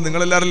കൂടണമെന്ന് പറഞ്ഞാൽ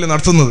നിങ്ങളെല്ലാവരല്ലേ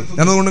നടത്തുന്നത്.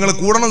 ഞാനതുകൊണ്ട് നിങ്ങളെ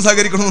കൂടണം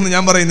സഹകരിക്കണമെന്ന്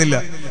ഞാൻ പറയുന്നില്ല.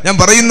 ഞാൻ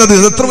പറയുന്നത്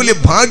എത്ര വലിയ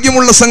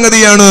ഭാഗ്യമുള്ള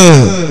സംഗതിയാണ്.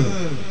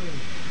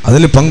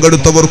 അതിൽ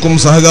പങ്കെടുത്തവർക്കും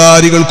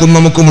സഹകാരികൾക്കും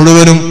നമുക്ക്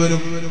മുഴുവനും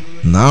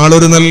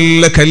നാളൊരു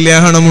നല്ല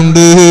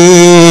കല്യാണമുണ്ട്.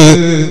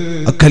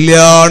 ആ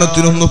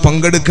കല്യാണത്തിനൊന്ന്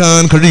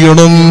പങ്കെടുക്കാൻ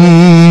കഴിയണം.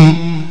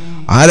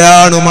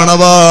 ആരാണ്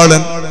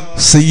മണവാളൻ?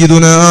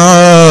 സയ്യിദുനാ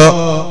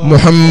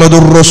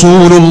മുഹമ്മദുർ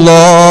റസൂലുള്ളാഹ്.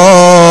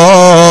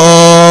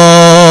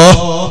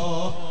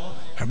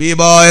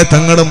 ഹബീബായ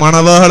തങ്ങളുടെ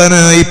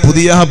മണവാളനായി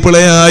പുതിയ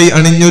പിളയായി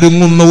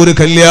അണിഞ്ഞൊരുങ്ങുന്ന ഒരു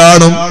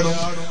കല്യാണം.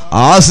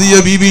 ആസിയ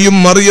ബീവിയും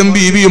മറിയം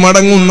ബീവിയും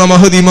അടങ്ങുന്ന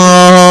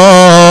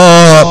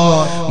മഹദിമാർ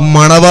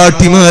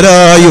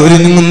മണവാട്ടിമാരായി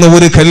ഒരുങ്ങുന്ന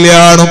ഒരു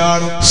കല്യാണം.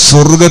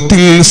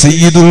 സ്വർഗത്തിൽ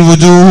സയ്യിദുൽ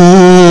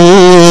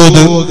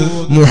വജൂദ്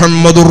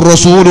മുഹമ്മദുർ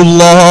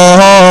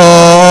റസൂലുള്ളാഹ്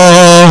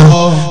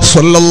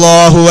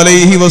സ്വല്ലല്ലാഹു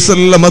അലൈഹി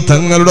വസല്ലമ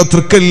തങ്ങളുടെ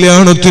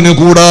തൃക്കല്യാണത്തിന്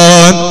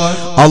കൂടാൻ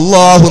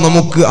അല്ലാഹു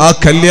നമുക്ക് ആ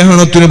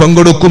കല്യാണത്തിന്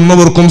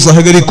പങ്കെടുക്കുന്നവർക്കും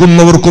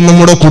സഹകരിക്കുന്നവർക്കും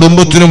നമ്മുടെ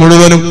കുടുംബത്തിന്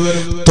മുഴുവനും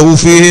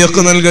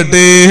തൗഫീഖ്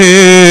നൽകട്ടെ.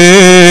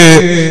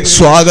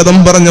 സ്വാഗതം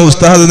പറഞ്ഞ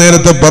ഉസ്താദ്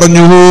നേരത്തെ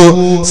പറഞ്ഞു,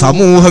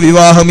 സമൂഹ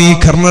വിവാഹം ഈ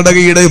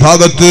കർണാടകയുടെ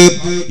ഭാഗത്ത്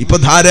ഇപ്പൊ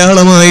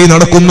ധാരാളമായി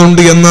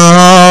നടക്കുന്നുണ്ട്.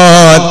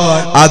 എന്നാൽ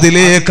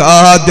അതിലേക്ക്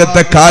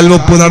ആദ്യത്തെ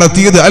കാൽവെപ്പ്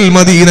നടത്തിയത്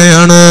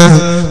അൽ-മദീനയാണ്.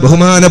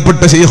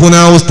 ബഹുമാനപ്പെട്ട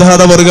ശൈഖുനാ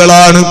ഉസ്താദ്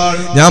അവർകളാണ്.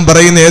 ഞാൻ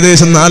പറയുന്ന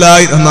ഏകദേശം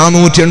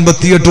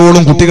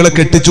 488ഓളം കുട്ടികളെ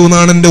കെട്ടിച്ചു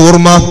എന്നാണ് എന്റെ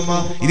ഓർമ്മ.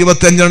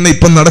 25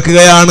 ഇപ്പം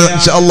നടക്കുകയാണ്.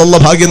 ഇൻഷാ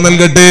അല്ലാഹ് ഭാഗ്യം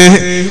നൽകട്ടെ.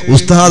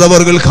 ഉസ്താദ്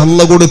അവർകൾക്ക്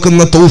അല്ലാഹ്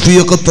കൊടുക്കുന്ന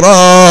തൗഫീഖ് എത്ര,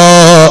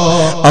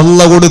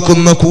 അല്ലാഹ്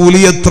കൊടുക്കുന്ന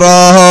കൂലി എത്ര.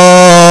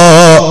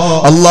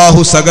 അല്ലാഹു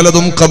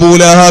സകലതും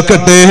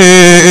കബൂലാക്കട്ടെ.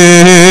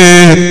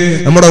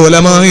 നമ്മുടെ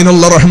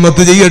ഉലമായിനുള്ള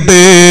റഹ്മത്ത്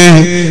ചെയ്യട്ടെ.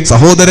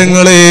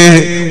 സഹോദരങ്ങളെ,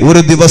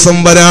 ഒരു ദിവസം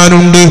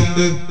വരാനുണ്ട്.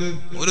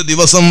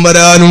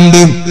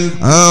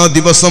 ആ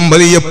ദിവസം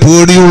വലിയ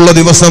പേടിയുള്ള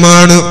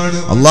ദിവസമാണ്.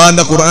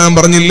 അല്ലാഹുവിന്റെ ഖുർആൻ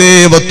പറഞ്ഞില്ലേ,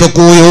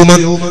 വത്തഖൂ യൗമൻ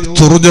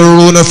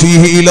തുർജഊന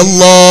ഫീഹി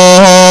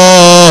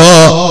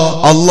ഇലല്ലാഹ്.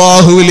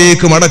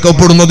 അല്ലാഹുവിലേക്ക്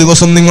മടക്കപ്പെടുന്ന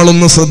ദിവസം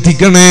നിങ്ങളൊന്ന്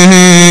ശ്രദ്ധിക്കണേ.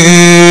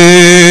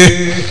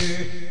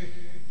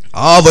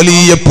 ആ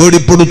വലിയ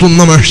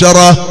പേടിപ്പെടുത്തുന്ന മഹ്ശറ,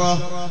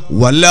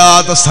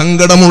 വല്ലാത്ത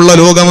സങ്കടമുള്ള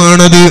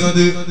ലോകമാണത്.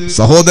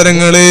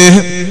 സഹോദരങ്ങളെ,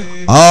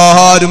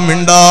 ആരും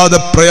മിണ്ടാതെ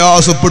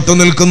പ്രയാസപ്പെട്ടു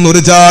നിൽക്കുന്ന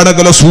ഒരു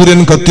ചാടകല സൂര്യൻ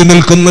കത്തി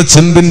നിൽക്കുന്ന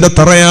ചെമ്പിന്റെ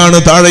തറയാണ്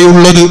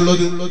താഴെയുള്ളത്.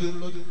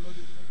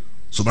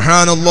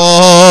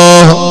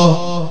 സുബ്ഹാനല്ലാഹ്,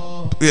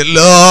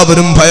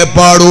 എല്ലാവരും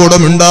ഭയപ്പാടോടെ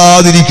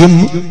മിണ്ടാതിരിക്കും.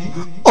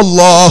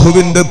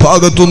 അല്ലാഹുവിന്റെ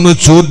ഭാഗത്തുനിന്ന്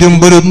ചോദ്യം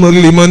വരുന്നു,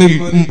 ലിമനിൽ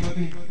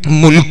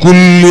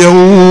മുൽക്കുൽ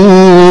യൗം.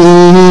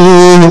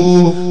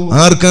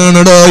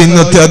 ആർക്കാണടാ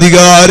ഇന്നത്തെ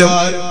അധികാരം?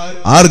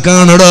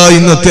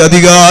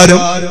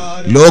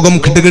 ലോകം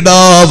കിടുകിടാ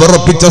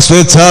വിറപ്പിച്ച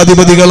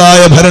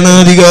സ്വേച്ഛാധിപതികളായ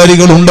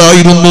ഭരണാധികാരികൾ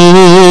ഉണ്ടായിരുന്നു.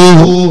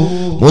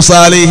 മൂസാ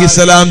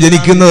അലൈഹിസ്സലാം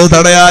ജനിക്കുന്നത്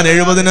തടയാൻ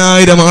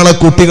 70,000 ആളെ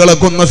കുട്ടികളെ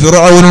കൊന്ന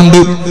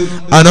ഫിർഔനുണ്ട്.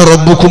 അന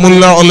റബ്ബുകുമുൽ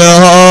അഅ്ലാ,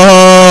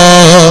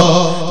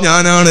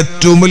 ഞാനാണ്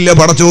ഏറ്റവും വലിയ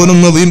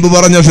പടച്ചോനെന്ന് വീമ്പ്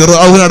പറഞ്ഞ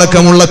ഫിർഔൻ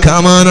അടക്കമുള്ള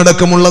ഹാമാൻ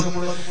അടക്കമുള്ള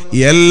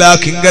എല്ലാ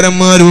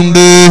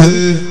കിങ്കരന്മാരുണ്ട്.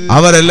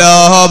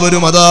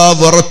 അവരെല്ലാവരും അതാ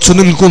വിറച്ചു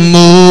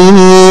നിൽക്കുന്നു.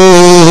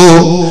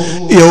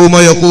 യൗമ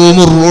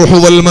യഖൂമുർ റൂഹു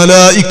വൽ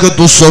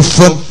മലായികതു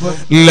സഫൻ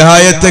ലാ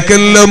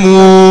യതകല്ലമൂൻ.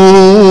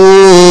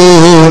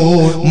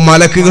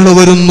 മലക്കുകൾ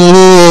വരുന്നു.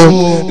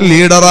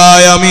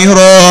 ലീഡറായ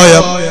അമീറായ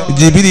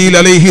ജിബ്രീൽ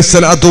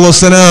അലൈഹിസ്സലാത്തു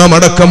വസ്സലാം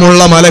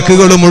അടക്കമുള്ള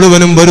മലക്കുകൾ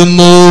മുഴുവനും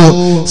വരുന്നു.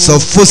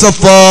 സഫ്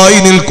സഫായി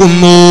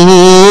നിൽക്കുന്നു.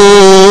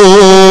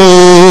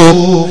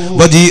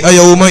 വജീഅ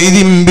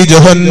യൗമഇദിൻ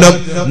ബിജഹന്നം,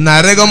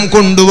 നരകം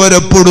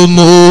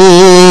കൊണ്ടുവരപ്പെടുന്നു.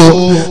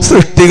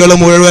 സൃഷ്ടികൾ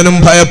മുഴുവനും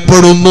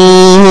ഭയപ്പെടുന്നു.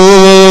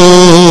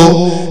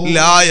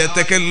 ലാ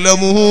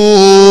യതകല്ലമൂൻ,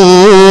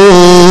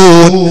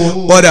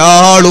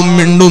 ഒരാളും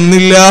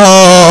മിണ്ടുന്നില്ല.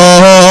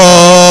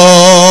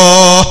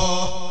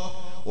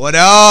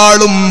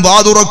 ഒരാളും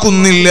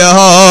വാതുറക്കുന്നില്ല.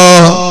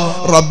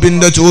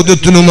 റബ്ബിന്റെ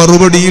ചോദ്യത്തിനു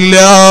മറുപടിയില്ല.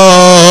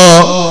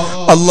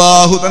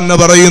 അല്ലാഹു തന്നെ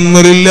പറയുന്നു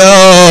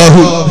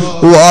ലില്ലാഹു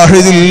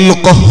വാഹിദുൽ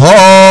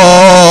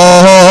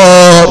ഖഹാർ.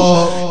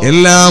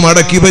 എല്ലാം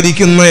അടക്കി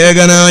ഭരിക്കുന്ന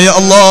ഏകനായ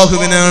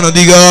അല്ലാഹുവിനാണ്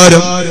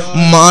അധികാരം.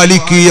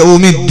 മാലിക്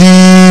യൗമിദ്ദീൻ,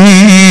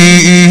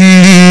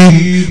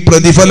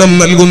 പ്രതിഫലം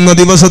നൽകുന്ന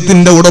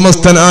ദിവസത്തിന്റെ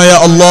ഉടമസ്ഥനായ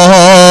അല്ലാഹ്.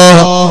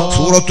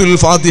 സൂറത്തുൽ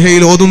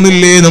ഫാത്തിഹയിൽ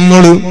ഓതുന്നില്ലേ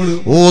നമ്മൾ?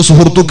 ഓ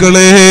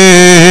സുഹൃത്തുക്കളെ,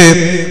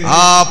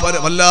 ആ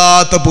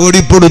വല്ലാത്ത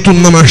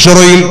പേടിപ്പെടുത്തുന്ന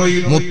മഹ്ശറയിൽ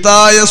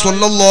മുത്തായ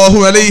സ്വല്ലല്ലാഹു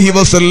അലൈഹി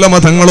വസല്ലമ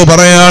തങ്ങൾ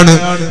പറയാണ്,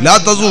 ലാ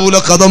തസൂല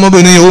ഖദമ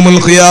ബിനി യൗമുൽ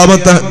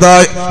ഖിയാമത്തി ഹത്താ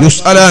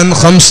യുസ്അല അൻ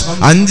ഖംസ്.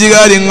 5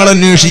 കാര്യങ്ങൾ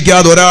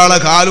അന്വേഷിക്കാതെ ഒരാളെ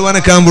കാലു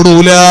അനക്കാൻ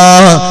വിടൂല.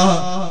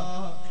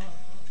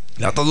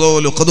 ലാ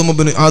തസൂല ഖദമ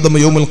ബിനി ആദമ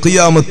യൗമുൽ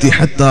ഖിയാമത്തി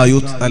ഹത്താ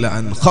യുസ്അല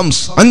അൻ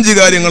ഖംസ്. 5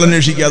 കാര്യങ്ങൾ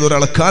അന്വേഷിക്കാതെ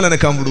ഒരാളെ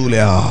കാലനക്കാൻ വിടൂല.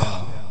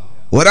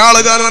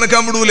 ഒരാളെ കാലു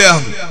അനക്കാൻ വിടൂല.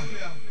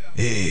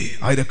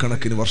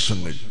 ആയിരക്കണക്കിന്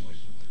വർഷങ്ങൾ.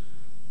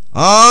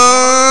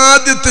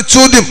 ആദ്യത്തെ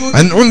ചോദ്യം,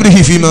 അൻ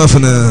ഉംരിഹി ഫീമാ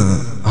ഫനാ.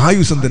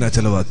 ആയുസ് എന്തിനാ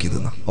ചെലവാക്കിയത്?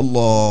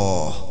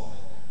 അല്ലാഹ്,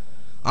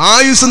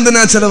 ആയുസ്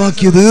എന്തിനാ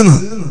ചെലവാക്കിയത്?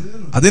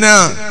 അതിനാ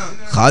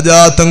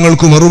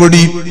ഖാജാത്തങ്ങൾക്ക്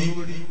മറുപടി.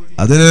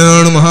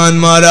 അതിനാണ്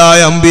മഹാന്മാരായ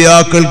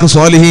അമ്പിയാക്കൾക്ക്,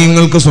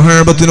 സ്വാലിഹീങ്ങൾക്ക്,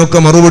 സ്വഹാബത്തിനൊക്കെ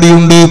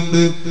മറുപടിയുണ്ട്.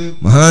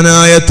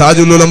 മഹാനായ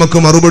താജുൽ ഉലമക്ക്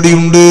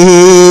മറുപടിയുണ്ട്.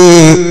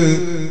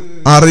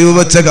 അറിവ്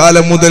വെച്ച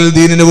കാലം മുതൽ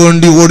ദീനിനു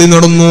വേണ്ടി ഓടി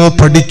നടന്നു,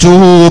 പഠിച്ചു,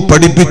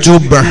 പഠിപ്പിച്ചു.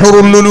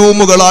 ബഹറുൽ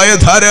ഉലൂമുകളായ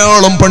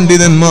ധാരാളം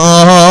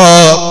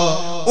പണ്ഡിതന്മാർ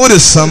ഒരു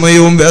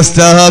സമയവും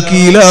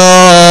വേസ്റ്റാക്കിയില്ല,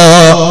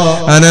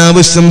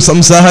 അനാവശ്യം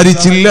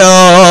സംസാരിച്ചില്ല.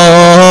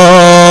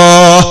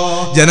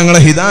 ജനങ്ങളെ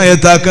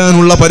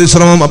ഹിദായത്താക്കാനുള്ള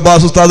പരിശ്രമം.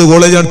 അബ്ബാസ് ഉസ്താദ്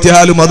കോളേജ്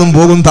നടത്തിയാലും അതും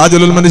പോകും.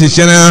 താജുൽ ഉലമന്റെ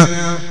ശിഷ്യന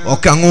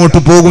ഒക്കെ അങ്ങോട്ട്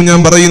പോകും. ഞാൻ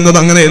പറയുന്നത്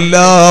അങ്ങനെ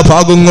എല്ലാ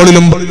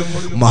ഭാഗങ്ങളിലും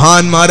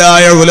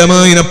മഹാന്മാരായ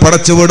ഉലമായിനെ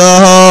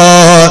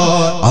പടച്ചുവിടാൻ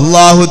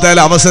അല്ലാഹു തആല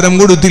അവസരം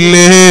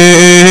കൊടുത്തില്ലേ?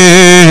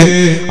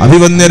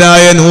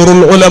 അഭിവന്യരായ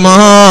നൂറുൽ ഉലമാ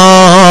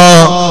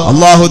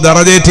അല്ലാഹു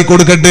ദറജേറ്റി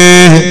കൊടുക്കട്ടെ.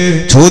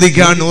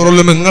 ചോദിക്കാൻ നൂറുൽ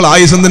ഉലമ, നിങ്ങൾ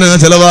ആയുസ് എന്തിനാ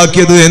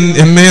ചെലവാക്കിയത്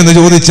എംഎ എന്ന്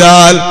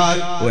ചോദിച്ചാൽ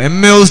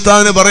എംഎ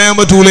ഉസ്താദിന് പറയാൻ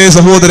പറ്റൂലേ?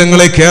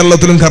 സഹോദരങ്ങളെ,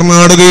 കേരളത്തിലും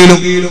കർണാടകയിലും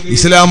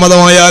ഇസ്ലാം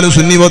മതമായാലും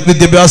സുന്നി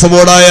വിദ്യാഭ്യാസ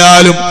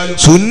ബോർഡായാലും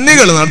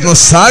സുന്നികൾ നടത്തുന്ന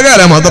സകല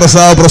മദ്രസ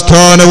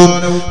പ്രസ്ഥാനവും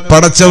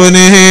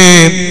പടച്ചവനെ,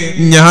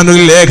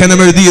 ഞാനൊരു ലേഖനം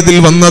എഴുതിയതിൽ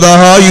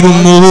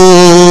വന്നതായിരുന്നു.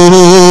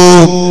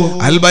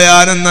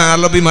 അൽ-ബയാൻ എന്ന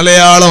അറബി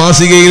മലയാള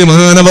മാസികയിൽ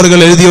മഹാനവർകൾ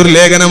എഴുതിയ ഒരു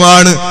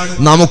ലേഖനമാണ്.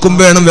 നമുക്കും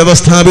വേണം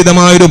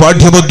വ്യവസ്ഥാപിതമായ ഒരു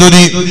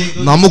പാഠ്യപദ്ധതി,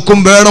 നമുക്കും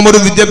വേണം ഒരു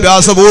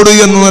വിദ്യാഭ്യാസ ബോർഡ്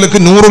എന്ന നിലക്ക്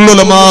നൂറുൽ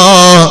ഉലമാ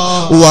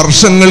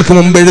വർഷങ്ങൾക്ക്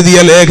മുമ്പ് എഴുതിയ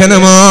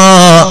ലേഖനമാ.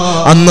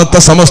 അന്നത്തെ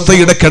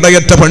സമസ്തയുടെ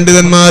കിടയറ്റ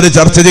പണ്ഡിതന്മാര്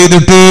ചർച്ച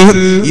ചെയ്തിട്ട്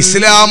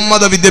ഇസ്ലാം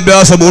മത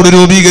വിദ്യാഭ്യാസ ബോർഡ്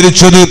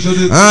രൂപീകരിച്ചത്.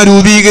 ആ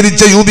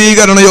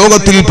രൂപീകരണ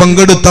യോഗത്തിൽ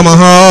പങ്കെടുത്ത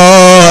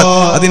മഹാൻ,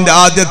 അതിന്റെ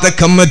ആദ്യത്തെ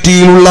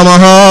കമ്മിറ്റിയിലുള്ള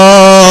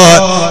മഹാൻ,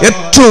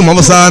 ഏറ്റവും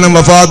അവസാനം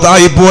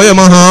വഫാത്തായി പോയ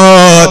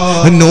മഹാൻ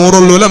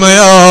നൂറുൽ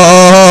ഉലമയാ.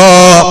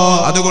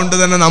 അതുകൊണ്ട്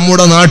തന്നെ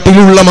നമ്മുടെ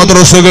നാട്ടിലുള്ള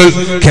മദ്രസകൾ,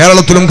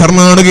 കേരളത്തിലും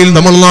കർണാടകയിലും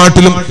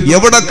തമിഴ്നാട്ടിലും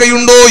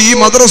എവിടൊക്കെയുണ്ടോ ഈ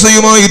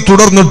മദ്രസയുമായി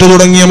തുടർന്നിട്ട്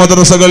തുടങ്ങിയ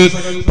മദ്രസകൾ,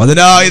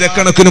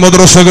 10,000-കണക്കിന്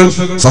മദ്രസകൾ,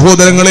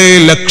 സഹോദരങ്ങളെ,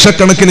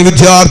 ലക്ഷക്കണക്കിന്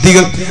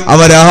വിദ്യാർത്ഥികൾ,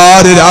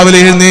 അവരാര് രാവിലെ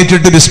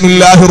എഴുന്നേറ്റിട്ട്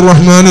ബിസ്മില്ലാഹിർ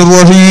റഹ്മാനിർ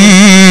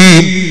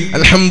റഹീം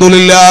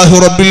അൽഹംദുലില്ലാഹി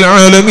റബ്ബിൽ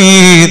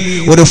ആലമീൻ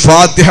ഒരു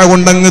ഫാത്തിഹ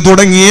കൊണ്ടങ്ങ്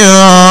തുടങ്ങിയാൽ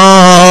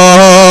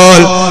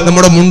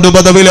നമ്മുടെ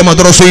മുണ്ടുപദവിലെ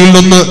മദ്രസയിൽ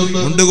നിന്ന്,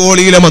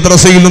 മുണ്ടുകോളിയിലെ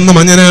മദ്രസയിൽ നിന്ന്,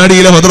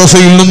 മഞ്ഞനാടിയിലെ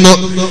മദ്രസയിൽ നിന്ന്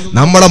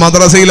നമ്മുടെ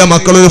മദ്രസയിലെ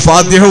മക്കൾ ഒരു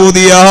ഫാത്തിഹ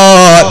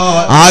ഓതിയാൽ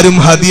ആരും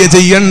ഹദിയ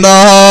ചെയ്യണ്ട,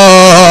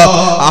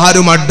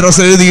 ആരും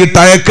അഡ്രസ് എഴുതിയിട്ട്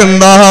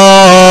അയക്കണ്ട,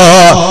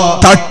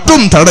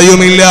 തട്ടും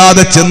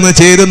തടയുമില്ലാതെ ചെന്ന്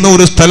ചേരുന്ന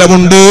ഒരു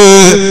സ്ഥലമുണ്ട്.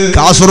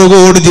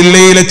 കാസർഗോഡ്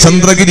ജില്ലയിലെ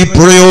ചന്ദ്രഗിരി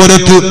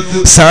പുഴയോരത്ത്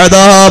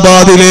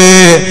സഅദാബാദിലെ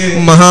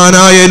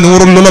മഹാനായ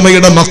നൂറുൽ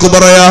ഉലമയുടെ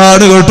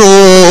മഖ്ബറയാണ് കേട്ടോ.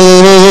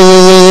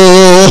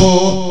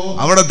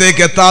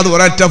 അവിടത്തേക്ക് എത്താതെ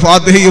ഒരൊറ്റ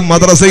ഫാത്തിഹയും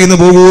മദ്രസയിൽ നിന്ന്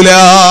പോകൂല.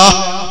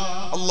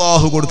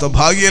 അല്ലാഹു കൊടുത്ത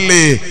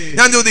ഭാഗ്യല്ലേ?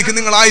 ഞാൻ ചോദിക്കും,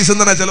 നിങ്ങൾ ആയുസ്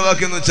എന്താണ്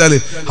ചെലവാക്കിയെന്ന് വെച്ചാൽ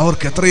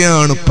അവർക്ക്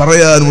എത്രയാണ്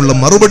പറയാനുള്ള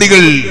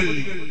മറുപടികൾ.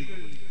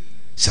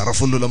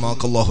 ശറഫുൽ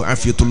ഉലമാക്ക് അല്ലാഹു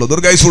ആഫിയത്തുള്ള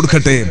ദീർഘായുസ്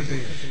കൊടുക്കട്ടെ.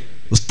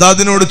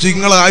 ഉസ്താദിനോട്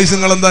നിങ്ങൾ ആയുസ്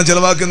നിങ്ങൾ എന്താ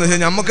ചെലവാക്കിയെന്ന്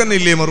വെച്ചാൽ നമുക്ക് തന്നെ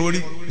ഇല്ലേ മറുപടി?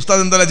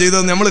 ഉസ്താദ് എന്താ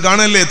ചെയ്തത് നമ്മൾ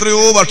കാണല്ലേ?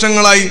 എത്രയോ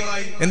വർഷങ്ങളായി.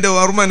 എന്റെ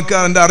ഓർമ്മ, എനിക്ക്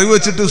എന്റെ അറിവ്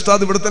വെച്ചിട്ട്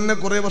ഉസ്താദ് ഇവിടെ തന്നെ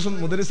കുറെ വർഷം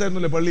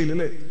മുദരിസായിരുന്നല്ലേ പള്ളിയിൽ,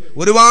 അല്ലേ?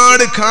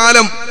 ഒരുപാട്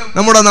കാലം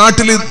നമ്മുടെ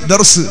നാട്ടില്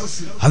ദർസ്,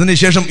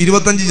 അതിനുശേഷം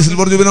 25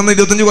 സിൽവർ ജൂബിലി,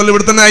 25 കൊല്ലം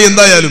ഇവിടെ തന്നെ ആയി.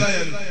 എന്തായാലും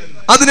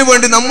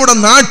അതിനുവേണ്ടി നമ്മുടെ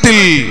നാട്ടിൽ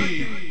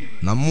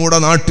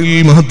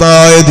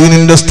മഹത്തായ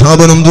ദീനിന്റെ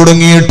സ്ഥാപനം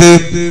തുടങ്ങിയിട്ട്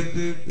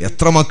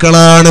എത്ര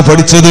മക്കളാണ്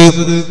പഠിച്ചത്,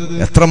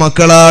 എത്ര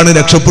മക്കളാണ്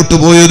രക്ഷപ്പെട്ടു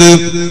പോയത്,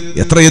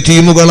 എത്ര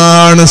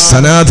യതീമുകളാണ്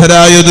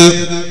സനാഥരായത്,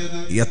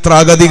 എത്ര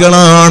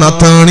അഗതികളാണ്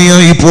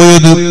അത്താണിയായി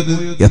പോയത്,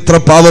 എത്ര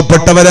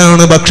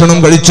പാവപ്പെട്ടവരാണ് ഭക്ഷണം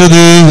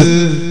കഴിച്ചത്,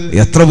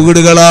 എത്ര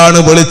വീടുകളാണ്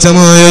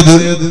വെളിച്ചമായത്.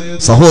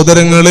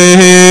 സഹോദരങ്ങളെ,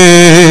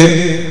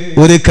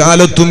 ഒരു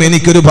കാലത്തും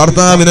എനിക്കൊരു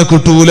ഭർത്താവിനെ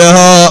കിട്ടൂല,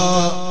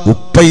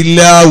 ഉപ്പയില്ല,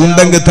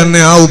 ഉണ്ടെങ്കിൽ തന്നെ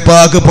ആ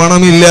ഉപ്പാക്ക്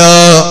പണമില്ല.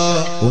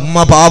 ഉമ്മ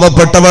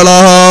പാവപ്പെട്ടവളാ,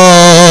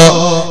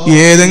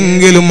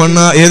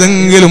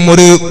 ഏതെങ്കിലും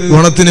ഒരു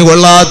ഗുണത്തിന്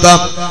കൊള്ളാത്ത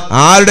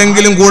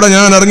ആരുടെങ്കിലും കൂടെ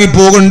ഞാൻ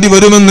ഇറങ്ങിപ്പോകേണ്ടി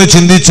വരുമെന്ന്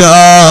ചിന്തിച്ച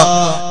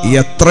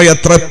എത്ര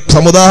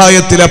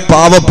സമുദായത്തിലെ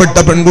പാവപ്പെട്ട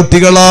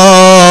പെൺകുട്ടികളാ,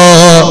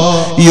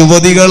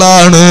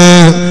 യുവതികളാണ്.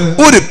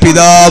 ഒരു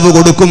പിതാവ്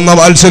കൊടുക്കുന്ന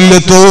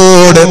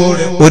വാത്സല്യത്തോട്,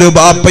 ഒരു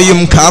ബാപ്പയും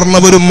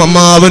കാരണവരും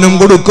അമ്മാവനും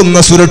കൊടുക്കുന്ന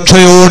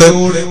സുരക്ഷയോട്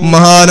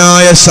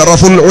മഹാനായ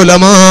ശറഫുൽ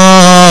ഉലമാ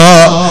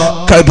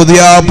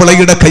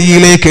പുതിയാപ്പിളയുടെ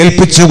കയ്യിലേക്ക്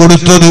ഏൽപ്പിച്ചു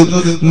കൊടുത്തത്,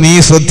 നീ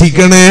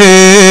ശ്രദ്ധിക്കണേ,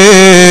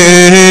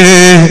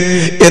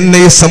 എന്നെ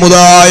ഈ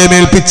സമുദായം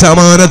ഏൽപ്പിച്ച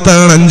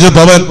അമാനത്താണ് 5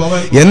 പവൻ,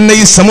 എന്നെ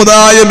ഈ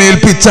സമുദായം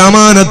ഏൽപ്പിച്ച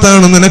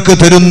അമാനത്താണ് നിനക്ക്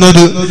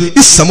തരുന്നത്.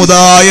 ഈ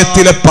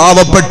സമുദായത്തിലെ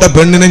പാവപ്പെട്ട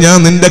പെണ്ണിനെ ഞാൻ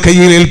നിന്റെ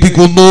കയ്യിൽ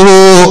ഏൽപ്പിക്കുന്നു,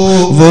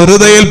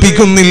 വെറുതെ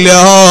ഏൽപ്പിക്കുന്നില്ല.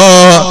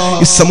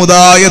 ഈ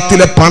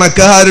സമുദായത്തിലെ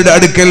പണക്കാരുടെ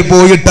അടുക്കൽ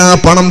പോയിട്ട് ആ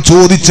പണം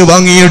ചോദിച്ചു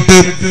വാങ്ങിയിട്ട്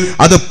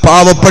അത്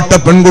പാവപ്പെട്ട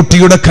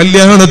പെൺകുട്ടിയുടെ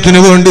കല്യാണത്തിന്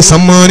വേണ്ടി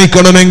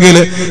സമ്മാനിക്കണമെങ്കിൽ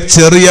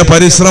ചെറിയ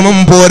പരിശ്രമം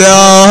പോരാ.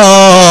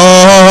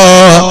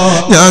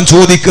 ഞാൻ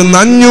ചോദിക്കുന്ന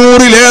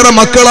 500-ലേറെ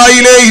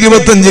മക്കളായില്ലേ,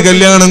 25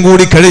 കല്യാണം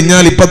കൂടി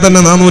കഴിഞ്ഞാൽ ഇപ്പൊ തന്നെ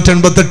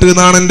 488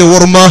 എന്നാണ് എന്റെ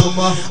ഓർമ്മ.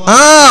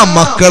 ആ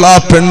മക്കൾ, ആ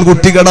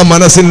പെൺകുട്ടികളുടെ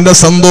മനസ്സിന്റെ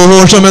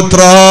സന്തോഷം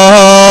എത്ര,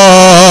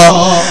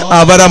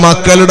 അവരെ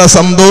മക്കളുടെ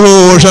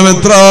സന്തോഷം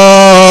എത്ര,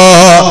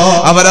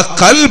 അവരെ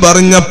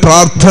കൽബറിഞ്ഞ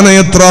പ്രാർത്ഥന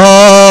എത്ര.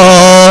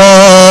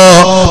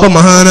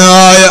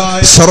 മഹാനായ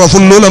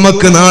ശറഫുൽ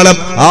ഉലമക്ക് നാളെ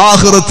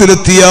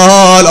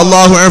ആഖിറത്തിലെത്തിയാൽ,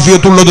 അല്ലാഹു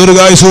ആഫിയത്തുള്ള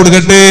ദീർഘായുസ്സ്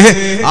കൊടുക്കട്ടെ,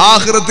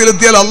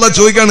 ആഖിറത്തിലെത്തിയാൽ അല്ലാഹ്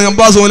ചോദിക്കാണ്,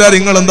 അബ്ബാസ് മൗലാന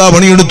നിങ്ങൾ എന്താ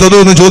പണിയെടുത്തത്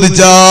എന്ന്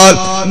ചോദിച്ചാൽ,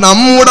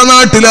 നമ്മുടെ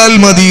നാട്ടിൽ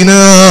അൽ-മദീന,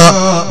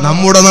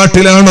 നമ്മുടെ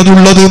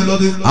നാട്ടിലാണതുള്ളത്.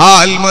 ആ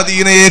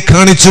അൽ-മദീനയെ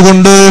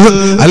കാണിച്ചുകൊണ്ട്,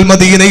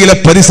 അൽ-മദീനയിലെ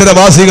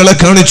പരിസരവാസികളെ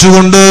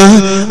കാണിച്ചുകൊണ്ട്,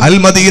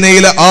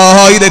 അൽ-മദീനയിലെ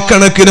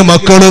 1000-കണക്കിന്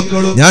മക്കള്,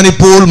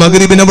 ഞാനിപ്പോൾ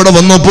മഗ്രിബിന് അവിടെ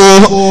വന്നപ്പോ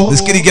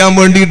നിസ്കരിക്കാൻ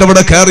വേണ്ടിയിട്ട്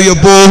അവിടെ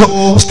കയറിയപ്പോ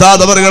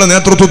ഉസ്താദ് അവരുടെ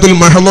നേതൃത്വത്തിൽ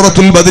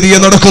മഹ്ളറത്തുൽ ബദരിയ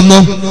നടക്കുന്നു.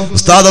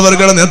 ഉസ്താദ്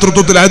അവരുടെ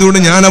നേതൃത്വത്തിലായതുകൊണ്ട്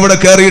ഞാൻ അവിടെ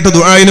കയറിയിട്ട്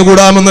ദുആഇന്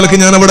കൂടാമെന്ന നിലയ്ക്ക്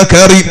ഞാൻ അവിടെ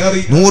കയറി.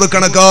 100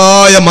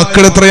 കണക്കായ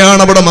മക്കൾ,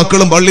 എത്രയാണ് അവിടെ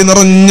മക്കളും, പള്ളി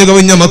നിറഞ്ഞു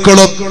കവിഞ്ഞ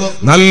മക്കളും,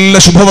 നല്ല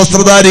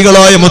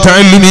ശുഭവസ്ത്രധാരികളായ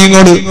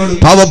മുതഅല്ലിമീങ്ങള്,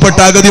 പാവപ്പെട്ട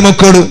അഗതി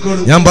മക്കള്.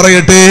 ഞാൻ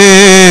പറയട്ടെ,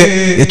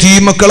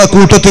 യതീം മക്കളെ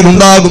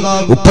കൂട്ടത്തിലുണ്ടാകും.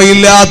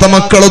 ഉപ്പയില്ലാത്ത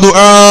മക്കളെ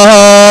ദുആ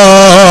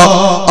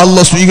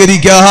അല്ലാഹ്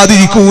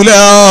സ്വീകരിക്കാതിരിക്കൂല,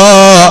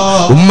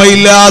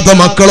 ഉമ്മയില്ലാത്ത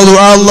മക്കളെ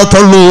ദുആ അല്ലാഹ്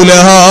തള്ളൂല.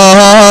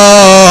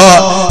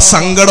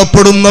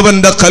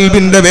 സങ്കടപ്പെടുന്നവന്റെ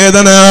കൽബിന്റെ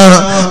വേദന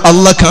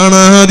അല്ലാഹ്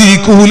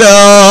കാണാതിരിക്കൂല.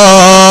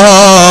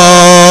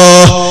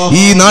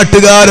 ഈ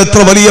നാട്ടുകാരെത്ര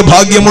വലിയ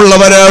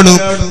ഭാഗ്യമുള്ളവരാണ്.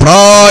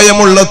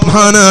 പ്രായമുള്ള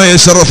മഹാനായ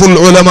ശറഫുൽ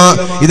ഉലമ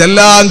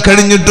ഇതെല്ലാം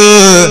കഴിഞ്ഞിട്ട്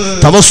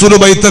തവസ്സുൽ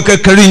ബൈത്തൊക്കെ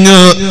കഴിഞ്ഞ്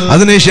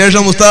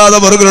അതിനുശേഷം ഉസ്താദ്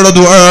അവരുടെ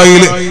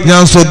ദുആയിൽ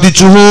ഞാൻ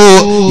ശ്രദ്ധിച്ചു,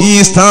 ഈ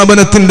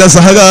സ്ഥാപനത്തിന്റെ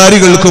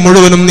സഹകാരികൾക്ക്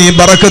മുഴുവനും നീ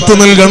ബറക്കത്ത്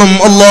നൽകണം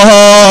അല്ലാഹ്,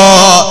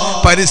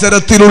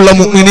 പരിസരത്തിലുള്ള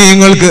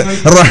മുഅ്മിനീങ്ങൾക്ക്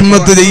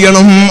റഹ്മത്ത്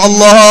ചെയ്യണം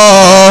അല്ലാഹ്.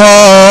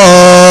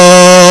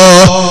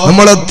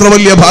 നമ്മൾ എത്ര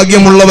വലിയ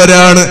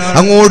ഭാഗ്യമുള്ളവരാണ്.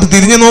 അങ്ങോട്ട്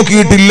തിരിഞ്ഞു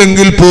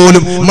നോക്കിയിട്ടില്ലെങ്കിൽ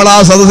പോലും, നമ്മൾ ആ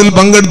സദസ്സിൽ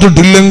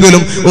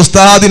പങ്കെടുത്തിട്ടില്ലെങ്കിലും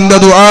ഉസ്താദിന്റെ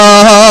ദുആ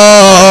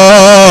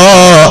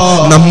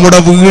നമ്മുടെ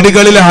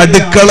വീടുകളിലെ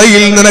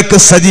അടുക്കളയിൽ നിനക്ക്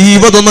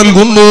സജീവത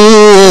നൽകുന്നു.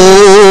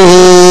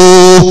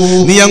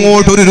 നീ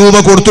അങ്ങോട്ട് 1 രൂപ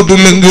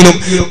കൊടുത്തിട്ടില്ലെങ്കിലും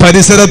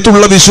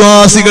പരിസരത്തുള്ള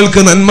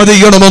വിശ്വാസികൾക്ക് നന്മ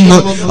ചെയ്യണമെന്ന്,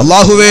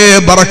 അല്ലാഹുവേ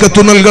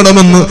ബറക്കത്ത്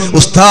നൽകണമെന്ന്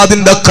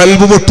ഉസ്താദിന്റെ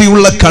കൽബ്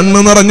പൊട്ടിയുള്ള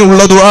കണ്ണ്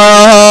നിറഞ്ഞുള്ള ദുആ,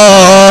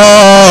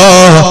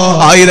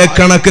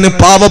 ആയിരക്കണക്കിന്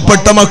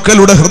പാവപ്പെട്ട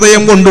മക്കളുടെ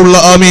ഹൃദയം കൊണ്ടുള്ള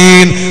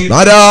ആമീൻ,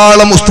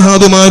 ധാരാളം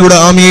ഉസ്താദുമാരുടെ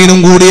ആമീനും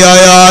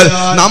കൂടിയായാൽ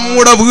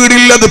നമ്മുടെ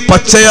വീടിൽ അത്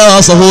പച്ചയാ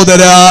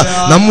സഹോദര,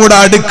 നമ്മുടെ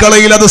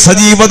അടുക്കളയിൽ അത്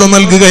സജീവത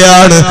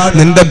നൽകുകയാണ്.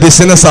 നിന്റെ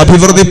ബിസിനസ്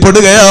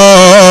അഭിവൃദ്ധിപ്പെടുകയാ,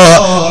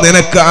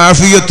 നിനക്ക്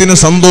ആഫിയത്തിന്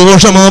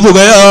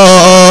സന്തോഷമാവുകയാ.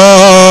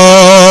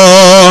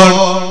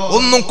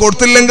 ഒന്നും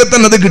കൊടുത്തില്ലെങ്കിൽ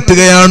തന്നെ അത്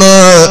കിട്ടുകയാണ്.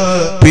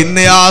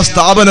 പിന്നെ ആ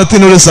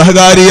സ്ഥാപനത്തിനൊരു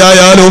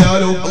സഹകാരിയായാലോ,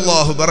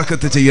 അല്ലാഹു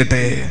ബറക്കത്ത്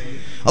ചെയ്യട്ടെ,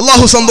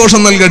 അല്ലാഹു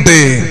സന്തോഷം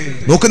നൽകട്ടെ.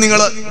 നോക്ക്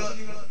നിങ്ങള്,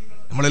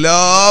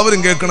 നമ്മളെല്ലാവരും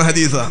കേൾക്കണ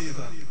ഹദീസാ,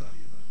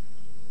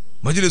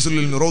 മജ്ലിസുൽ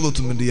ഇൽമി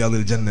റൗദത്തുൻ മിൻ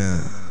റിയാദിൽ ജന്ന,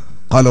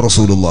 ഖാല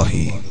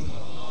റസൂലുള്ളാഹി.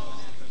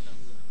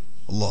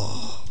 അല്ലാഹ്,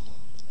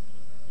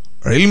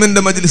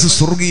 ഇൽമിന്റെ മജ്ലിസ്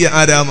സ്വർഗീയ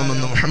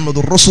ആരാമമെന്ന്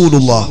മുഹമ്മദുർ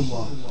റസൂലുള്ളാഹ്.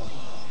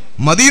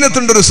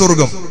 മദീനത്തുണ്ട് ഒരു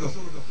സ്വർഗം,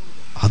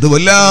 അത്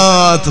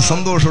വല്ലാത്ത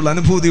സന്തോഷമുള്ള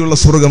അനുഭൂതിയുള്ള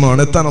സ്വർഗമാണ്.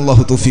 എത്താൻ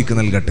അല്ലാഹു തൗഫീക്ക്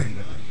നൽകട്ടെ,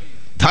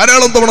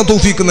 ധാരാളം തവണ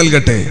തൗഫീക്ക്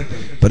നൽകട്ടെ.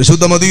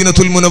 പരിശുദ്ധ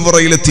മദീനത്തുൽ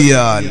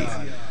മുനവ്വറയിലെത്തിയാൽ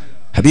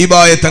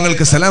ഹബീബായ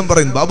തങ്ങൾക്ക് സലാം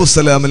പറയും.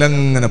 ബാബുസലാമിൽ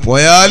അങ്ങനെ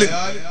പോയാൽ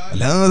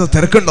അല്ലാതെ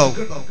തിരക്കുണ്ടാവും.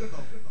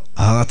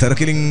 ആ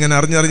തിരക്കിൽ ഇങ്ങനെ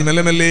അറിഞ്ഞറിഞ്ഞ്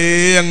മെല്ലെ മെല്ലെ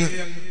അങ്ങ്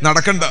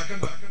നടക്കണ്ട.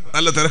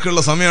 നല്ല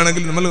തിരക്കുള്ള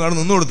സമയമാണെങ്കിൽ നമ്മൾ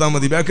കാണുന്ന നിന്ന് കൊടുത്താൽ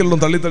മതി, ബാക്കിലുള്ള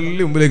തള്ളി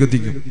തള്ളി മുമ്പിലേക്ക്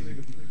എത്തിക്കും.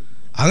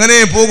 അങ്ങനെ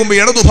പോകുമ്പോൾ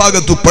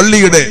ഇടതുഭാഗത്ത്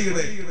പള്ളിയുടെ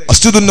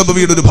മസ്ജിദുൻ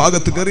നബവിയുടെ ഒരു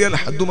ഭാഗത്ത് കയറിയാൽ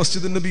ഹദ്ദു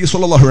മസ്ജിദുൻ നബി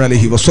സ്വല്ലല്ലാഹു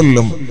അലൈഹി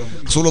വസല്ലം,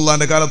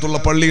 റസൂലുള്ളാഹിന്റെ കാലത്തുള്ള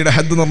പള്ളിയുടെ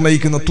ഹദ്ദ്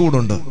നിർണ്ണയിക്കുന്ന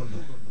തൂണുണ്ട്.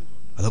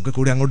 അതൊക്കെ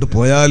കൂടി അങ്ങോട്ട്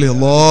പോയാൽ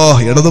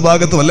അല്ലാഹ്,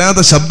 ഇടതുഭാഗത്ത്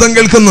വല്ലാത്ത ശബ്ദം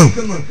കേൾക്കുന്നു.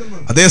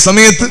 അതേ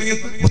സമയത്ത്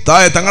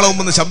മുത്തായ തങ്ങളെ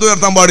മുമ്പ് ശബ്ദം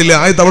ഉയർത്താൻ പാടില്ല,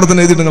 ആയത്ത് അവിടെ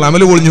തന്നെ എഴുതിയിട്ട് നിങ്ങൾ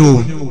അമല് പൊളിഞ്ഞു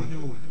പോകും.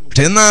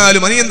 പക്ഷെ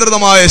എന്നാലും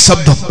അനിയന്ത്രിതമായ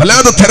ശബ്ദം,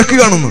 വല്ലാതെ തിരക്ക്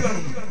കാണുന്നു.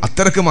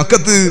 അത്തിരക്ക്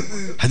മക്കത്ത്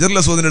ഹജറുൽ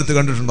അസ്വദിന്റെ അടുത്ത്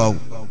കണ്ടിട്ടുണ്ടാവും.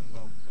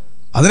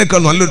 അതിനേക്കാൾ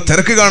നല്ലൊരു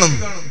തിരക്ക് കാണും.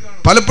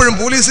 പലപ്പോഴും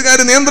പോലീസുകാർ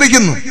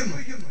നിയന്ത്രിക്കുന്നു,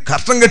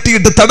 കർട്ടൻ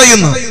കെട്ടിയിട്ട്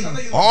തടയുന്നു,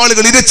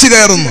 ആളുകൾ ഇരച്ചു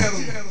കയറുന്നു.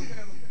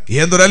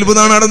 എന്തൊരു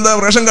അത്ഭുതമാണ്! അവിടെ എന്താ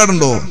റേഷൻ കാർഡ്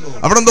ഉണ്ടോ?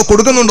 അവിടെ എന്തോ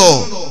കൊടുക്കുന്നുണ്ടോ?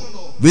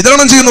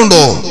 വിതരണം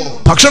ചെയ്യുന്നുണ്ടോ?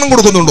 ഭക്ഷണം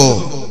കൊടുക്കുന്നുണ്ടോ?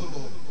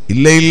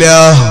 ഇല്ല ഇല്ല.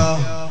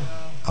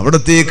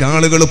 അവിടത്തേക്ക്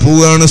ആളുകൾ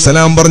പോവുകയാണ്.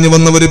 സലാം പറഞ്ഞു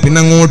വന്നവര്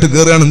പിന്നങ്ങോട്ട്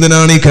കയറുകയാണ്.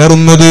 എന്തിനാണ് ഈ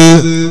കയറുന്നത്?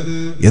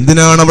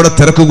 എന്തിനാണ് അവിടെ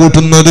തിരക്ക്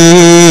കൂട്ടുന്നത്?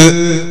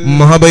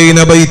 മഹബൈന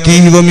ബൈതി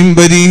വ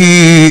മിൻബരി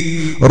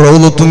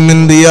റൗളത്തും മിൻ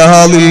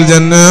റിയാദിൽ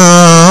ജന്ന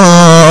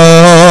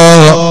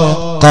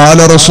ഖാല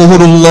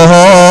റസൂലുള്ളാഹ്.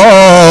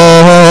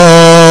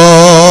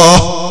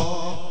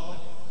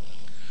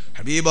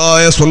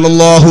 ഹബീബായ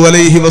സ്വല്ലല്ലാഹു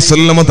അലൈഹി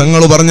വസല്ലമ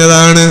തങ്ങൾ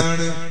പറഞ്ഞതാണ്,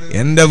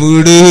 എന്റെ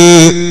വീട്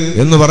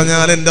എന്ന്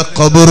പറഞ്ഞാൽ എന്റെ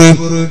ഖബർ,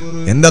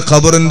 എന്റെ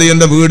ഖബറിന്റെ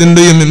എന്റെ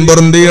വീടിന്റെയും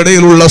മിമ്പറിന്റെ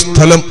ഇടയിലുള്ള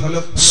സ്ഥലം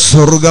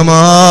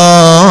സ്വർഗമാ.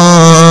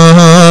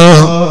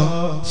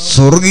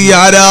 സ്വർഗീയ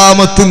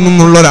ആരാമത്തിൽ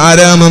നിന്നുള്ളൊരു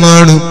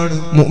ആരാമമാണ്.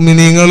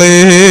 മുഅ്മിനീങ്ങളെ,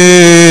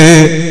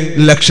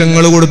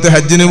 ലക്ഷങ്ങൾ കൊടുത്ത്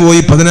ഹജ്ജിന് പോയി,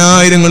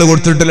 10,000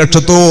 കൊടുത്തിട്ട്,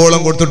 ലക്ഷത്തോളം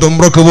കൊടുത്തിട്ട്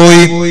ഉംറക്ക്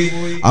പോയി,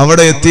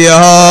 അവിടെ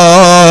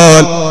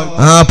എത്തിയാൽ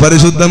ആ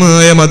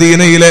പരിശുദ്ധമായ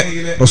മദീനയിലെ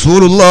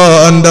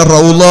റസൂലുള്ളാഹിന്റെ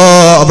റൗള,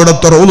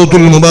 അവിടുത്തെ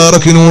റൗളത്തുൽ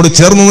മുബാറക്കിനോട്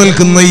ചേർന്ന്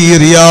നിൽക്കുന്ന ഈ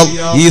റിയാദ്,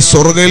 ഈ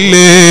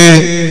സ്വർഗ്ഗല്ലേ,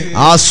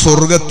 ആ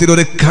സ്വർഗത്തിൽ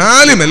ഒരു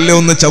കാലുമല്ലേ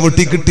ഒന്ന്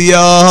ചവിട്ടി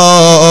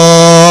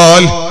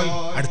കിട്ടിയാൽ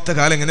അടുത്ത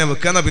കാലം എങ്ങനെയാ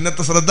വെക്കാന്ന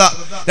പിന്നത്തെ ശ്രദ്ധ.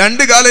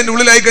 2 കാലം എന്റെ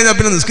ഉള്ളിലായി കഴിഞ്ഞാൽ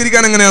പിന്നെ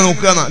നിസ്കരിക്കാൻ എങ്ങനെയാ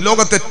നോക്കാന്ന.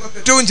 ലോകത്തെ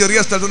ഏറ്റവും ചെറിയ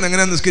സ്ഥലത്ത് നിന്ന്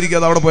എങ്ങനെയാ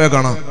നിസ്കരിക്കാതെ അവിടെ പോയാൽ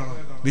കാണാം.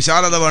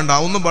 വിശാലത വേണ്ട,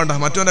 ഒന്നും വേണ്ട,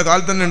 മറ്റവന്റെ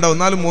കാലിൽ തന്നെ ഉണ്ടാവും.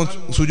 എന്നാലും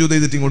സുജൂദ്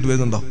ചെയ്തിട്ട് ഇങ്ങോട്ട്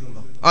വരുന്നുണ്ടാവും.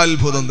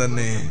 അത്ഭുതം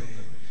തന്നെ.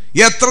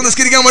 എത്ര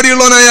നിസ്കരിക്കാൻ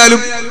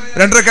മടിയുള്ളവനായാലും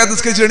 2 റക്അത്ത്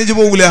നിസ്കരിച്ച് എണീച്ച്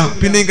പോകൂല.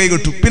 പിന്നെയും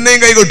കൈകെട്ടും, പിന്നെയും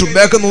കൈകെട്ടും.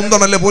 ബാക്ക്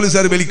നൊന്തണല്ലേ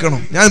പോലീസുകാർ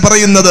വലിക്കണം. ഞാൻ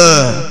പറയുന്നത്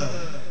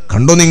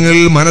കണ്ടോ, നിങ്ങൾ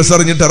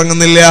മനസ്സറിഞ്ഞിട്ട്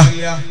ഇറങ്ങുന്നില്ല.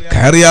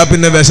 കയറിയാ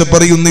പിന്നെ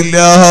വിശപ്പറിയുന്നില്ല,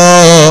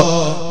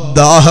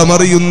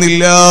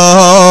 ദാഹമറിയുന്നില്ല.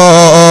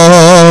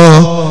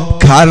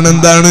 കാരണം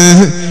എന്താണ്?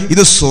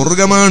 ഇത്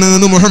സ്വർഗമാണ്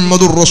എന്ന്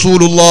മുഹമ്മദുർ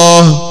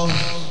റസൂലുള്ളാഹ്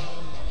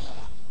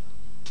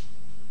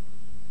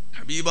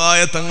ഹബീബായ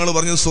തങ്ങൾ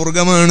പറഞ്ഞു,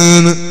 സ്വർഗമാണ്.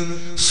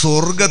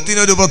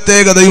 സ്വർഗത്തിനൊരു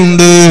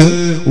പ്രത്യേകതയുണ്ട്.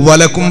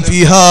 വലക്കും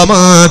ഫീഹാ മാ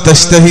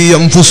തസ്തഹി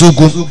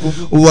അൻഫുസുകും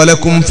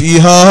വലക്കും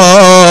ഫീഹാ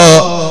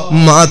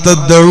മാ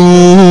തദ്ഊൻ.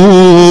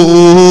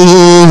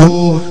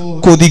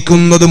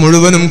 കൊതിക്കുന്നത്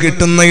മുഴുവനും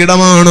കിട്ടുന്ന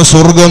ഇടമാണ്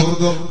സ്വർഗം.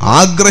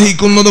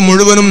 ആഗ്രഹിക്കുന്നത്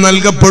മുഴുവനും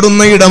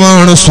നൽകപ്പെടുന്ന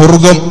ഇടമാണ്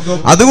സ്വർഗം.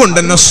 അതുകൊണ്ട്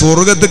തന്നെ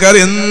സ്വർഗത്തുകാർ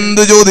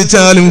എന്ത്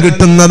ചോദിച്ചാലും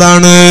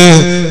കിട്ടുന്നതാണ്.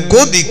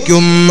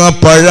 കൊതിക്കുന്ന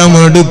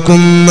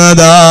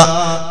പഴമെടുക്കുന്നതാ,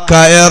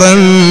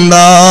 കയറണ്ട,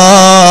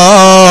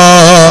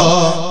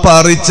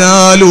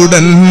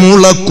 പറിച്ചാലുടൻ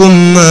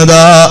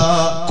മുളക്കുന്നതാ,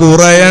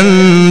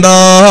 കുറയണ്ട,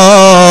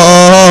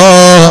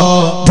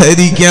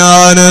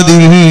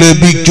 ധരിക്കാനതിൽ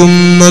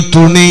ലഭിക്കുന്ന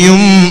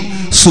തുണിയും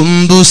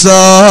സുന്ദുസ.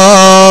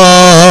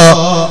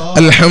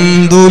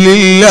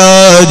 അൽഹംദുലില്ലാ,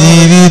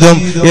 ജീവിതം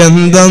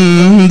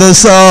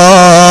എന്തെന്തസാ.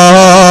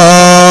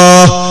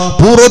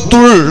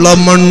 പുറത്തുള്ള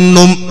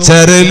മണ്ണും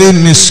ചരല്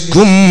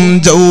മിസ്കും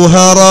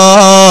ജൗഹറ.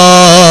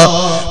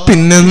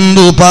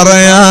 പിന്നെന്തു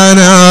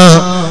പറയാനാ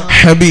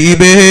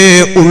ഹബീബേ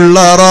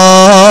ഉള്ളറാ.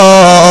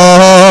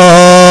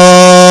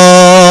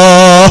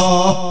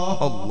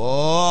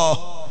 അല്ലാഹ്,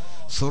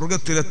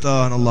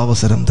 സ്വർഗത്തിലെത്താൻ അല്ലാഹ്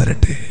അവസരം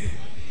തരട്ടെ.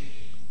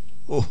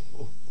 ഓ,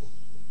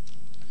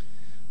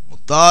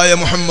 മുത്തായ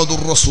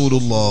മുഹമ്മദുർ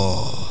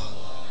റസൂലുള്ളാഹ്,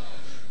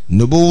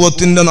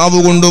 നുബുവത്തിന്റെ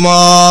നാവുകൊണ്ട്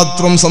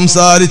മാത്രം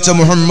സംസാരിച്ച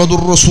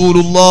മുഹമ്മദുർ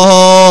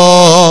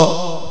റസൂലുള്ളാഹ്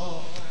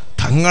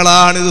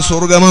തങ്ങളാണിത്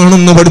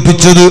സ്വർഗമാണെന്ന്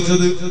പഠിപ്പിച്ചത്.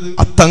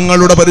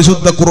 തങ്ങളുടെ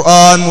പരിശുദ്ധ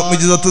ഖുർആൻ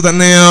മുഅ്ജിസത്ത്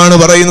തന്നെയാണ്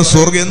പറയുന്നത്.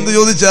 സ്വർഗം എന്ത്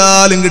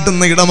ചോദിച്ചാലും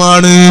കിട്ടുന്ന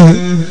ഇടമാണ്.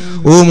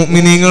 ഓ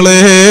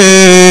മുഅ്മിനീങ്ങളെ,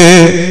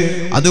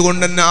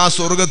 അതുകൊണ്ട് തന്നെ ആ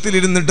സ്വർഗത്തിൽ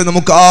ഇരുന്നിട്ട്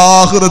നമുക്ക്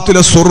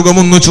ആഖിറത്തിലെ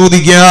സ്വർഗമൊന്ന്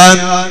ചോദിക്കാൻ,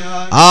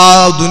 ആ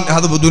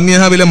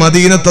ദുനിയാവിലെ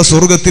മദീനത്തെ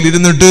സ്വർഗത്തിൽ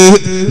ഇരുന്നിട്ട്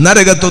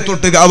നരകത്തെ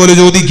തൊട്ട് കാവല്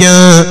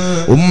ചോദിക്കാൻ,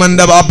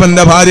 ഉമ്മന്റെ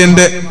ബാപ്പന്റെ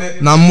ഭാര്യന്റെ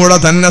നമ്മുടെ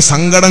തന്നെ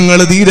സങ്കടങ്ങൾ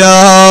തീരാ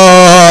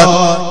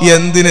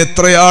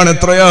എന്തിനെത്രയാണ്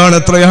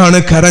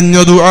കരഞ്ഞ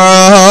ദുആ.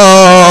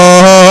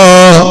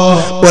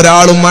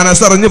 ഒരാളും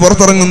മനസ്സറിഞ്ഞ്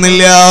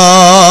പുറത്തിറങ്ങുന്നില്ല.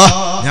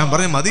 ഞാൻ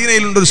പറഞ്ഞു,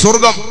 മദീനയിലുണ്ടൊരു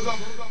സ്വർഗം.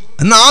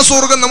 എന്നാ ആ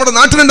സ്വർഗം നമ്മുടെ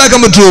നാട്ടിലുണ്ടാക്കാൻ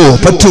പറ്റുമോ?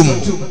 പറ്റും.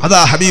 അതാ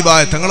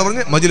ഹബീബായ തങ്ങൾ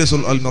പറഞ്ഞ്,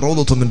 മജ്ലിസുൽ ഇൽമി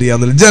റൗളത്തും മിൻ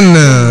റിയാദിൽ ജന്ന.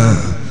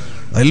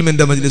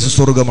 ഇൽമിന്റെ മജ്ലിസ്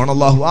സ്വർഗമാണ്.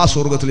 അല്ലാഹു ആ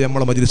സ്വർഗത്തിൽ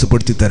നമ്മളെ മജ്ലിസ്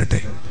പെടുത്തി തരട്ടെ.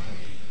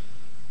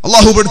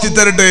 അല്ലാഹു പെടുത്തി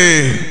തരട്ടെ.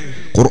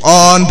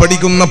 ഖുർആൻ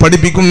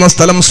പഠിപ്പിക്കുന്ന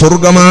സ്ഥലം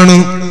സ്വർഗമാണ്.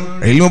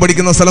 ഇൽമ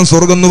പഠിക്കുന്ന സ്ഥലം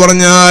സ്വർഗം എന്ന്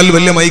പറഞ്ഞാൽ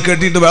വലിയ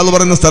മൈക്കെട്ടിയിട്ട് വേള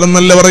പറയുന്ന സ്ഥലം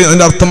എന്നല്ല പറയും.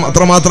 അതിന്റെ അർത്ഥം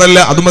അത്ര മാത്രമല്ല,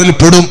 അതും അതിൽ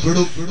പെടും.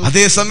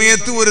 അതേ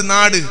സമയത്ത് ഒരു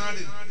നാട്,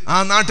 ആ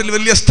നാട്ടിൽ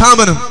വലിയ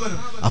സ്ഥാപനം,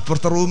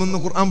 അപ്പുറത്തെ റൂമിന്ന്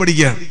ഖുർആൻ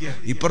പഠിക്കുകയാണ്,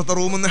 ഇപ്പുറത്തെ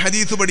റൂമിന്ന്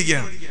ഹദീസ്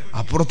പഠിക്കുകയാണ്,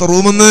 അപ്പുറത്തെ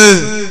റൂമിന്ന്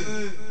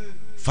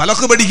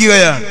ഫലഖ്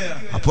പഠിക്കുകയാണ്,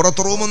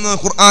 അപ്പുറത്തെ റൂമിന്ന്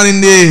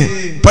ഖുർആനിന്റെ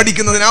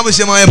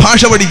പഠിക്കുന്നതിനാവശ്യമായ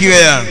ഭാഷ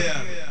പഠിക്കുകയാണ്,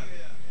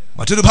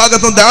 മറ്റൊരു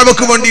ഭാഗത്ത്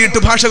ദഅവക്ക് വേണ്ടിയിട്ട്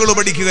ഭാഷകൾ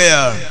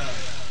പഠിക്കുകയാണ്.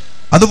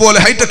 അതുപോലെ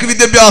ഹൈടെക്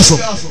വിദ്യാഭ്യാസം,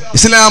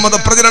 ഇസ്ലാം മത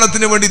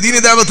പ്രചരണത്തിന് വേണ്ടി ദീനി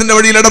ദഅവത്തിന്റെ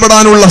വഴിയിൽ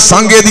ഇടപെടാനുള്ള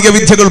സാങ്കേതിക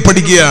വിദ്യകൾ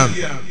പഠിക്കുകയാണ്.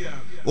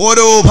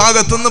 ഓരോ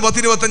ഭാഗത്തുനിന്ന്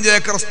 10-25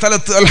 ഏക്കർ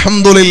സ്ഥലത്ത്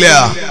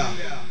അൽഹംദുലില്ലാഹ്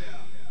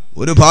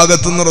ഒരു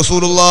ഭാഗത്തുനിന്ന്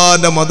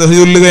റസൂലുള്ളാഹിന്റെ മദ്ഹ്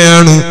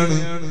ചൊല്ലുകയാണ്,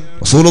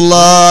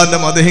 റസൂലുള്ളാഹിന്റെ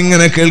മദ്ഹ്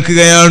ഇങ്ങനെ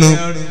കേൾക്കുകയാണ്.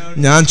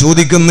 ഞാൻ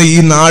ചോദിക്കുന്ന ഈ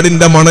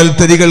നാടിന്റെ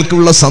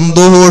മണൽത്തരികൾക്കുള്ള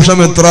സന്തോഷം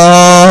എത്ര!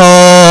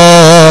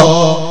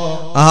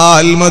 ആ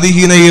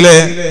അൽ-മദീനയിലെ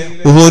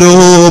ഓരോ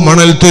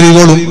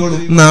മണൽത്തരികളും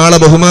നാളെ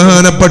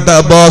ബഹുമാനപ്പെട്ട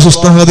അബ്ബാസ്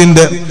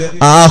ഉസ്താദിന്റെ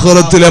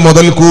ആഖിറത്തിലെ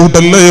മുതൽ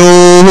കൂട്ടല്ലയോ.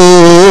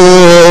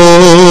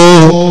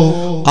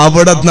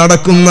 അവിടെ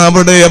നടക്കുന്ന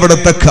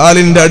അവിടുത്തെ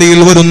കാലിന്റെ അടിയിൽ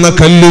വരുന്ന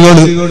കല്ലുകൾ,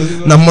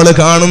 നമ്മൾ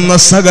കാണുന്ന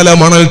സകല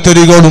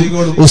മണൽത്തരികളും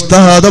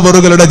ഉസ്താദ്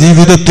അവറുകളുടെ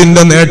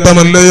ജീവിതത്തിന്റെ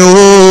നേട്ടമല്ലയോ.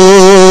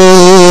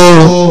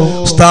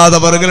 ഉസ്താദ്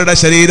അവറുകളുടെ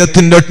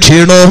ശരീരത്തിന്റെ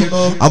ക്ഷീണവും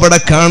അവിടെ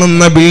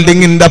കാണുന്ന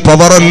ബിൽഡിങ്ങിന്റെ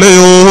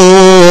പവറല്ലയോ.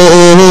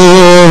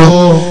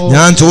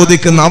 ഞാൻ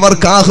ചോദിക്കുന്ന,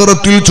 അവർക്ക്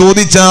ആഖിറത്തിൽ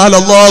ചോദിച്ചാൽ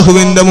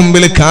അല്ലാഹുവിന്റെ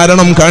മുമ്പിൽ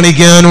കാരണം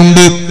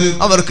കാണിക്കാനുണ്ട്,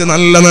 അവർക്ക്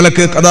നല്ല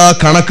നിലക്ക്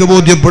കണക്ക്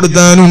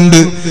ബോധ്യപ്പെടുത്താനുണ്ട്.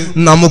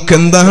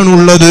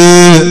 നമുക്കെന്താണുള്ളത്?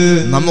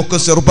 നമുക്ക്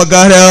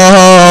ചെറുപ്പക്കാരാ,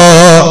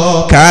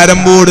 കാരം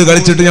ബോർഡ്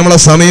കളിച്ചിട്ട് നമ്മളെ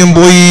സമയം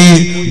പോയി,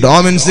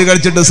 ഡോമിൻസ്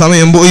കളിച്ചിട്ട്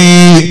സമയം പോയി,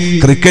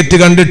 ക്രിക്കറ്റ്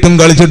കണ്ടിട്ടും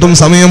കളിച്ചിട്ടും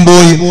സമയം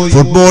പോയി,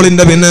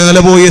 ഫുട്ബോളിന്റെ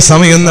പിന്നാലെ പോയി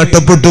സമയം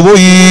നഷ്ടപ്പെട്ടു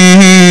പോയി.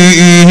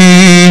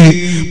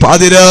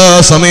 പാതിരാ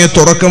സമയത്ത്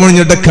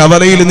ഉറക്കമണിഞ്ഞിട്ട്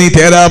കവലയിൽ നീ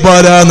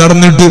തേരാപാരാ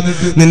നടന്നിട്ട്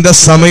നിന്റെ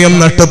സമയം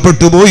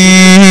നഷ്ടപ്പെട്ടു പോയി.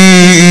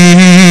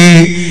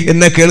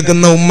 എന്നെ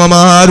കേൾക്കുന്ന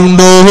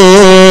ഉമ്മമാരുണ്ടോ?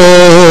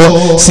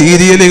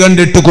 സീരിയല്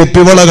കണ്ടിട്ട്,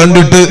 കുപ്പിവള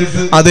കണ്ടിട്ട്,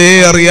 അതേ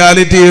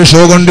റിയാലിറ്റി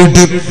ഷോ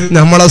കണ്ടിട്ട്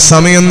നമ്മളെ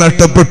സമയം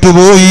നഷ്ടപ്പെട്ടു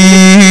പോയി.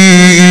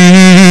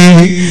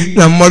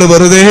 നമ്മൾ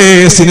വെറുതെ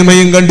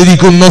സിനിമയും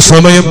കണ്ടിരിക്കുന്ന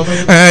സമയം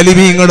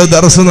ആലിമീങ്ങളുടെ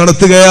ദർസ്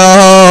നടത്തുകയാ,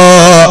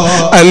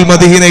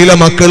 അൽ-മദീനയിലെ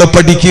മക്കള്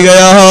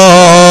പഠിക്കുകയാ.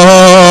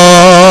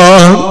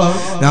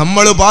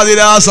 നമ്മൾ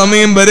പാതിരാ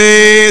സമയം വരെ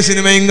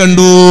സിനിമയും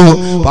കണ്ടു,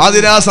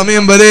 പാതിരാ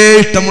സമയം വരെ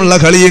ഇഷ്ടമുള്ള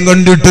കളിയും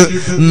കണ്ടിട്ട്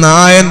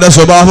നായന്റെ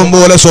സ്വഭാവം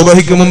പോലെ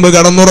സുബഹിക്ക് മുമ്പ്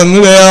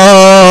കടന്നുറങ്ങുകയാ.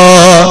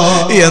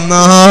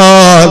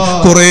 എന്നാൽ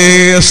കുറെ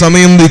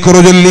സമയം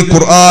ദിക്റ് ചൊല്ലി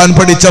ഖുർആൻ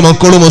പഠിച്ച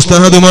മക്കളും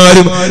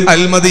ഉസ്താദുമാരും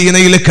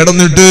അൽ-മദീനയിൽ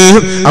കിടന്നിട്ട്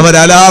അവർ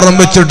അലാറം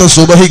വെച്ചിട്ട്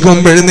സുബഹിക്ക്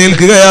മുമ്പ്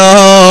എഴുന്നേൽക്കുകയാ.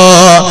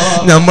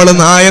 നമ്മൾ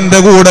നായന്റെ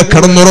കൂടെ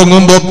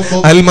കിടന്നുറങ്ങുമ്പോ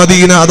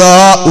അൽ-മദീന അതാ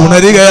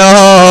ഉണരുകയാ.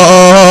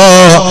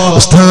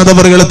 ഉസ്താദ്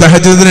അവറുകൾ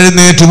തഹജ്ജുദിന്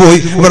എഴുന്നേറ്റ് പോയി,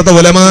 ഇവിടുത്തെ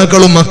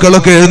ഉലമാക്കളും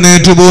മക്കളൊക്കെ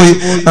എഴുന്നേറ്റ് പോയി.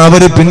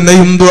 അവര്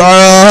പിന്നെയും ദുആ.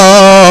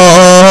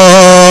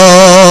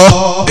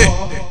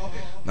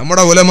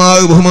 നമ്മുടെ ഉലമാ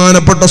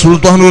ബഹുമാനപ്പെട്ട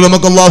സുൽത്താനുൽ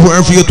ഉലമക്ക് അല്ലാഹു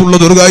ആഫിയത്തുള്ള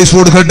ദീർഘായുസ്സ്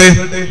കൊടുക്കട്ടെ.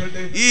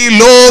 ഈ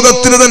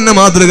ലോകത്തിന് തന്നെ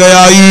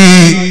മാതൃകയായി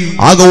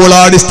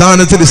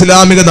ആഗോളാടിസ്ഥാനത്തിൽ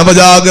ഇസ്ലാമിക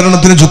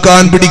നവജാഗരണത്തിന്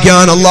ചുക്കാൻ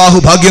പിടിക്കാൻ അല്ലാഹു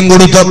ഭാഗ്യം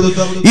കൊടുത്ത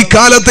ഈ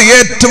കാലത്ത്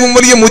ഏറ്റവും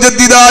വലിയ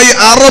മുജദ്ദിദായി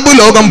അറബ്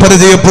ലോകം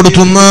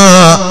പരിചയപ്പെടുത്തുന്ന,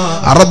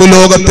 അറബ്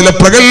ലോകത്തിലെ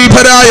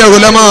പ്രഗത്ഭരായ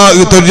ഉലമാ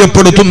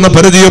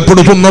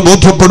പരിചയപ്പെടുത്തുന്ന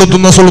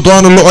ബോധ്യപ്പെടുത്തുന്ന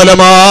സുൽത്താനുൽ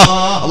ഉലമാ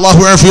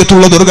അല്ലാഹു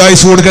ആഫിയത്തുള്ള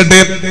ദീർഘായുസ്സ്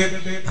കൊടുക്കട്ടെ.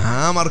 ആ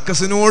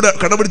മർക്കസിനോട്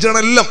കടപിടിച്ചാണ്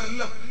എല്ലാം.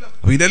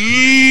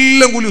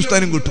 ഇതെല്ലാം കൂലി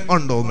ഉസ്താനും കിട്ടും.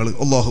 ഉണ്ടോ നിങ്ങൾ?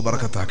 അല്ലാഹു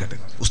ബറക്കത്താക്കട്ടെ.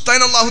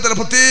 ഉസ്താദിന് അല്ലാഹു തആല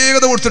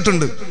പ്രത്യേകത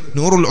കൊടുത്തിട്ടുണ്ട്.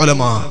 നൂറുൽ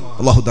ഉലമാ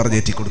അല്ലാഹു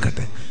ദർജയേറ്റി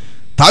കൊടുക്കട്ടെ.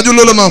 താജുൽ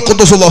ഉലമാ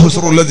ഖുദ്ദസല്ലാഹു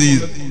സിറുൽ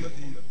അസീസ്.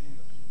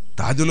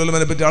 താജുൽ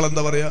ഉലമനെ പറ്റി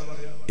ആളെന്താ പറയാ?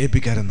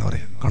 ഏപിക്കാരെന്ന്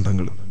പറയാ.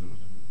 കണ്ടങ്ങൾ.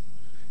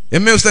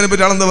 എം എ ഉസ്താദിനെ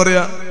പറ്റി ആളെന്താ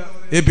പറയാ?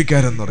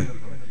 ഏപിക്കാരെന്ന് പറയും.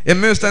 എം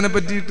എ ഉസ്താദിനെ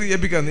പറ്റിയിട്ട്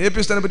ഏപിക്കാരൻ, എ പി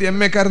ഉസ്താദിനെ പറ്റി എം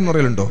എ കാരെന്ന്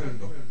പറയലുണ്ടോ?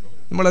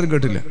 നമ്മളാരും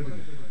കേട്ടില്ല.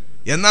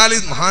 എന്നാൽ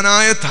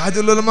മഹാനായ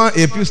താജുൽ ഉലമാ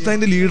എ പി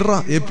ഉസ്താദിന്റെ ലീഡറാ.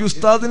 എ പി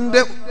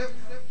ഉസ്താദിന്റെ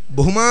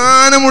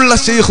ബഹുമാനമുള്ള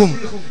ശൈഖും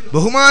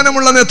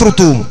ബഹുമാനമുള്ള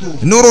നേതൃത്വവും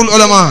നൂറുൽ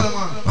ഉലമാ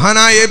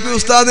മഹാനായ എ പി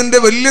ഉസ്താദിന്റെ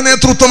വലിയ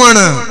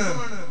നേതൃത്വമാണ്.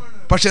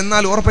 പക്ഷെ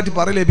എന്നാൽ ഉറപ്പറ്റി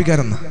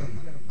പറയിലേപ്പിക്കാരെന്ന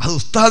അത്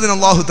ഉസ്താദിന്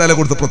അല്ലാഹു തആല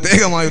കൊടുത്ത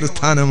പ്രത്യേകമായ ഒരു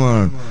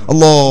സ്ഥാനമാണ്.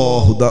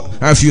 അല്ലാഹു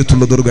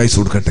ആഫിയത്തുള്ള ദീർഘായുസ്സ്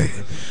കൊടുക്കട്ടെ.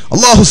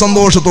 അല്ലാഹു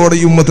സന്തോഷത്തോടെ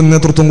ഈ ഉമ്മത്തിന്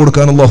നേതൃത്വം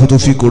കൊടുക്കാൻ അല്ലാഹു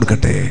തൗഫീഖ്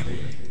കൊടുക്കട്ടെ.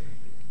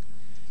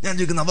 ഞാൻ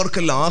ചോദിക്കുന്ന,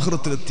 അവർക്കെല്ലാം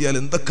ആഖിറത്തിൽ എത്തിയാൽ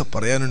എന്തൊക്കെ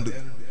പറയാനുണ്ട്.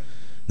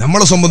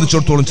 നമ്മളെ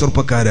സംബന്ധിച്ചിടത്തോളം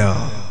ചെറുപ്പക്കാരാ,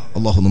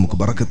 അല്ലാഹു നമുക്ക്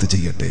ബറക്കത്ത്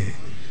ചെയ്യട്ടെ.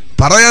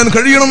 പറയാൻ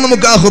കഴിയണം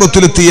നമുക്ക്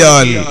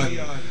ആഖിറത്തിലെത്തിയാൽ,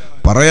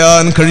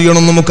 പറയാൻ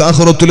കഴിയണം നമുക്ക്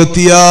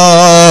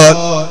ആഖിറത്തിലെത്തിയാൽ,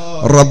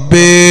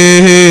 റബ്ബേ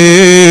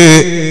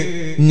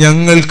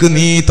ഞങ്ങൾക്ക്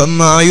നീ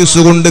തന്ന ആയുസ്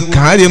കൊണ്ട്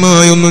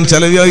കാര്യമായൊന്നും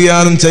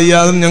ചെലവഴിയാനും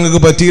ചെയ്യാനും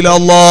ഞങ്ങൾക്ക് പറ്റിയില്ല.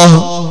 അല്ലാഹ്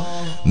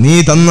നീ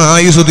തന്ന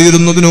ആയുസ്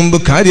തീരുന്നതിന് മുമ്പ്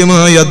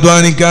കാര്യമായി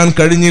അധ്വാനിക്കാൻ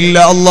കഴിഞ്ഞില്ല.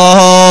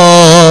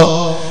 അല്ലാഹ്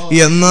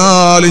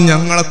എന്നാലും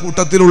ഞങ്ങളെ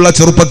കൂട്ടത്തിലുള്ള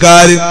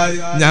ചെറുപ്പക്കാര്,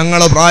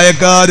 ഞങ്ങളെ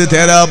പ്രായക്കാര്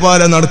തേരാപാര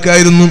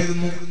നടക്കായിരുന്നു.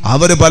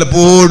 അവര്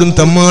പലപ്പോഴും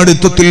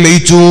തെമ്മാടിത്വത്തിൽ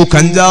ലയിച്ചു,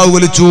 കഞ്ചാവ്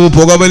വലിച്ചു,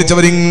 പുക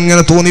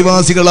വലിച്ചവരിങ്ങനെ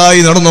തോന്നിവാസികളായി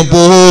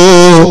നടന്നപ്പോ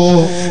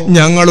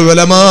ഞങ്ങൾ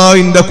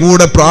ഉലമാഇന്റെ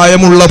കൂടെ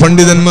പ്രായമുള്ള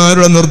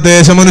പണ്ഡിതന്മാരുടെ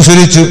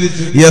നിർദ്ദേശമനുസരിച്ച്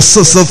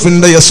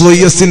SSFന്റെ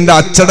SYSന്റെ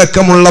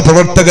അച്ചടക്കമുള്ള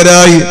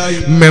പ്രവർത്തകരായി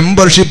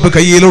മെമ്പർഷിപ്പ്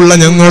കയ്യിലുള്ള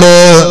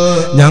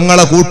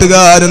ഞങ്ങളെ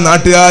കൂട്ടുകാരും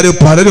നാട്ടുകാരും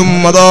പലരും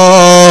അതാ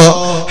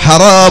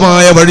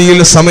ഹറാമായ വഴിയിൽ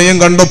സമയം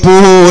കണ്ടപ്പോ,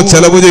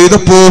 ചെലവ്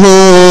ചെയ്തപ്പോ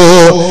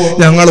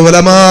ഞങ്ങൾ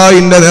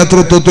ഉലമാഇന്റെ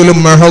നേതൃത്വത്തിലും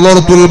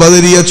മഹദറത്തുൽ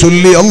ബദരിയ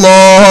ചൊല്ലി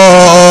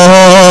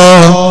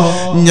അല്ലാഹ്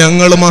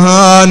ഞങ്ങൾ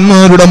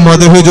മഹാന്മാരുടെ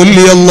മദ്ഹ്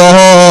ചൊല്ലി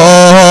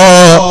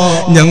അല്ലാഹ്,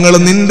 ഞങ്ങൾ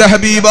നിന്റെ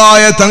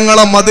ഹബീബായ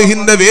തങ്ങളെ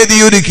മദ്ഹിന്റെ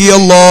വേദിയൊരുക്കി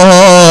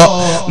അല്ലാഹ്,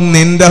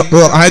 നിന്റെ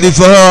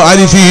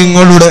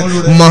ആരിഫീങ്ങളുടെ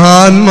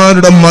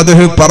മഹാന്മാരുടെ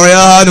മദ്ഹ്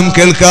പറയാനും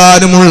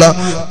കേൾക്കാനുമുള്ള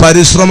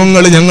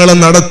പരിശ്രമങ്ങൾ ഞങ്ങൾ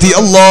നടത്തി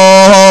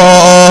അല്ലാഹ്.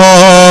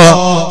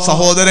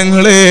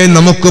 സഹോദരങ്ങളെ,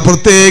 നമുക്ക്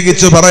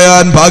പ്രത്യേകിച്ച്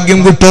പറയാൻ ഭാഗ്യം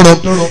കിട്ടണം.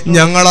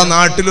 ഞങ്ങളെ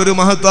നാട്ടിലൊരു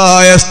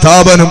മഹത്തായ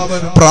സ്ഥാപനം,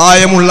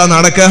 പ്രായമുള്ള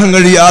നടക്കാൻ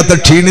കഴിയാത്ത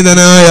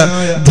ക്ഷീണിതനായ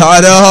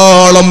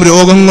ധാരാളം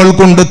രോഗങ്ങൾ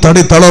കൊണ്ട്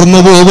തളർന്നു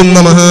പോകുന്ന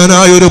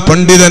മഹാനായ ഒരു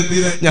പണ്ഡിതൻ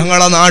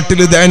ഞങ്ങളെ നാട്ടിൽ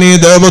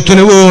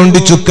ദൈവത്തിന് വേണ്ടി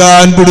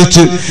ചുക്കാൻ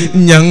പിടിച്ച്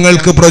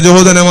ഞങ്ങൾക്ക്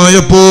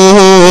പ്രചോദനമായപ്പോ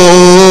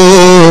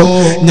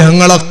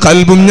ഞങ്ങളെ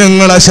കൽബും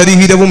ഞങ്ങളെ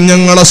ശരീരവും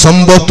ഞങ്ങളെ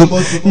സമ്പത്തും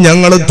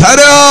ഞങ്ങൾ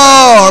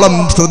ധാരാളം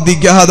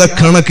ശ്രദ്ധിക്കാതെ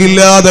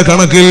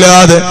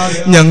കണക്കില്ലാതെ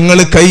ഞങ്ങൾ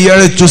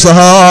കൈയഴച്ചു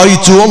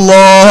സഹായിച്ചു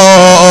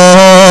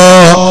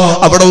അല്ലാഹ്.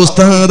 അവിടെ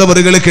ഉസ്താദ്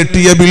അവറുകൾ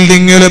കെട്ടിയ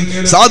ബിൽഡിങ്ങിലും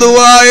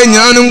സാധുവായ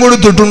ഞാനും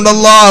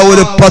കൊടുത്തിട്ടുണ്ടല്ലാ.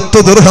 ഒരു 10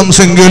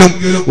 ദിർഹംസെങ്കിലും,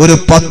 ഒരു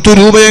 10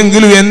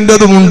 രൂപയെങ്കിലും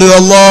എന്റേതുമുണ്ട്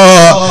അല്ലാഹ്.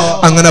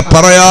 അങ്ങനെ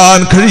പറയാൻ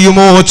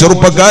കഴിയുമോ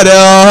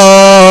ചെറുപ്പക്കാരാ?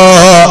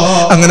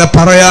 അങ്ങനെ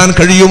പറയാൻ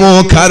കഴിയുമോ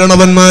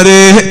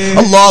കാരണവന്മാരെ?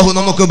 അല്ലാഹു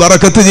നമുക്ക്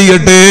ബറക്കത്ത്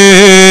ചെയ്യട്ടെ.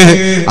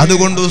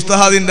 അതുകൊണ്ട്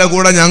ഉസ്താദിന്റെ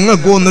കൂടെ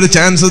ഞങ്ങൾക്ക് ഒന്നൊരു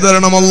ചാൻസ്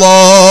തരണമല്ലോ.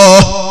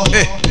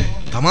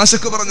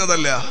 തമാശക്ക്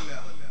പറഞ്ഞതല്ല,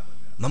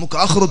 നമുക്ക്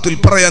ആഖിറത്തിൽ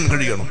പറയാൻ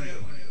കഴിയണം,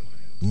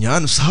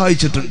 ഞാൻ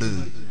സഹായിച്ചിട്ടുണ്ട്,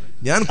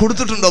 ഞാൻ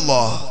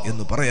കൊടുത്തിട്ടുണ്ടല്ലോ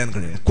എന്ന് പറയാൻ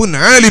കഴിയണം. കുൻ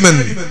ആലിമൻ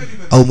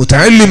ഔ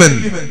മുതഅല്ലിമൻ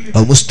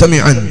ഔ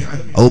മുസ്തമിഅൻ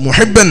ഔ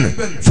മുഹിബ്ബൻ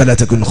ഫലാ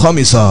തകുൻ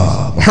ഖാമിസാ.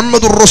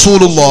 മുഹമ്മദുർ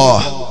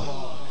റസൂലുള്ളാഹ്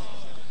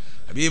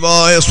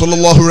ഹബീബായ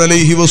സ്വല്ലല്ലാഹു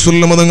അലൈഹി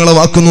വസല്ലം തങ്ങളെ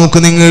വാക്ക് നോക്ക്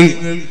നിങ്ങൾ.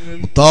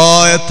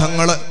 മുത്തായ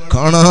തങ്ങളെ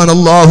കാണാൻ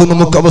അല്ലാഹു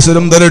നമുക്ക്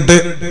അവസരം തരട്ടെ.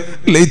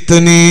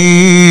 ലൈതനി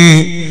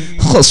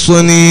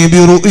ഖസ്വനി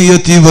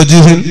ബിറുയതി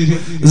വജ്ഹിൻ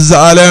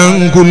സാലൻ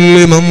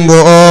കുല്ലി മൻ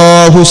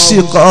റആഹു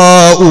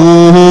സിഖാഉ.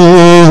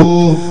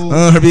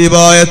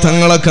 ഹബീബായ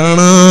തങ്ങളെ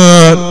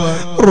കാണാൻ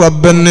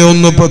റബ്ബനെ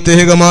ഒന്ന്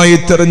പ്രത്യേകമായി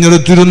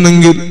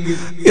തെരഞ്ഞെടുത്തിരുന്നെങ്കിൽ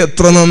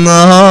എത്ര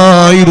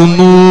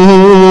നന്നായിരുന്നു.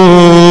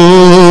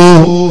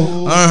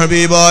 ആ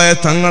ഹബീബായ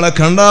തങ്ങളെ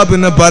കണ്ടാ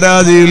പിന്നെ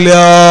പരാതിയില്ല.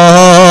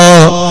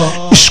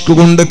 ഇഷ്ക്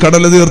കൊണ്ട്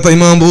കടൽ തീർത്ത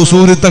ഇമാം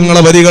ബൂസൂരി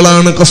തങ്ങളെ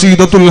വരികളാണ്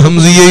ഖസീദത്തുൽ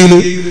ഹംസിയയിൽ.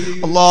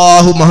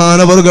 അല്ലാഹു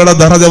മഹാനവർകളുടെ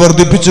ദറജ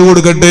വർദ്ധിപ്പിച്ചു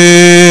കൊടുക്കട്ടെ.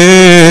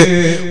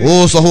 ഓ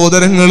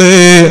സഹോദരങ്ങളെ,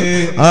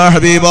 ആ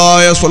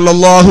ഹബീബായ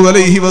സ്വല്ലല്ലാഹു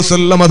അലൈഹി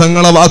വസല്ലമ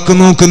തങ്ങളെ വാക്ക്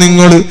നോക്ക്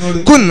നിങ്ങൾ.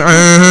 കുൻ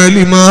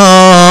ആലിമാ,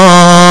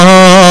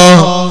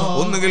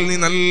 ഒന്നുകിൽ നീ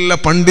നല്ല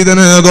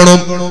പണ്ഡിതനാകണം,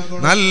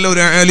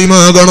 നല്ലൊരു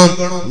ആലിമാകണം.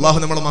 അല്ലാഹു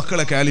നമ്മളെ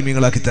മക്കളൊക്കെ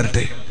ആലിമീങ്ങളാക്കി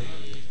തരട്ടെ.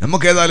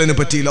 നമുക്ക് ഏതായാലും അതിന്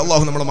പറ്റിയില്ല.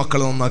 അല്ലാഹു നമ്മളെ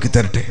മക്കളെ നന്നാക്കി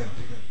തരട്ടെ.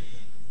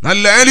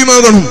 നല്ല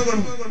ആലിമാകണം.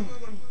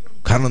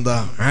 കാരണം എന്താ?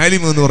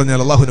 ആലിം എന്ന് പറഞ്ഞാൽ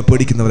അല്ലാഹുവിനെ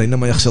പേടിക്കുന്നവർ.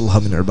 ഇന്നമാ യഖ്ശല്ലാഹ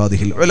മിൻ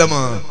ഇബാദിഹിൽ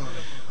ഉലമാ.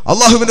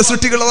 അല്ലാഹുവിന്റെ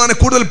സൃഷ്ടികൾ അതാണ്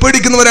കൂടുതൽ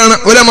പേടിക്കുന്നവരാണ്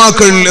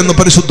ഉലമാക്കൾ എന്ന്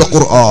പരിശുദ്ധ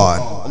ഖുർആൻ.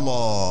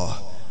 അല്ലാഹ്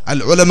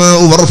അൽ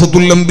ഉലമാഉ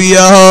വറസത്തുൽ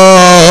അംബിയാ.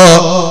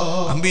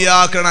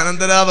 അംബിയാക്കളുടെ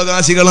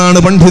അനന്തരാവകാശികളാണ്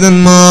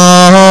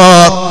പണ്ഡിതന്മാർ.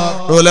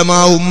 ഉലമാ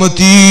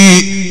ഉമ്മത്തി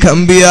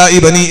കംബിയാഇ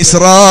ബനി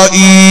ഇസ്രായീൽ.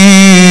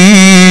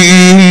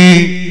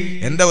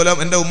 എന്റെ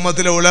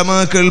ഉമ്മത്തിലെ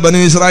ഉലമാക്കൾ ബനി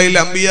ഇസ്രായേൽ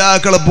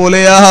അംബിയാക്കളെ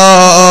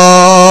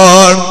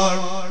പോലെയാണ്.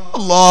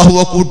 അല്ലാഹു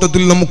ആ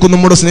കൂട്ടത്തിൽ നമുക്കും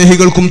നമ്മുടെ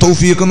സ്നേഹികൾക്കും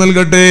തൗഫീഖ്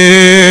നൽകട്ടെ.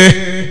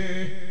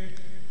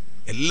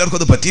 എല്ലാവർക്കും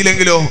അത്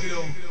പറ്റിയില്ലെങ്കിലോ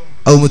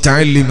ഔ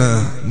മുതഅല്ലിമ,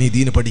 നീ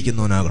ദീന്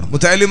പഠിക്കുന്നവനാകണം.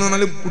 മുതഅല്ലിം എന്ന്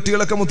പറഞ്ഞാൽ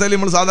കുട്ടികളൊക്കെ മുതഅല്ലിം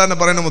നമ്മൾ സാധാരണ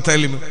പറയുന്ന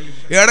മുതഅല്ലിം.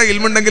 ഏടെ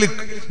ഇൽമുണ്ടെങ്കിൽ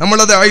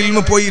നമ്മളത് ആ ഇൽമ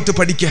പോയിട്ട്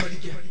പഠിക്കാം.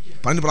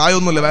 അതിന്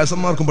പ്രായമൊന്നുമില്ല,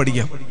 വയസ്സന്മാർക്കും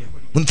പഠിക്കാം.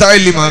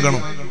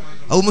 മുതഅല്ലിമാകണം.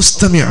 ഔ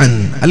മുസ്തമിഅൻ,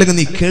 അല്ലെങ്കിൽ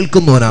നീ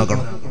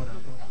കേൾക്കുന്നവനാകണം.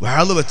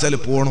 വാള് വെച്ചാൽ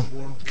പോണം,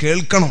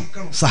 കേൾക്കണം,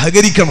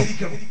 സഹകരിക്കണം.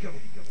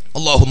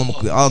 അല്ലാഹു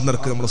നമുക്ക് ആ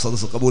നിരക്ക് നമ്മുടെ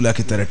സദസ്സ്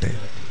കബൂലാക്കി തരട്ടെ.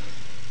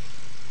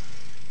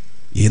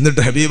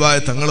 എന്നിട്ട് ഹബീബായ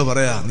തങ്ങൾ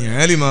പറയാ, നീ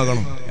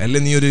ആലിമാകണം,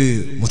 അല്ലെങ്കിൽ നീ ഒരു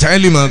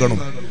മുതഅല്ലിമാകണം,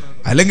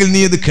 അല്ലെങ്കിൽ നീ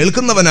ഇത്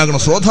കേൾക്കുന്നവനാകണം,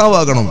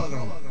 ശ്രോതാവാകണം.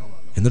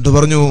 എന്നിട്ട്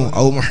പറഞ്ഞു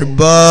ഔ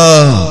മുഹിബ്ബാ,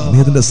 നീ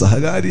ഇതിന്റെ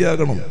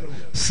സഹകാരിയാകണം,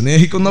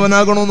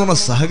 സ്നേഹിക്കുന്നവനാകണം എന്ന്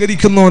പറഞ്ഞാൽ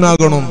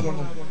സഹകരിക്കുന്നവനാകണം.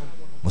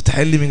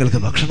 മുതഅല്ലിമീങ്ങൾക്ക്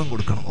ഭക്ഷണം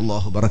കൊടുക്കണം.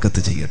 അല്ലാഹു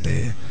ബറക്കത്ത് ചെയ്യട്ടെ.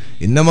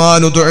 ഇന്നമാ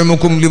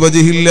നുത്ഇമുകും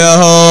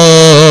ലിവജ്ഹില്ലാഹ്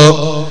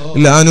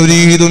ലാ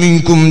നുരീദു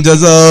മിൻകും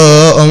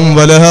ജസാഅൻ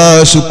വലാ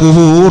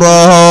ശുകൂറാ.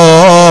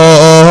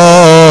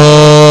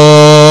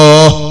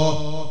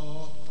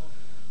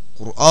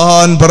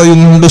 ഖുർആൻ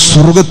പറയുന്നുണ്ട്,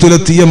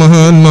 സ്വർഗ്ഗത്തിലെത്തിയ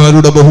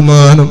മഹാന്മാരുടെ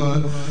ബഹുമാനം.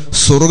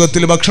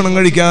 സ്വർഗ്ഗത്തിൽ ഭക്ഷണം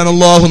കഴിക്കാൻ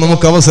അല്ലാഹു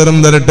നമുക്ക് അവസരം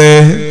തരട്ടെ.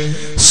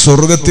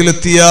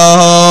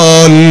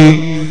 സ്വർഗ്ഗത്തിലെത്തിയാൽ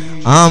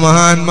ആ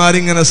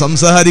മഹാന്മാരിങ്ങനെ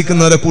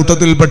സംസാരിക്കുന്നവരെ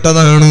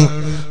കൂട്ടത്തിൽപ്പെട്ടതാണ്.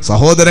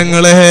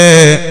 സഹോദരങ്ങളെ,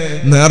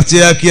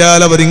 നേർച്ചയാക്കിയാൽ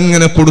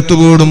അവരിങ്ങനെ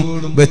കൊടുത്തുകൂടും.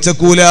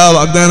 വെച്ചക്കൂല,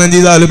 വാഗ്ദാനം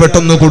ചെയ്താൽ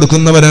പെട്ടെന്ന്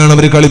കൊടുക്കുന്നവരാണ്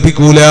അവർ,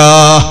 കളിപ്പിക്കൂല.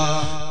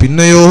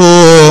 പിന്നെയോ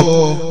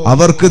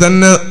അവർക്ക്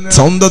തന്നെ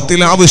സ്വന്തത്തിൽ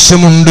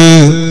ആവശ്യമുണ്ട്,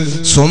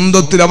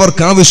 സ്വന്തത്തിൽ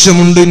അവർക്ക്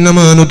ആവശ്യമുണ്ട്.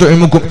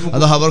 ഇന്നമാനുതുഇമുക്കും,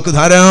 അത് അവർക്ക്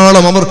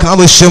ധാരാളം അവർക്ക്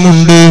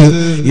ആവശ്യമുണ്ട്.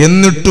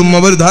 എന്നിട്ടും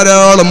അവർ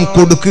ധാരാളം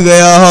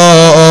കൊടുക്കുകയാണ്.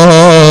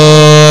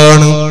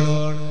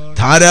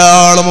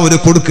 ധാരാളം അവർ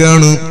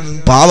കൊടുക്കുകയാണ്.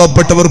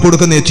 പാവപ്പെട്ടവർ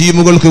കൊടുക്കുന്ന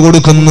യതീമുകൾക്ക്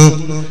കൊടുക്കുന്നു,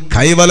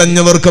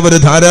 കൈവലഞ്ഞവർക്ക് അവർ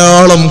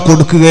ധാരാളം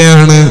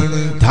കൊടുക്കുകയാണ്,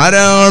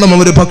 ധാരാളം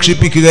അവർ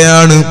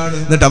ഭക്ഷിപ്പിക്കുകയാണ്.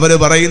 എന്നിട്ട് അവര്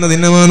പറയുന്നത്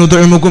ഇന്നമാ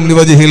നുത്ഇമുകും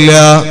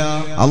ലിവജ്ഹില്ലാ,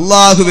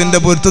 അല്ലാഹുവിന്റെ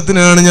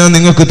പൊരുത്തത്തിനാണ് ഞാൻ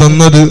നിങ്ങൾക്ക്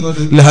തന്നത്.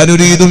 ലാ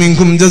നുരീദു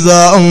മിൻകും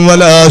ജസാഅൻ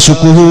വലാ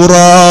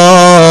ശുകൂറാ,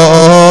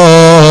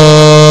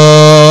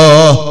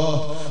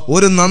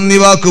 ഒരു നന്ദി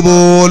വാക്ക്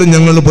പോലും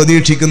ഞങ്ങൾ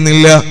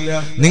പ്രതീക്ഷിക്കുന്നില്ല,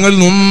 നിങ്ങൾ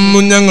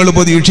ഒന്നും ഞങ്ങൾ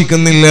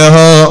പ്രതീക്ഷിക്കുന്നില്ല,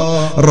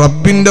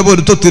 റബ്ബിന്റെ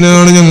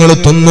പൊരുത്തത്തിനാണ് ഞങ്ങൾ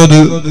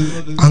തന്നത്.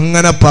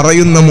 അങ്ങനെ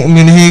പറയുന്ന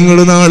മുഅ്മിനീങ്ങൾ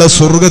നാളെ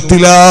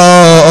സ്വർഗത്തിലാണ്.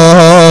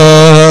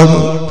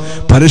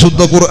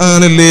 പരിശുദ്ധ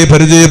ഖുർആനല്ലേ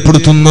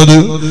പരിചയപ്പെടുത്തുന്നത്.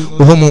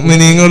 ഓ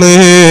മുഅ്മിനീങ്ങളെ,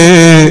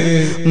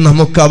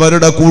 നമുക്ക്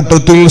അവരുടെ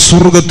കൂട്ടത്തിൽ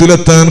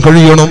സ്വർഗത്തിലെത്താൻ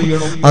കഴിയണം.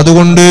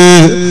 അതുകൊണ്ട്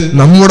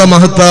നമ്മുടെ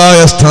മഹത്തായ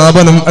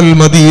സ്ഥാപനം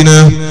അൽ-മദീന,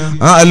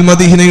 ആ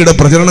അൽ-മദീനയുടെ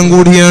പ്രചരണം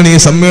കൂടിയാണ് ഈ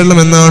സമ്മേളനം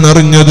എന്നാണ്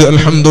അറിഞ്ഞത്.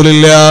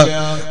 അൽഹംദുലില്ലാഹ്.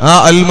 ആ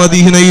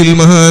അൽ-മദീനയിൽ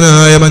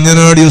മഹാനായ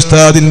മഞ്ഞനാടി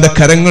ഉസ്താദിന്റെ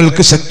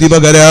കരങ്ങൾക്ക് ശക്തി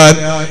പകരാൻ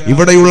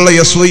ഇവിടെയുള്ള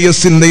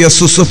SYSന്റെ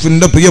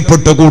SSFന്റെ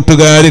പ്രിയപ്പെട്ട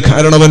കൂട്ടുകാര്,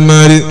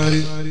 കാരണവന്മാര്,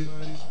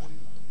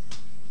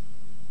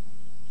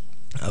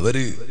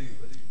 അവര്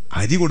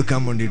അരി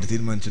കൊടുക്കാൻ വേണ്ടിയിട്ട്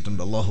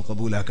തീരുമാനിച്ചിട്ടുണ്ട്. അള്ളാഹു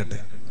കബൂലാക്കട്ടെ,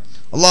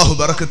 അള്ളാഹു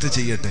ബറക്കത്ത്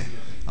ചെയ്യട്ടെ,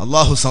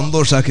 അള്ളാഹു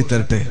സന്തോഷാക്കി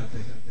തരട്ടെ.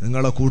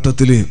 നിങ്ങളുടെ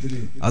കൂട്ടത്തില്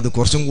അത്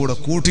കുറച്ചും കൂടെ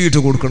കൂട്ടിയിട്ട്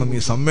കൊടുക്കണം. ഈ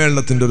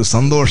സമ്മേളനത്തിന്റെ ഒരു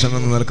സന്തോഷം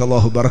എന്ന നിലക്ക്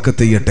അള്ളാഹു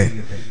ബറക്കത്ത് ചെയ്യട്ടെ,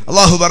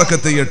 അള്ളാഹു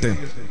ബറക്കത്ത് ചെയ്യട്ടെ.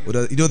 ഒരു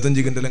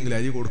 25 കിൻഡലെങ്കിലും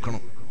അരി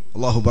കൊടുക്കണം.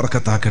 അള്ളാഹു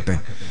ബറക്കത്താക്കട്ടെ,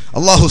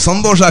 അള്ളാഹു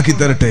സന്തോഷാക്കി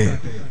തരട്ടെ,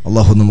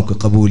 അള്ളാഹു നമുക്ക്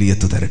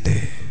കബൂലിയത്ത് തരട്ടെ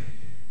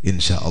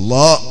ഇൻഷാ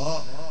അള്ളാഹ്.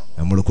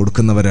 നമ്മൾ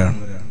കൊടുക്കുന്നവരാണ്,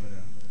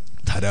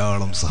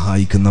 ധാരാളം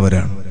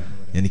സഹായിക്കുന്നവരാണ്.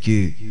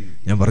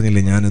 ഞാൻ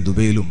പറഞ്ഞില്ലേ, ഞാൻ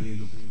ദുബൈയിലും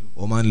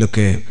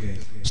ഒമാനിലൊക്കെ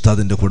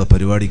ഉസ്താദിന്റെ കൂടെ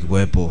പരിപാടിക്ക്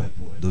പോയപ്പോൾ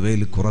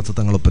ദുബൈയിൽ കുറച്ച്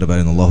തങ്ങളൊപ്പര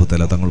പറയുന്നു. അല്ലാഹു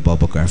തആല തങ്ങൾ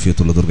പാപ്പക്ക്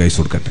ആഫിയത്തുള്ള ദീർഘായുസ്സ്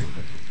കൊടുക്കട്ടെ.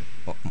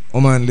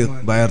 ഒമാനിൽ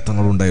ബയർ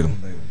തങ്ങളുണ്ടായിരുന്നു.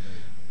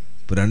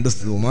 ഇപ്പോൾ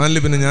 2 ഒമാനിൽ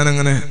പിന്നെ ഞാൻ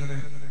അങ്ങനെ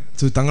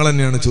തങ്ങൾ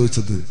തന്നെയാണ്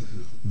ചോദിച്ചത്.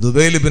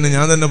 ദുബൈയിൽ പിന്നെ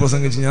ഞാൻ തന്നെ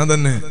പ്രസംഗിച്ച് ഞാൻ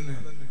തന്നെ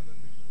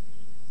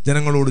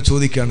ജനങ്ങളോട്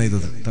ചോദിക്കുകയാണ്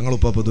ചെയ്തത്.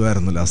 തങ്ങളുപ്പാപ്പ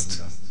ദുആയിരുന്നു ലാസ്റ്റ്.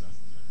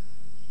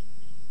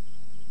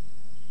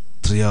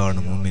 എത്രയാണ്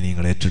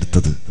മുഅ്മിനീങ്ങൾ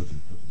ഏറ്റെടുത്തത്.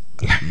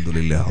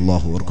 അൽഹംദുലില്ലാഹ്.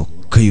 അല്ലാഹു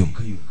അവർക്കൊക്കെയും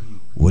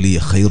വലിയ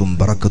ഖൈറും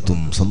ബറക്കത്തും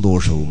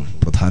സന്തോഷവും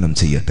പ്രദാനം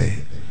ചെയ്യട്ടെ.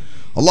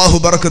 അല്ലാഹു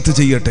ബറക്കത്ത്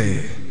ചെയ്യട്ടെ,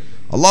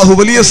 അല്ലാഹു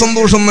വലിയ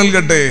സന്തോഷം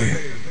നൽകട്ടെ.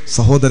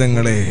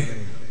 സഹോദരങ്ങളെ,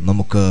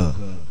 നമുക്ക്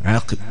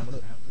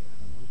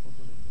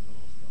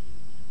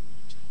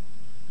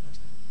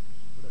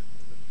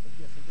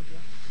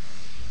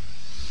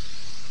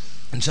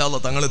ഇൻഷാ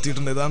അല്ലാഹ് തങ്ങൾ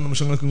എത്തിയിട്ടുണ്ട്. ഏതാനും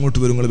നിമിഷങ്ങൾക്ക് ഇങ്ങോട്ട്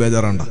വരും, നിങ്ങൾ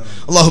ബേജാറാണ്ട.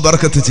 അല്ലാഹു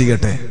ബറക്കത്ത്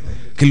ചെയ്യട്ടെ.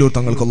 കില്ലൂർ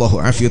തങ്ങൾക്ക് അല്ലാഹു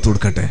ആഫിയത്ത്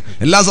കൊടുക്കട്ടെ.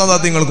 എല്ലാ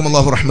സാദാത്യങ്ങൾക്കും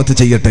അല്ലാഹു റഹ്മത്ത്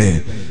ചെയ്യട്ടെ.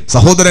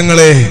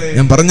 സഹോദരങ്ങളെ,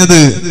 ഞാൻ പറഞ്ഞത്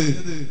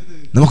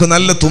നമുക്ക്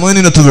നല്ല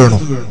തുമാനിനത്ത്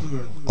വേണം.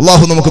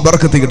 അല്ലാഹു നമുക്ക്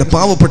ബറക്കത്ത് ചെയ്യട്ടെ.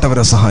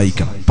 പാവപ്പെട്ടവരെ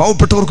സഹായിക്കണം,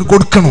 പാവപ്പെട്ടവർക്ക്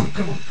കൊടുക്കണം.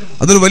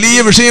 അതൊരു വലിയ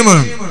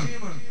വിഷയമാണ്.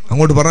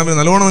 അങ്ങോട്ട് പറഞ്ഞാൽ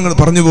നല്ലോണം നിങ്ങൾ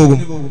പറഞ്ഞു പോകും.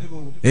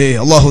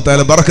 അല്ലാഹു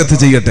തആല ബറക്കത്ത്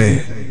ചെയ്യട്ടെ.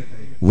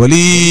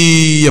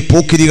 വലിയ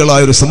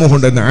പോക്കിരികളായ ഒരു സമൂഹം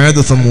ഉണ്ടായിരുന്നു,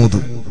 ആദ് സമൂദ്.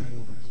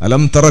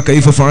 അലം തറ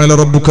കൈഫ ഫഅല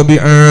റബ്ബുക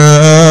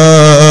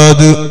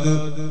ബിആദ്.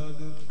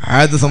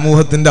 ആദ്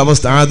സമൂഹത്തിന്റെ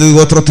അവസ്ഥ, ആദ്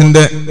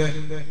ഗോത്രത്തിന്റെ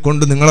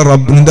കൊണ്ട്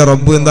നിന്റെ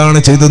റബ്ബ് എന്താണ്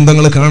ചെയ്തത്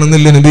നിങ്ങൾ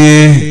കാണുന്നില്ല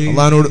നബിയേ?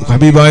 അല്ലാഹുവോട്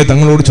ഹബീബായ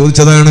തങ്ങളോട്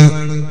ചോദിച്ചതാണ്.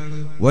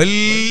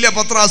 വലിയ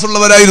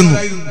പത്രാസുള്ളവരായിരുന്നു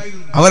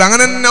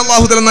അവരങ്ങനെ തന്നെ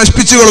അല്ലാഹു തആല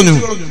നശിപ്പിച്ചു കളഞ്ഞു.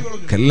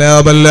 കല്ലാ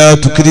ബല്ലാ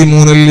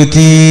തുക്രിമൂനൽ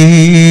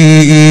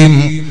യതീം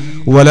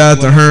വലാ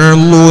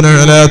തഹല്ലൂന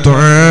അലാ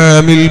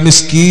തുആമിൽ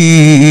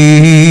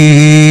മിസ്കീൻ.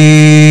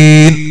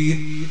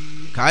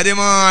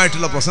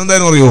 കാര്യമായിട്ടുള്ള പ്രശ്നം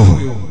എന്താണെന്ന് അറിയോ?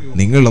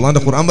 നിങ്ങൾ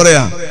അല്ലാഹുവിന്റെ ഖുർആൻ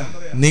പറയാ,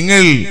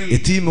 നിങ്ങൾ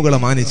യതീമുകളെ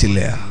മാനിച്ചില്ല,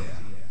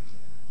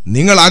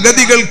 നിങ്ങൾ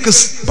അഗതികൾക്ക്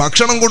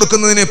ഭക്ഷണം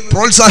കൊടുക്കുന്നതിനെ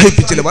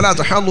പ്രോത്സാഹിപ്പിച്ചില്ല. വലാ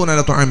തഹല്ലൂന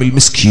അലാ തുആമിൽ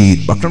മിസ്കീൻ.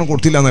 ഭക്ഷണം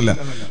കൊടുത്തില്ല എന്നല്ല,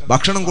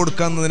 ഭക്ഷണം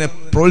കൊടുക്കുന്നതിനെ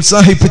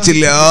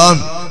പ്രോത്സാഹിപ്പിച്ചില്ല.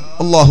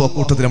 അല്ലാഹു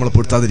അക്കൂട്ടത്തിൽ നമ്മളെ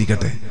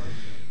പെടുത്താതിരിക്കട്ടെ.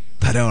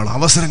 ധാരാളം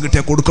അവസരം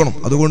കിട്ടിയാൽ കൊടുക്കണം.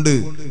 അതുകൊണ്ട്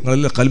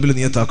നിങ്ങളെല്ലാം കൽബിൽ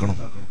നിയത്താക്കണം.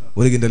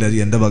 1 കിൻഡൽ അരി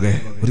എൻ്റെ വക,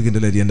 1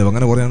 കിൻഡൽ അരി എൻ്റെ വക.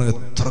 അങ്ങനെ പറയുകയാണെങ്കിൽ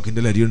എത്ര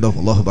കിൻഡൽ അരി ഉണ്ടാവും.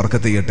 അല്ലാഹു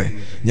ബറക്കത്ത് ചെയ്യട്ടെ.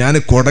 ഞാൻ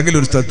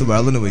കൊടകിലൊരു സ്ഥലത്ത്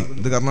വാഴന് പോയി.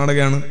 ഇത്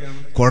കർണാടകയാണ്.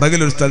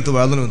 കൊടകിലൊരു സ്ഥലത്ത്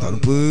വാഴന് പോയി.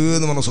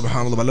 തണുപ്പെന്ന് പറഞ്ഞ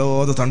സുബ്ഹാനല്ലാഹ്,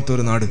 വല്ലാതെ തണുത്ത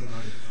ഒരു നാട്.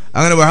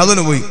 അങ്ങനെ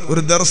വാഴന് പോയി.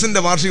 ഒരു ദർസിന്റെ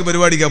വാർഷിക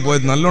പരിപാടിക്കാണ്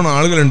പോയത്. നല്ലോണം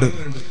ആളുകളുണ്ട്.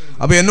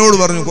 അപ്പൊ എന്നോട്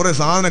പറഞ്ഞു കുറെ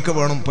സാധനമൊക്കെ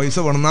വേണം, പൈസ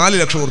വേണം, 4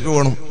 ലക്ഷം ഉറുപ്പ്യ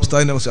വേണം.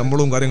 ഉസ്താദിന്റെ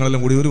ശമ്പളവും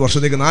കാര്യങ്ങളെല്ലാം കൂടി ഒരു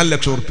വർഷത്തേക്ക് 4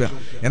 ലക്ഷം ഉറുപ്പ്യ.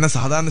 എന്നെ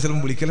സാധാരണ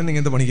ചിലപ്പോൾ വിളിക്കലെന്നെ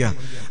ഇങ്ങനത്തെ പണിക്കാം.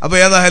 അപ്പൊ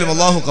ഏതായാലും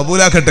അല്ലാഹു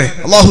കബൂലാക്കട്ടെ,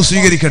 അല്ലാഹു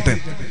സ്വീകരിക്കട്ടെ.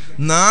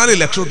 4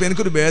 ലക്ഷം ഉറുപ്പ്യ.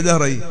 എനിക്കൊരു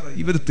ബേജാറായി.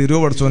 ഇവർ തിരുവോ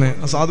പഠിച്ചോനെ,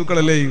 ആ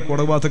സാധുക്കളല്ലേ ഈ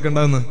കൊടഭാഗത്തൊക്കെ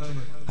ഉണ്ടാകുന്നത്.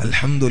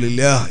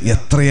 അൽഹംദുലില്ലാഹ്,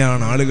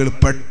 എത്രയാണ് ആളുകൾ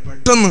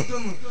പെട്ടെന്ന്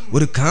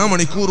ഒരു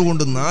മണിക്കൂർ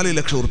കൊണ്ട് 4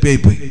 ലക്ഷം ഉറുപ്പ്യായി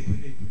പോയി.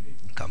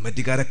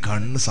 കമ്മിറ്റിക്കാരെ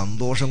കണ്ണ്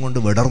സന്തോഷം കൊണ്ട്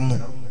വിടർന്നു.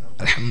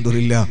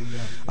 അൽഹംദുലില്ലാഹ്.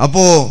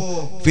 അപ്പോ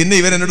പിന്നെ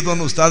ഇവരെന്റെ അടുത്ത്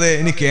പറഞ്ഞു, ഉസ്താദെ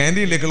ഇനി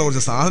ക്യാൻറ്റീനിലേക്കുള്ള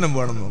കുറച്ച് സാധനം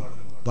വേണമെന്നു.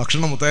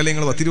 ഭക്ഷണം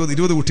മുത്തായാലും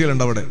 10-20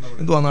 കുട്ടികളുണ്ട് അവിടെ.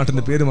 എന്തോ ആ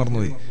നാട്ടിന്റെ പേര്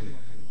മറന്നുപോയി.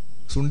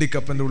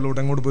 സുണ്ടിക്കപ്പന്റെ ഉള്ളിലോട്ട്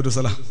അങ്ങോട്ട് പോയൊരു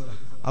സ്ഥലം.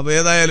 അപ്പൊ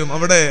ഏതായാലും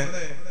അവിടെ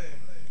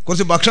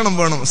കുറച്ച് ഭക്ഷണം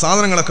വേണം,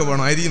 സാധനങ്ങളൊക്കെ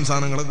വേണം, അരിയും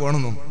സാധനങ്ങളൊക്കെ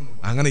വേണമെന്നും.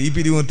 അങ്ങനെ ഈ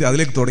പിരിമുറുത്തി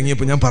അതിലേക്ക്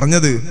തുടങ്ങിയപ്പോൾ ഞാൻ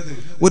പറഞ്ഞത്,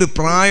 ഒരു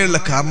പ്രായമുള്ള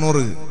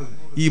കാർണോറ്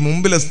ഈ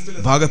മുമ്പിലെ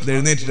ഭാഗത്ത്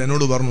എഴുന്നേറ്റിട്ട്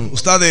എന്നോട് പറഞ്ഞു,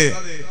 ഉസ്താദെ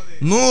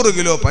 100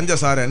 കിലോ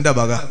പഞ്ചസാര എന്റെ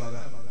വക,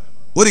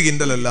 1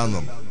 കിൻഡലല്ല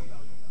എന്ന്.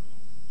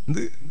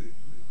 എന്ത്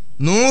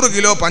 100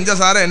 കിലോ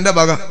പഞ്ചസാര എന്റെ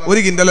വക, 1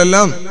 കിൻഡലല്ല?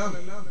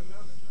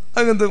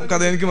 അങ്ങനത്തെ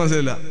കഥ എനിക്ക്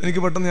മനസ്സിലായില്ല. എനിക്ക്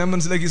പെട്ടെന്ന് ഞാൻ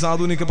മനസ്സിലാക്കി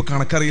സാധുവിനൊക്കെ ഇപ്പൊ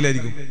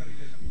കണക്കറിയില്ലായിരിക്കും.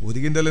 1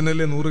 കിൻഡൽ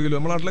തന്നെയല്ലേ 100 കിലോ?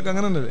 നമ്മുടെ നാട്ടിലൊക്കെ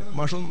അങ്ങനെ തന്നെയല്ലേ,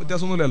 മാഷം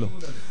വ്യത്യാസമൊന്നുമില്ലല്ലോ.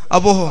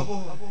 അപ്പോ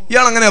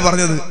ഇയാൾ അങ്ങനെയാ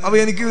പറഞ്ഞത്. അപ്പൊ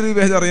എനിക്ക് ഒരു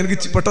ബേജാറ്, എനിക്ക്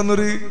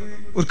പെട്ടെന്നൊരു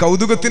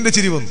കൗതുകത്തിന്റെ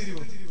ചിരി വന്നു,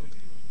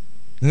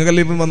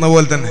 നിങ്ങൾക്കല്ലേ ഇപ്പം വന്ന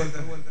പോലെ തന്നെ.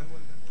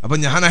 അപ്പൊ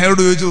ഞാൻ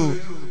അയാളോട് ചോദിച്ചു,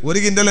 1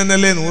 കിൻഡൽ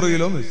തന്നെയല്ലേ 100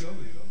 കിലോ എന്ന് ചോദിച്ചു.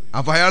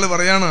 അപ്പൊ അയാൾ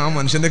പറയാണ്, ആ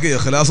മനുഷ്യന്റെ ഒക്കെ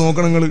ഇഖ്ലാസ്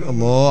നോക്കണം നിങ്ങൾ.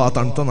 അല്ലോ ആ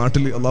തണുത്ത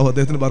നാട്ടിൽ അള്ളാഹു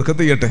അദ്ദേഹത്തിന്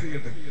ബർക്കത്ത് ചെയ്യട്ടെ.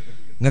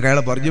 നിങ്ങൾക്ക്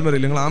അയാളെ പരിചയം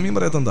വരില്ല, നിങ്ങൾ ആമീൻ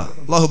പറയത്തെന്താ?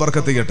 അള്ളാഹു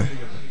ബർക്കത്ത് ചെയ്യട്ടെ.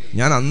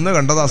 ഞാൻ അന്ന്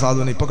കണ്ടതാ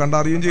സാധുവിനെ, ഇപ്പൊ കണ്ട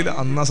അറിയുകയും ചെയ്യില്ല.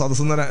 അന്ന് ആ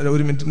സദസ്സെന്ന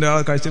 1 മിനിറ്റിന്റെ ആ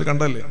കാഴ്ചയിൽ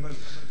കണ്ടല്ലേ.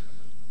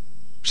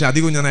 പക്ഷെ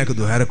അധികവും ഞാൻ അയാൾക്ക്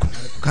ദ്വാരക്കും.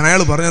 കാരണം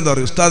അയാൾ പറഞ്ഞെന്താ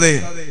പറയും, ഉസ്താദേ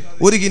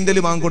 1 കിൻഡൽ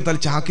വാങ്ങിക്കൊടുത്താൽ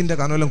ചാക്കിന്റെ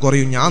കനമെല്ലാം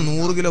കുറയും, ഞാൻ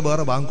 100 കിലോ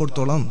വേറെ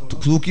വാങ്ങിക്കൊടുത്തോളാം,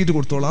 തൂക്കിയിട്ട്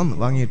കൊടുത്തോളാം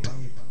വാങ്ങിയിട്ട്.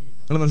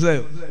 നിങ്ങൾ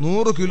മനസ്സിലായോ?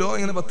 100 കിലോ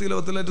ഇങ്ങനെ 10 കിലോ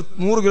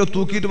 100 കിലോ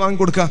തൂക്കിയിട്ട്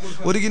വാങ്ങിക്കൊടുക്കുക.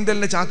 1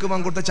 കിൻഡലിന്റെ ചാക്ക്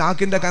വാങ്ങിക്കൊടുത്ത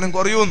ചാക്കിന്റെ കനം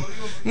കുറയും.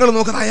 നിങ്ങൾ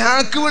നോക്കുന്നത്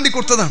അയാൾക്ക് വേണ്ടി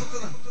കൊടുത്തതാണ്,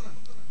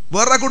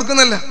 വേറെ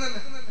കൊടുക്കുന്നല്ല.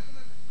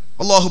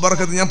 അള്ളാഹു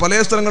ബർക്കത്ത്. ഞാൻ പല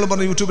സ്ഥലങ്ങളും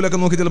പറഞ്ഞു, യൂട്യൂബിലൊക്കെ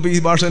നോക്കി ചിലപ്പോൾ ഈ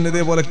ഭാഷ തന്നെ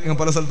ഇതേപോലെ ഞാൻ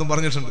പല സ്ഥലത്തും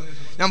പറഞ്ഞിട്ടുണ്ട്.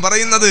 ഞാൻ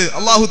പറയുന്നത്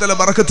അള്ളാഹു തആല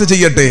ബർക്കത്ത്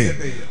ചെയ്യട്ടെ.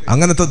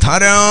 അങ്ങനത്തെ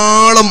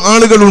ധാരാളം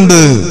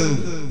ആളുകളുണ്ട്,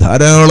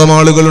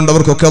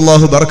 അവർക്കൊക്കെ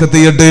അള്ളാഹു ബർക്കത്ത്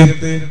ചെയ്യട്ടെ.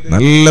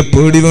 നല്ല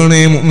പേടി വേണേ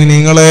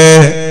മുഅ്മിനീങ്ങളെ.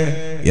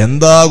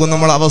 എന്താകും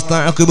നമ്മുടെ അവസ്ഥ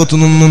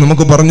ആഖിബത്തുനിന്ന്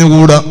നമുക്ക്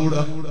പറഞ്ഞുകൂടാ.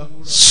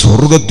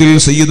 സ്വർഗത്തിൽ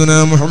സയ്യിദുനാ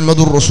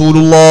മുഹമ്മദുർ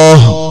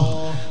റസൂലുള്ളാഹ്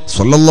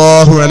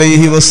സ്വല്ലല്ലാഹു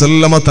അലൈഹി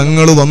വസല്ലമ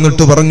തങ്ങൾ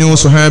വന്നിട്ട് പറഞ്ഞു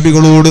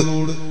സ്വഹാബികളോട്,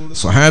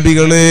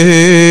 സ്വഹാബികളെ,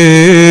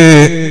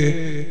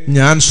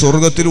 ഞാൻ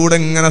സ്വർഗത്തിലൂടെ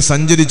ഇങ്ങനെ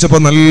സഞ്ചരിച്ചപ്പോ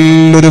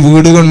നല്ലൊരു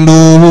വീട് കണ്ടു.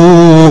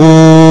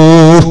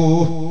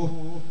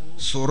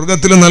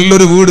 സ്വർഗത്തിൽ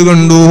നല്ലൊരു വീട്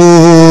കണ്ടു.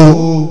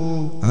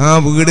 ആ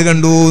വീട്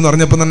കണ്ടു എന്ന്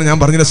പറഞ്ഞപ്പോ തന്നെ ഞാൻ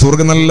പറഞ്ഞില്ല,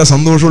 സ്വർഗം നല്ല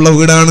സന്തോഷമുള്ള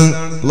വീടാണ്.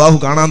 അള്ളാഹു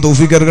കാണാൻ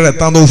തൗഫീഖ് തരട്ടെ,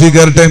 എത്താൻ തൗഫീഖ്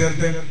തരട്ടെ.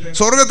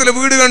 സ്വർഗത്തിലെ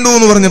വീട് കണ്ടു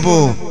എന്ന് പറഞ്ഞപ്പോ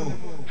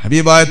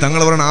ഹബീബായ തങ്ങൾ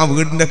പറഞ്ഞ, ആ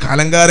വീടിന്റെ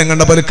അലങ്കാരം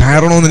കണ്ടപ്പോൾ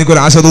കയറണമെന്ന്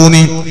എനിക്കൊരു ആശ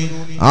തോന്നി,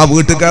 ആ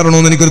വീട്ടിൽ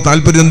കയറണമെന്ന് എനിക്കൊരു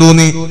താല്പര്യം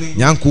തോന്നി.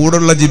 ഞാൻ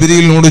കൂടെയുള്ള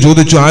ജിബ്രീലിനോട്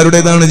ചോദിച്ചു,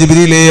 ആരുടേതാണ്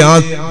ജിബ്രീലേ ആ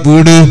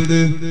വീട്?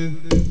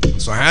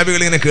 സ്വഹാബികൾ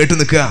ഇങ്ങനെ കേട്ട്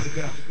നിൽക്കുക.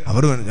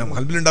 അവർ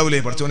കൽബിലുണ്ടാവില്ലേ,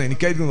 പഠിച്ചോനെ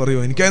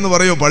എനിക്കായിരുന്നു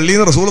പറയോ,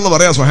 പള്ളിന്ന് റസൂലുള്ളാഹി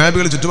പറയാ,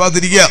 സ്വഹാബികൾ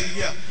ചുറ്റുപാടിരിക്കുക.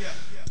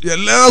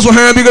 എല്ലാ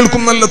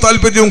സ്വഹാബികൾക്കും നല്ല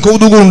താല്പര്യവും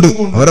കൗതുകവും ഉണ്ട്,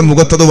 അവരെ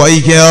മുഖത്തത്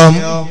വായിക്കാം.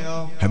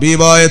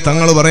 ഹബീബായ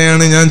തങ്ങൾ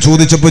പറയാണ്, ഞാൻ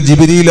ചോദിച്ചപ്പോ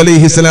ജിബ്രീൽ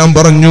അലൈഹിസ്സലാം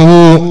പറഞ്ഞു,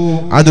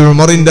 അത്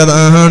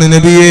ഉമറിന്റെതാണ്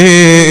നബിയേ,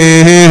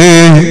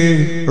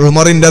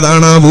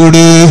 ഉമറിന്റെതാണ് ആ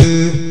വീട്,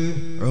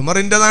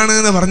 ഉമറിന്റെതാണ്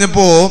എന്ന്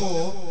പറഞ്ഞപ്പോ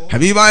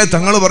ഹബീബായ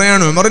തങ്ങൾ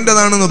പറയാണ്,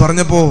 ഉമറിന്റെതാണെന്ന്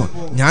പറഞ്ഞപ്പോ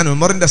ഞാൻ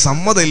ഉമറിന്റെ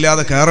സമ്മതം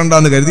ഇല്ലാതെ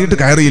കയറണ്ടെന്ന് കരുതിയിട്ട്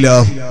കയറിയില്ല.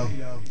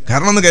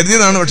 കയറണമെന്ന്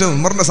കരുതിയതാണ്, പക്ഷെ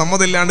ഉമറിന്റെ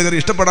സമ്മതം ഇല്ലാണ്ട് കയറി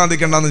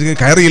ഇഷ്ടപ്പെടാതിരിക്കണ്ടെന്ന്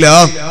കയറിയില്ല.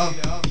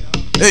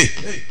 ഏയ്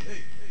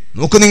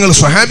നോക്ക് നിങ്ങൾ,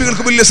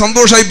 സ്വഹാബികൾക്ക് വലിയ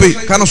സന്തോഷമായി പോയി.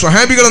 കാരണം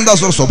സ്വഹാബികൾ എന്താ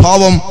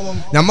സ്വഭാവം,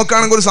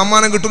 നമുക്കാണെങ്കിൽ ഒരു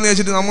സമ്മാനം കിട്ടുമെന്ന്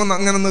ചോദിച്ചിട്ട് നമ്മൾ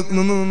അങ്ങനെ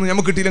നിന്ന്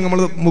നമുക്ക് കിട്ടിയില്ലെങ്കിൽ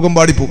നമ്മൾ മുഖം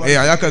പാടിപ്പോകും.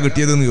 അയാൾക്കാ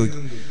കിട്ടിയതെന്ന്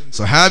ചോദിക്കും.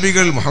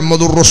 സ്വഹാബികൾ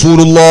മുഹമ്മദുർ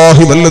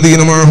റസൂലുള്ളാഹി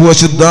വല്ലദീന മഅഹു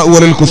അശദ്ദാഉ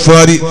അലൽ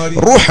കുഫാരി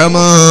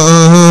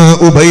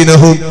റുഹമാഉ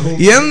ബൈനഹും.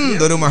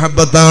 എന്തൊരു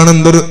മഹബ്ബത്താണ്,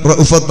 എന്തൊരു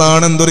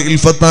റഅഫത്താണ്, എന്തൊരു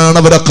ഇൽഫത്താണ്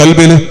അവരുടെ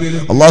ഖൽബിൽ.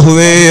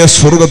 അല്ലാഹുവേ,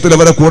 സ്വർഗ്ഗത്തിൽ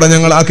അവരെ കൂടെ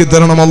ഞങ്ങൾ ആക്കി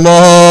തരണം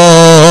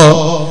അല്ലാഹ്.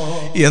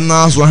 എന്നാ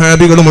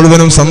സ്വഹാബികൾ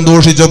മുഴുവനും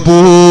സന്തോഷിച്ചപ്പോ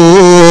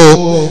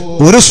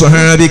ഒരു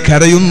സ്വഹാബി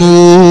കരയുന്നു.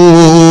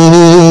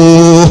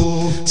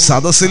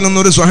 സദസ്സിൽ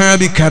നിന്നൊരു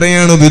സ്വഹാബി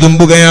കരയാണ്,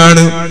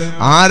 വിതുമ്പുകയാണ്.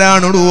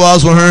 ആരാണൊടു ആ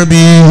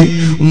സ്വഹാബി?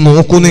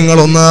 നോക്കൂ നിങ്ങൾ,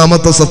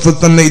 ഒന്നാമത്തെ സഫിൽ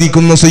തന്നെ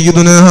ഇരിക്കുന്ന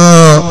സയ്യിദുനാ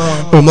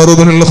ഉമർ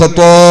ഇബ്നുൽ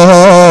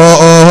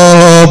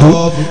ഖത്താബ്.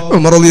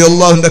 ഉമർ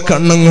റളിയല്ലാഹുവിന്റെ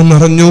കണ്ണങ്ങ്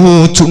നിറഞ്ഞു,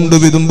 ചുണ്ട്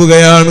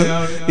വിതുമ്പുകയാണ്.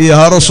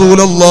 യാ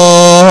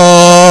റസൂലല്ലാഹ്,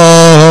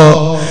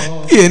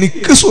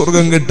 എനിക്ക്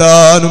സ്വർഗം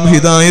കിട്ടാനും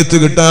ഹിദായത്ത്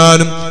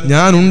കിട്ടാനും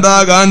ഞാൻ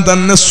ഉണ്ടാകാൻ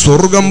തന്നെ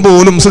സ്വർഗം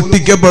പോലും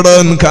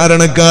സൃഷ്ടിക്കപ്പെടാൻ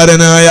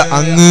കാരണക്കാരനായ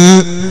അങ്ങ്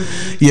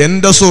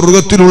എന്റെ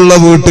സ്വർഗത്തിലുള്ള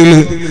വീട്ടിൽ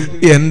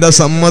എന്റെ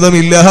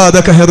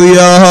സമ്മതമില്ലാതെ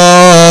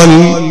കയറിയാൽ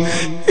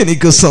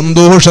എനിക്ക്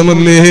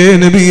സന്തോഷമല്ലേ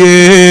നബിയേ?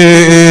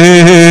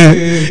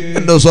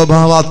 എന്റെ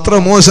സ്വഭാവം അത്ര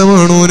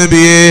മോശമാണോ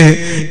നബിയേ?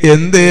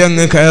 എന്തേ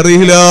അങ്ങ്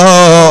കയറിയില്ല?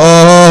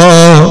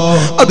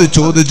 അത്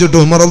ചോദിച്ചിട്ട്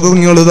ഉമർ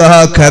നിങ്ങളിതാ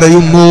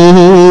കരയുന്നു.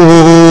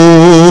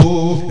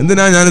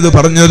 എന്തിനാ ഞാനിത്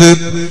പറഞ്ഞത്?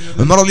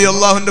 ഉമർ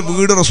റളിയല്ലാഹുവിന്റെ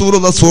വീട്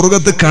റസൂലുള്ളാഹി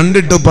സ്വർഗ്ഗത്ത്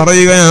കണ്ടിട്ട്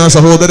പറയുകയാ,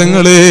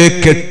 സഹോദരങ്ങളെ,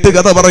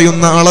 കെട്ടുകഥ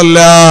പറയുന്ന ആളല്ല.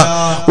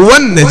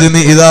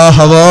 വന്നജ്മി ഇദാ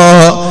ഹവാ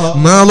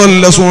മാ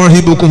ളല്ല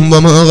സാഹിബുകും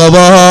വമാ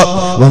ഗവാ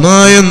വമാ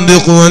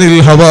യൻദിഖു അനിൽ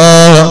ഹവാ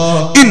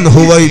ഇൻ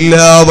ഹുവ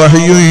ഇല്ലാ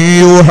വഹ്യുൻ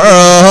യൂഹാ.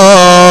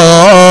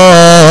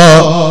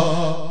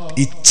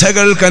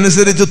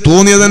 ഇച്ഛകൾക്കനുസരിച്ച്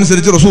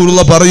തോന്നിയതനുസരിച്ച്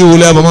റസൂലുള്ളാഹി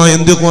പറയൂല. വമാ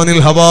യൻദിഖു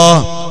അനിൽ ഹവാ,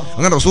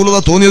 അങ്ങനെ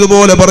റസൂലുള്ളാഹി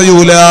തോന്നിയതുപോലെ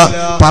പറയൂല.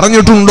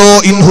 പറഞ്ഞിട്ടുണ്ടോ?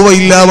 ഇൻ ഹുവ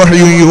ഇല്ലാ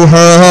വഹ്യുൻ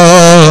യൂഹാ.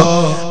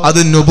 അത്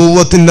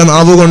നുബുവത്തിന്റെ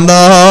നാവ്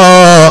കൊണ്ടാ,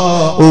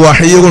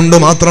 വഹ്യ് കൊണ്ട്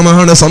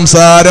മാത്രമാണ്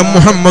സംസാരം.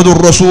 മുഹമ്മദുർ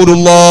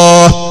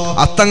റസൂലുള്ളാഹ്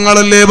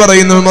അത്തങ്ങളല്ലേ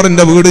പറയുന്നു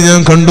ഉമറിന്റെ വീട് ഞാൻ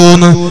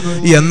കണ്ടുന്ന്.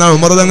 എന്നാ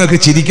ഉമർ തങ്ങൾക്ക്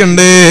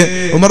ചിരിക്കണ്ടേ?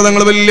 ഉമർ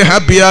തങ്ങൾ വലിയ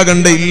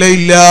ഹാപ്പിയാകണ്ടേ? ഇല്ല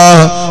ഇല്ല,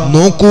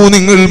 നോക്കൂ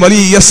നിങ്ങൾ,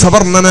 വലിയ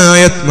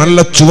സവർണനായ നല്ല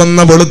ചുവന്ന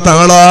വെളുത്ത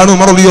ആളാണ്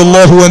ഉമർ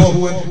റളിയല്ലാഹു അൻഹു.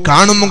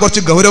 കാണുമ്പോൾ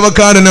കുറച്ച്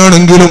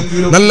ഗൗരവക്കാരനാണെങ്കിലും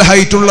നല്ല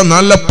ഹൈറ്റുള്ള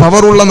നല്ല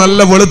പവറുള്ള നല്ല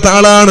വെളുത്ത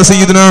ആളാണ്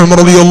സയ്യിദുനാ ഉമർ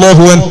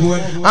റളിയല്ലാഹു അൻഹു.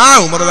 ആ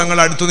ഉമർ തങ്ങൾ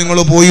അടുത്ത് നിങ്ങൾ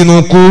പോയി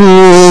നോക്കൂ.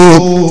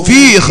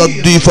 ഫീ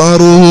ഖദ്ദി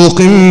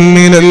ഫാറൂഖിൻ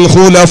മിനൽ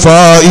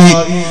ഖുലഫാഇ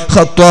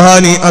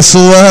ഖത്വാനി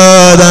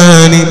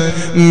അസ്വാദാനി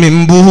മിൻ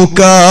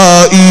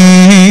ബുകാഇ.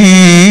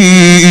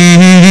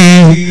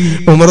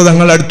 ഉമർ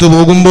തങ്ങൾ അടുത്ത്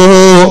പോകുമ്പോ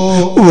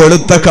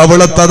വെളുത്ത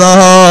കവളത്തതാ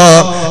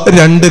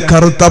രണ്ട്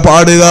കറുത്ത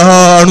പാട്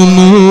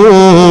കാണുന്നു.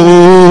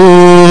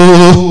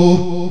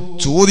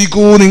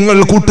 ചോദിക്കൂ നിങ്ങൾ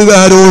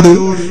കൂട്ടുകാരോട്,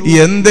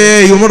 എന്തേ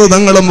ഉമർ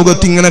തങ്ങളുടെ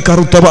മുഖത്ത് ഇങ്ങനെ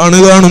കറുത്ത പാണ്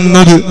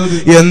കാണുന്നത്?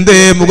 എന്തേ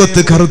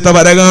മുഖത്ത് കറുത്ത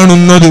വര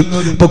കാണുന്നത്?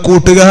 ഇപ്പൊ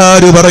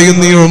കൂട്ടുകാര്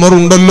പറയുന്ന ഈ ഉമർ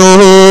ഉണ്ടല്ലോ,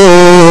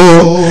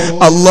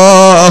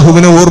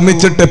 അള്ളാഹുവിനെ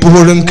ഓർമ്മിച്ചിട്ട്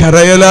എപ്പോഴും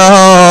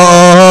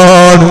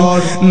കരയലാണ്,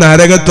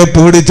 നരകത്തെ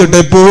പേടിച്ചിട്ട്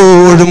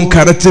എപ്പോഴും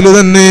കരച്ചില്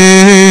തന്നെ.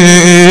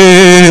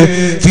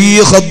 ഫീ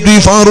ഖദ്ദി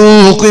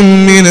ഫാറൂഖിൻ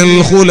മിനൽ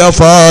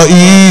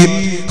ഖുലഫാഇ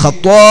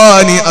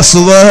ഖത്വാനി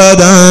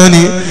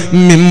അസ്വാദാനി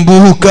മിൻ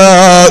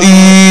ബുകാഇ.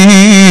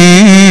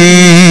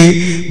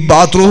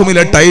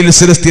 ബാത്റൂമിലെ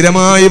ടൈൽസിൽ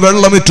സ്ഥിരമായി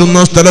വെള്ളമിറ്റുന്ന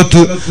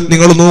സ്ഥലത്ത്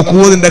നിങ്ങൾ നോക്കൂ,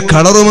 അതിന്റെ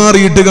കളർ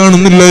മാറിയിട്ട്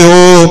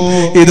കാണുന്നില്ലയോ?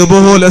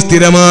 ഇതുപോലെ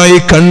സ്ഥിരമായി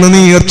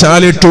കണ്ണുനീർ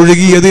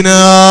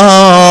ചാലിട്ടൊഴുകിയതിനാൽ,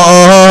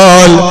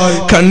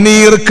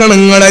 കണ്ണീർ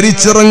കണങ്ങൾ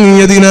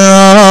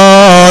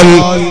അരിച്ചിറങ്ങിയതിനാൽ,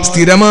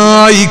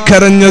 സ്ഥിരമായി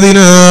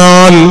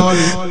കരഞ്ഞതിനാൽ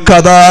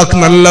കഥാ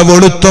നല്ല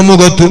വെളുത്ത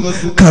മുഖത്ത്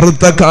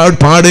കറുത്ത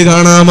പാട്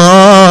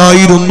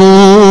കാണാമായിരുന്നു.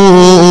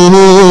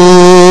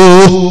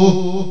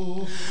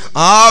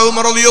 ആ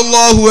ഉമർ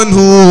റളിയല്ലാഹു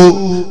അൻഹു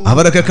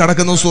അവരൊക്കെ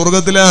കടക്കുന്ന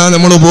സ്വർഗത്തിലാ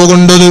നമ്മൾ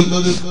പോകേണ്ടത്.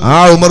 ആ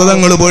ഉമർ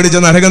തങ്ങൾ പേടിച്ച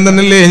നരകം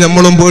തന്നെയല്ലേ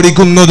നമ്മളും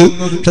പേടിക്കുന്നത്.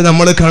 പക്ഷെ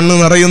നമ്മൾ കണ്ണ്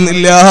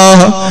നിറയുന്നില്ല,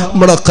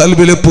 നമ്മുടെ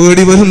കൽബില്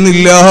പേടി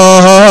വരുന്നില്ല.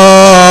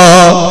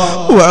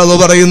 വഅദ്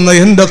പറയുന്ന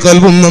എന്റെ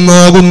കൽബും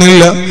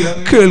നന്നാകുന്നില്ല,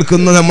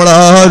 കേൾക്കുന്ന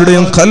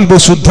നമ്മളാരുടെയും കൽബ്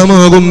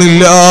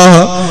ശുദ്ധമാകുന്നില്ല.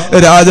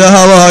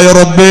 രാജാവായ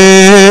റബ്ബേ,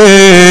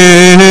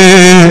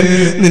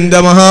 നിന്റെ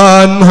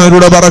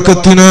മഹാന്മാരുടെ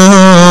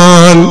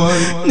ബറക്കത്തിനാൽ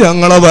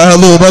ഞങ്ങളെ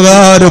വഅദ്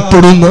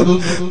ഉപകാരപ്പെടുന്ന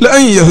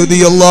ലൻ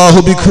യഹ്ദിയല്ലാഹു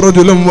ബിക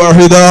റജുലൻ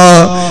വാഹിദാ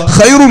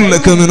ഖൈറുൻ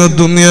ലക മിനദ്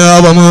ദുനിയാ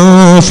വമാ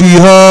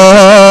ഫീഹാ.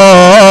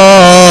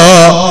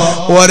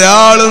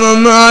 ഒരാള്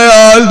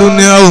നന്നായാൽ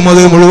ദുനിയാവും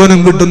അത് മുഴുവനും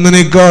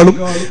കിട്ടുന്നതിനേക്കാളും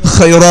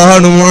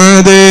ഖൈറാണ്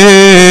മുഅദേ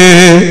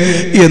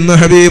എന്ന്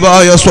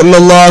ഹബീബായ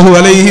സ്വല്ലല്ലാഹു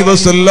അലൈഹി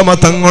വസല്ലമ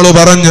തങ്ങൾ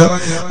പറഞ്ഞ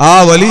ആ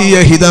വലിയ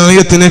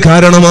ഹിദായത്തിന്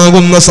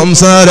കാരണമാകുന്ന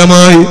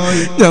സംസാരമായി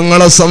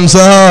ഞങ്ങളെ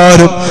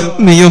സംസാരം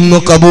നീയൊന്ന്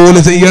കബൂൽ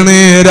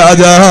ചെയ്യണേ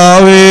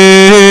രാജാവേ.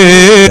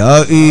 ലാ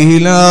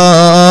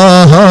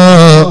ഇലാഹ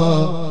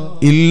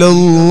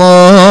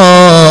ഇല്ലല്ലാഹ്,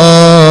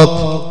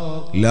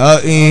 ലാ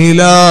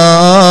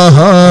ഇലാഹ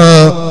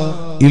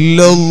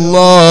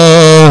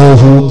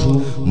ഇല്ലല്ലാഹു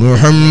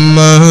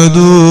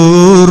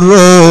മുഹമ്മദുർ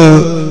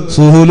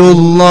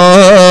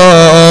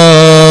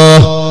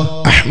റസൂലുള്ളാഹ്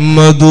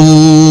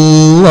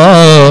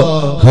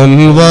അഹ്മദുല്ലാഹൽ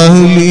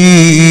വലി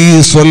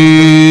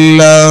സ്വല്ല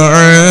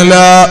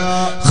അലാ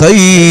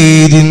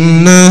ഖൈരിൻ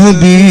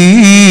നബി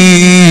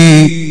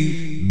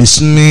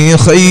ബിസ്മി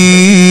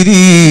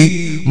ഖൈരി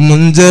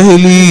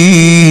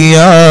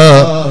മുൻജലിയാ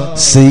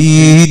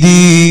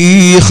സയ്യിദി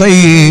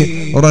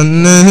ഖൈറൻ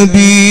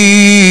നബി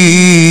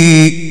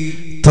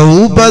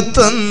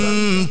തൗബതൻ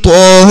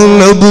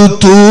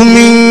ത്വലബ്തു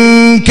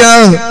മിൻക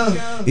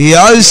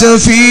യാ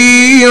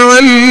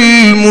ശഫീഅൽ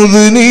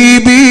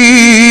മുദ്നിബി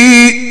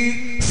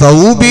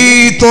ثوبي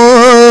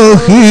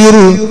طاهر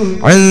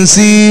عن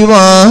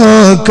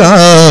سواك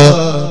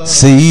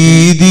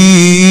سيدي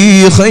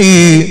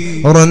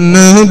خير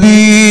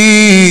النبي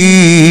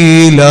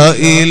لا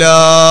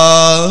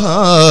إله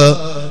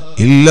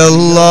إلا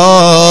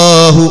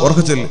الله.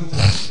 وركتل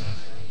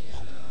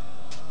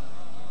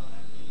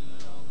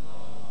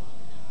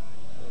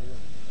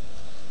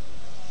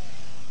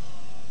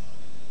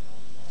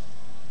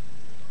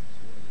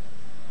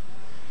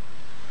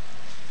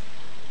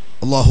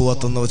അള്ളാഹു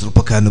തന്ന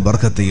ചെറുപ്പക്കാരന്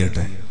ബർക്കത്ത്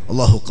ചെയ്യട്ടെ,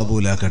 അള്ളാഹു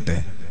കബൂലാക്കട്ടെ.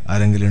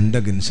 ആരെങ്കിലും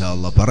ഉണ്ടെങ്കിൽ ഇൻഷാ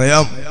അല്ലാഹ്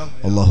പറയാം.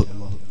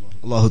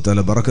 അള്ളാഹു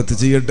തആല ബർക്കത്ത്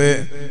ചെയ്യട്ടെ.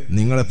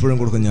 നിങ്ങളെപ്പോഴും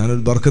കൊടുക്കും.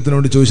 ഞാനൊരു ബർക്കത്തിന്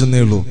വേണ്ടി ചോദിച്ചെന്നേ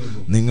ഉള്ളൂ.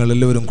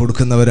 നിങ്ങളെല്ലാവരും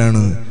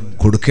കൊടുക്കുന്നവരാണ്,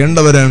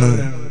 കൊടുക്കേണ്ടവരാണ്,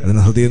 അതിന്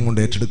ഹൃദയം കൊണ്ട്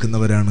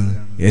ഏറ്റെടുക്കുന്നവരാണ്,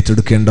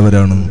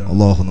 ഏറ്റെടുക്കേണ്ടവരാണ്.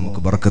 അള്ളാഹു നമുക്ക്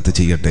ബർക്കത്ത്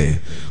ചെയ്യട്ടെ,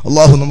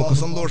 അള്ളാഹു നമുക്ക്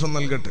സന്തോഷം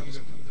നൽകട്ടെ.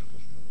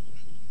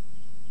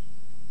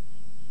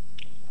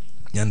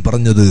 ഞാൻ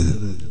പറഞ്ഞത്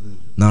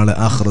നാളെ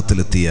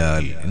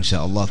ആഖിറത്തിലെത്തിയാൽ ഇൻഷാ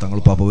അല്ലാഹ് തങ്ങൾ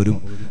പാപ്പ വരും.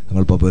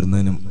 തങ്ങൾ പാപ്പ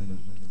വരുന്നതിനും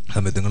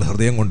ഹമീദ് നിങ്ങൾ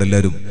ഹൃദയം കൊണ്ട്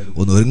എല്ലാവരും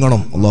ഒന്ന്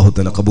ഒരുങ്ങണം. അള്ളാഹു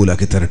തആല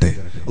കബൂലാക്കി തരട്ടെ,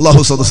 അള്ളാഹു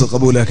സദസ്സ്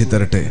കബൂലാക്കി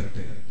തരട്ടെ.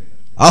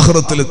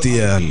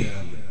 ആഖിറത്തിലെത്തിയാൽ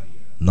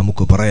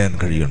നമുക്ക് പറയാൻ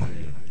കഴിയണം,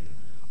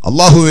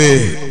 അള്ളാഹുവേ,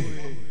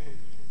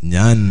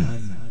 ഞാൻ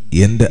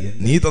എൻ്റെ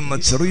നീ തന്ന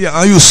ചെറിയ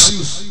ആയുസ്,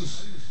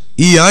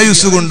 ഈ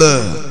ആയുസ് കൊണ്ട്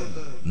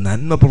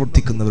നന്മ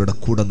പ്രവർത്തിക്കുന്നവരുടെ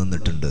കൂടെ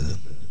നിന്നിട്ടുണ്ട്.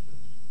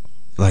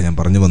 അതാ ഞാൻ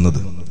പറഞ്ഞു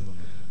വന്നത്.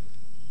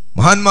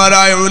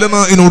 മഹാന്മാരായ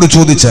ഉലമയോട്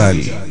ചോദിച്ചാൽ,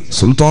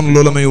 സുൽത്താനുൽ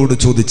ഉലമയോട്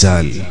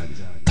ചോദിച്ചാൽ,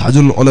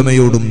 താജുൽ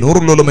ഉലമയോടും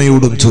നൂറുൽ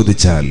ഉലമയോടും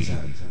ചോദിച്ചാൽ,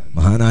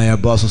 മഹാനായ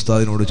അബ്ബാസ്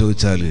ഉസ്താദിനോട്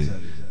ചോദിച്ചാൽ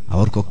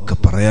അവർക്കൊക്കെ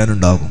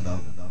പറയാനുണ്ടാകും.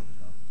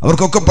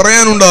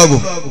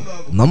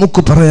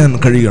 നമുക്ക് പറയാൻ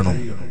കഴിയണം,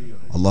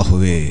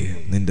 അല്ലാഹുവേ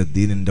നിന്റെ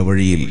ദീനിന്റെ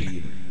വഴിയിൽ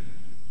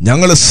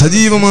ഞങ്ങൾ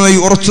സജീവമായി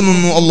ഉറച്ചു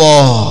നിന്നു.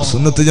 അല്ലാഹ്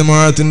സുന്നത്ത്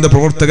ജമാഅത്തിന്റെ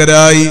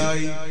പ്രവർത്തകരായി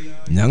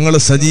ഞങ്ങൾ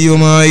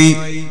സജീവമായി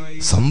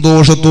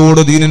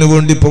സന്തോഷത്തോടെ ദീനിനു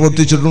വേണ്ടി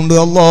പ്രവർത്തിച്ചിട്ടുണ്ട്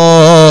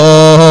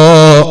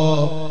അല്ലാഹ്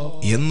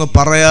എന്ന്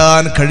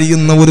പറയാൻ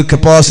കഴിയുന്ന ഒരു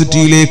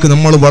കപ്പാസിറ്റിയിലേക്ക്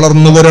നമ്മൾ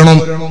വളർന്നു വരണം.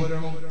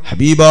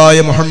 ഹബീബായ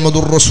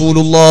മുഹമ്മദുർ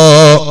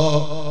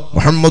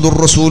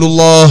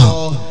റസൂലുള്ളാഹ്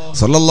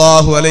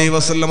സല്ലല്ലാഹു അലൈഹി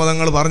വസല്ലം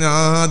തങ്ങൾ പറഞ്ഞ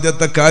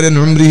ആദ്യത്തെ കാര്യം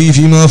ഉംരിഹി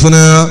ഫീമാ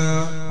ഫനാ,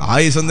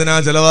 ആയുസ് എന്തിനാ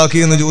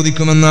ചെലവാക്കിയെന്ന്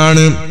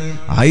ചോദിക്കുമെന്നാണ്.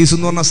 ആയുസ്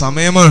എന്ന് പറഞ്ഞ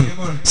സമയമാണ്.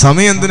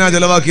 സമയം എന്തിനാ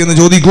ചെലവാക്കിയെന്ന്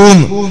ചോദിക്കും.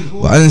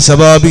 വഅൻ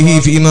ശബാബിഹി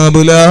ഫീമാ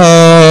ബുലാ,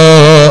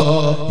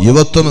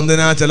 യുവത്വം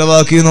എന്തിനാ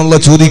ചെലവാക്കിയെന്നുള്ള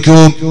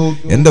ചോദിക്കും.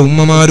 എന്റെ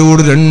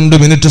ഉമ്മമാരോട് 2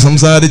 മിനിറ്റ്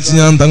സംസാരിച്ച്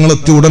ഞാൻ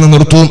തങ്ങളെത്തി ഉടനെ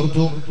നിർത്തും.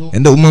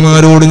 എന്റെ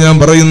ഉമ്മമാരോട് ഞാൻ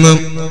പറയുന്നു,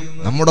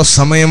 നമ്മുടെ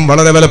സമയം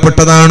വളരെ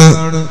വിലപ്പെട്ടതാണ്.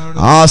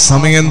 ആ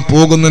സമയം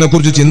പോകുന്നതിനെ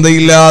കുറിച്ച്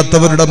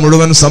ചിന്തയില്ലാത്തവരുടെ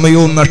മുഴുവൻ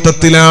സമയവും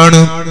നഷ്ടത്തിലാണ്.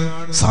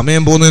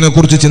 സമയം പോകുന്നതിനെ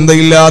കുറിച്ച്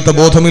ചിന്തയില്ലാത്ത,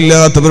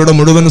 ബോധമില്ലാത്തവരുടെ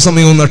മുഴുവൻ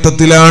സമയവും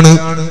നഷ്ടത്തിലാണ്.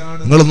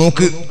 നിങ്ങൾ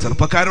നോക്ക്,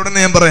 ചെറുപ്പക്കാരോടനെ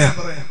ഞാൻ പറയാം,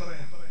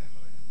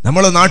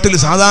 നമ്മളെ നാട്ടിൽ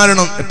സാധാരണ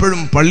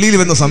എപ്പോഴും പള്ളിയിൽ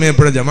വരുന്ന സമയം,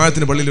 എപ്പോഴും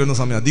ജമാഅത്തിന് പള്ളിയിൽ വരുന്ന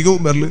സമയം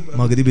അധികവും വരല്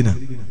മഗ്രിബിനാ.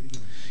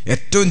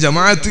 ഏറ്റവും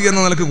ജമാഅത്ത് എന്ന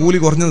നിലക്ക് കൂലി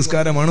കുറഞ്ഞ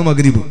നിസ്കാരമാണ്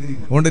മഗ്രിബ്.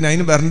 അതുകൊണ്ട് ഞാൻ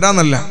അതിന്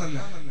വരണ്ടെന്നല്ല,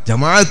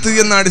 ജമാഅത്ത്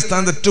എന്ന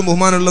അടിസ്ഥാനത്തിൽ ഏറ്റവും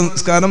ബഹുമാനമുള്ള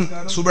നിസ്കാരം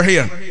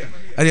സുബഹിയാണ്.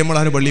 അത്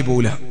നമ്മളാരും പള്ളിയിൽ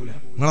പോകില്ല.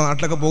 നിങ്ങളെ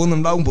നാട്ടിലൊക്കെ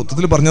പോകുന്നുണ്ടാവും.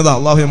 പൊത്തത്തിൽ പറഞ്ഞതാ,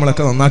 അള്ളാഹു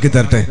നമ്മളൊക്കെ നന്നാക്കി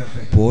തരട്ടെ.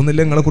 പോകുന്നില്ല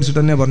നിങ്ങളെ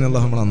കുറിച്ചിട്ട് തന്നെ പറഞ്ഞ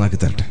അള്ളാഹു നമ്മളെ നന്നാക്കി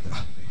തരട്ടെ.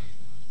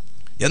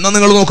 എന്നാൽ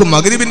നിങ്ങൾ നോക്കും,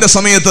 മഗ്രിബിന്റെ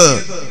സമയത്ത്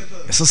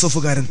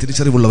SSF-കാരൻ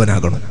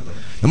തിരിച്ചറിവുള്ളവനാകണം.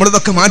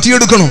 നമ്മളിതൊക്കെ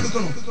മാറ്റിയെടുക്കണം.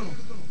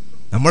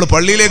 നമ്മൾ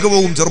പള്ളിയിലേക്ക്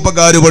പോകും,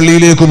 ചെറുപ്പക്കാര്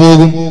പള്ളിയിലേക്ക്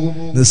പോകും.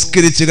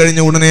 നിസ്കരിച്ചു കഴിഞ്ഞ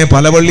ഉടനെ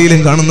പല പള്ളിയിലും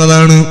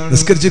കാണുന്നതാണ്,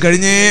 നിസ്കരിച്ചു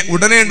കഴിഞ്ഞേ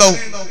ഉടനെ ഉണ്ടാവും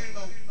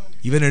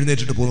ഇവൻ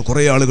എഴുന്നേറ്റിട്ട് പോകുന്നു.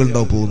 കുറെ ആളുകൾ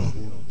ഉണ്ടാവും പോകുന്നു.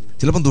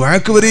 ചിലപ്പോൾ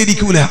ദുആക്ക് വരെ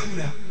ഇരിക്കൂല,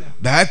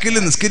 ബാക്കിൽ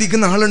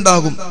നിസ്കരിക്കുന്ന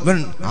ആളുണ്ടാകും. ഇവൻ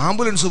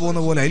ആംബുലൻസ് പോകുന്ന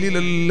പോലെ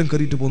അതിലെല്ലാം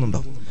കയറിയിട്ട്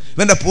പോകുന്നുണ്ടാവും.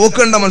 ഇവന്റെ പോക്ക്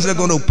കണ്ട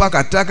മനസ്സിലാക്കുക, ഉപ്പാക്ക്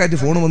അറ്റാക്കായിട്ട്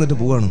ഫോൺ വന്നിട്ട്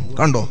പോവാണ്,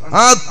 കണ്ടോ,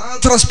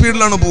 അത്ര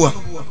സ്പീഡിലാണ് പോവാ.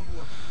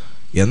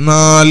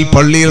 എന്നാൽ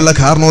പള്ളിയിലുള്ള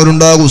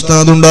കാരണവരുണ്ടാകും,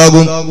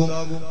 ഉസ്താദുണ്ടാകും.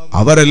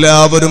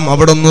 അവരെല്ലാവരും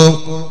അവിടെ നിന്ന്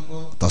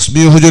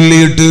തസ്ബീഹ്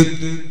ചൊല്ലിയിട്ട്,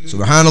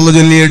 സുബ്ഹാനല്ലാഹ്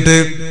ചൊല്ലിയിട്ട്,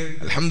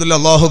 അൽഹംദുലില്ലാഹ്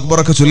അല്ലാഹു അക്ബർ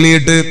ഒക്കെ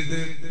ചൊല്ലിയിട്ട്,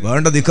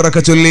 വേണ്ട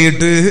ദിക്റൊക്കെ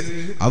ചൊല്ലിയിട്ട്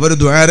അവർ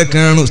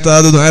ദ്വാരക്കാണ്,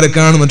 ഉസ്താദ്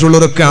ദ്വാരക്കാണ്,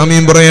 മറ്റുള്ളവരൊക്കെ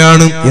ആമീൻ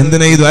പറയാണ്.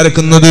 എന്തിനാ ഈ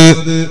ദ്വാരക്കുന്നത്?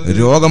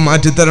 രോഗം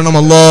മാറ്റിത്തരണം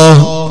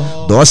അല്ലാഹ്,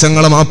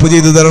 ദോഷങ്ങളെ മാപ്പ്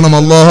ചെയ്തു തരണം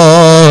അല്ലാഹ്,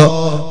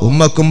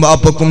 ഉമ്മക്കും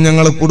ബാപ്പക്കും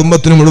ഞങ്ങളെ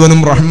കുടുംബത്തിന്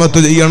മുഴുവനും റഹ്മത്ത്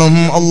ചെയ്യണം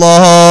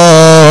അല്ലാഹ്,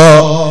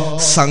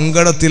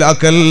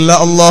 സങ്കടത്തിലാക്കല്ല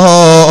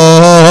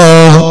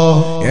അല്ലാഹ്.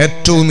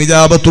 ഏറ്റവും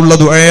ഇജാബത്തുള്ള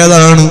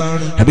ദുആയാണ്.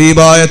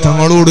 ഹബീബായ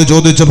തങ്ങളോട്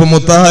ചോദിച്ചപ്പോൾ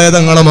മുത്തായ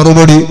തങ്ങളെ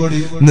മറുപടി,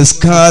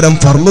 നിസ്കാരം,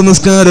 ഫർള്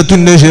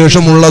നിസ്കാരത്തിന്റെ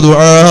ശേഷമുള്ള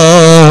ദുആ,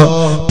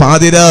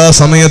 പാതിരാ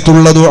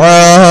സമയത്തുള്ള ദുആ.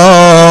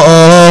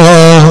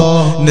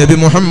 നബി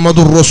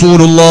മുഹമ്മദുർ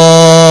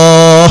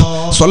റസൂലുള്ളാഹ്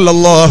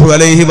സ്വല്ലല്ലാഹു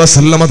അലൈഹി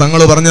വസല്ലമ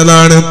തങ്ങൾ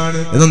പറഞ്ഞതാണ്.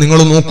 എന്ന് നിങ്ങൾ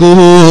നോക്കൂ,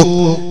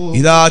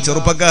 ഇതാ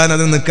ചെറുപ്പക്കാരൻ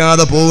അത്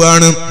നിൽക്കാതെ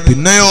പോവാണ്.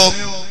 പിന്നെയോ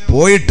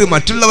പോയിട്ട്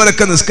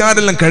മറ്റുള്ളവരൊക്കെ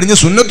നിസ്കാരെല്ലാം കഴിഞ്ഞ്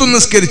സുന്നത്തും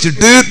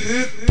നിസ്കരിച്ചിട്ട്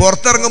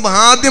പുറത്തിറങ്ങുമ്പോ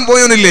ആദ്യം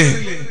പോയവനില്ലേ,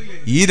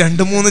 ഈ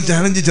 2-3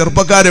 ചാലഞ്ച്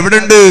ചെറുപ്പക്കാർ എവിടെ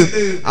ഉണ്ട്?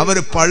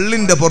 അവര്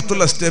പള്ളിന്റെ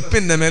പുറത്തുള്ള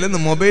സ്റ്റെപ്പിന്റെ മേലെ നിന്ന്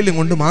മൊബൈലും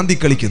കൊണ്ട് മാന്തി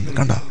കളിക്കുന്നു.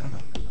 കണ്ട,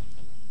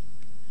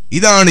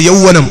 ഇതാണ്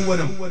യൗവനം,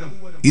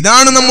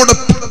 ഇതാണ് നമ്മുടെ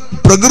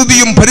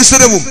പ്രകൃതിയും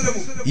പരിസരവും.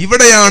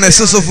 ഇവിടെയാണ്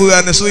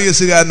SSF-കാരനും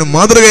SYS-കാരനും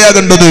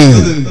മാതൃകയാകേണ്ടത്.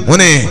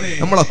 മോനെ,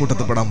 നമ്മളാ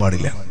കൂട്ടത്തിൽ പെടാൻ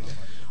പാടില്ല.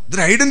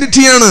 ഇതൊരു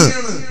ഐഡന്റിറ്റിയാണ്.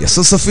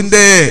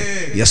 SSF-ന്റെ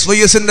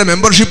SYS-ന്റെ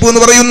മെമ്പർഷിപ്പ്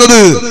എന്ന്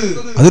പറയുന്നത്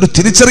അതൊരു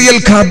തിരിച്ചറിയൽ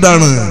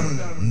കാർഡാണ്.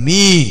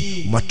 നീ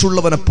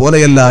മറ്റുള്ളവനെ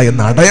പോലെയല്ല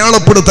എന്ന്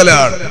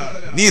അടയാളപ്പെടുത്തലാണ്.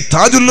 നീ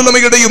താജുൽ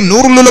ഉലമയുടെയും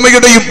നൂറുൽ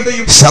ഉലമയുടെയും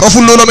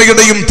ശറഫുൽ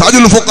ഉലമയുടെയും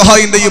താജുൽ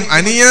ഫുഖഹായിന്റെയും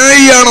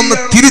അനുയായിയാണെന്ന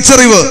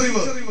തിരിച്ചറിവ്.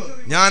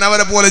 ഞാൻ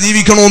അവരെ പോലെ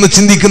ജീവിക്കണമെന്ന്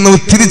ചിന്തിക്കുന്ന ഒരു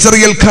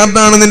തിരിച്ചറിയൽ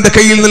കാർഡാണ് നിന്റെ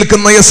കയ്യിൽ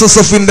നിൽക്കുന്ന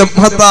SSF-ന്റെ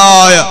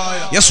മഹത്തായ,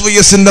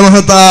 SYS-ന്റെ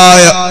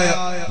മഹത്തായ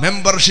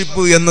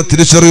മെമ്പർഷിപ്പ് എന്ന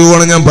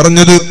തിരിച്ചറിവാണ് ഞാൻ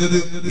പറഞ്ഞത്.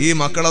 ഈ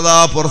മക്കളതാ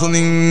പുറത്തുനിന്ന്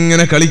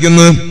ഇങ്ങനെ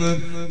കളിക്കുന്നു.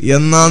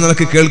 എന്നാ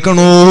നിനക്ക്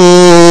കേൾക്കണോ,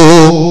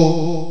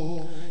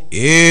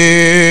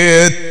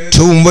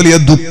 ഏറ്റവും വലിയ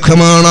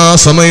ദുഃഖമാണ് ആ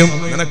സമയം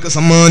നിനക്ക്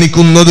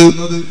സമ്മാനിക്കുന്നത്.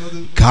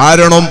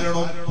 കാരണം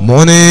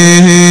മോനെ,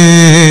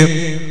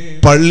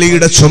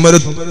 പള്ളിയുടെ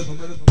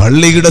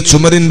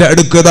ചുമരിന്റെ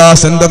അടുക്കതാ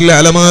സെന്ററിൽ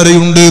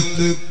അലമാരയുണ്ട്.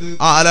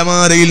 ആ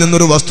അലമാരയിൽ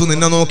നിന്നൊരു വസ്തു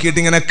നിന്നെ നോക്കിയിട്ട്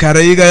ഇങ്ങനെ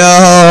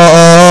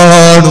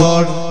കരയുകയാണ്.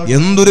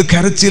 എന്തൊരു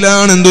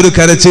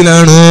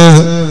കരച്ചിലാണ്.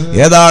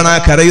 ഏതാണ് ആ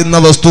കരയുന്ന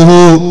വസ്തു?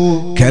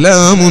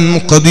 കലാമുൻ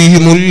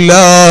ഖദീമുൻ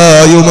ലാ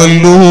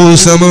യുമല്ലു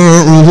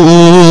സമഉഹു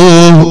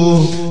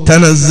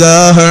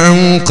തനസ്സാഹ അൻ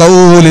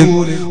ഖൗലിൻ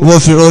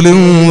വഫിഅലിൻ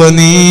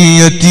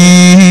വനിയതി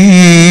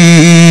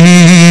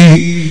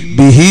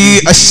ബിഹി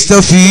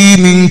അസ്തഫി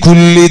മിൻ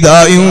കുല്ലി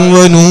ദാഇൻ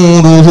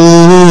വനൂറുഹു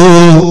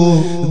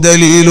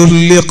دليل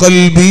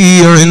لقلبي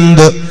عند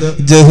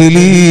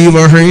جهلي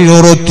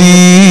وحيرتي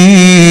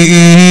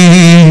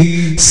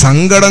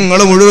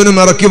സങ്കടങ്ങളെ മുഴുവനും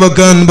ഇറക്കി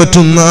വെക്കാൻ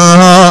പറ്റുന്ന,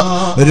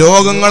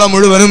 രോഗങ്ങളെ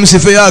മുഴുവനും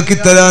ശിഫയാക്കി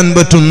തരാൻ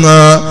പറ്റുന്ന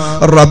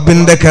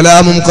റബ്ബിന്റെ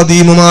കലാമും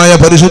ഖദീമുമായ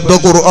പരിശുദ്ധ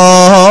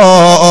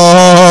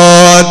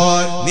ഖുർആൻ.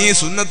 നീ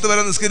സുന്നത്ത്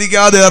വരെ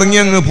നിസ്കരിക്കാതെ ഇറങ്ങി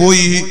അങ്ങ്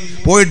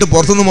പോയിട്ട്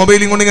പുറത്തുനിന്ന്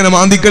മൊബൈലും കൊണ്ട് ഇങ്ങനെ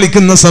മാന്തി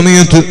കളിക്കുന്ന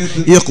സമയത്ത്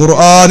ഈ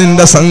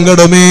ഖുർആനിന്റെ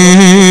സങ്കടമേ,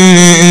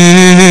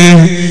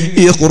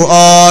 ഈ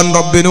ഖുർആൻ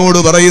റബ്ബിനോട്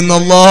പറയുന്ന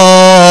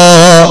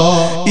അല്ലാഹ്,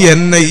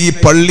 എന്നെ ഈ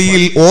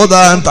പള്ളിയിൽ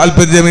ഓതാൻ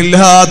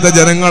താല്പര്യമില്ലാത്ത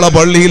ജനങ്ങളെ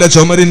പള്ളിയിലെ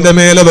ചുമരിന്റെ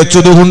മേലെ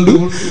വെച്ചതുകൊണ്ട്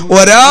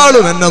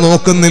ഒരാളും എന്നെ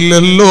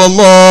നോക്കുന്നില്ലല്ലോ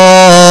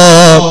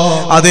അല്ലാഹ്.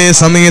 അതേ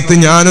സമയത്ത്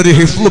ഞാനൊരു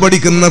ഹിഫ്ള്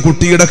പഠിക്കുന്ന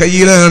കുട്ടിയുടെ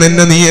കയ്യിലാണ്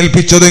എന്നെ നീ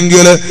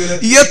ഏൽപ്പിച്ചതെങ്കിൽ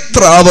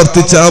എത്ര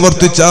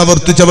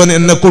ആവർത്തിച്ചവൻ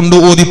എന്നെ കൊണ്ട്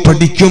ഓതി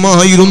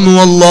പഠിക്കുമായിരുന്നു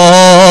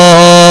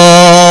അല്ലാഹ്.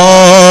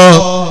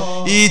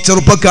 ഈ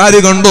ചെറുപ്പക്കാര്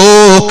കണ്ടോ,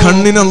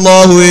 കണ്ണിന്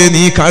അല്ലാഹുവേ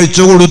നീ കാഴ്ച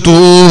കൊടുത്തു,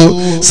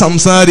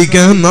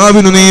 സംസാരിക്കാൻ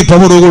നാവിനു നീ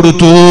പവർ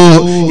കൊടുത്തു,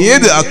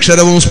 ഏത്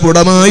അക്ഷരവും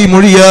സ്ഫുടമായി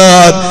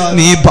മൊഴിയാൻ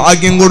നീ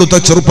ഭാഗ്യം കൊടുത്ത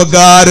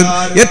ചെറുപ്പക്കാരൻ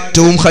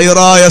ഏറ്റവും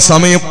ഹൈറായ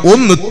സമയം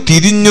ഒന്ന്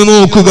തിരിഞ്ഞു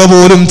നോക്കുക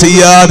പോലും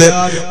ചെയ്യാതെ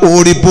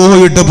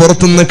ഓടിപ്പോയിട്ട്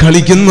പുറത്തുനിന്ന്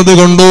കളിക്കുന്നത്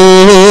കൊണ്ടോ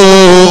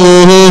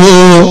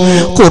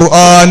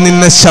ഖുർആൻ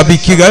നിന്നെ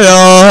ശപിക്കുകയാണ്.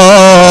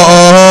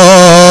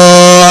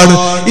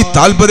 ഈ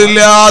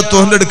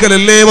താല്പര്യമില്ലാത്തവന്റെ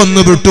അടുക്കലല്ലേ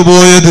വന്ന്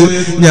വിട്ടുപോയത്.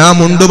 ഞാൻ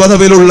മുണ്ട്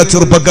പദവിയിലുള്ള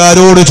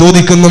ചെറുപ്പക്കാരോട്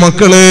ചോദിക്കുന്നു,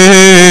 മക്കളെ,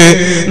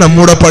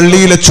 നമ്മുടെ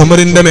പള്ളിയിലെ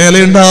ചുമരിന്റെ മേലെ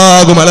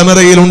ഉണ്ടാകും,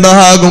 അലമറയിൽ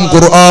ഉണ്ടാകും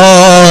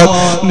ഖുർആൻ,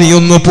 നീ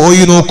ഒന്ന്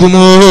പോയി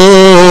നോക്കുമോ?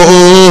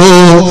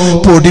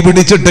 പൊടി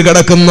പിടിച്ചിട്ട്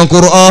കിടക്കുന്ന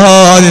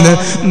ഖുർആനിന്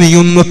നീ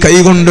ഒന്ന്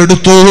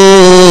കൈകൊണ്ടെടുത്തോ,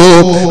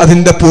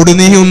 അതിന്റെ പൊടി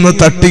നീ ഒന്ന്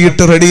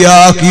തട്ടിയിട്ട്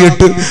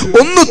റെഡിയാക്കിയിട്ട്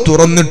ഒന്ന്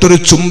തുറന്നിട്ടൊരു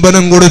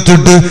ചുംബനം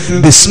കൊടുത്തിട്ട്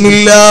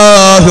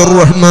ബിസ്മില്ലാഹിർ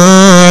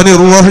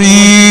റഹ്മാനിർ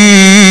റഹീം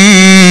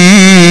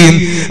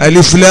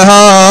അലിഫ്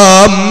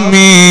ലാം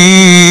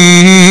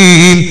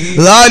മീം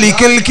ذلك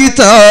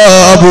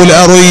الكتاب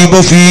لا ريب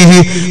فيه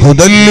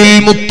هدى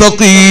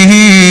للمتقين.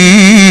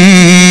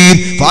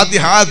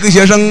 ഫാത്തിഹയ്ക്ക്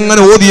ശേഷം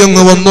അങ്ങനെ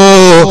ഓതിയങ്ങ് വന്നോ,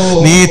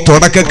 നീ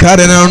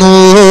തുടക്കക്കാരനാണോ?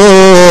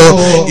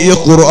 ഈ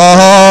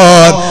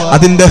ഖുർആൻ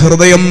അതിന്റെ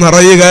ഹൃദയം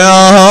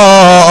നിറയുകയാണ്.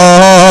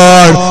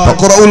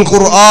 ഫഖറഉൽ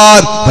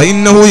ഖുർആൻ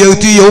ഫഇന്നഹു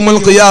യഅതി യൗമൽ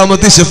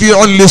ഖിയാമത്തി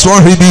ശഫീഉൻ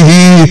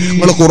ലിസ്വാഹിബിഹി.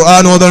 നിങ്ങൾ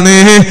ഖുർആൻ ഓതണേ,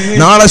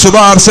 നാളെ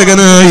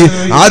ശുപാർശകനായി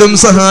ആരും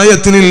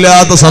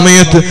സഹായത്തിനില്ലാത്ത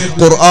സമയത്ത്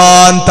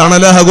ഖുർആൻ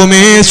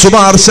തണലാകുമേ,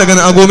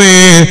 ശുപാർശകനാകുമേ.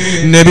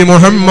 നബി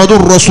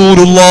മുഹമ്മദുർ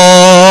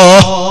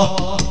റസൂലുള്ളാഹ്.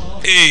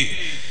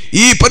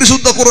 ഈ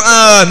പരിശുദ്ധ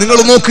ഖുർആൻ നിങ്ങൾ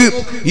നോക്ക്.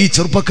 ഈ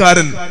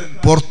ചെറുപ്പക്കാരൻ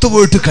പുറത്തു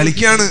പോയിട്ട്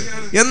കളിക്കാണ്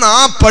എന്ന ആ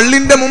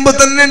പള്ളിന്റെ മുമ്പ്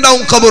തന്നെ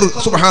ഉണ്ടാവും ഖബർ.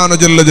 സുബ്ഹാന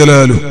ജല്ല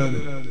ജലാലു.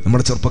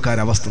 നമ്മുടെ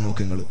ചെറുപ്പക്കാരുടെ അവസ്ഥ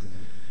നോക്കുങ്ങൾ,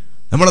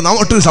 നമ്മുടെ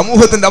നാട്ടിൽ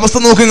സമൂഹത്തിന്റെ അവസ്ഥ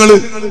നോക്കുങ്ങൾ.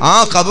 ആ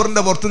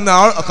ഖബറിന്റെ പുറത്തുനിന്ന്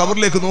ആ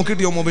ഖബറിലേക്ക്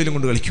നോക്കിയിട്ട് മൊബൈലും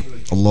കൊണ്ട് കളിക്കും.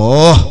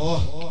 അല്ലാഹു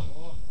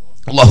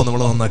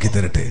നമ്മളെ നന്നാക്കി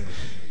തരട്ടെ.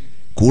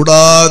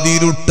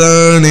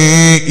 കൂടാതിരുട്ടാണേ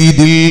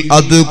ഇതിൽ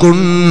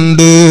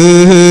അതുകൊണ്ട്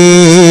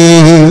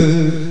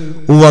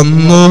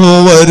വന്നു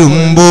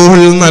വരുമ്പോൾ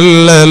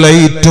നല്ല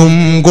ലൈറ്റും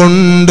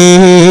കൊണ്ട്.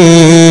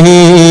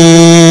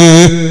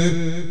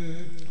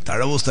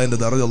 തഴവുസ്താദിന്റെ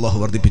ദർജ അല്ലാഹു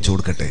വർദ്ധിപ്പിച്ചു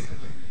കൊടുക്കട്ടെ.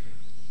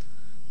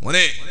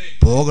 മോനെ,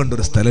 പോകേണ്ട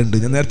ഒരു സ്ഥലമുണ്ട്.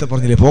 ഞാൻ നേരത്തെ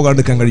പറഞ്ഞില്ലേ,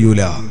 പോകാണ്ടിരിക്കാൻ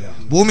കഴിയൂല.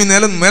 ഭൂമി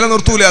മേലെ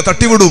നിർത്തൂല,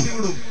 തട്ടിവിടും.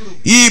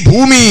 ഈ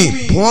ഭൂമി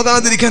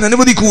പോകാതിരിക്കാൻ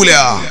അനുവദിക്കൂല.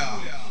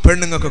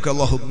 പെണ്ണുങ്ങൾക്കൊക്കെ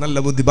അല്ലാഹു നല്ല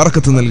ബുദ്ധി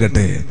ബർക്കത്ത്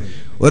നൽകട്ടെ.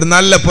 ഒരു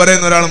നല്ല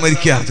പറയുന്ന ഒരാൾ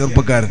മരിക്കുക,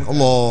 ചെറുപ്പക്കാരൻ,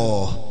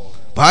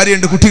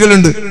 ഭാര്യയുണ്ട്,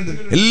 കുട്ടികളുണ്ട്,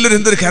 എല്ലാവരും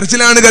എന്തൊരു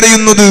കരച്ചിലാണ്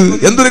കരയുന്നത്,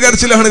 എന്തൊരു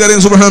കരച്ചിലാണ്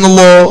കരയുന്നത്.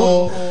 സുബ്ഹാനല്ലാഹ്.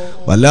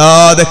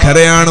 വല്ലാതെ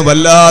കരയാണ്,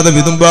 വല്ലാതെ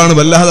വിതുമ്പാണ്,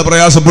 വല്ലാതെ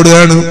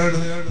പ്രയാസപ്പെടുകയാണ്.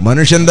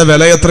 മനുഷ്യന്റെ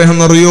വില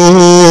എത്രയാണെന്നറിയോ?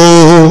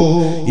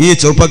 ഈ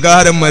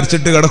ചെറുപ്പക്കാരൻ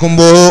മരിച്ചിട്ട്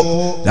കിടക്കുമ്പോ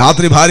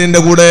രാത്രി ഭാര്യന്റെ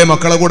കൂടെ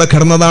മക്കളെ കൂടെ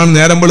കിടന്നതാണ്.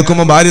 നേരം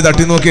വെളുക്കുമ്പോ ഭാര്യ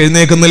തട്ടി നോക്കി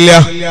എഴുന്നേൽക്കുന്നില്ല.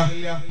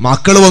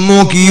 മക്കള് വന്നു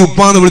നോക്കി, ഈ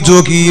ഉപ്പാന്ന് വിളിച്ചു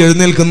നോക്കി,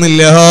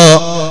 എഴുന്നേൽക്കുന്നില്ല.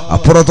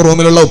 അപ്പുറത്തെ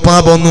റൂമിലുള്ള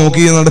ഉപ്പാപ്പ വന്ന്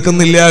നോക്കി,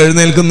 നടക്കുന്നില്ല,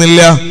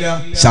 എഴുന്നേൽക്കുന്നില്ല.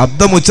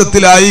 ശബ്ദം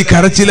ഉച്ചത്തിലായി,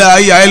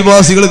 കരച്ചിലായി.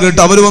 അയൽവാസികൾ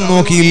കേട്ട് അവര് വന്ന്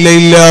നോക്കി,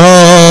 ഇല്ല.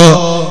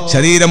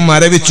 ശരീരം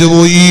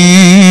മരവിച്ചുപോയി.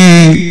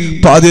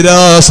 പാതിരാ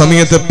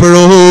സമയത്ത്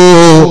എപ്പോഴോ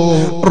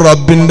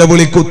റബ്ബിന്റെ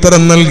വിളിക്ക്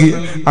ഉത്തരം നൽകി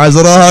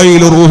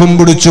അസ്രായീൽ റൂഹും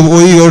പിടിച്ചു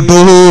പോയി കേട്ടോ.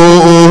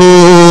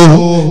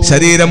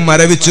 ശരീരം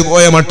മരവിച്ചു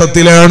പോയ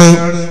മട്ടത്തിലാണ്,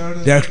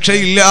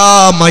 രക്ഷയില്ല,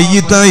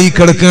 മയ്യിത്തായി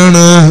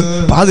കിടക്കാണ്.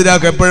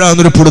 പാതിരാക്ക്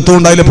എപ്പോഴാന്നൊരു പിടുത്തം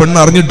ഉണ്ടായില്ല. പെണ്ണ്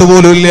അറിഞ്ഞിട്ട്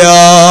പോലും ഇല്ല,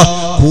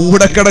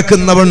 കൂടെ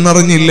കിടക്കുന്ന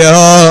പെണ്ണറിഞ്ഞില്ല.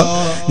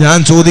 ഞാൻ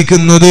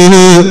ചോദിക്കുന്നത്,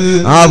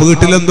 ആ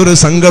വീട്ടിലെന്തൊരു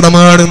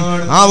സങ്കടമാണ്,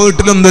 ആ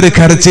വീട്ടിലെന്തൊരു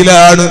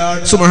കരച്ചിലാണ്.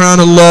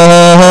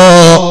 സുബ്ഹാനല്ലാഹ്.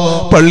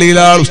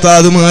 പള്ളിയിലാൾ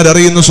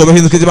ഉസ്താദുമാരറിയുന്നു, സുബഹി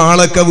നിസ്കരിച്ച്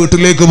ആളൊക്കെ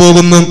വീട്ടിലേക്ക്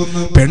പോകുന്നു.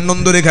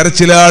 പെണ്ണൊന്തൊരു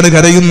കരച്ചിലാണ്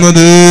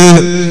കരയുന്നത്.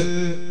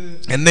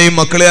 എന്നെയും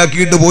മക്കളെ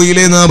ആക്കിയിട്ട്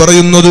പോയില്ലേ എന്നാ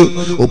പറയുന്നത്.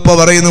 ഉപ്പ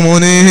പറയുന്നു,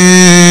 മോനെ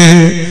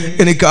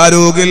എനിക്ക്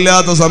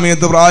ആരോഗ്യമില്ലാത്ത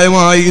സമയത്ത്,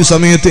 പ്രായമായി ഈ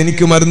സമയത്ത്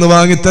എനിക്ക് മരുന്ന്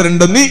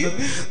വാങ്ങിത്തരണ്ട,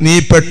 നീ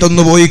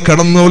പെട്ടെന്ന് പോയി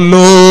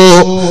കിടന്നല്ലോ,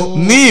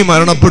 നീ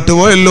മരണപ്പെട്ടു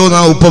പോയല്ലോ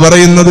എന്നാ ഉപ്പ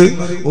പറയുന്നത്.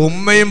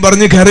 ഉമ്മയും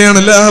പറഞ്ഞ് കരയാണ്,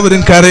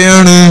 എല്ലാവരും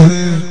കരയാണ്.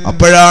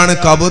 അപ്പോഴാണ്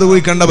കബറ്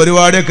പോയി കണ്ട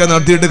പരിപാടിയൊക്കെ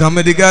നടത്തിയിട്ട്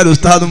കമ്മിറ്റിക്കാർ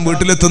ഉസ്താദും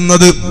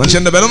വീട്ടിലെത്തുന്നത്.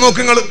 മനുഷ്യന്റെ ബലം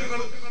നോക്കുങ്ങള്.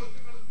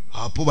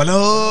 അപ്പൊ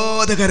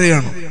വല്ലാതെ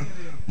കരയാണ്,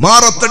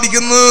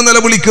 മാറത്തടിക്കുന്നു,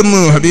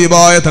 നിലവിളിക്കുന്നു.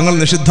 ഹബീബായ തങ്ങൾ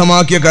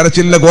നിഷിദ്ധമാക്കിയ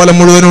കരച്ചിലിന്റെ കോലം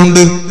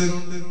മുഴുവനുണ്ട്.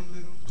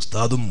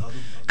 ഉസ്താദും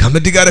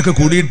കമ്മിറ്റിക്കാരൊക്കെ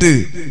കൂടിയിട്ട്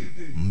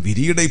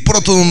വിരിയുടെ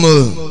ഇപ്പുറത്തു നിന്ന്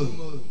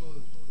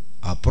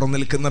അപ്പുറം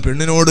നിൽക്കുന്ന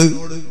പെണ്ണിനോട്,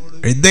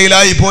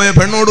 ഇദ്ദയിലായി പോയ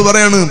പെണ്ണോട്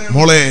പറയാണ്,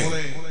 മോളെ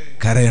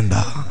കരയണ്ട,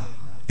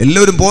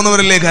 എല്ലാവരും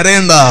പോന്നവരല്ലേ,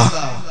 കരയണ്ട,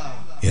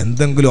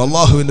 എന്തെങ്കിലും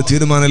അള്ളാഹുവിന്റെ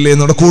തീരുമാനമല്ലേ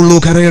നടക്കുള്ളൂ,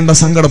 കരയണ്ട,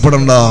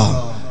 സങ്കടപ്പെടണ്ട.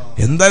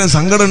 എന്തായാലും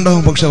സങ്കടം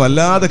ഉണ്ടാവും, പക്ഷെ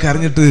വല്ലാതെ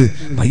കരഞ്ഞിട്ട്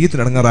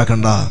മയ്യത്തിന്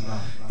ഇടങ്ങാറാക്കണ്ട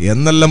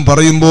എന്നെല്ലാം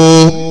പറയുമ്പോ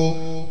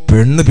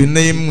പെണ്ണ്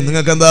പിന്നെയും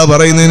നിങ്ങൾക്ക് എന്താ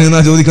പറയുന്നതിന്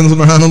എന്നാ ചോദിക്കുന്നത്.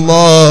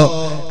 സുബ്ഹാനല്ലാഹ്,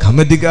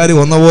 കമ്മിറ്റിക്കാര്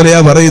വന്ന പോലെയാ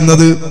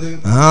പറയുന്നത്.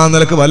 ആ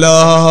നിലക്ക്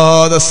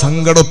വല്ലാതെ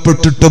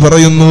സങ്കടപ്പെട്ടിട്ട്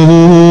പറയുന്നു.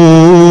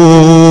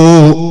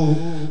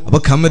 അപ്പൊ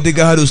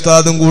കമ്മിറ്റിക്കാർ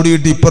ഉസ്താദും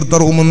കൂടിയിട്ട് ഇപ്പുറത്തെ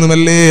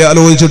റൂമൊന്നുമല്ലേ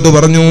ആലോചിച്ചിട്ട്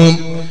പറഞ്ഞു,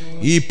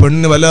 ഈ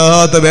പെണ്ണിന്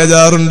വല്ലാത്ത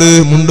ബേജാറുണ്ട്,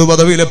 മുണ്ടു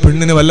പദവിയിലെ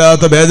പെണ്ണിന്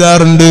വല്ലാത്ത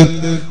ബേജാറുണ്ട്.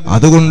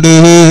 അതുകൊണ്ട്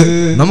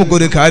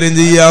നമുക്കൊരു കാര്യം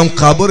ചെയ്യാം,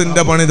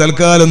 ഖബറിന്റെ പണി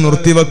തൽക്കാലം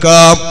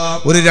നിർത്തിവെക്കാം.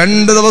 ഒരു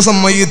 2 ദിവസം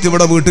മയ്യിത്ത്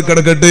ഇവിടെ വീട്ടിൽ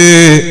കിടക്കട്ടെ,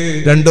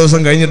 2 ദിവസം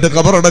കഴിഞ്ഞിട്ട്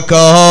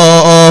ഖബറടക്കാം.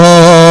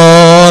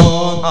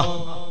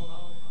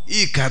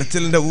 ഈ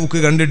കരച്ചിലിന്റെ ഊക്ക്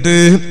കണ്ടിട്ട്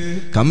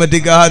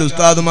കമ്മിറ്റിക്കാർ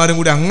ഉസ്താദുമാരും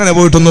കൂടി അങ്ങനെ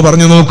പോയിട്ടൊന്ന്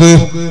പറഞ്ഞു നോക്ക്.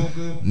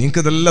 നിനക്ക്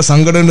ഇതെല്ലാം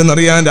സങ്കടം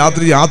ഉണ്ടെന്നറിയാൻ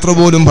രാത്രി യാത്ര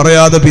പോലും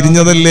പറയാതെ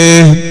പിരിഞ്ഞതല്ലേ,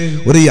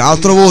 ഒരു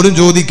യാത്ര പോലും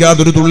ചോദിക്കാതെ,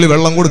 ഒരു തുള്ളി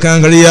വെള്ളം കൊടുക്കാൻ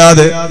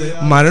കഴിയാതെ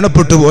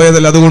മരണപ്പെട്ടു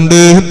പോയതല്ല. അതുകൊണ്ട്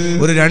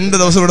ഒരു 2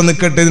 ദിവസം ഇവിടെ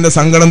നിൽക്കട്ടെ, ഇതിന്റെ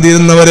സങ്കടം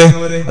തീരുന്നവരെ,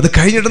 അത്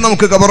കഴിഞ്ഞിട്ട്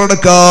നമുക്ക്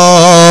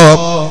ഖബറടക്കാം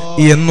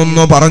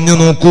എന്നൊന്ന് പറഞ്ഞു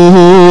നോക്കൂ.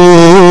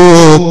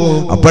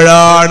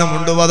 അപ്പോഴാണ്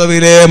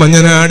മുണ്ടുപദവിയിലെ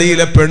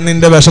മഞ്ഞനാടിയിലെ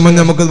പെണ്ണിന്റെ വിഷമം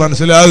നമുക്ക്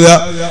മനസ്സിലാകുക.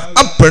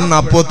 ആ പെണ്ണ്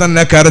അപ്പോ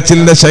തന്നെ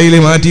കരച്ചിലിന്റെ ശൈലി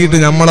മാറ്റിയിട്ട്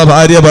നമ്മളെ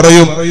ഭാര്യ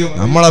പറയും,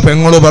 നമ്മളെ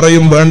പെങ്ങള്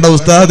പറയും, വേണ്ട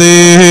ഉസ്താദേ,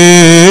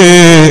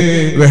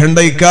 വേണ്ട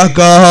ഇക്കാക്ക,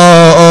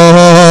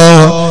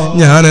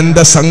 ഞാൻ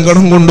എന്റെ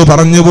സങ്കടം കൊണ്ട്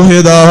പറഞ്ഞു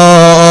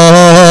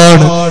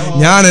പോയതാണ്,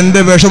 ഞാൻ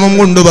എന്റെ വിഷമം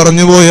കൊണ്ട്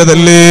പറഞ്ഞു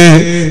പോയതല്ലേ,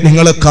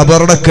 നിങ്ങള്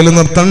ഖബറടക്കൽ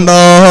നിർത്തണ്ട,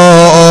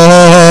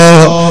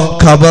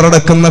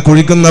 ഖബറടക്കുന്ന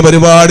കുഴിക്കുന്ന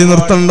പരിപാടി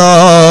നിർത്തണ്ട.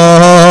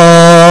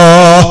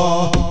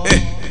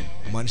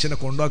 മനുഷ്യനെ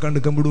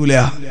കൊണ്ടാക്കാണ്ടിരിക്കാൻ വിടൂല,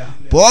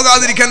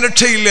 പോകാതിരിക്കാൻ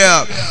രക്ഷയില്ല.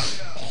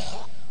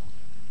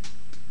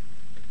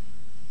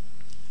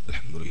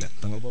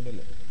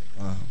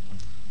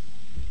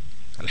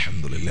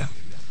 അൽഹംദുലില്ലാ,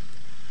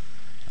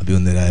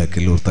 അഭിവന്ദരായ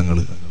കില്ലൂർ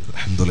തങ്ങള്,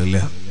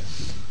 അൽഹംദുലില്ലാ,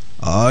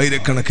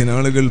 ആയിരക്കണക്കിന്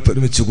ആളുകൾ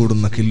ഒരുമിച്ച്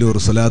കൂടുന്ന കില്ലൂർ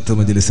സ്വലാത്ത്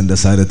മജ്ലിസിന്റെ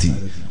സാരഥി.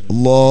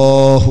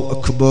 അല്ലാഹു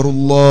അക്ബർ,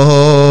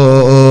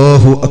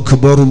 അല്ലാഹു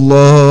അക്ബർ,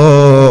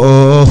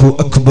 അല്ലാഹു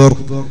അക്ബർ,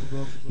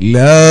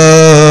 ലാ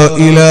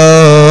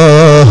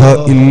ഇലാഹ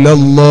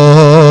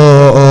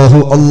ഇല്ലല്ലാഹു,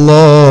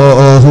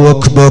 അല്ലാഹു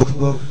അക്ബർ,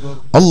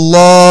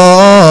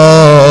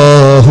 അല്ലാഹു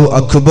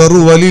അക്ബർ,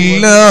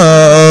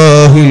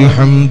 വലില്ലാഹിൽ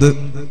ഹംദ്.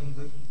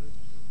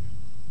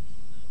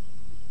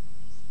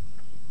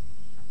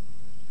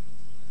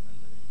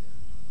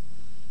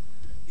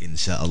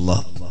 ഇൻഷാ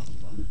അല്ലാഹ്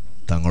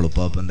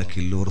തങ്ങളുപ്പാപ്പന്റെ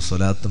കില്ലൂർ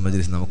സ്വലാത്ത്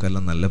മജ്ലിസ്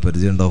നമുക്കെല്ലാം നല്ല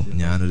പരിചയം ഉണ്ടാവും.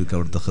 ഞാനൊരിക്കൽ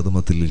അവിടുത്തെ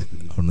ഖിദ്മത്തിൽ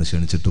അവിടുന്ന്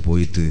ക്ഷണിച്ചിട്ട്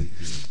പോയിട്ട്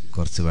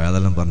കുറച്ച്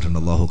വേദനം പറഞ്ഞിട്ടുണ്ട്.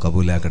 അല്ലാഹു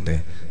കബൂലാക്കട്ടെ.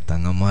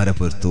 തങ്ങന്മാരെ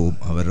പൊരുത്തവും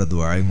അവരുടെ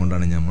ദുആയും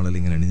കൊണ്ടാണ് നമ്മളെല്ലാം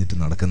ഇങ്ങനെ എണിഞ്ഞിട്ട്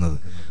നടക്കുന്നത്.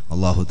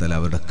 അല്ലാഹു തആല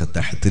അവരുടെ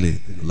തഹത്തിൽ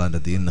അള്ളാഹിന്റെ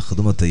ദീനിനെ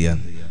ഖിദ്മത്ത് ചെയ്യാൻ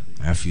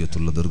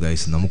ആഫിയത്തുള്ള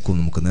ദീർഘായുസ്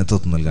നമുക്ക്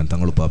നേതൃത്വം നൽകാൻ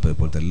തങ്ങളുപ്പാപ്പയെ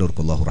പോലത്തെ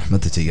എല്ലാവർക്കും അല്ലാഹു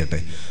റഹ്മത്ത് ചെയ്യട്ടെ,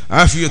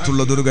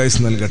 ആഫിയത്തുള്ള ദീർഘായുസ്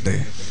നൽകട്ടെ.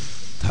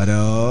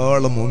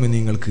 ധാരാളം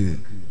മുഅ്മിനീങ്ങൾക്ക്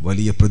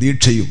വലിയ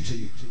പ്രതീക്ഷയും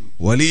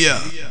വലിയ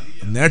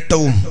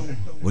നേട്ടവും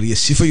വലിയ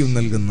ശിഫയും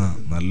നൽകുന്ന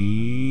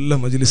നല്ല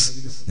മജ്ലിസ്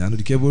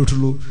ഞാനൊരിക്കൽ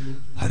പോയിട്ടുള്ളൂ.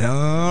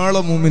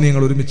 ധാരാളം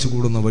മുഅ്മിനീങ്ങൾ ഒരുമിച്ച്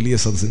കൂടുന്ന വലിയ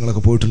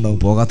സദസ്സുകളൊക്കെ പോയിട്ടുണ്ടാവും.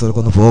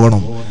 പോകാത്തവരൊക്കെ ഒന്ന്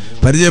പോകണം,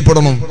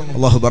 പരിചയപ്പെടണം.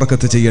 അള്ളാഹു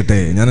ബറക്കത്ത് ചെയ്യട്ടെ.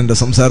 ഞാൻ എൻ്റെ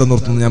സംസാരം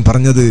നിർത്തുന്നു. ഞാൻ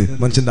പറഞ്ഞത്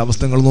മനുഷ്യന്റെ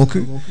അവസ്ഥകൾ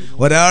നോക്ക്.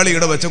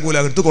 ഒരാളിയുടെ വെച്ചക്കൂല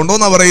എടുത്ത്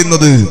കൊണ്ടുവന്നാ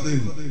പറയുന്നത്.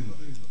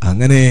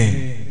 അങ്ങനെ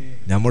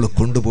നമ്മൾ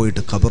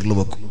കൊണ്ടുപോയിട്ട് ഖബറിൽ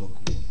വെക്കും.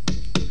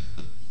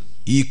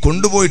 ഈ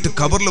കൊണ്ടുപോയിട്ട്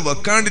ഖബറിൽ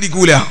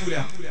വെക്കാണ്ടിരിക്കൂല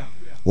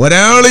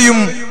ഒരാളെയും.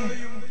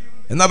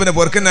 എന്നാ പിന്നെ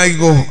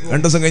പൊറക്കനായിക്കോ,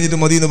 2 ദിവസം കഴിഞ്ഞിട്ട്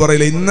മതി എന്ന്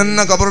പറയില്ല.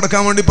 ഇന്നെന്നെ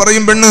ഖബറടക്കാൻ വേണ്ടി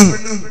പറയും പെണ്ണ്.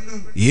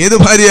 ഏത്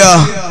ഭാര്യ?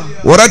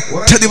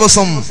 ഒരൊറ്റ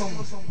ദിവസം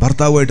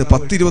ഭർത്താവുമായിട്ട്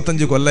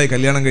 10-25 കൊല്ലായി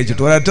കല്യാണം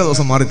കഴിച്ചിട്ട് ഒരൊറ്റ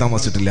ദിവസം മാറി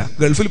താമസിച്ചിട്ടില്ല,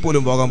 ഗൾഫിൽ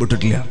പോലും പോകാൻ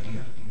വിട്ടിട്ടില്ല.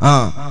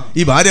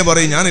 ഈ ഭാര്യ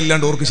പറയും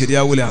ഞാനില്ലാണ്ട് ഓർക്ക്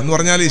ശരിയാവൂല എന്ന്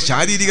പറഞ്ഞാൽ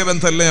ശാരീരിക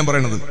ബന്ധമല്ല ഞാൻ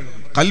പറയണത്,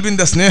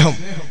 കൽബിന്റെ സ്നേഹം.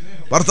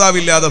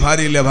 ഭർത്താവില്ലാതെ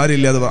ഭാര്യയില്ല,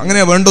 ഭാര്യയില്ലാതെ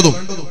അങ്ങനെയാ വേണ്ടതും.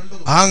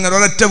 അങ്ങനെ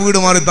ഒരൊറ്റ വീട്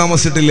മാറി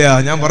താമസിച്ചിട്ടില്ല.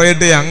 ഞാൻ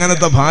പറയട്ടെ,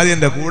 അങ്ങനത്തെ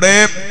ഭാര്യന്റെ കൂടെ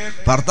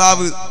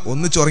ഭർത്താവ്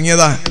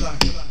ഒന്നിച്ചുറങ്ങിയതാ.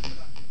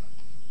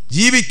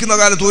 ജീവിക്കുന്ന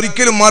കാലത്ത്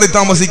ഒരിക്കലും മാറി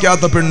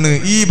താമസിക്കാത്ത പെണ്ണ്.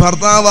 ഈ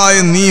ഭർത്താവായ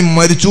നീ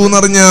മരിച്ചു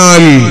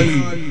എന്നറിഞ്ഞാൽ,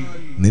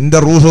 നിന്റെ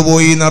റൂഹ്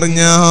പോയി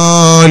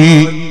എന്നറിഞ്ഞാൽ,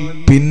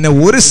 പിന്നെ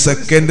 1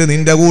 സെക്കൻഡ്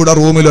നിന്റെ കൂടെ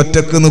റൂമിൽ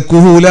ഒറ്റക്ക്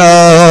നിൽക്കൂല.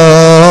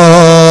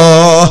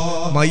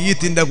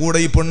 മയ്യിത്തിന്റെ കൂടെ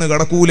ഈ പെണ്ണ്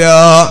കിടക്കൂല.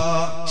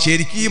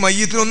 ശരിക്കും ഈ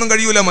മയ്യത്തിനൊന്നും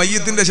കഴിയൂല.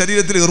 മയ്യത്തിന്റെ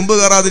ശരീരത്തിൽ എറുമ്പ്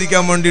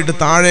കയറാതിരിക്കാൻ വേണ്ടിയിട്ട്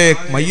താഴെ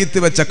മയ്യത്ത്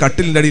വെച്ച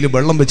കട്ടിലിന്റെ അടിയിൽ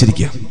വെള്ളം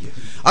വെച്ചിരിക്കുക.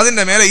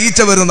 അതിന്റെ മേലെ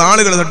ഈച്ച വരുന്ന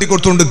ആളുകൾ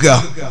തട്ടിക്കൊടുത്തുകൊണ്ടിരിക്കുക.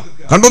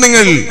 കണ്ടോ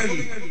നിങ്ങൾ?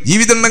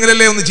 ജീവിതം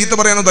ഉണ്ടെങ്കിലല്ലേ ഒന്ന് ചീത്ത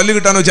പറയാനോ തല്ല്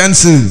കിട്ടാനോ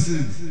ചാൻസ്.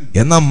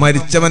 എന്നാ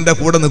മരിച്ചവന്റെ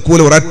കൂടെ നിൽക്കൂല.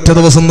 ഒരൊറ്റ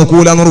ദിവസം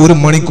നിൽക്കൂല, ഒരു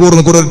മണിക്കൂർ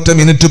നിൽക്കൂല, ഒരൊറ്റ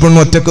മിനിറ്റ് പെണ്ണു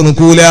ഒറ്റക്ക്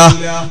നിൽക്കൂല.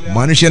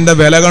 മനുഷ്യന്റെ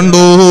വില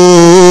കണ്ടോ?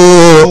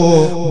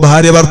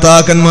 ഭാര്യ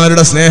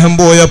ഭർത്താക്കന്മാരുടെ സ്നേഹം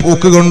പോയ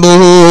പൂക്ക് കണ്ടോ?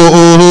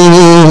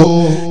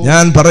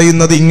 ഞാൻ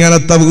പറയുന്നത്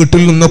ഇങ്ങനത്തെ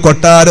വീട്ടിൽ നിന്ന്,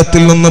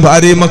 കൊട്ടാരത്തിൽ നിന്ന്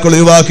ഭാര്യ മക്കൾ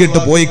ഒഴിവാക്കിയിട്ട്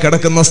പോയി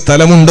കിടക്കുന്ന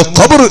സ്ഥലമുണ്ട്,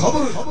 ഖബർ.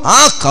 ആ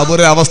ഖബർ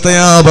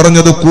അവസ്ഥയാ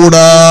പറഞ്ഞത്.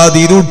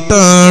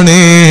 കൂടാതിരുട്ടാണ്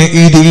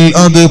ഇതിൽ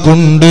അത്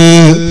കൊണ്ട്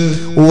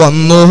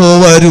വന്നു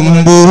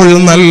വരുമ്പോൾ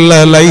നല്ല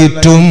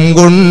ലൈറ്റും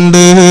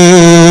കൊണ്ട്.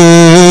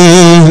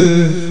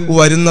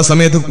 വരുന്ന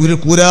സമയത്ത് ഒരു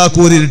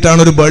കൂരാക്കൂരിട്ടാണ്,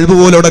 ഒരു ബൾബ്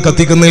പോലും അവിടെ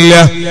കത്തിക്കുന്നില്ല,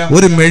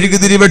 ഒരു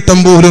മെഴുകുതിരി വെട്ടം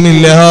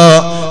പോലുമില്ല,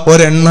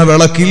 ഒരെണ്ണ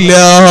വിളക്കില്ല.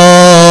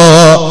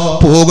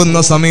 പോകുന്ന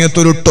സമയത്ത്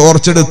ഒരു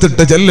ടോർച്ച്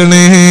എടുത്തിട്ട്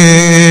ചെല്ലണേ.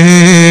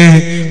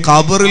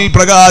 ഖബറിൽ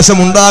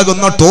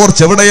പ്രകാശമുണ്ടാകുന്ന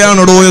ടോർച്ച്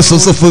എവിടെയാണോ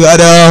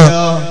യൂസുഫുകാരാ?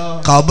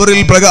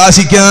 ഖബറിൽ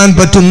പ്രകാശിക്കാൻ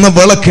പറ്റുന്ന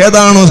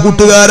വിളക്കേതാണ്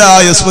കൂട്ടുകാരാ?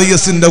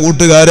 SYSന്റെ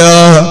കൂട്ടുകാരാ.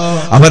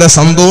 അവരെ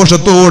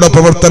സന്തോഷത്തോടെ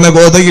പ്രവർത്തന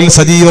ഗോതയിൽ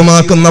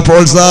സജീവമാക്കുന്ന,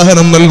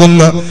 പ്രോത്സാഹനം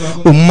നൽകുന്ന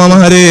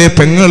ഉമ്മമാരെ,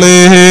 പെങ്ങളെ,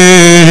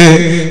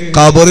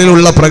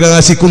 ഖബറിലുള്ള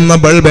പ്രകാശിക്കുന്ന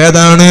ബൾബ്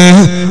ഏതാണ്?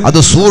 അത്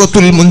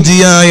സൂറത്തുൽ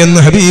മുൻജിയ എന്ന്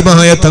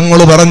ഹബീബായ തങ്ങൾ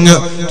പറഞ്ഞു.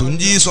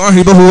 തുഞ്ചി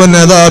സാഹിബഹു അൻ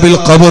അദാബിൽ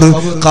ഖബർ,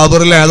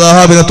 ഖബറിലെ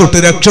അദാബിനെ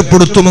തൊട്ട്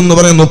രക്ഷപ്പെടുത്തുമെന്ന്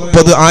പറയുന്ന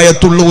 30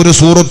 ആയത്തുള്ള ഒരു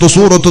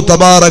സൂറത്ത്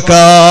തബാറക.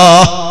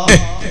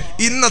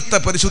 ഇന്നത്തെ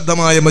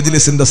പരിശുദ്ധമായ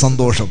മജ്ലിസിന്റെ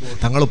സന്തോഷം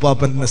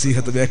തങ്ങളുപ്പാപ്പന്റെ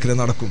നസീഹത്ത് വേക്കലെ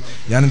നടക്കും.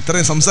 ഞാൻ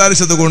ഇത്രയും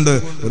സംസാരിച്ചത് കൊണ്ട്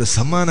ഒരു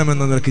സമ്മാനം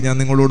എന്ന നിലയ്ക്ക് ഞാൻ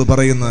നിങ്ങളോട്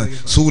പറയുന്ന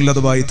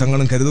സൂലതമായി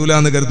തങ്ങളും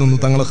കരുതൂലാന്ന് കരുതുന്നു.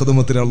 തങ്ങളെ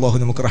ഖിദ്മത്തിൽ അള്ളാഹു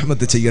നമുക്ക്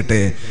റഹ്മത്ത്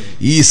ചെയ്യട്ടെ.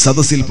 ഈ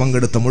സദസ്സിൽ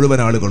പങ്കെടുത്ത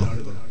മുഴുവൻ ആളുകളും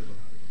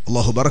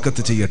അള്ളാഹു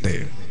ബറക്കത്ത് ചെയ്യട്ടെ.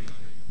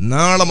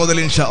 നാളെ മുതൽ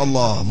ഇൻഷാ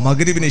അള്ളാഹ്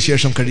മഗ്രിബിന്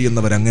ശേഷം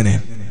കഴിയുന്നവരങ്ങനെ,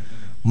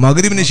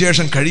 മഗ്രിബിന്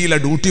ശേഷം കഴിയില്ല,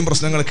 ഡ്യൂട്ടിയും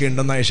പ്രശ്നങ്ങളൊക്കെ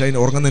ഉണ്ടെന്ന ഇശായിന്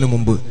ഉറങ്ങുന്നതിന്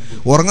മുമ്പ്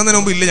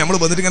ഇല്ല, നമ്മൾ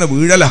വന്നിട്ട് ഇങ്ങനെ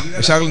വീഴല,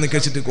 ഇശാകൾ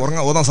നിൽക്കിച്ചിട്ട്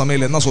ഓതാൻ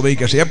സമയമില്ല, എന്നാ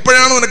സുബഹിക്ക്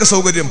എപ്പോഴാണ് നിനക്ക്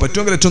സൗകര്യം,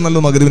 പറ്റുമെങ്കിൽ ഏറ്റവും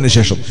നല്ലത് മഗ്രിബിന്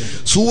ശേഷം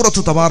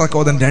സൂറത്ത് തബാറക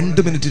ഓതാൻ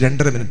 2 മിനിറ്റ്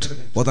 2.5 മിനിറ്റ്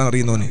ഓതാൻ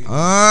അറിയുന്നവന്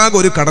ആകെ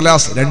ഒരു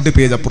കടലാസ് 2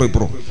 പേജ് അപ്പുറം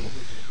ഇപ്പുറം.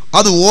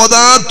 അത്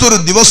ഓതാത്തൊരു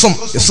ദിവസം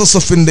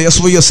SSFന്റെ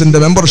SYSന്റെ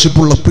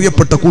മെമ്പർഷിപ്പുള്ള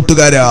പ്രിയപ്പെട്ട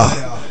കൂട്ടുകാരാ,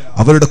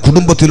 അവരുടെ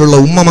കുടുംബത്തിലുള്ള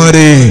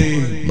ഉമ്മമാരെ,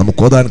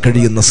 നമുക്ക് ഓതാൻ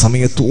കഴിയുന്ന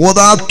സമയത്ത്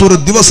ഓതാത്തൊരു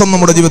ദിവസം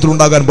നമ്മുടെ ജീവിതത്തിൽ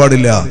ഉണ്ടാകാൻ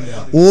പാടില്ല.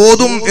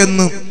 ഓതും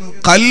എന്ന്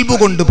കൽബ്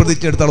കൊണ്ട്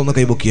പ്രതിജ്ഞയെടുത്താൽ ഒന്ന്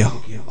കൈപൊക്കിയ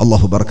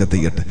അള്ളാഹു ബർക്കത്ത്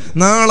ചെയ്യട്ടെ.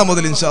 നാളെ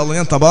മുതൽ ഇൻഷാ അല്ലാഹ്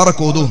ഞാൻ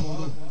തബാറക് ഓതും.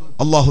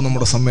 അള്ളാഹു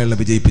നമ്മുടെ സമ്മേളനം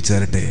വിജയിപ്പിച്ചു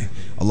തരട്ടെ.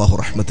 അള്ളാഹു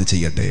റഹ്മത്ത്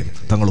ചെയ്യട്ടെ.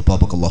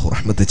 തങ്ങളുപ്പാപ്പക്ക് അള്ളാഹു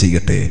റഹ്മത്ത്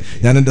ചെയ്യട്ടെ.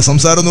 ഞാൻ എൻ്റെ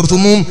സംസാരം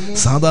നിർത്തുന്നു.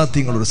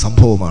 സാദാത്യങ്ങളൊരു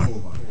സംഭവമാണ്.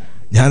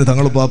 ഞാൻ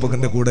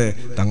തങ്ങളുപ്പാപ്പൻ്റെ കൂടെ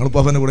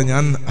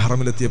ഞാൻ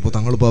ഹറമിലെത്തിയപ്പോൾ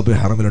തങ്ങളുപ്പാപ്പ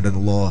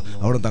ഹറമിലുണ്ടെന്നുള്ളോ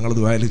അവിടെ തങ്ങൾ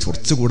ദുആയിൽ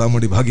കുറച്ച് കൂടാൻ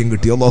വേണ്ടി ഭാഗ്യം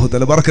കിട്ടി. അള്ളാഹു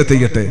തആല ബർക്കത്ത്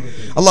ചെയ്യട്ടെ.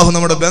 അള്ളാഹു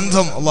നമ്മുടെ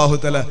ബന്ധം അള്ളാഹു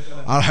തആല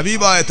ആ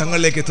ഹബീബായ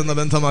തങ്ങളിലേക്ക് എത്തുന്ന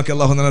ബന്ധമാക്കി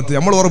അള്ളാഹു നടത്തി.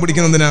 നമ്മൾ ഓറ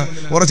പിടിക്കുന്ന എന്തിനാ?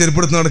 ഓറ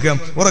ചെരുപ്പെടുത്ത് നടക്കാം,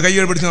 ഓറ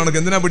കയ്യിൽ പിടിച്ച് നടക്കാം.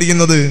 എന്തിനാ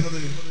പിടിക്കുന്നത്?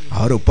 ആ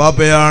ഒരു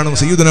ഉപ്പാപ്പയാണ്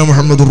സയ്യിദുനാ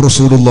മുഹമ്മദുർ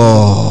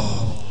റസൂലുള്ളാഹ്.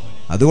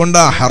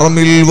 അതുകൊണ്ടാ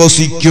ഹറമിൽ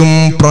വസിക്കും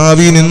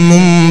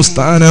പ്രാവിനെന്നും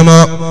സ്ഥാനമാ,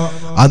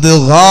 അത്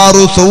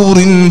ഗാറു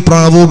സൗറിൻ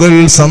പ്രാവുകൾ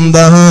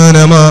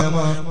സന്താനമാ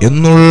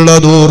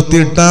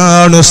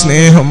എന്നുള്ളതോർത്തിട്ടാണ്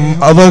സ്നേഹം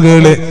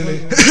അവകളെ.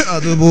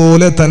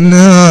 അതുപോലെ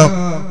തന്നെ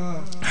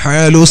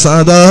ഹാലു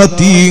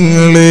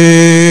സാദാത്യങ്ങളെ.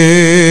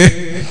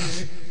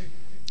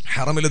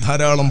 ഹറമിൽ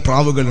ധാരാളം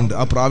പ്രാവുകളുണ്ട്.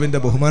 ആ പ്രാവിന്റെ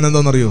ബഹുമാനം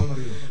എന്താണെന്നറിയോ?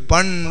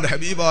 പണ്ട്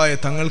ഹബീബായ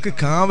തങ്ങൾക്ക്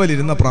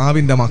കാവലിരുന്ന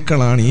പ്രാവിന്റെ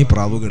മക്കളാണ് ഈ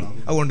പ്രാവുകൾ.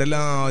 അതുകൊണ്ട്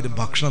എല്ലാവരും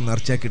ഭക്ഷണം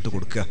നേർച്ചയാക്കിയിട്ട്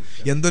കൊടുക്കുക.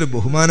 എന്തൊരു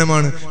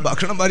ബഹുമാനമാണ്!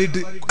 ഭക്ഷണം പാരിയിട്ട്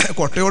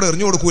കൊട്ടയോടെ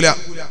എറിഞ്ഞു കൊടുക്കൂല,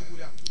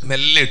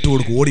 മെല്ലെ ഇട്ട്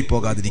കൊടുക്കും,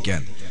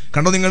 ഓടിപ്പോകാതിരിക്കാൻ.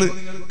 കണ്ടോ നിങ്ങൾ?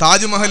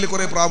 താജ്മഹലിൽ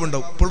കുറെ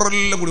പ്രാവുണ്ടാവും,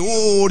 പിള്ളറെല്ലാം കൂടി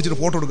ഓടിച്ചിട്ട്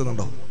ഫോട്ടോ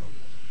എടുക്കുന്നുണ്ടാവും.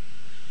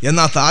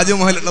 എന്നാൽ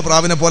താജ്മഹലുള്ള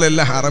പ്രാവിനെ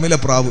പോലെയല്ല ഹറമിലെ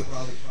പ്രാവ്.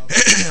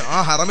 ആ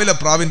ഹറമിലെ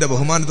പ്രാവിന്റെ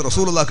ബഹുമാനത്തിൽ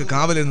റസൂലുള്ളാഹിക്ക്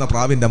കാവലിരുന്ന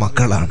പ്രാവിന്റെ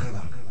മക്കളാണ്.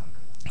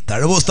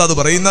 തഴവ് ഉസ്താദ്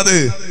പറയുന്നത്,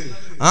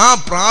 ആ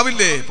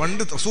പ്രാവില്ലേ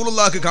പണ്ട്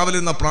റസൂലുള്ളാഹിക്ക്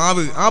കാവലിരുന്ന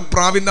പ്രാവ്, ആ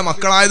പ്രാവിന്റെ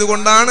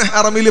മക്കളായതുകൊണ്ടാണ്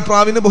ഹറമിലെ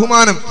പ്രാവിന്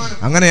ബഹുമാനം.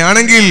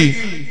 അങ്ങനെയാണെങ്കിൽ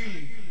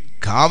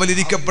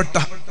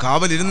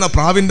കാവലിരുന്ന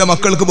പ്രാവിന്റെ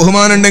മക്കൾക്ക്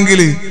ബഹുമാനം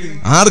ഉണ്ടെങ്കിൽ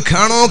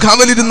ആർക്കാണോ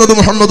കാവലിരുന്നത്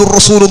മുഹമ്മദുർ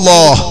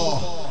റസൂലുള്ളാഹ്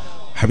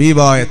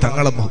ഹബീബായ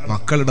തങ്ങളെ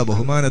മക്കളുടെ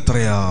ബഹുമാനം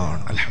എത്രയാണ്!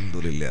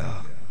 അൽഹംദുലില്ലാഹ്.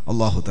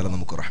 അല്ലാഹു തആല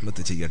നമുക്ക്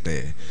റഹ്മത്ത് ചെയ്യട്ടെ.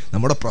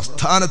 നമ്മുടെ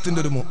പ്രസ്ഥാനത്തിന്റെ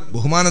ഒരു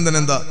ബഹുമാനം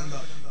തന്നെ എന്താ!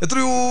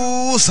 എത്രയോ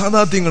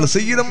സാദാത്യങ്ങൾ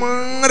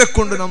സയ്യിദന്മാരെ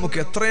കൊണ്ട് നമുക്ക്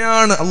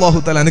എത്രയാണ് അല്ലാഹു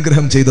തആല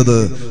അനുഗ്രഹം ചെയ്തത്.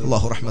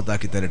 അല്ലാഹു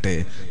റഹ്മത്താക്കി തരട്ടെ.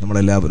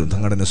 നമ്മളെല്ലാവരും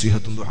തങ്ങളുടെ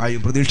നസീഹത്തും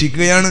ദുആയും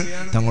പ്രതീക്ഷിക്കുകയാണ്.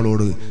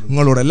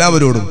 നിങ്ങളോട്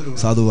എല്ലാവരോടും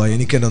സാധുവായി,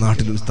 എനിക്ക് എൻ്റെ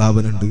നാട്ടിലൊരു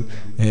സ്ഥാപനമുണ്ട്,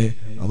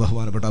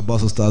 ബഹുമാനപ്പെട്ട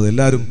അബ്ബാസ് ഉസ്താദ്,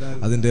 എല്ലാവരും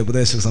അതിൻ്റെ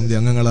ഉപദേശക സമിതി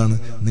അംഗങ്ങളാണ്.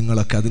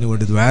 നിങ്ങളൊക്കെ അതിനു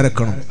വേണ്ടി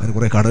ദ്വാരക്കണം. അതിന്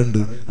കുറേ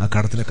കടമുണ്ട്. ആ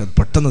കടത്തിനൊക്കെ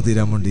പെട്ടെന്ന്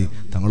തീരാൻ വേണ്ടി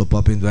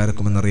തങ്ങളുപ്പാപ്പയും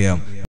ദ്വാരക്കുമെന്നറിയാം.